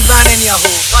 Gun van in your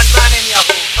hole. Gun van in your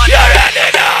hole. You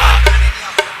ready now?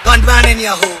 Gun van in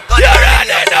your hole. You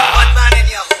ready now? Gun van in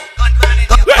your hole. Gun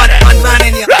van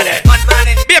in your hole. Ready.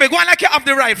 Baby, go on like you have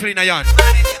the rifle in your hand.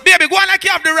 Baby, go on like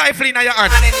you have the rifle in your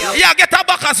hand. Yeah, get her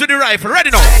backers with the rifle. Ready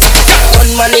now?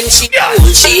 One man in she cool,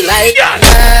 she like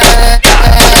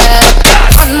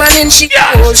One man in she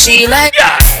cool, she like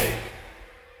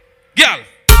Girl.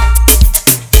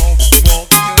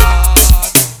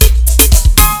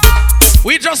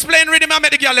 We just playing rhythm and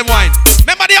make the girl them wine.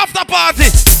 Remember the after party?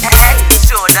 Head,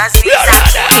 shoulders, knees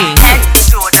and head,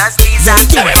 shoulders, knees and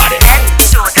everybody. Head,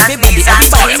 shoulders, knees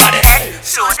and everybody.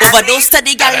 Overdose to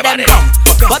the girl them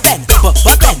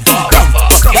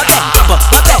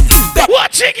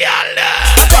Watch it, girl.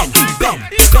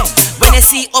 When you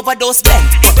see Overdose bend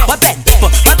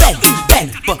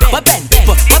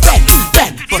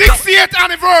 68th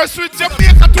anniversary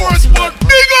Jamaica tourist board.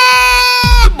 Big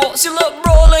up! Boss, you look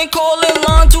rolling, calling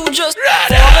line to just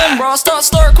falling. Bro,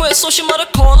 start quick, so she mother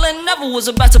calling. Never was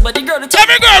a better, but the girl to tell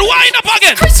every girl, wind up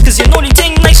again. Cause you know the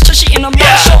thing nice, so she in a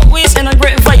black short waist and a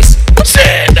great vice.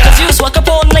 Cause you swag up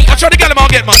all night. I try to get them all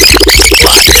get man.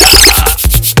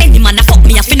 Any man a fuck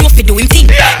me, I feel no fi do him thing.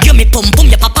 You me pum pum,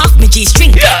 you pop off me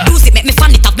G-string. Bruise it, make me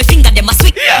fan it off, me finger them a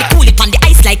sweet. Me pull it on the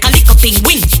ice like a little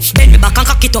penguin. Bend me back and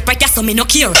cock it up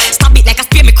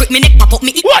quick, me neck pop up,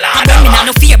 me eat. I burn me now,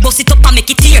 no fear, bust it up and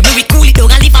make it tear. Me we cool it down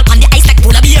and leave all on the ice like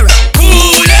polar beer.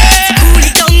 Cool it down, cool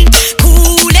it down,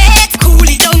 cool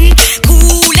it down. Me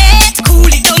a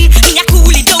cool it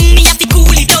down, me have to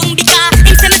cool it down because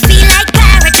him say me feel like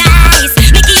paradise.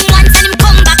 Make him once and him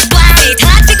come back twice.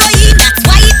 Hard to go in, that's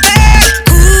why it burn.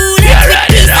 Cool it with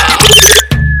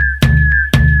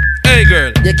Hey girl,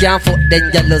 you can't fuck then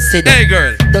you just sit down. Hey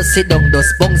girl, just sit down,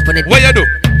 just bounce on it. What you do?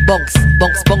 Bounce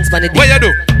on it. What you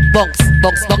do? Bounce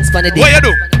on it. What you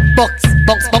do? Bounce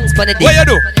on it. What you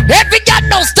do? Every girl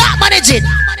now start manage it.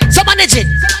 So manage it.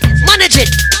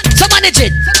 So manage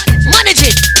it.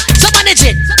 So manage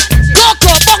it. Go,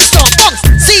 bounce now, bounce.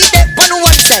 See them on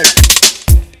one side.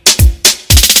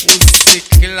 We sick,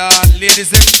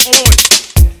 ladies and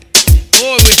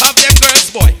oh, we have them girls,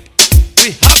 boy.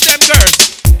 We have them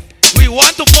girls. We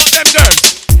want to fuck them girls.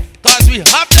 Cause we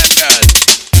have them girls.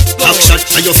 Backshot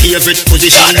for your favorite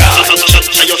position. Backshot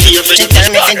for your favorite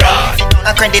position. A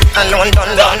credit alone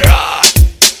done.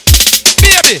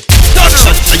 Baby,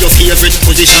 backshot for your favorite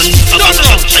position.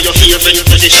 Backshot for your favorite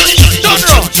position.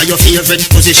 Backshot for your favorite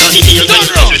position.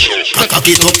 Cock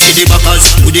it up for the backers.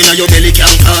 Good inna your belly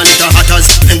can't call it a hatters.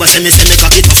 Remember say me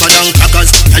cock it tougher than crackers.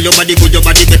 Tell your body good, your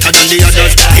body better than the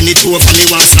others. Any two of me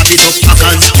want slap it up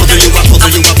packers. Bubble you a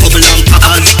bubble and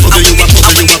packers. Bubble you a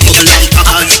bubble and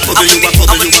packers. Bubble you a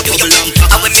bubble and packers.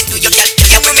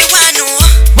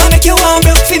 Wanna make you warm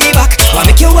broke for me back. Wanna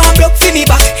make you warm broke for me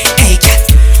back. Hey cat.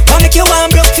 Wanna make you warm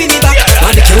broke for me back.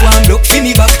 Wanna make you warm broke for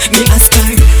me back. Me a star.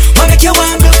 Wanna make you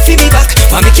warm broke for me back.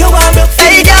 Wanna make you warm broke for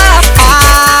me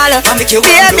back. Wanna make you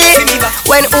warm broke for me back.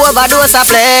 When overdose I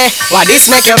play, what this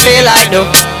make you feel like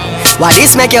though? What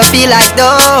this make you feel like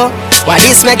though? What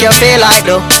this make you feel like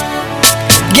though?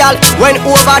 Girl, when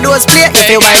overdose play, if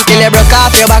you wine till you broke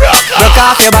off your back, broke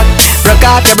off your back, broke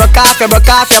off your back.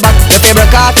 If you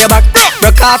broke off your back,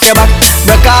 broke off your back,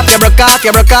 broke off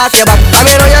your back. I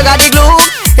mean, you got the glue,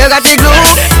 you got the glue.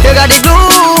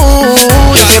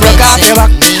 If you broke off your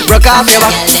back, broke off your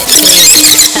back.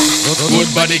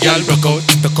 Good body girl, broke out.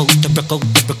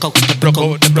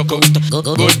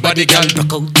 Good body girl,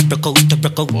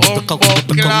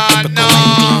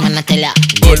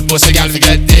 good pussy girl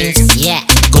forget things. Yeah,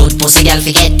 good pussy girl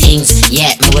forget things.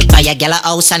 Yeah, me would buy a girl a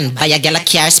house and buy a girl a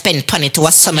car, spend money to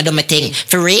a summer do me thing.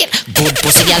 For real, good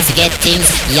pussy girl forget things.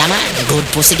 Yeah man, good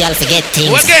pussy girl forget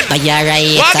things. Buy a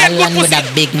right land with a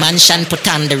big mansion, put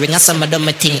on the ring a summer do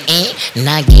me thing.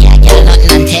 Nah give a girl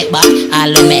nothing and take back.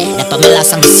 All of me, the me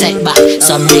last some setback.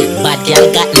 Some real bad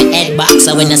girl got me head back.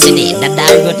 So when I see that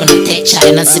road when I take shot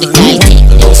and I see the guy take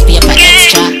newspaper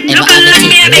extra. Ever have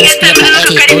it newspaper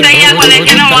edit.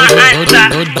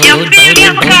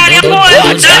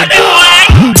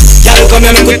 Y'all come here,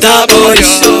 make we talk about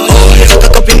this. Oh, you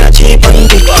fuck up in a cheap and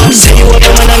big. Say you up a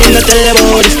man and me not tell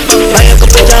about this. Buy a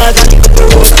couple jars and a couple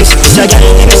roasties. So y'all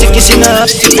in the sick kissing up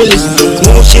syphilis.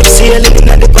 Smooth ship sailing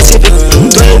in the Pacific.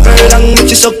 12 furlong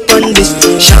which is up on this.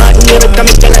 Shot in your better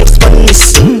make your life span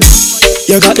this.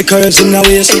 You got the curves in the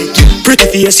waist. Pretty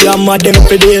face, you mad them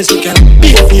for days. Big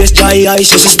face, dry eyes,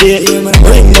 just a stay.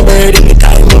 Ring the bird in the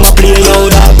time when I play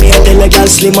out of me. I tell a girl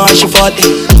slim or she fat.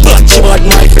 But she bad,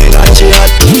 my friend, and she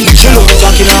hot. She love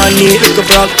talking on me like a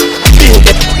frog.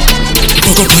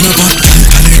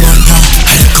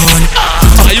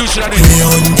 I usually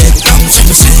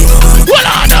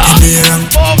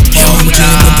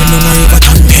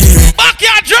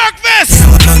Backyard Jerk Fest,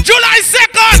 July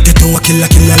 2nd.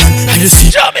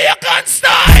 Jamaican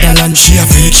style.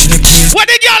 What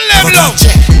the girl level up?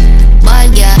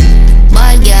 Bad girl,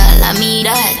 I mean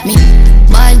that me.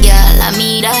 Bad girl, I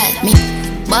mean that me.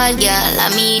 Bad girl, I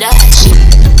mean that me.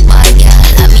 Bad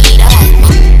girl, I mean that me.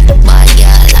 Bad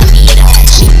girl, I mean that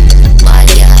me. Bad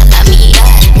girl, I mean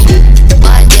that me.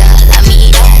 Bad girl, I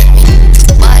mean that me.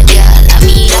 Bad girl, I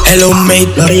mean that. Hello mate,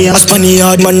 I spun the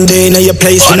hard Monday in your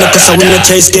place. And if I win the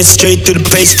chase, get straight to the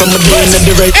face from a day in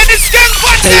the race. And it's getting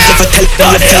fun there. If I tell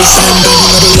them your face,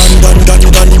 done.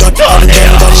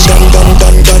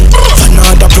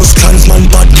 Another plus clansman,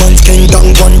 bad guns, king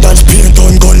down, gun dance, paint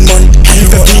on gunman. If you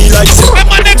feel like so.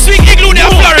 Remember next week, Igloo near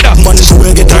Florida. Man, so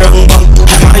we get a wrong bang.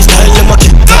 My style, them a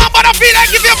kick. No, but I feel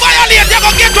like if you violate, you're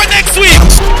gonna get to next week.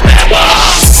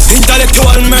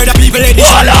 Intellectual murder, people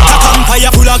edition.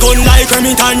 Fire full of gun like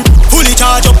Remington. Fully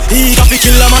charge up, he got to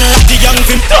kill a man like the young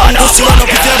film. Push you run up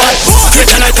with your bad.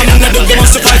 Stretch a night, come in the dug, they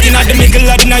must have fighting at the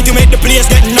middle of the night to make the place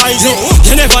get nice.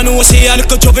 You never know, say a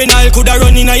little juvenile coulda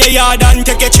run in a yard and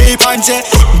take a cheap and say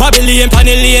Babylon,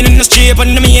 Panellian in the street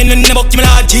and the main in the book, my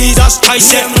Lord Jesus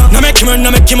Christ. Now make him run,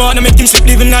 now make him out, now make him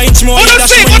sleep, living 9 more.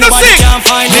 That's when nobody can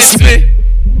find this.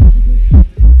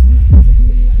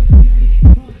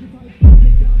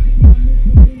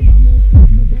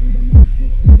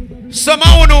 Some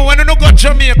of you, when you go to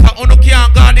Jamaica, you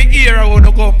can't go the area where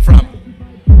you come from.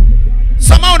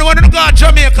 Some of you, when you go to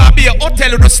Jamaica, be a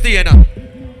hotel you stay in.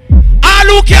 All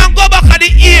who can go back to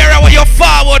the area where you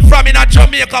forward from in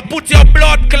Jamaica, put your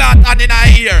blood clot and in a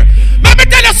ear. Let me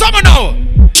tell you something now.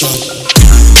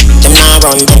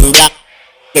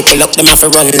 Me pull up them off a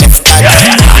run left back.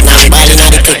 Now body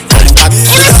now the click come back.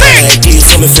 Like this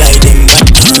so me fly them back.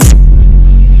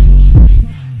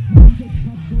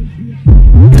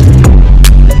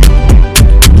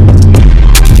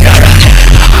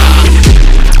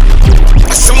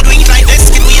 Some do it like this,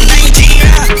 get we in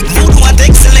Nigeria. Food want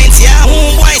excellence, yeah.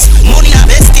 Homeboys, money a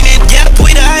estimate, yeah.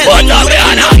 Put it high. What up,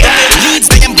 leads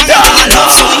them back to the love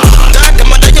song. Dark,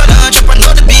 I'm under your lunch, up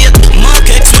another beat.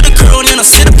 Markets with the crown, you know,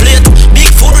 see the plate.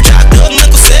 Big food, jack, dog, man,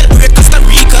 to celebrate Costa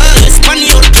Rica.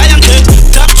 Espanol, giant cake.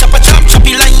 Chop,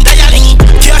 choppy line, dialing.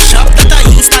 Cash up, that I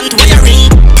instant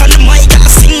wiring. Pan the mic, I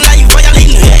sing like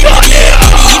violin. Hey,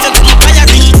 even to my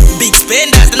firing. Big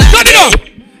spenders, the night.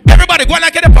 Everybody, go and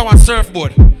get up on a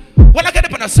surfboard. Go and get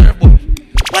up on a surfboard.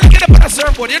 Go and get up on a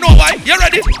surfboard. You know why? You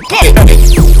ready? Go!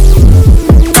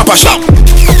 Coppershot.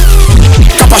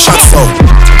 Coppershot sound.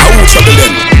 How trouble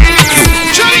them?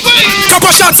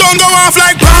 Coppershot sound go off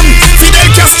like bam. Fidel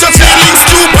Castro chain links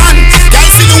to pan.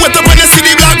 Guys see the wet up when they see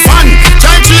the black fan.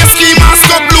 Giant tree ski mask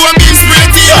up blue and beam spray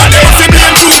tea. Pussy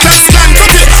blame two class can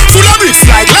cut it. Full of bricks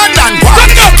like London.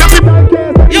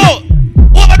 Yo,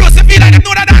 Ovadose, you feel like them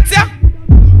know that dance, yeah?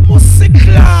 Pussy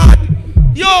clad.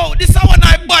 Yo, this is one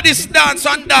I bodies dance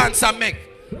and dance and make.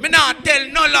 Me not tell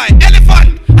no lie.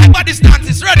 Elephant, I bodies dance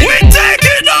is ready. We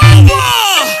taking over.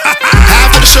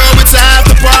 Half of the show it's half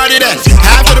the party then.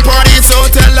 Half of the party it's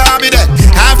hotel lobby then.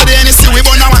 Half of the NEC we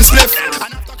burn now and spliff.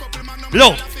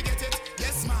 Low.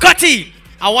 Cutty,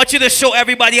 I want you to show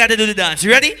everybody how to do the dance.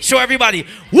 You ready? Show everybody.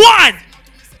 1,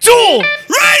 2,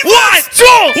 right. 1, 2.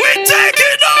 We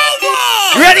taking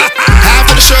over. Ready? Half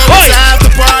of the show it's half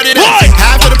the party then.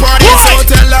 Half of the party it's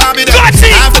hotel lobby then.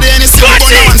 Half of the NEC we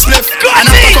burn now and spliff. And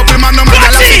after a couple man no man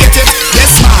gonna forget it.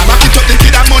 Yes ma, back it up the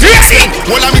kid that money spend.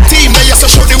 All of my team they just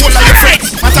show the whole of your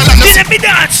friends. Let me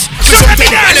dance. Let me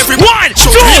dance. 1,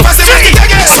 2, 3.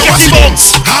 So watch it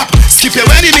bounce. Hop, skip your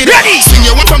wedding in. Ready. Swing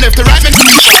your one from left to right.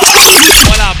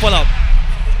 Pull up.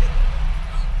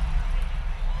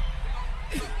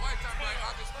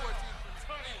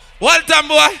 Well done,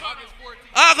 boy.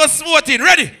 August 14.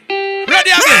 Ready?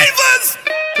 Ready again. Ravens.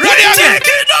 Ready again.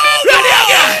 Ready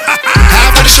again.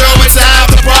 Half of the show it's half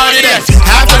the party then.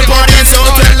 Half of the party it's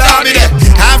hotel lobby then.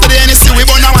 Half of the NEC we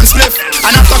burn now and spliff.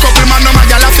 And after a couple man no man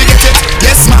gonna forget it.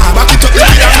 Yes ma, back it up the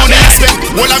kid that money I spend.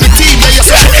 All of my team they just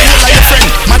show the whole of your friend.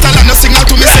 Matalan no signal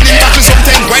to me sending back to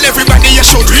something. While everybody you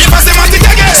show three pass them at it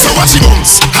again. So watch it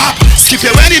bounce. Hop, skip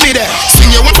your enemy there. Swing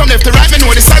your one from left to right. Me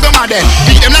know the side of my den.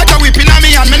 Beat them like a whipping on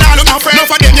me and me nah look no friend. No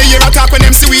for them you hear attack when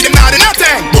them see we them nah do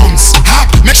nothing. Bounce. Hop,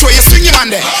 make sure you swing your man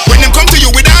there. When them come to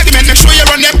you with argument, make sure you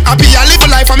run them. Happy I live a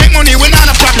life I make money we not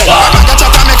a problem. I got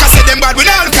chop and make I say them bad we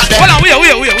not look at them. Hold on, wait.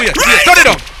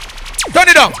 Turn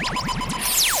it down.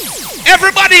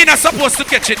 Everybody is supposed to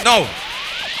catch it now.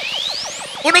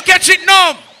 When you catch it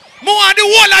now, more on the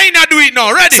whole line do it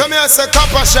now. Ready? So me I say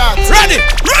Coppershot. Ready?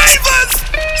 Ravens.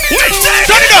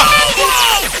 Turn it down.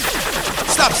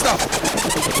 Stop.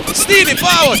 Steenie,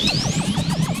 forward.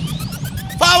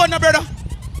 Forward now, brother.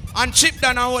 And chip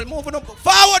down and hold. Moving up.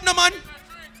 Forward now, man.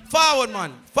 Forward,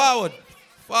 man. Forward.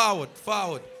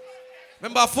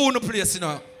 Remember, fool no place, you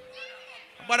know.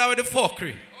 But I with the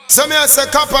fuckery. So me I say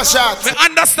Coppershot. I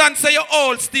understand say you're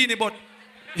old, Steenie, but...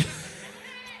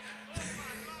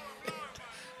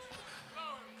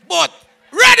 but,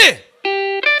 ready?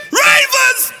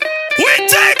 Ravens! We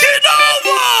taking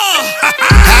over!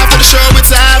 Half of the show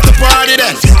it's half the party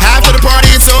then. Half of the party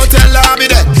it's hotel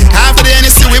lobby then. Half of the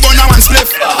NEC we burn now and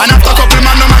spliff. And after a couple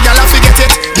man no man gonna forget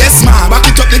it. Yes ma, back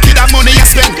it up the kid that money you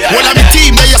spend. All of my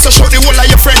team they just show the whole of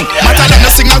your friend. Matalan no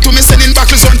signal to me sending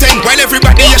back to something. While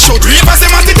everybody you show three pass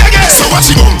them at it again. So watch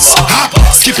it bounce. Hop,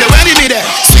 skip your enemy there.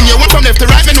 Swing your one from left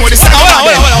to right. Me know the side of my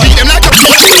den. Beat them like a...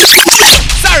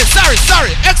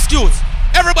 Sorry. Excuse.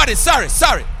 Everybody, sorry.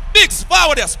 Biggs,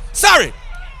 forward this. Sorry.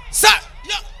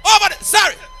 Over there.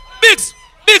 Sorry. Biggs,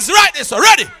 right this.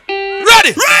 Ready?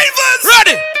 Ravens!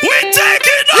 Ready? We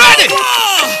taking Ready?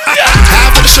 over!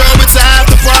 Half of the show it's half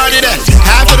the party then.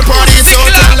 Half of the party it's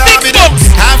hotel lobby then.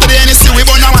 Half of the NEC we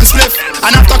burn now and spliff.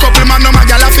 And after a couple man no man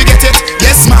gonna forget it.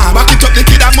 Yes ma, back it up the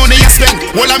kid that money you spend.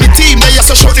 All of my team they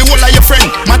just show the whole of your friend.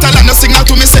 Matalan no signal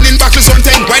to me sending back to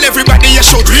something. While everybody you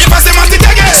show three pass them at it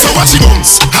again. So watch it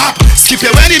bounce. Hop, skip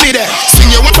your enemy there.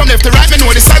 Swing your one from left to right. Me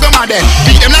know the side of my den.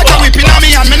 Beat them like a whipping on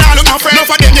me and me nah look no friend. No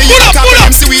for them you hear attack when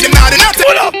them see we them nah do nothing.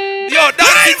 Yo,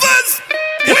 Ravens!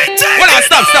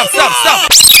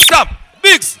 Stop.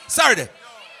 Biggs, sorry there.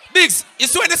 Biggs, you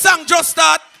see when the song just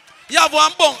start, you have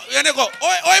one bong, and you go,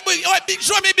 Big,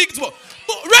 show me Biggs.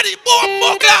 Ready,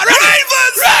 boom, ready.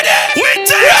 We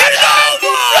take it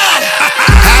over.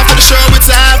 Half of the show,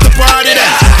 it's half the party then.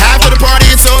 Half of the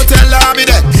party, it's hotel lobby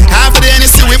then. Half of the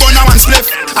NEC, we burn now and split.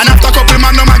 And after a couple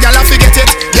magnum, my gal, I forget it.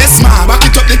 Yes, ma, back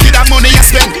it up, the kid have money you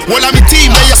spend. All of me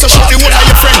team, they so short, the whole of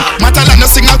your friend. Matalan, no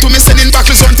signal to me, sending back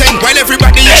to zone 10. While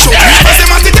everybody is show, press them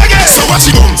at it again. So watch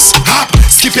the bounce, hop,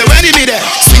 skip your enemy there.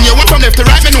 Swing your one from left to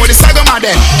right, me know the side of my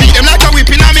den. Beat them like a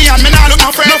whipping on me, and me now look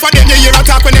my friend. Enough of them, they hear a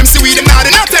talk when them see we them not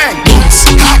in nothing. Bounce,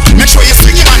 hop, make sure you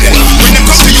swing your hand then. When them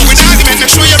come to you with argument,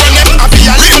 make sure you run them. I'll be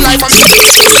a real life, I'm sorry.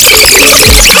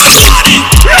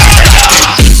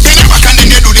 Then you back and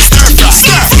then you do the stir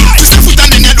fry. Push your foot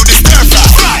and then you do the stir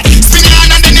fry. Spin your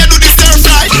hand and then you do the stir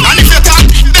fry. And if you talk,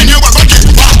 then you walk again.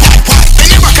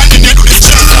 Then you back and then you do the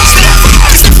stir fry.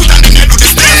 Push your foot and then you do the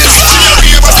stir fry. You'll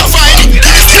be able to find.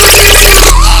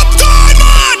 Uptown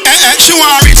man. She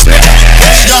want rich man.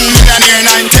 Young millionaire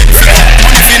 910.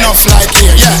 Money fi enough like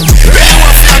here, yeah. When you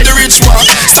want to have the rich walk,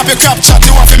 stop your crap chat,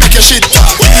 you want to make your shit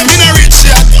talk. Me no rich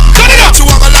yet. But you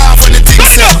have a laugh when the things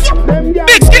say.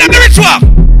 Biggs, get up the rich walk.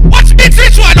 What's Biggs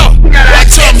rich walk now?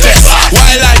 Watch something.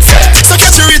 Why like that? So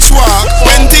catch the rich walk.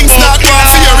 When things start going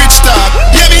for your rich talk.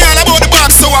 Yeah, me all about the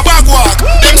box, so I bag walk.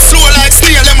 Them slow like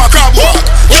snail, them a crab walk.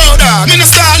 Yo, dog, me no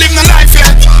start living a life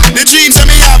yet. The dreams that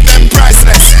me have, them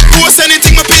priceless. Post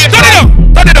anything me pay.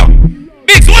 Turn it up.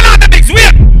 Biggs, hold on the Biggs,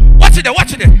 wait. Watch it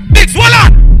there. Biggs, hold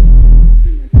on.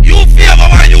 You favor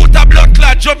one youth a blood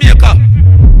clot Jamaica.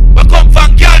 We come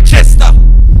from Galchester.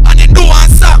 And he do one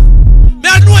song. Me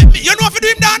I know it. You know if you do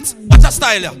him dance? What's a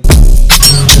style here?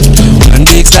 And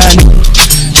Biggs and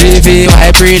TV,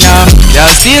 why pre now? Your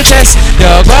steel chest,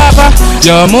 your guava,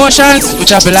 your emotions. We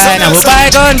chop a line and we buy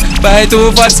gun. Buy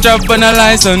 2 for strap on a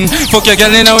license. Fuck your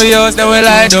girl in our house, then we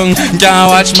lie down.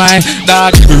 Can't watch my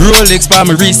dog. Rolex for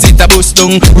me receipt a boost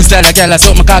down. We style a girl, I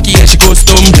saw my cocky and she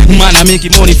costume. Man, I make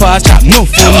it money fast, chop no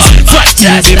funds.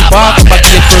 Teams in park, up a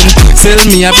gate front. Sell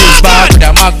me a bitch back with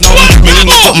a magnum. Me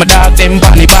link up my dog, them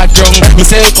bunny back drunk. Me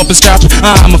say up a strap,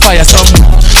 I'm a fire some.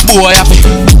 Boy happy.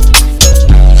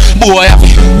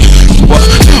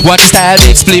 What style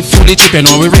big split fully chippin'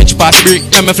 on we rich past brick.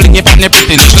 When me fling it on the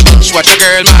pretty little bitch. Watch a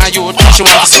girl, my youth, she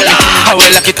want to see me. How I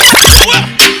like it.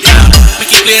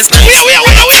 Make it place nice.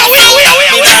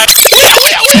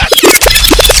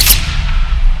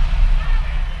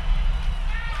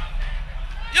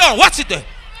 Yo, watch it there.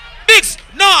 Biggs,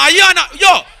 no, Ayana,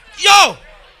 yo.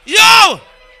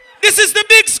 This is the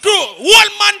big screw. Whole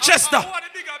Manchester.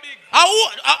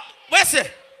 Where's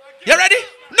it? You ready?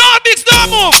 No, Biggs, don't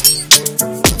move.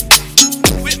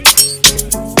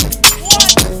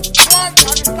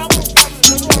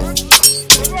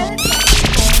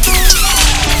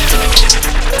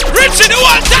 Richie, the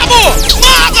one taboo.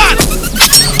 Morgan.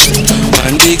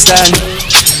 One Biggs and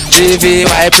TV,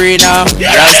 why pre now?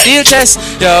 Your steel chest,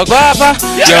 your guava,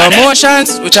 your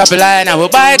emotions. We chop a line and we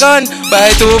buy gun. Buy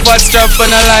 2 for strap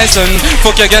on a license.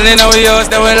 Fuck your girl in our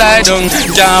house, then we lie down.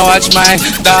 Can't watch my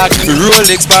dog.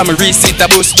 Rolex for me receipt a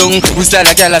boost down. We style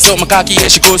a girl, I saw my cocky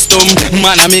and she costume.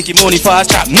 Man, I make it money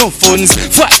fast, chop no funds.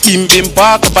 Fat team bin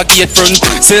park up a gate front.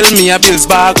 Sell me a bills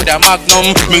bag with a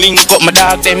magnum. Me link up my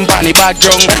dog, them bunny back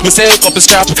drunk. Me say up a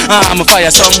strap, I'm a fire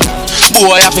some.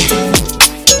 Boy happy.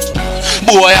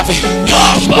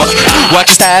 What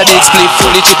style big split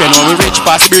fully chippin' on we rich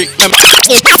past brick.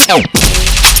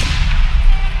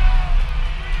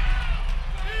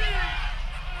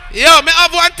 Yo, me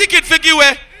have one ticket for give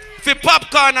away for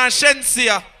popcorn and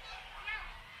Shensia.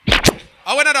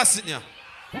 I want that sitting here.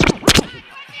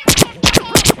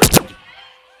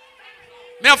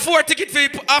 Me have 4 tickets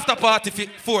for after party for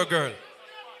 4 girl.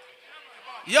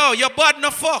 Yo, you bad no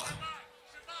fuck.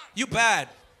 You bad.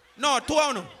 No, 2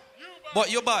 of them. But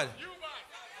you bad.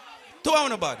 2 of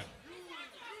them bad.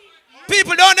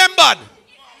 People don't them bad.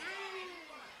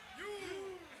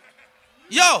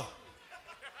 Yo.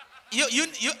 You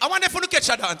I wonder if you catch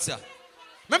a dancer.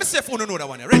 Let me see if you know that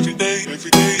one. Reggie.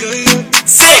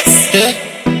 Skitz.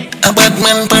 A bad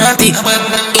man party.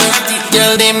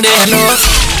 Girl them they know.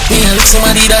 Me and look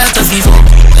somebody that a fever.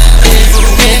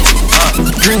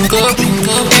 Drink up.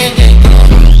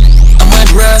 A mad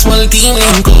brass whole team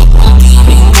link up.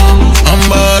 I'm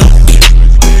bad.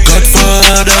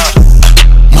 Godfather.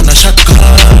 Man a shot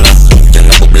caller. Girl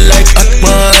a bubble like hot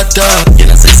water. You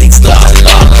know say $6.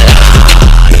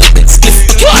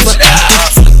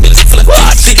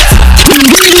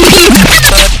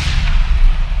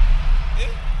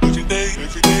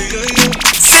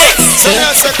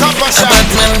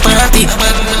 Batman party,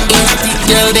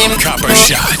 girl them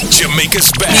Coppershot,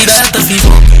 Jamaica's best. need a toughy.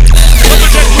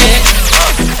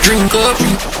 Drink up.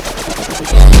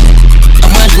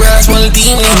 I'm a grass while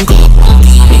team link up.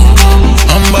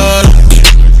 I'm bad.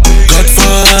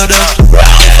 Godfather.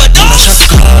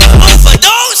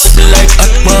 Ovadose. Like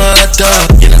hot water.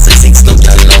 You know say 6 no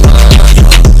girl no want.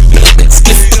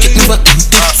 Skitz pocket never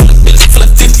empty. Full of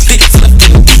 50, full of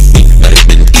 50. But it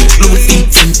been Igloo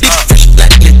deep and deep. Fresh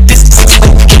like lettuce.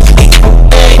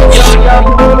 Hey yo.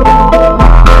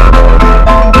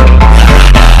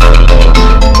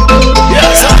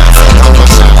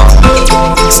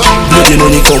 Blood in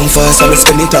only come fast, I'm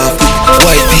spend it off quick.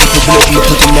 White people blood me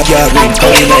put in my yard ring.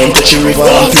 Poly line touch the river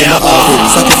and play my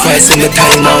offering. Sacrificing the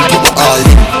time and put my all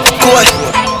in.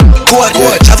 Code,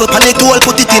 travel pan the toll,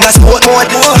 put it in a sport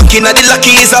mode. Looking at the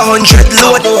lucky is 100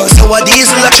 load. So a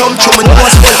diesel a chum chum and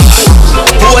nose.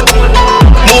 Boat,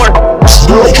 more.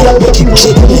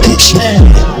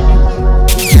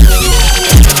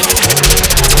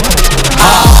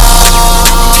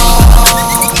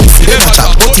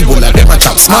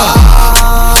 Stop.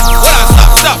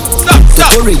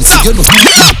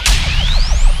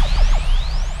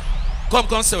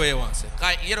 Come, say what you want to say.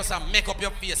 You just make up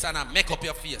your face and make up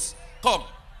your face. Come.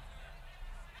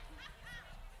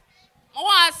 I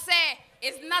want to say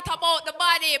it's not about the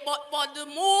body, but the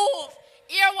move.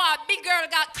 Here what big girl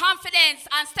got confidence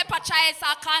and STEPACHOICE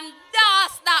can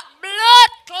dance that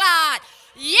blood clot.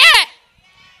 Yeah.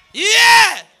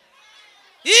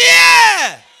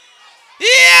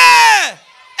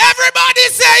 Everybody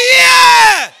say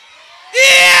yeah.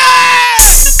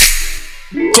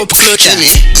 Cup clutcher,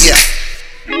 yeah.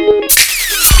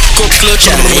 Cup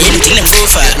clutcher, anything them go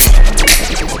for.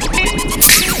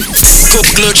 Cup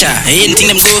clutcher, anything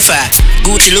them go for.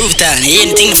 Gucci Louis Vuitton,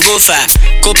 anything them go for.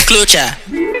 Cup clutcher.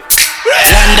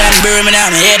 London,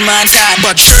 Birmingham, headman shot.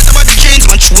 But shirt about the jeans,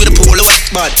 match with a polo.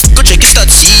 But go check your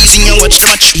stats, easy and watch the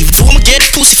match. Even though I get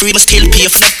pussy free, I still pay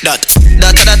for that. The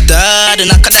knock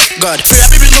of that God.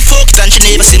 Probably bring my folks and she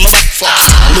never see my back.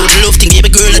 Load the love thing, gave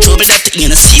a girl a trouble that.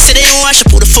 You know, see, say they don't wash,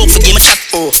 put the fork for game a shot.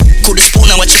 Oh, put the spoon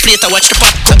and watch the plate, I watch the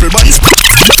pot. Couple buns.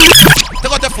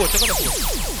 Take out the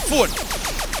phone.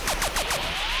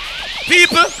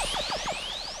 People,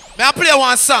 may I play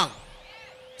one song?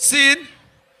 See?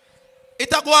 It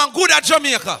a go on good at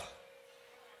Jamaica.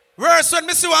 Worse when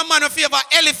me see one man who favor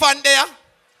elephant there.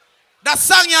 That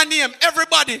song your name,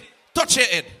 everybody, touch your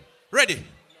head. Ready?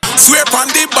 Swear on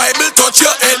the Bible, touch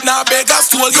your head, now beg a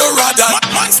stole your rather.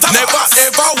 Never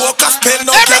ever walk a spell,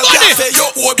 no girl can say you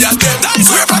owe your dead.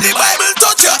 Swear on the Bible,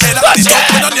 touch your head, and the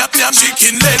top on your damn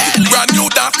chicken leg. Brand new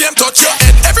dance, them touch your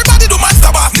head. Everybody do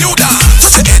master bath, new dance.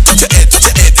 Touch your head, touch your head, touch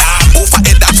your head. Move your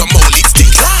head, that's a more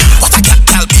lipstick. What a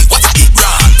gal be, what a eat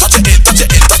brand. Touch your head, touch your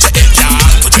head, touch your head.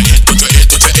 Touch your head, touch your head,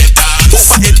 touch your head. Move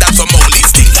your head, that's a more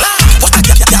lipstick. What a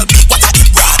gal be, what a eat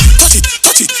brand. Touch it,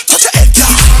 touch it, touch your head.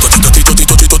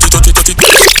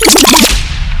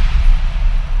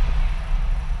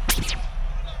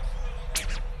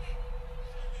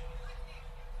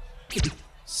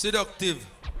 Seductive,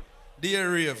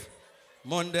 dear rave,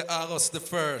 Monday, August the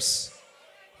 1st.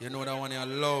 You know that one you're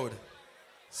loud.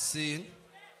 See?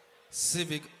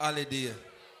 Civic holiday.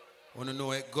 Wanna know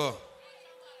where it go?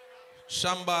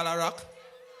 Shambhala Rock.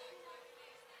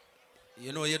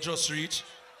 You know you just reach.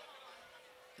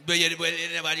 But you're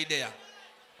never there.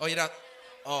 Oh, you that?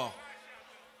 Oh.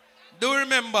 Do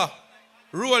remember,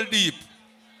 Roll Deep.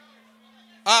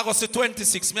 August the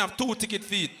 26th, me have 2 ticket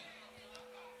feet.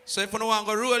 So if you don't want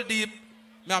to go Roll Deep,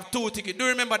 me have 2 tickets. Do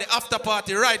remember the after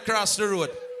party right across the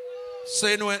road? So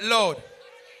you know it loud.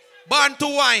 Born to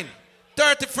Wine,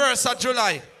 31st of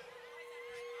July.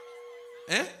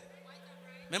 Eh?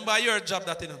 Remember your job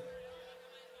that you know?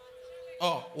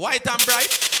 Oh, White and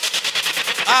Bright.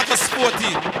 August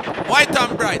 14. White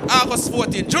and Bright, August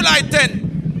 14. July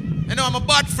 10. You know, I'm a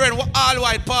bad friend with all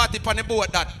white party on the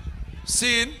boat that.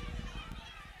 Seen?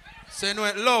 So you know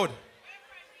it loud.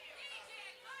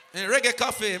 In Reggae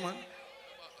Cafe, man.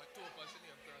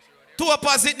 2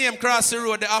 opposite name cross the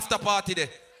road, the after party there.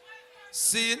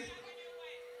 Seen?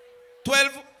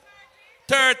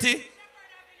 12:30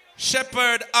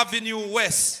 Shepherd Avenue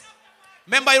West.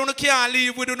 Remember, you can't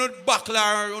leave with no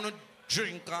buckler or no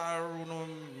drink or no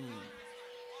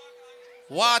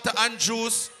water and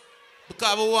juice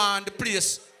because we want the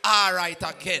place alright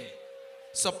again.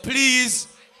 So please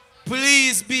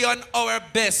be on our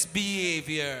best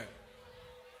behavior.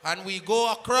 And we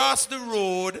go across the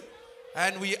road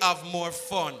and we have more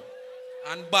fun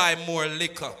and buy more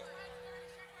liquor.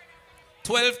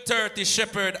 12:30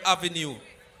 Shepherd Avenue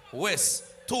West,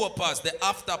 2 of us, the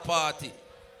after party.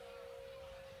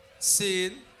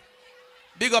 See?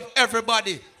 Big up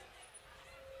everybody.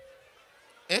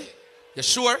 Eh? You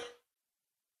sure?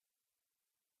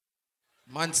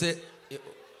 Man say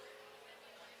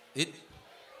it.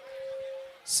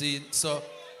 See, so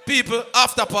people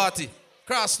after party,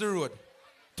 cross the road,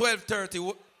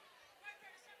 12:30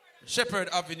 Shepherd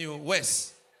Avenue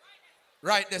West.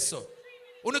 Right there, so.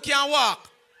 Uno can't walk.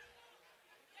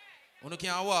 Uno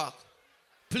can't walk.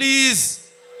 Please.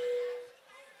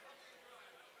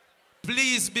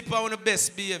 Please be on the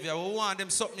best behavior. We want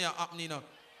them something happening, you know.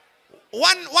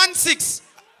 1-6.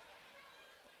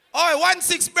 Oh,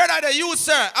 1-6, brother, the you,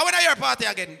 sir. I want to hear party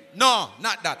again. No,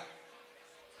 not that.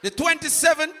 The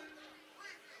 27th,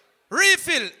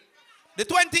 refill. The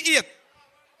 28th.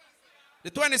 The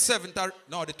 27th,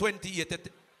 no, the 28th.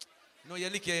 No, you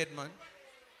lick your head, man.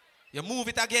 You move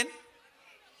it again.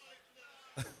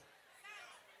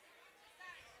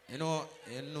 you know,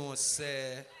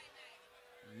 say,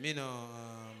 me no,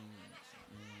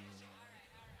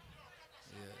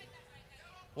 yeah.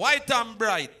 White and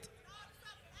bright.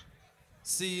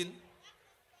 Seen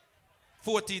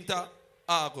 14th of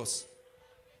August.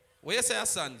 Where you say your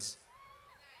sons?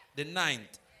 The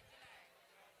 9th.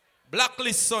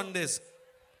 Blacklist Sundays.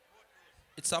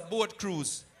 It's a boat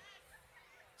cruise.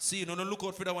 See, you know, look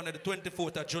out for that one at the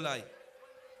 24th of July.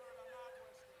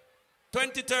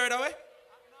 23rd away?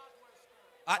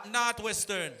 At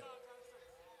Northwestern.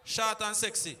 Short and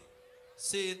sexy.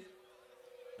 See,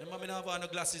 my mom don't have no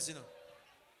glasses, you know.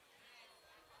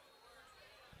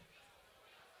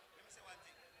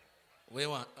 Where you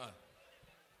want?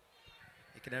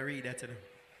 You can read that to them.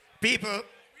 People,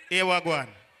 here we go on.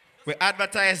 We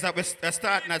advertise that we're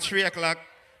starting at 3 o'clock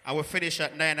and we finish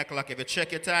at 9 o'clock. If you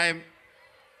check your time,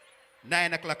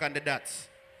 9 o'clock on the dot.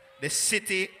 The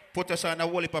city put us on a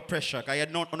whole heap of pressure because you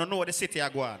don't know what the city are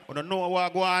going. You don't know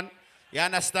what going on. You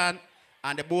understand?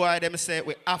 And the boy them say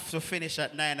we have to finish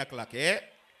at 9 o'clock. Yeah?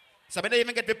 So we don't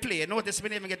even get to play. Notice we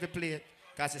don't even get to play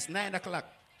because it's 9 o'clock.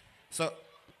 So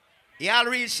y'all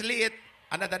reach late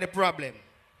and that's the problem.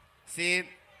 See?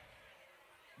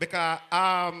 Because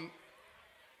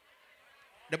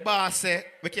the boss said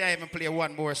we can't even play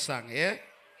one more song, yeah?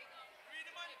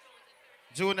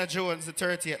 Jonah Jones, the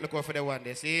 30th, look out for the one,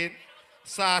 they see?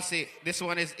 Saucy, this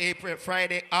one is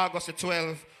Friday, August the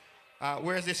 12th.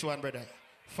 Where's this one, brother?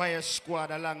 Fire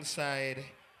Squad alongside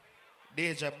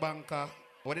Deja Banka.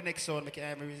 What the next one? I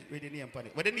can't even read the name on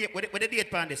it. What the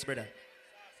date on this, brother?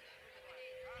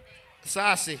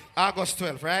 Saucy, August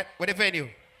 12th, right? What the venue?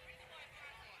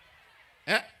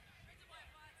 Yeah?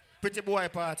 Pretty boy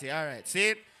party, all right.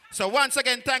 See? So once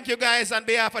again, thank you guys on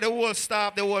behalf of the whole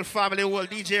staff, the whole family, the whole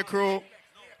DJ crew.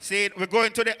 See, we're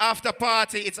going to the after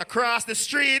party. It's across the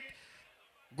street.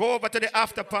 Go over to the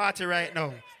after party right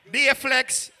now.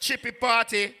 DFlex, Chippy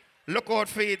Party. Look out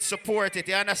for it, support it.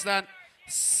 You understand?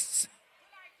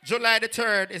 July the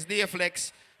 3rd is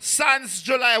DFlex. Sons,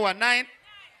 July 9th.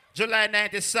 July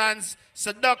 9th is Sons.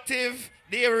 Seductive,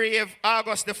 Day Rave,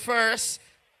 August the 1st.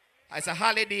 It's a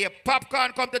holiday.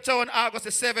 Popcorn come to town August the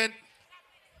 7th.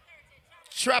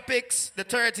 Tropics the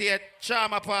 30th.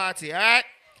 Charma Party. All right?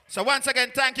 So once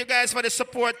again, thank you guys for the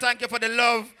support. Thank you for the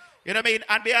love. You know what I mean?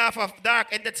 On behalf of Dark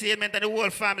Entertainment and the whole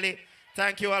family,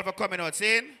 thank you all for coming out.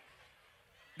 See?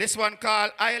 This one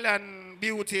called Island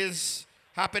Beauties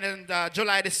happening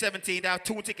July the 17th. I have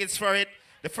 2 tickets for it.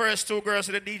 The first 2 girls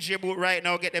in the DJ booth right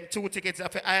now get them 2 tickets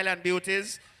for Island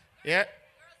Beauties. Yeah?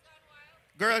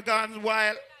 Girl Gone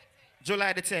Wild.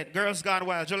 July the 10th. Girls Gone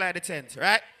Wild, July the 10th,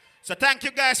 right? So thank you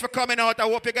guys for coming out. I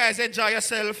hope you guys enjoy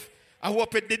yourself. I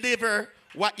hope it deliver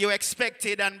what you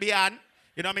expected and beyond.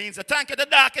 You know what I mean? So thank you to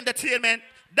Dark Entertainment.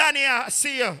 Danny, I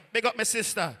see you. Big up my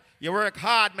sister. You work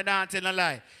hard, me don't tell no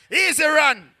lie. Easy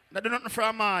run. I do nothing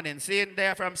from morning. Seeing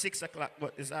there from 6 o'clock,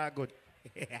 but it's all good.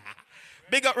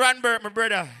 Big up Ranbert, my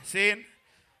brother. Seeing?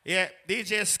 Yeah,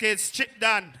 DJ Skitz, Chip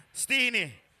Dan,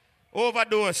 Steenie,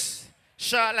 Ovadose.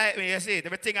 Short like me, you see it.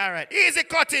 Everything all right. Easy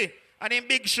Cutty and in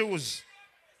big shoes.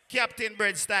 Captain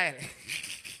Bread style.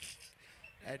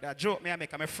 That joke me I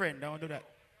make. I'm a friend. Don't do that.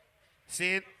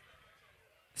 See it?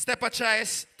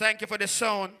 STEPACHOICE, thank you for the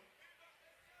sound.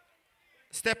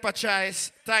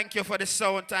 STEPACHOICE, thank you for the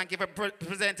sound. Thank you for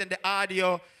presenting the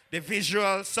audio, the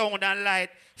visual, sound and light.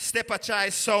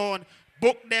 STEPACHOICE sound.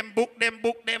 Book them.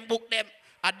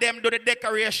 And them do the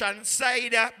decoration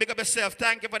side. Big up yourself.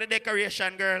 Thank you for the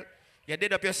decoration, girl. You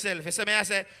did up yourself. You see me, I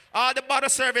say, all the bottle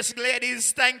service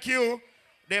ladies, thank you.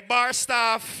 The bar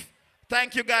staff,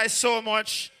 thank you guys so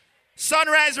much.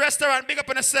 Sunrise Restaurant, big up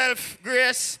on yourself.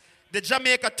 Grace, the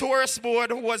Jamaica Tourist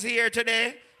Board who was here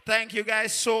today. Thank you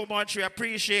guys so much. We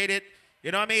appreciate it.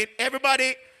 You know what I mean?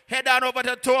 Everybody, Head on over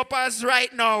to Topaz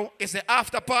right now. It's the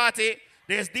after party.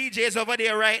 There's DJs over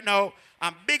there right now.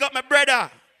 And big up my brother,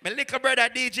 my little brother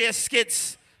DJ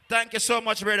Skitz. Thank you so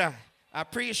much, brother. I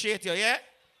appreciate you, yeah?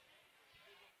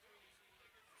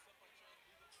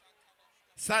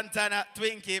 Santana,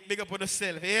 Twinkie, big up on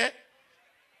yourself, yeah?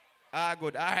 Ah,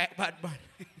 good. All right, bad man.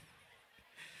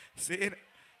 See?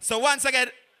 So once again,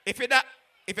 if you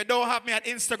don't have me on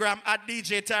Instagram, at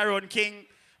DJ Tyrone King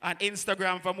on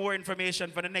Instagram for more information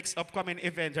for the next upcoming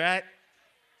event, right?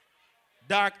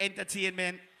 Dark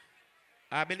Entertainment.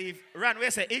 I believe, Ran,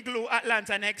 where's the Igloo,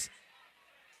 Atlanta next?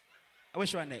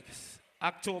 Which one next?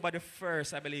 October the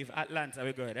 1st, I believe, Atlanta,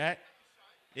 we good, right?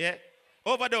 Yeah?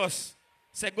 Ovadose.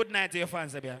 Say good night to your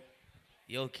fans, Abia.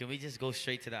 Yo, can we just go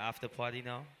straight to the after party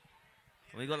now?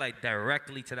 Can we go like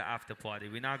directly to the after party?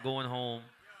 We're not going home.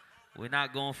 We're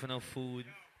not going for no food.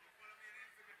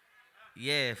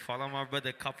 Yeah, follow my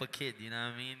brother Copper Kid, you know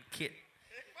what I mean? Kid.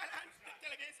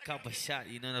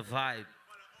 Coppershot, you know the vibe.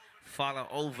 Follow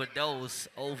Ovadose,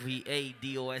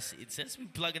 OVADOSE. It says we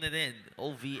plugging it in.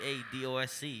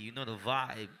 OVADOSE, you know the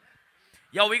vibe.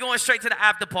 Yo, we going straight to the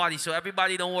after party, so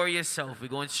everybody don't worry yourself. We're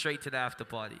going straight to the after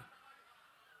party.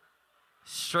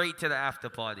 Straight to the after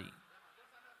party.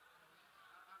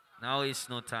 Now it's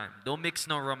no time. Don't mix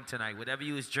no rum tonight. Whatever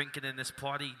you was drinking in this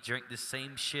party, drink the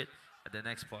same shit at the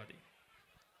next party.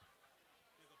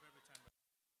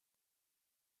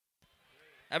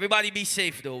 Everybody be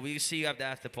safe, though. We'll see you at the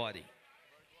after party.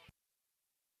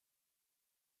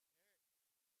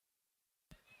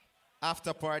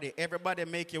 After party. Everybody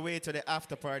make your way to the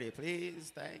after party,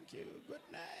 please. Thank you. Good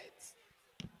night.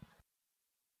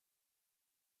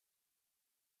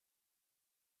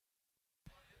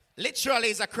 Literally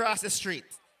is across the street.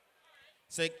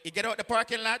 So you get out the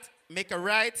parking lot, make a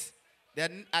right.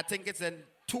 Then I think it's then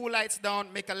 2 lights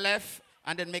down, make a left,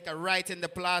 and then make a right in the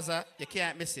plaza. You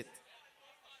can't miss it.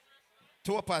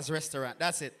 Topaz Restaurant,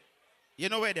 that's it. You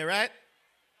know where they're right?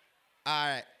 All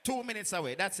right, 2 minutes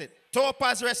away, that's it.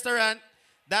 Topaz Restaurant,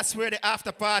 that's where the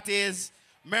after party is.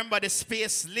 Remember, the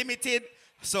space limited,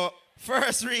 so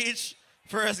first reach,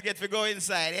 first get to go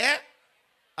inside, yeah?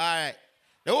 All right.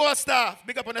 The whole staff,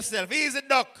 big up on yourself. Easy,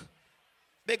 Duck.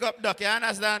 Big up, Duck, you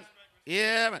understand?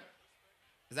 Yeah, man.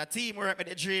 It's a teamwork with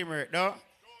the dreamwork, no?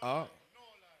 Oh.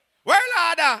 Where,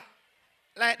 Lada?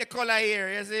 Like the color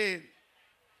here, you see it?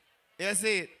 You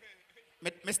see it?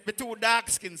 Me too dark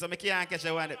skin, so I can't catch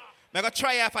the one. I'm going to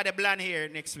try out for the blonde hair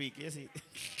next week. You see it?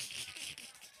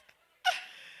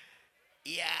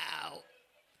 Yeah.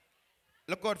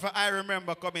 Look out for I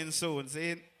Remember coming soon. See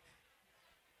it?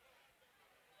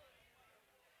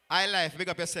 I Life, big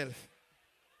up yourself.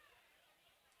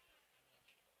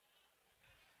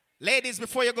 Ladies,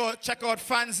 before you go, check out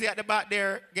Fancy at the back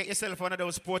there. Get yourself one of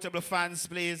those portable fans,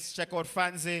 please. Check out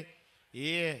Fancy.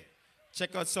 Yeah.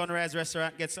 Check out Sunrise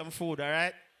Restaurant, get some food, all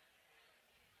right?